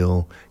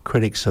unreal.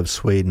 Critics of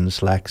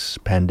Sweden's lax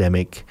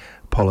pandemic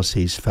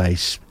policies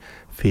face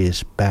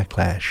fierce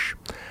backlash.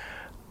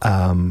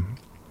 On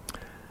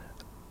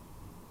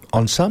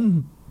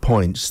some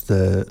points,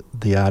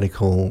 the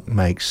article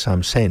makes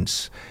some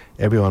sense.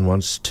 Everyone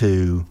wants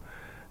to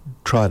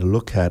try to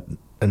look at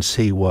and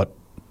see what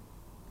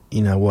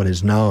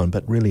is known,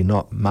 but really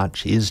not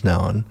much is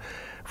known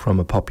from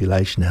a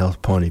population health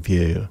point of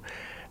view.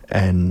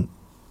 And,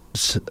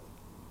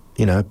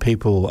 you know,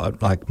 people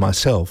like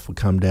myself will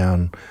come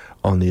down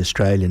on the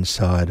Australian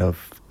side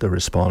of the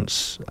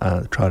response,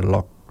 try to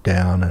lock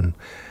down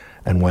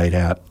and wait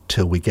out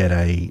till we get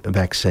a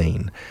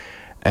vaccine.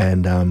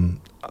 And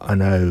I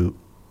know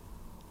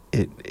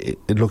it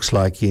looks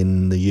like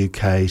in the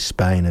UK,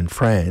 Spain and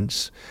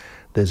France,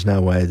 there's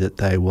no way that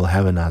they will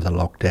have another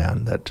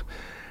lockdown, that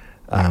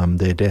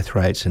their death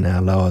rates are now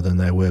lower than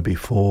they were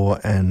before,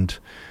 and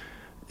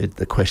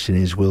the question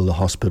is, will the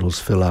hospitals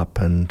fill up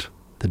and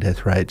the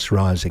death rates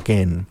rise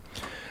again?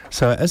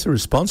 So as a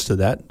response to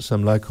that,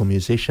 some local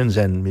musicians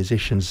and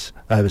musicians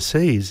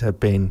overseas have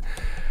been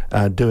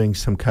doing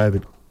some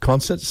COVID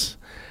concerts,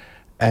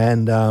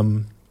 and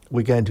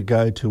we're going to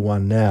go to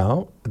one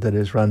now that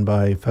is run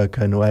by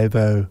Foco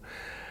Nuevo.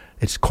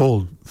 It's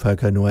called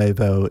Foco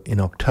Nuevo in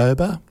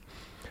October.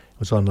 It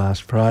was on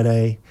last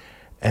Friday,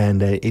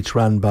 and it's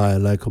run by a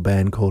local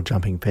band called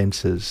Jumping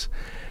Fences.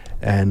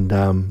 And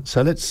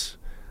so let's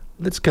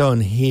go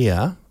and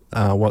hear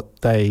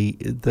what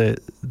the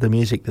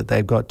music that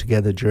they've got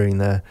together during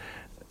the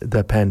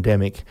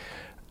pandemic.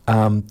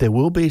 There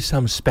will be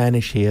some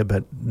Spanish here,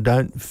 but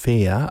don't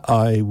fear.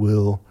 I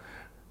will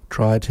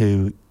try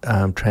to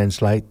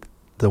translate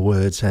the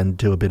words and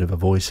do a bit of a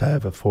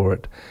voiceover for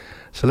it.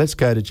 So let's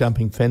go to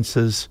Jumping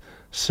Fences,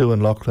 Sue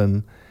and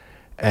Lachlan,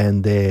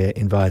 and their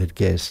invited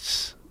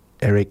guests,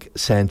 Eric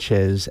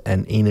Sanchez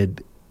and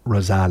Enid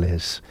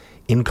Rosales,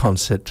 in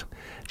concert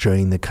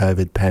during the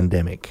COVID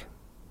pandemic.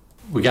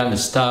 We're going to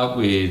start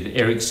with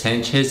Eric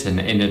Sanchez and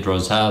Enid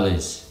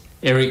Rosales.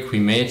 Eric we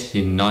met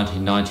in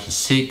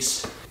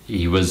 1996.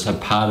 He was a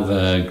part of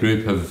a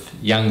group of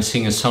young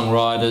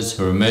singer-songwriters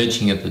who were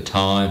emerging at the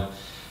time,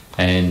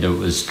 and it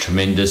was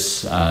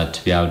tremendous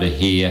to be able to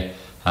hear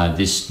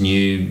this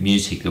new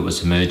music that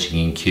was emerging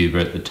in Cuba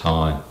at the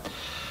time.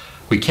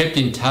 We kept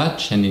in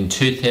touch, and in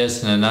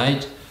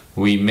 2008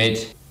 we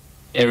met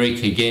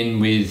Eric again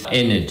with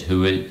Enid,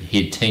 who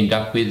he had teamed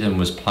up with and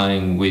was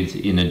playing with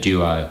in a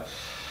duo.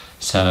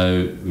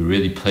 So we're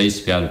really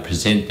pleased to be able to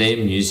present their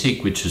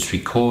music, which was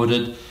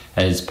recorded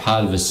as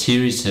part of a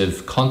series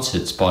of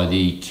concerts by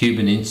the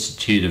Cuban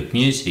Institute of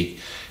Music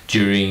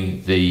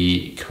during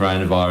the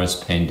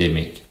coronavirus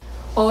pandemic.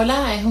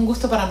 Hola, es un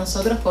gusto para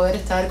nosotros poder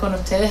estar con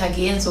ustedes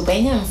aquí en su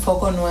peña, en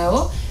Foco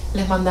Nuevo.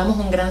 Les mandamos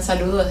un gran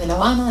saludo desde La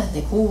Habana,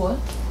 desde Cuba.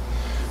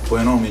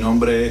 Bueno, mi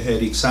nombre es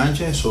Eric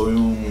Sánchez, soy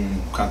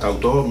un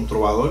cantautor, un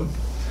trovador.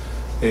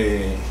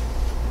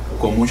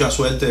 Con mucha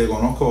suerte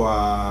conozco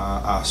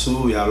a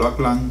Sue y a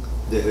Lachlan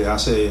desde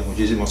hace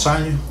muchísimos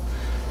años.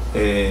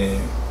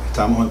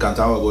 Estamos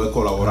encantados de poder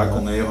colaborar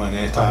con ellos en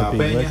esta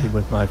peña.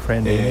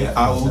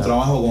 Hago un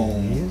trabajo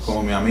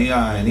con mi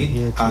amiga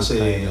Enid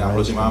hace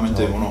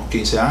aproximadamente unos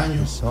 15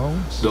 años,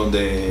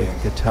 donde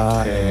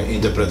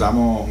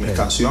interpretamos mis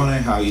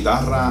canciones a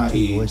guitarra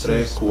y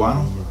 3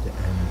 cubanos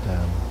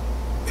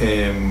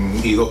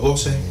y 2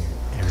 voces,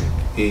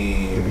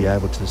 y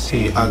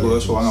algo de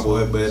eso van a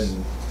poder ver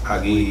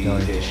aquí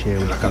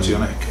en las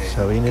canciones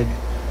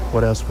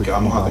que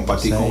vamos a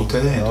compartir con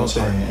ustedes.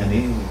 Entonces,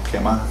 Enid, ¿qué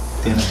más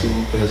tienes tú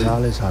que decir?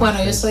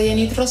 Bueno, yo soy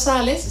Enid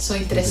Rosales,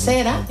 soy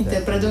tresera,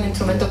 interpreto un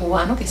instrumento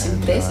cubano que es el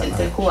tres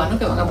cubano,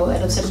 que van a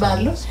poder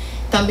observarlo.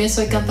 También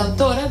soy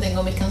cantautora,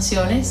 tengo mis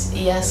canciones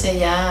y hace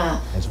ya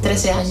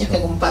 13 años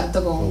que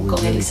comparto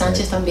con Eric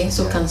Sánchez también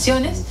sus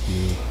canciones.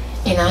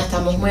 Y nada,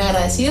 estamos muy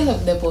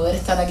agradecidos de poder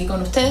estar aquí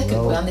con ustedes, que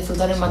puedan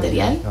disfrutar el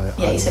material,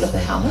 y ahí se los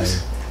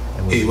dejamos.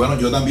 Y bueno,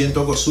 yo también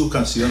toco sus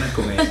canciones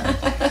con ella.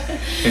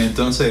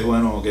 Entonces,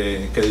 bueno,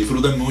 que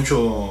disfruten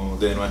mucho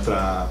de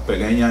nuestra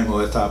pequeña y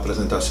modesta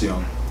presentación.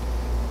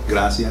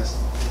 Gracias.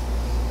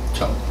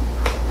 Chao.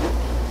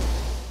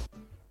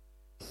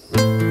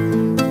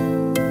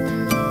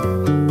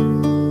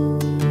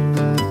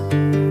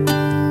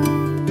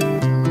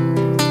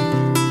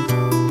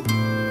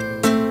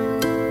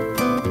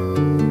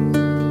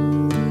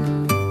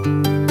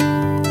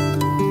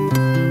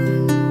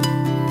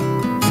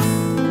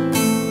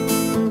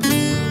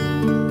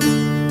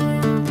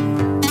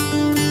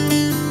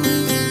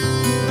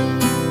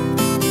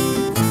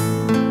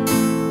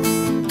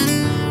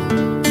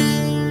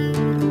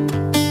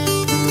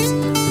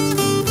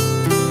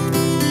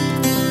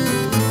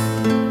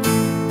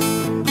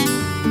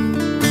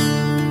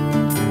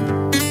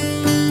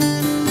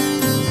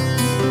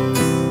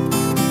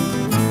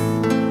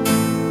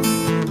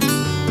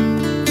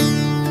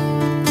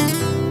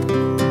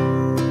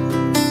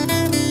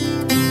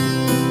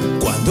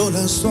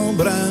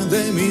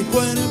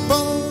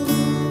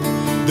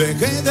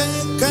 Deje de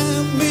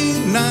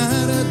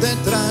caminar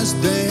detrás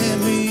de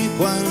mí.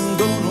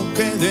 Cuando no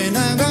quede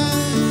nada,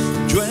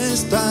 yo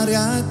estaré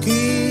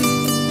aquí,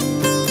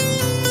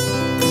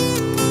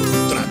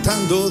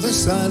 tratando de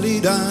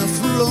salir a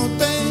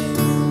flote.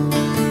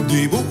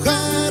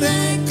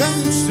 Dibujaré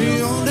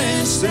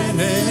canciones en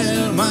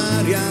el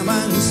mar y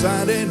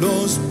amansaré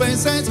los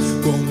peces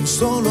con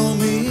solo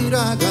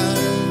mirar.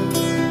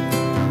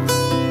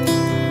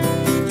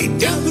 Y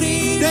te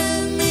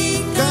abriré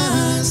mi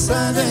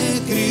casa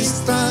de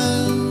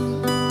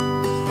cristal,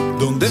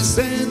 donde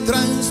se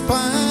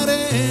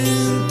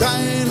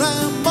transparenta el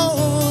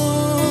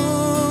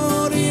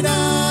amor y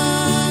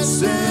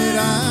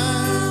nacerá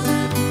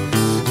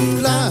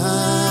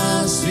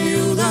la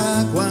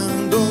ciudad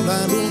cuando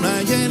la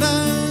luna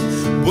llena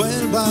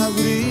vuelva a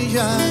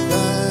brillar.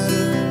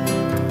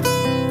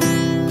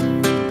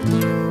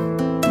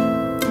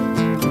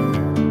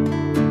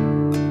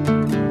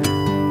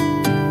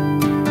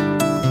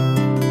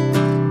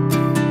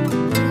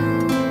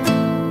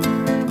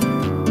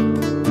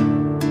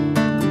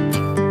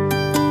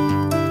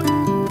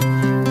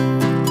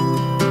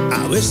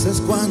 A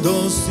veces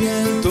cuando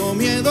siento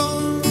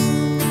miedo,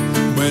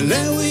 me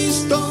leo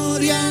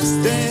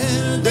historias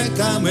del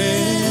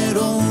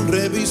Decamerón,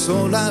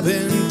 reviso la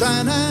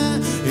ventana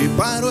y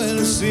paro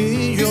el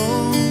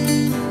sillón.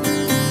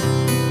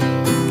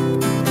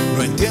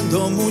 No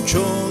entiendo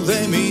mucho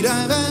de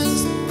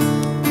miradas,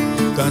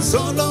 tan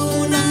solo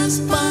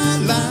unas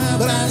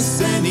palabras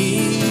en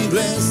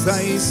inglés.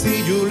 I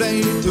see you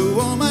later,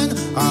 woman,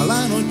 al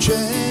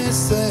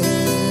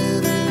anochecer.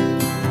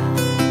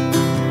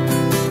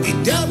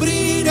 Te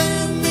abriré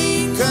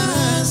mi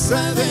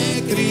casa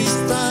de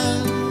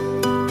cristal,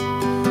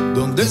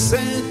 donde se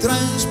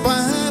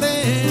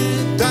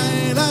transparenta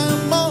el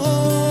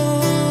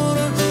amor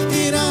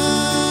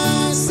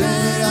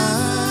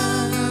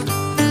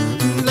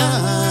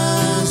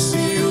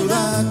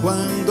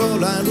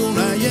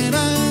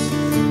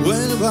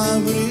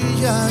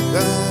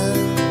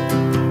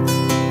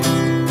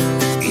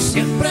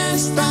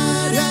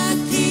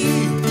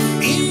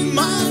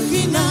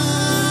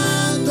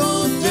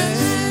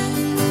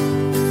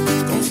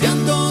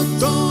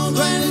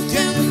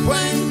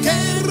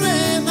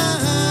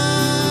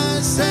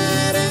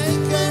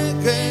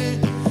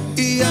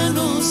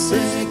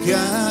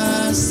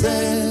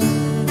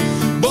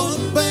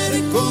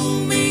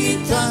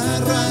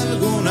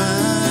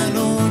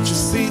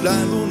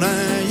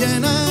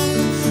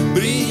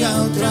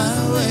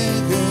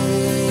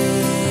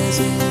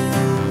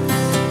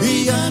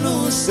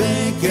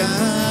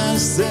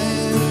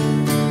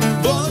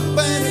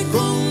volveré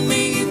con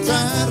mi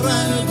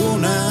guitarra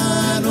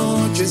alguna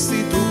noche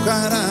si tu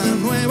cara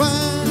nueva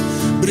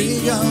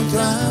brilla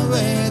otra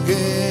vez.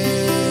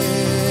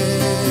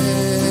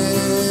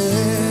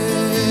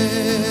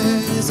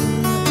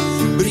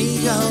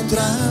 Brilla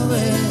otra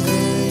vez.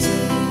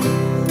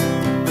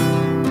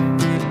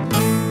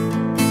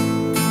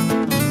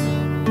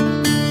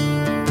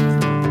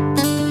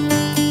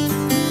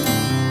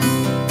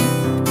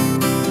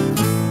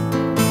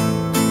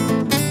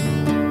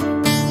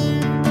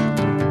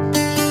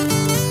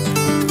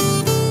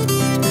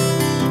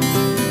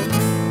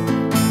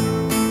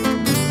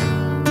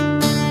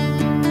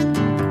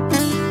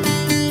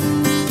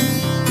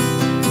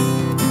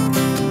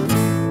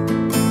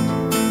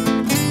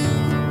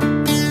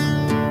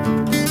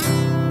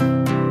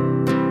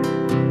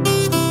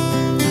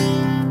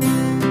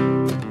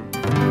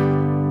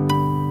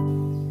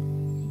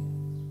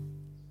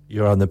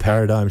 You're on the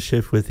Paradigm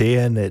Shift with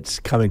Ian. It's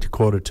coming to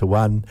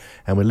 1:45,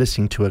 and we're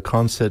listening to a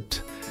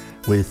concert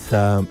with,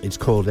 it's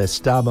called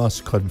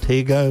Estamos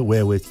Contigo,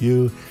 We're With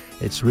You.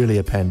 It's really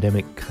a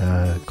pandemic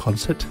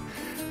concert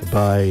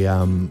by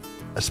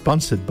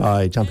sponsored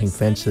by Jumping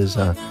Fences,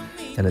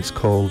 and it's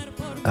called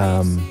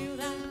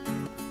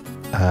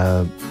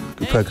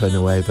Poco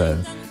Nuevo.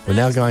 We're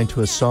now going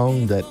to a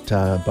song that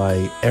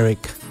by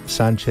Eric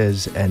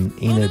Sanchez and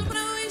Enid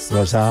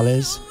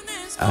Rosales,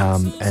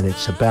 and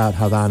it's about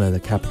Havana, the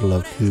capital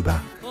of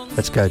Cuba.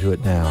 Let's go to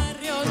it now.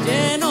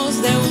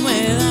 Llenos de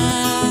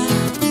humedad,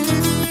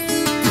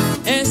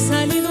 he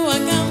salido a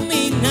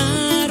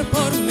caminar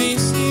por mi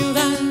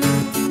ciudad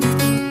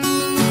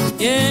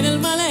y en el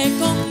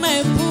malecón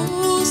me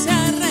puse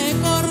a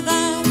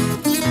recordar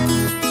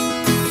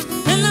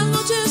en las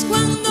noches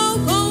cuando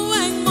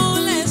joven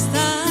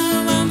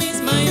molestaba a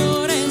mis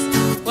mayores,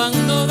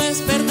 cuando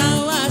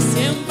despertaba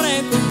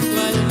siempre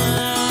junto al mar.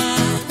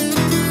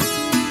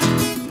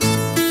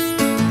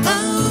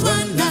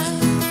 Habana,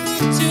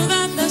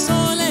 ciudad de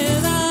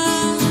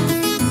soledad,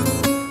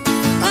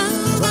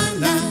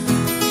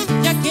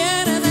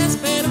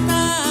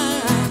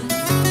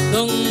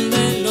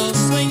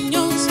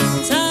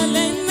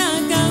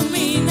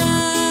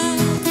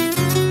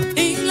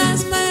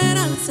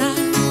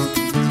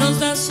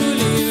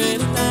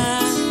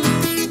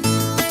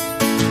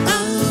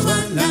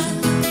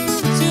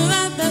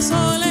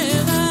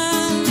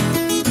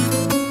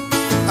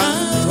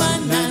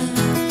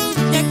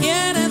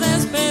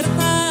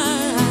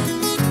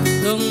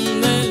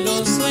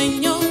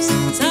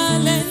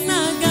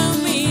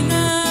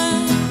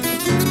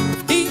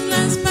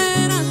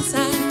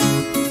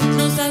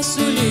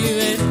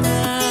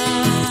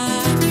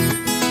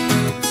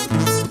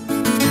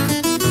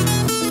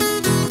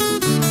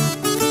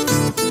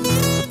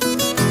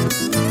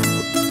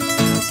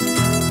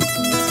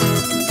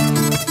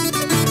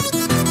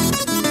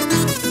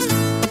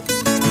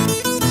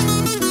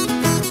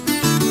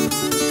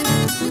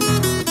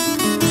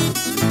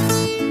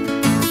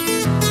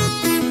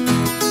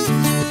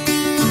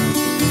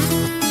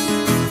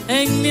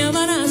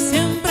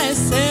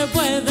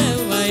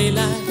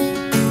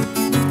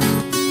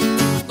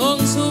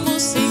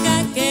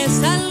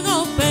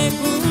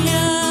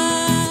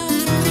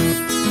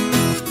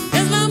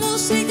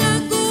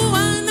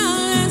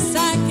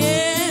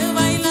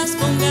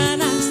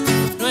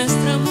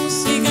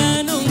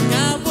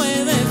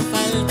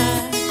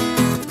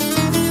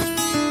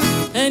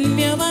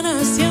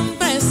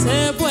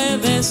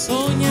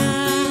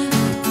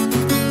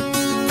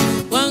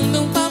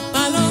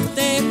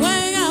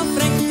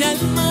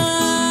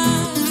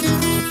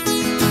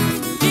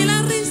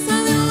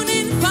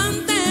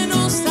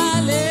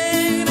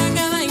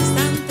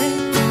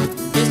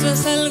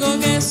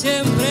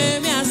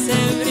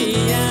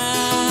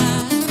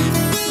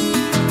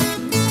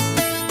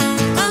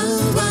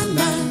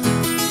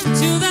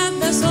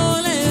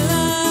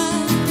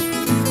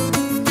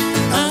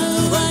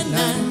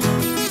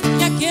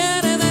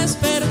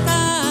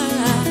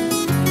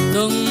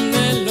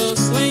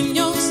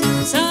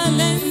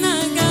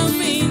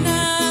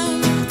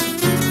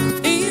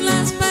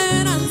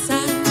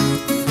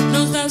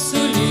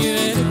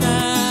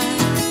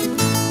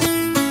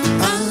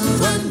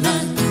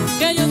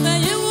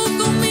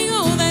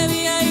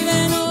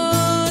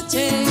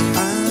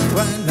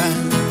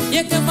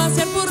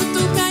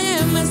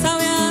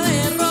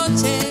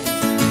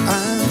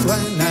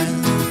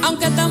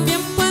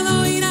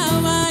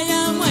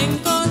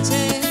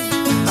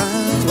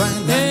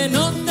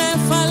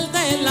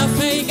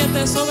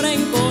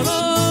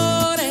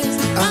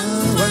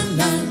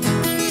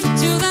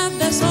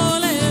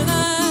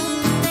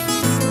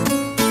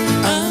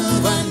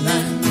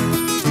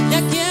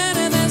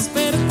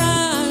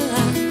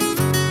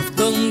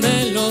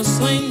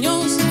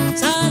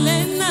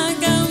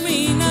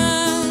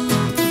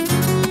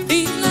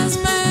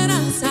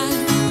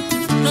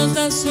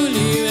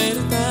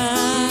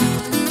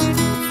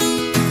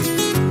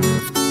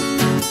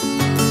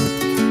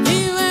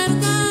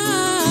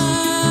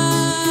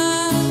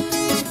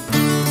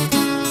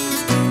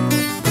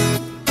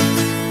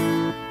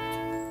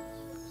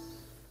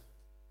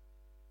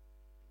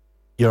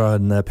 You're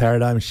on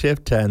Paradigm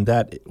Shift, and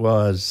that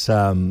was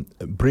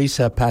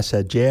Brisa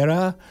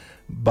Pasajera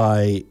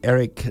by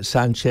Eric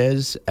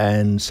Sanchez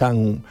and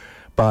sung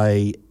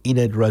by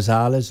Enid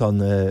Rosales on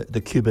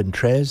the Cuban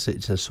tres.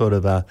 It's a sort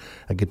of a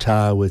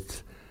guitar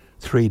with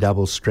 3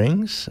 double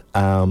strings.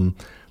 The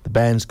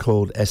band's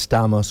called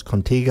Estamos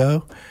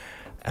Contigo,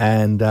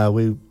 and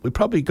we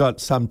probably got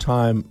some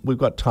time. We've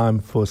got time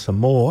for some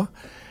more.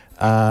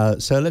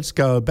 So let's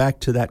go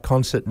back to that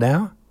concert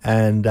now,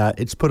 and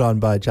it's put on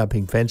by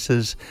Jumping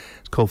Fences.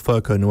 It's called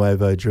Foco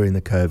Nuevo during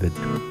the COVID.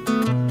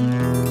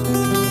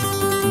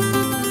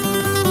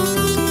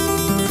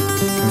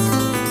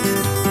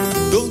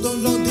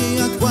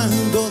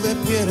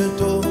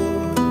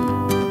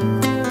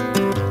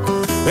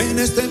 En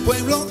este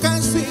pueblo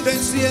casi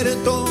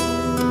desierto,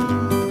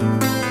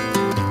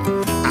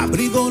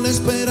 abrigo la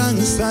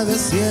esperanza de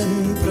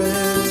siempre.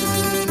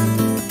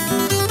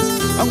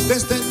 Aunque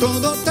esté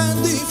todo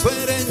tan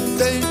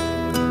diferente,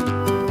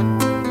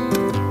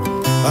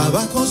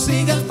 abajo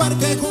sigue el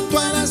parque junto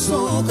a las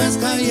hojas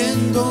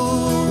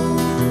cayendo,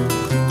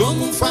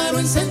 como un faro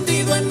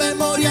encendido en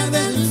memoria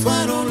del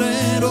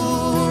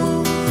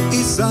farolero.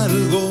 Y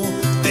salgo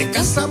de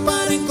casa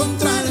para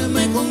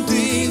encontrarme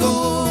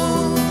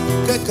contigo,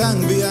 que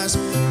cambias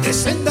de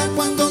senda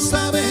cuando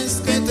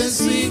sabes que te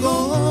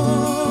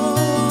sigo.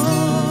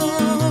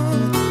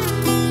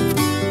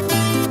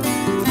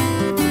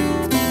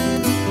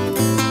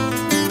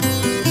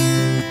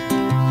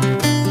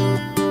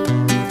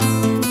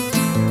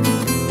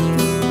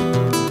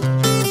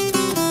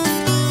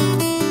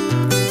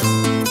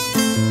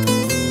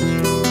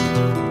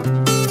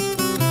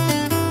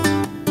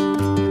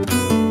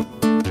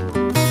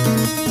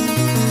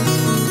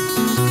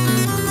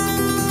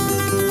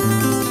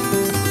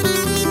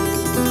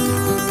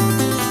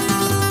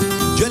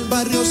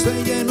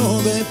 Se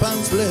llenó de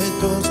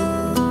panfletos,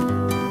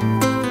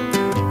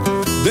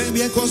 de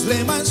viejos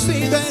lemas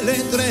y de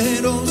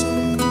letreros,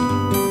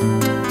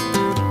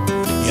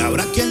 y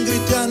habrá quien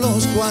grite a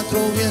los 4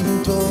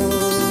 vientos.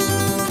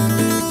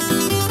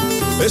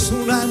 Es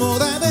una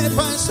moda de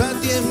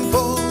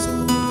pasatiempos,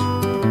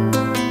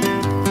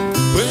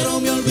 pero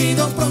me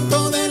olvido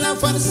pronto de la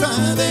farsa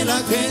de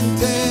la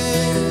gente.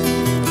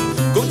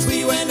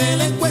 Confío en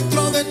el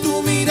encuentro de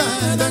tu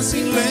mirada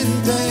sin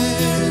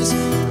lentes.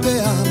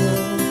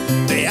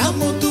 Te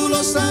amo, tú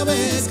lo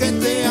sabes que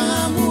te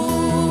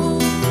amo.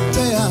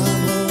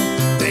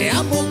 Te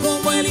amo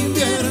como el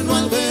invierno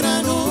al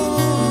verano.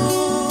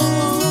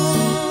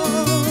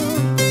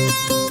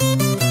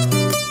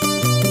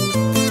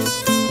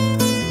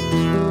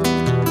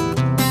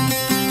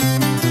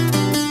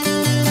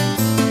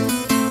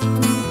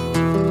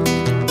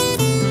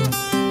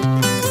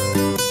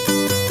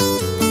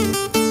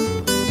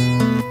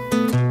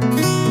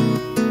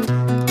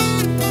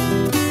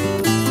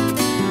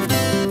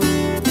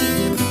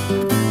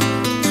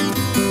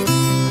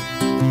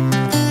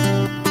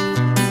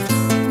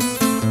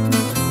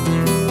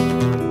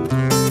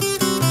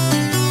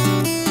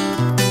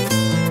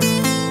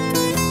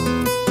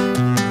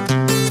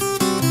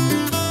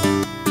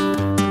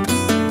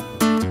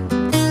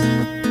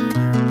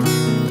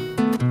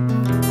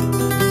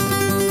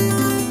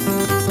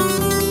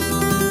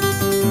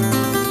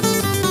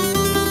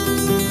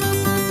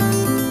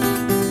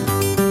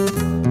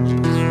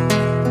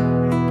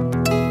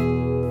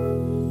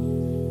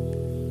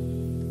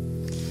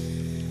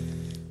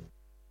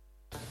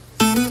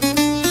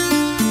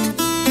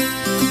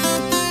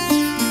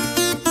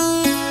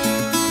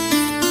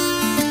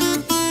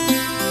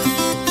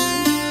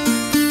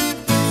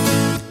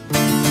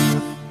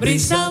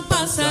 Brisa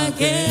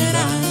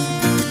pasajera,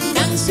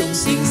 canción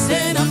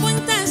sincera,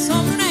 puente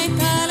sobre una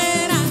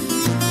escalera,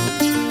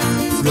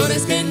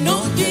 flores que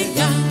no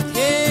llegan,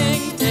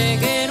 gente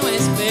que no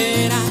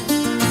espera,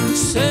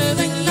 sed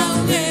en la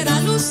hoguera,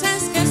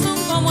 luces que son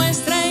como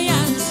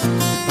estrellas,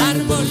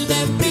 árbol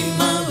de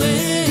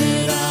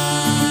primavera.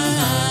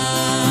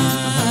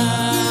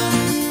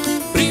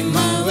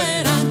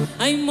 Primavera,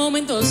 hay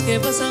momentos que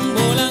pasan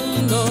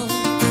volando,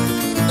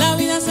 la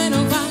vida se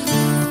nos va,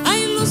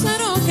 hay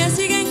luceros que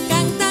siguen.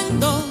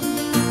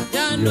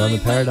 You're on the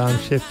Paradigm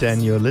Shift,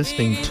 and you're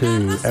listening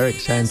to Eric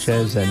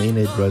Sanchez and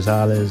Enid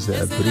Rosales,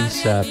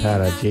 Brisa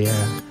Pasajera,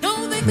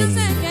 meaning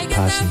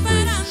passing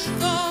breeze.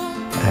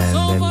 And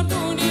then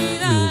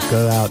we'll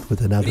go out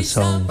with another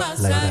song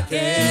later.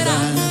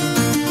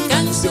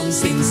 Canción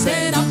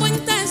sincera,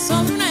 puente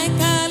sobre una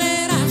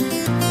escalera,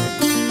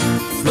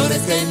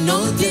 flores que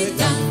no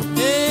llegan,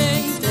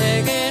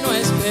 gente que no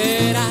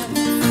espera,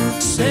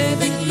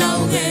 sed en la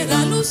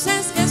hoguera,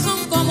 luces que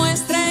son como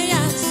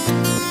estrellas,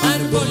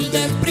 árbol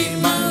de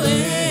primavera.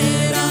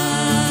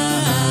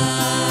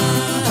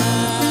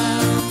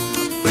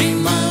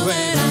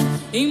 Primavera,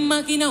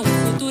 imagina un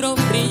futuro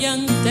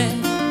brillante,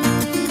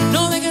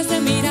 no dejes de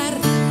mirar,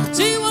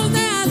 si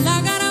volteas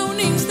la cara un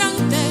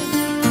instante,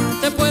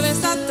 te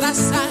puedes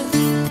atrasar,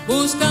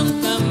 busca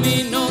un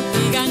camino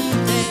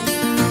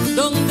gigante,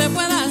 donde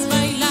puedas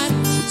bailar,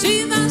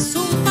 si das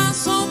un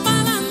paso para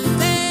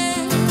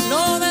adelante,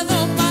 no de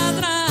dos para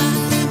atrás.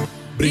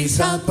 Brisa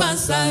promesa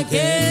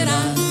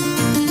pasajera,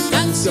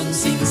 canción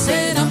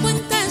sincera,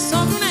 puente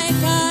sobre una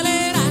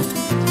escalera,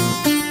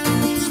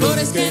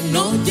 flores que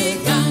no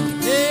llegan,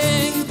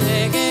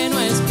 gente que no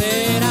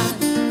espera,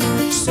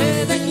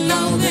 sede en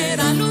la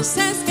hoguera,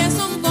 luces que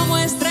son como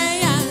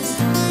estrellas,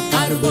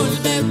 árbol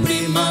de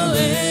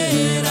primavera.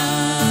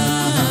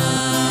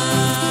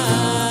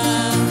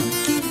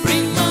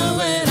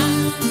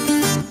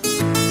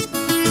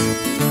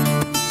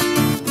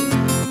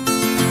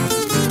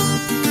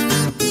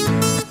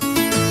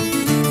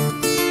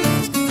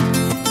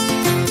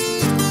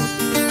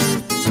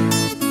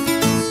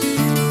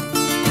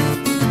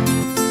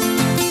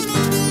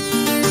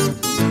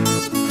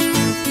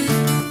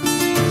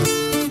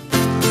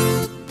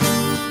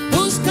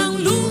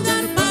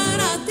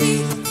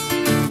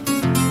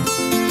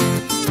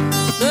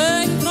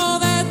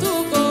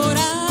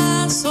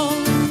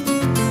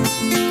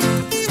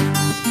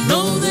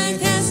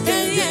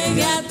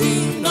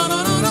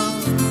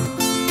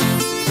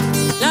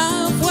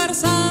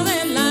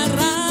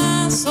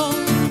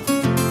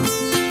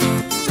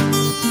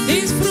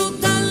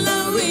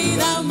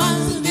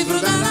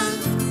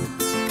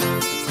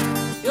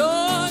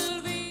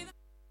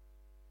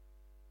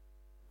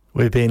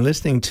 We've been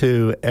listening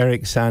to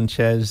Eric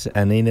Sanchez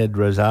and Enid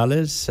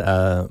Rosales,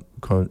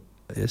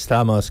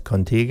 Estamos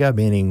Contigo,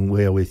 meaning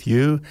we're with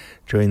you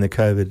during the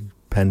COVID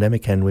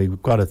pandemic, and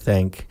we've got to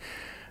thank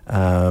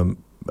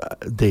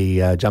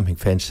the Jumping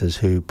Fences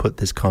who put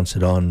this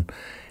concert on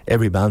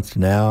every month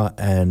now,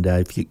 and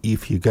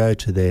if you go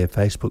to their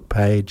Facebook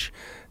page,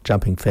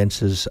 Jumping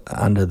Fences,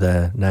 under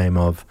the name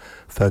of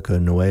Foco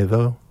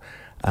Nuevo,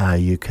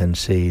 you can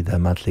see the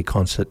monthly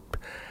concert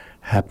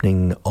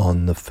happening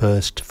on the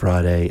first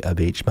Friday of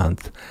each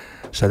month.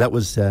 So that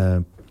was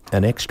an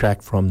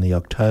extract from the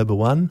October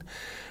one.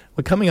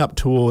 We're coming up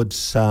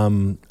towards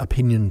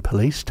opinion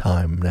police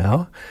time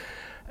now,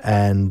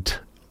 and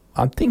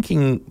I'm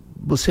thinking,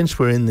 well, since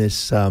we're in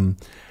this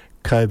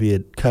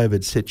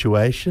COVID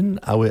situation,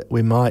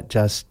 we might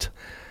just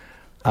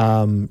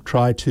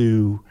try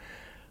to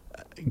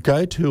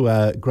go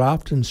to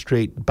Grafton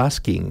Street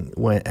busking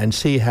and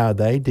see how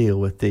they deal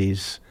with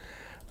these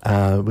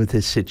with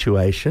this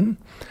situation.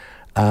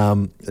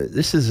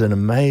 This is an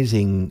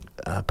amazing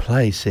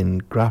place in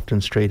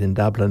Grafton Street in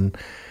Dublin,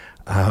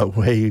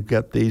 where you've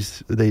got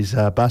these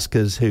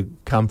buskers who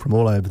come from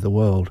all over the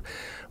world.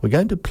 We're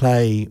going to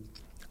play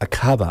a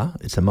cover.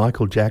 It's a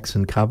Michael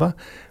Jackson cover,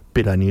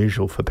 bit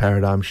unusual for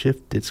Paradigm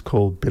Shift. It's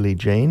called Billie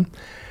Jean.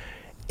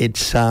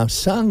 It's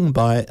sung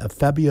by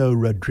Fabio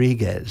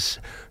Rodriguez,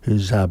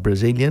 who's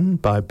Brazilian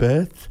by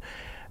birth.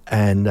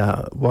 And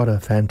what a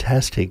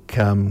fantastic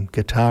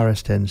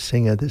guitarist and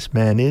singer this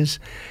man is.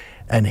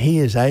 And he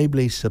is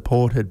ably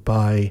supported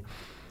by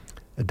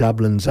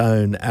Dublin's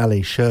own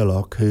Ali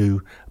Sherlock,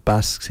 who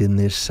busks in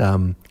this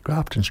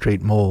Grafton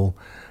Street Mall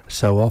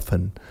so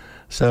often.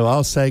 So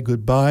I'll say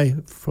goodbye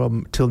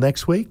till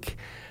next week.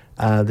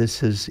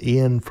 This is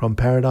Ian from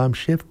Paradigm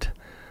Shift.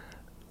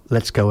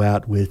 Let's go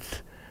out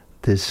with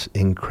this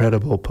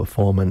incredible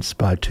performance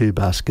by two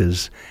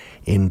buskers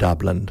in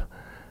Dublin.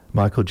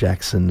 Michael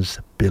Jackson's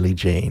Billie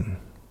Jean.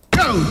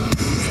 Go!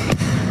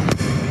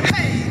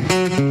 Hey!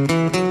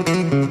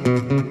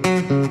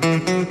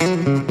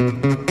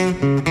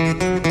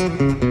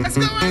 Let's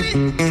go,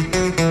 Annie!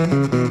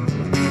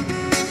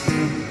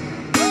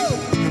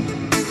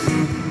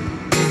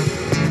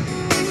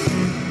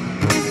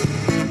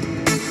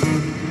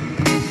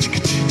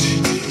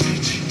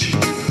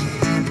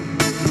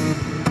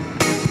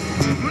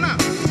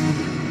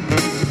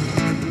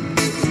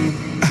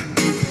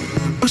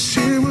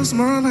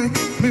 More like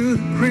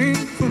beauty queen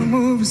for the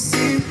movie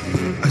scene.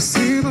 I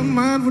see the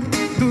mind, what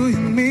do you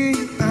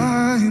mean?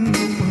 I am the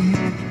one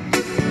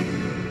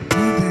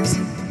who makes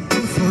it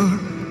for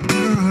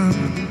her.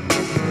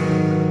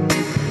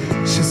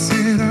 She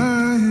said I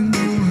am the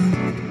one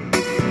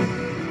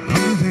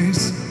who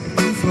makes it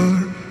for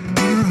her.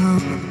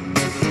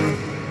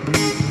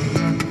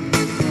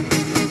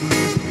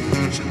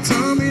 She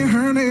told me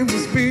her name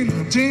was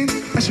Billie Jean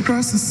as she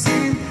crossed the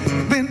scene.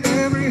 Then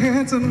every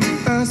hand to me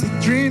as a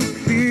dream.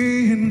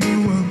 Being the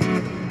one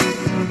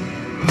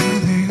who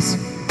makes it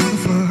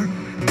for her.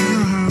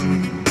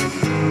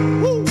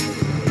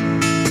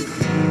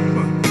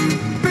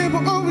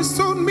 People always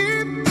told me,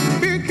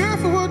 be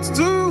careful what to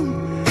do.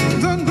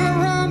 Don't go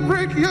around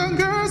break young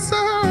girls'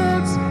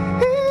 hearts.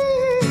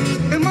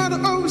 And mother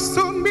always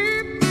told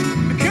me,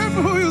 be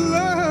careful who you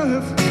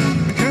love.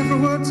 Be careful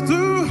what to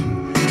do,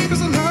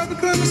 cause a lie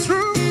becomes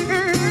true.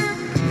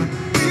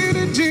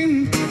 Billie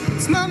Jean,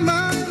 it's not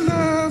my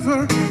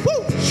lover.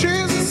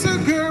 She's a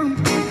girl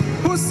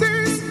who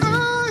says I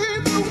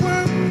ain't the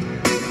one,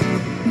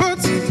 but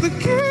the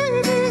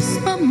kid is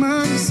not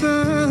my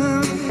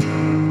son.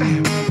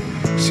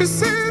 She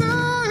said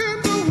I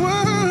ain't the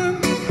one,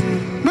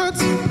 but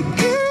the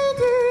kid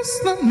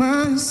is not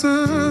my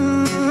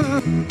son.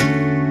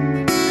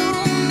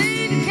 Be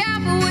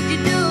careful what you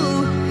do.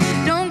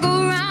 Don't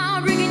go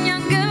around breaking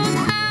young girls'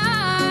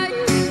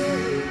 hearts.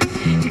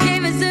 She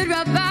came and stood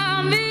right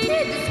by me,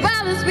 as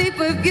well as sweet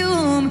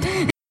perfume.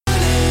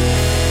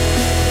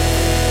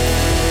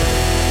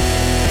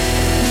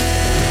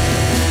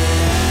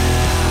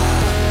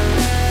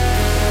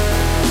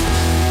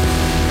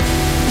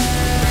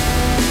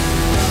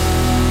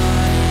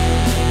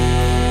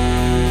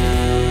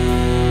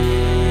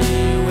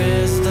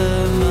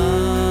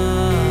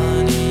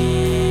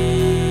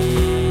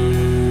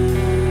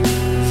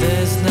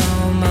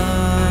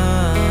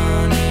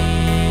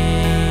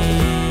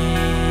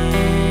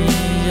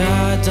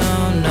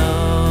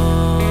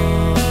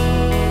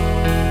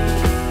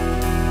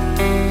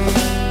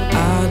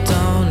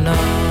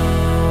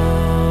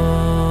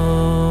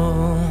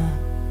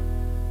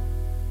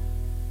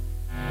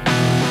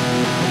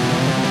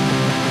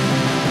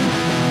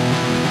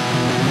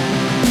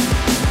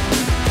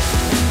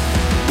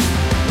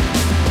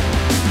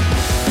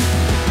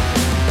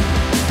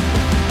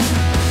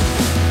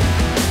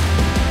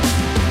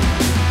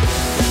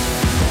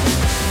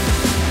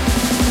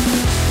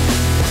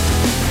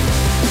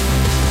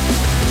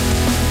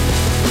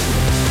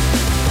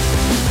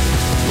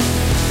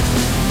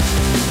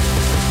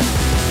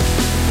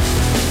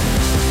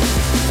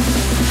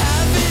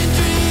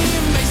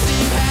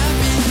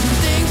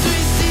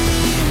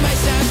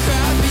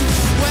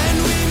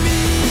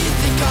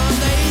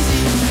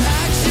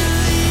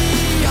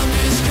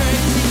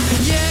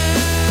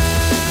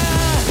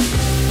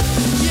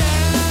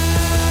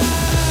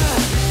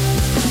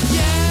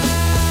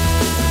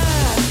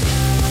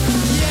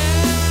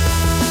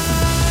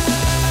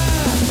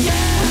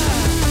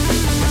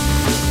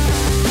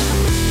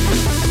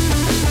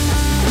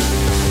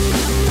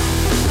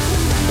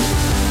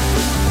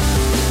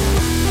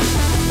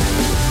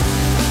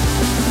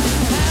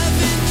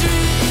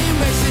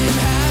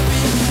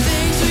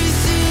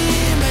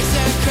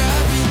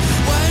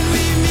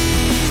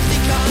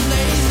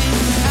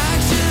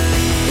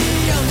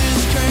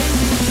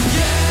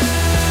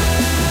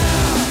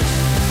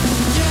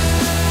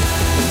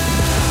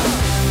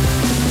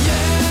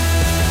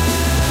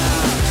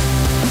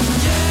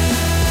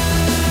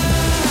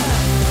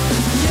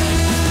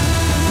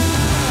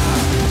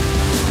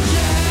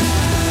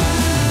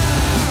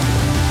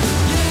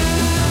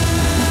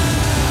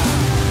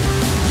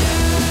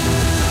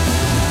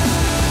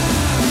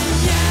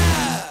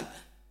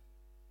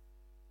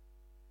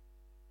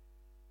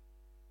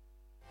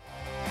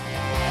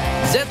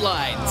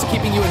 Z-Lines,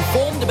 keeping you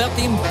informed about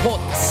the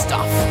important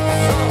stuff.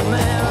 Oh,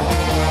 man.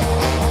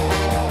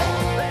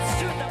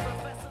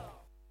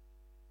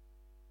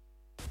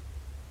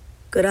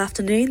 Good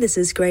afternoon, this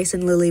is Grace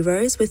and Lily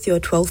Rose with your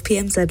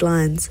 12pm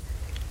Z-Lines.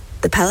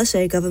 The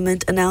Palaszczuk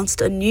government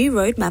announced a new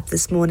roadmap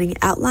this morning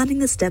outlining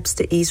the steps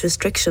to ease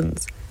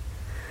restrictions.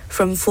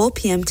 From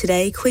 4pm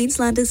today,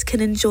 Queenslanders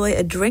can enjoy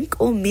a drink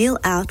or meal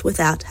out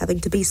without having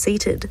to be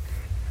seated.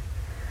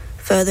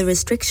 Further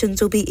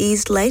restrictions will be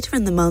eased later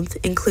in the month,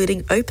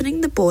 including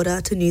opening the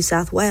border to New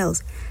South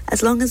Wales,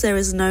 as long as there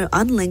is no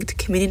unlinked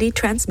community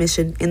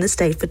transmission in the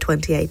state for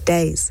 28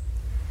 days.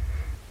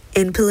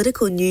 In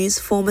political news,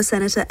 former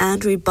Senator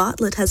Andrew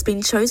Bartlett has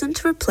been chosen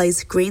to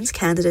replace Greens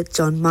candidate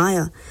John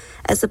Meyer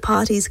as the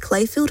party's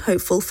Clayfield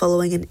hopeful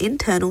following an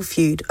internal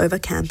feud over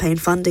campaign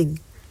funding.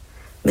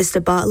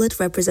 Mr. Bartlett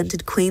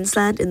represented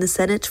Queensland in the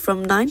Senate from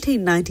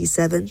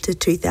 1997 to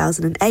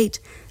 2008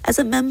 as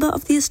a member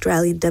of the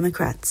Australian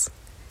Democrats.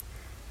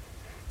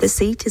 The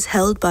seat is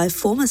held by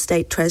former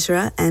State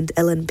Treasurer and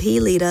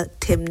LNP leader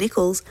Tim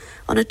Nicholls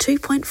on a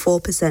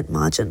 2.4%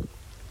 margin.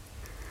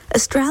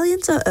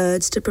 Australians are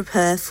urged to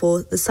prepare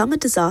for the summer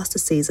disaster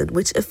season,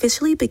 which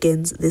officially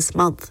begins this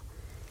month.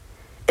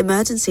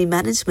 Emergency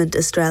Management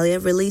Australia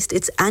released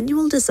its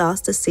annual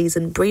disaster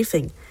season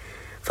briefing,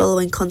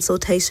 following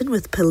consultation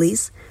with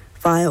police,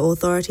 fire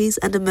authorities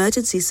and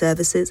emergency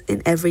services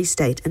in every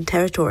state and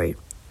territory.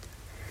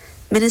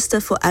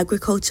 Minister for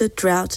Agriculture, Drought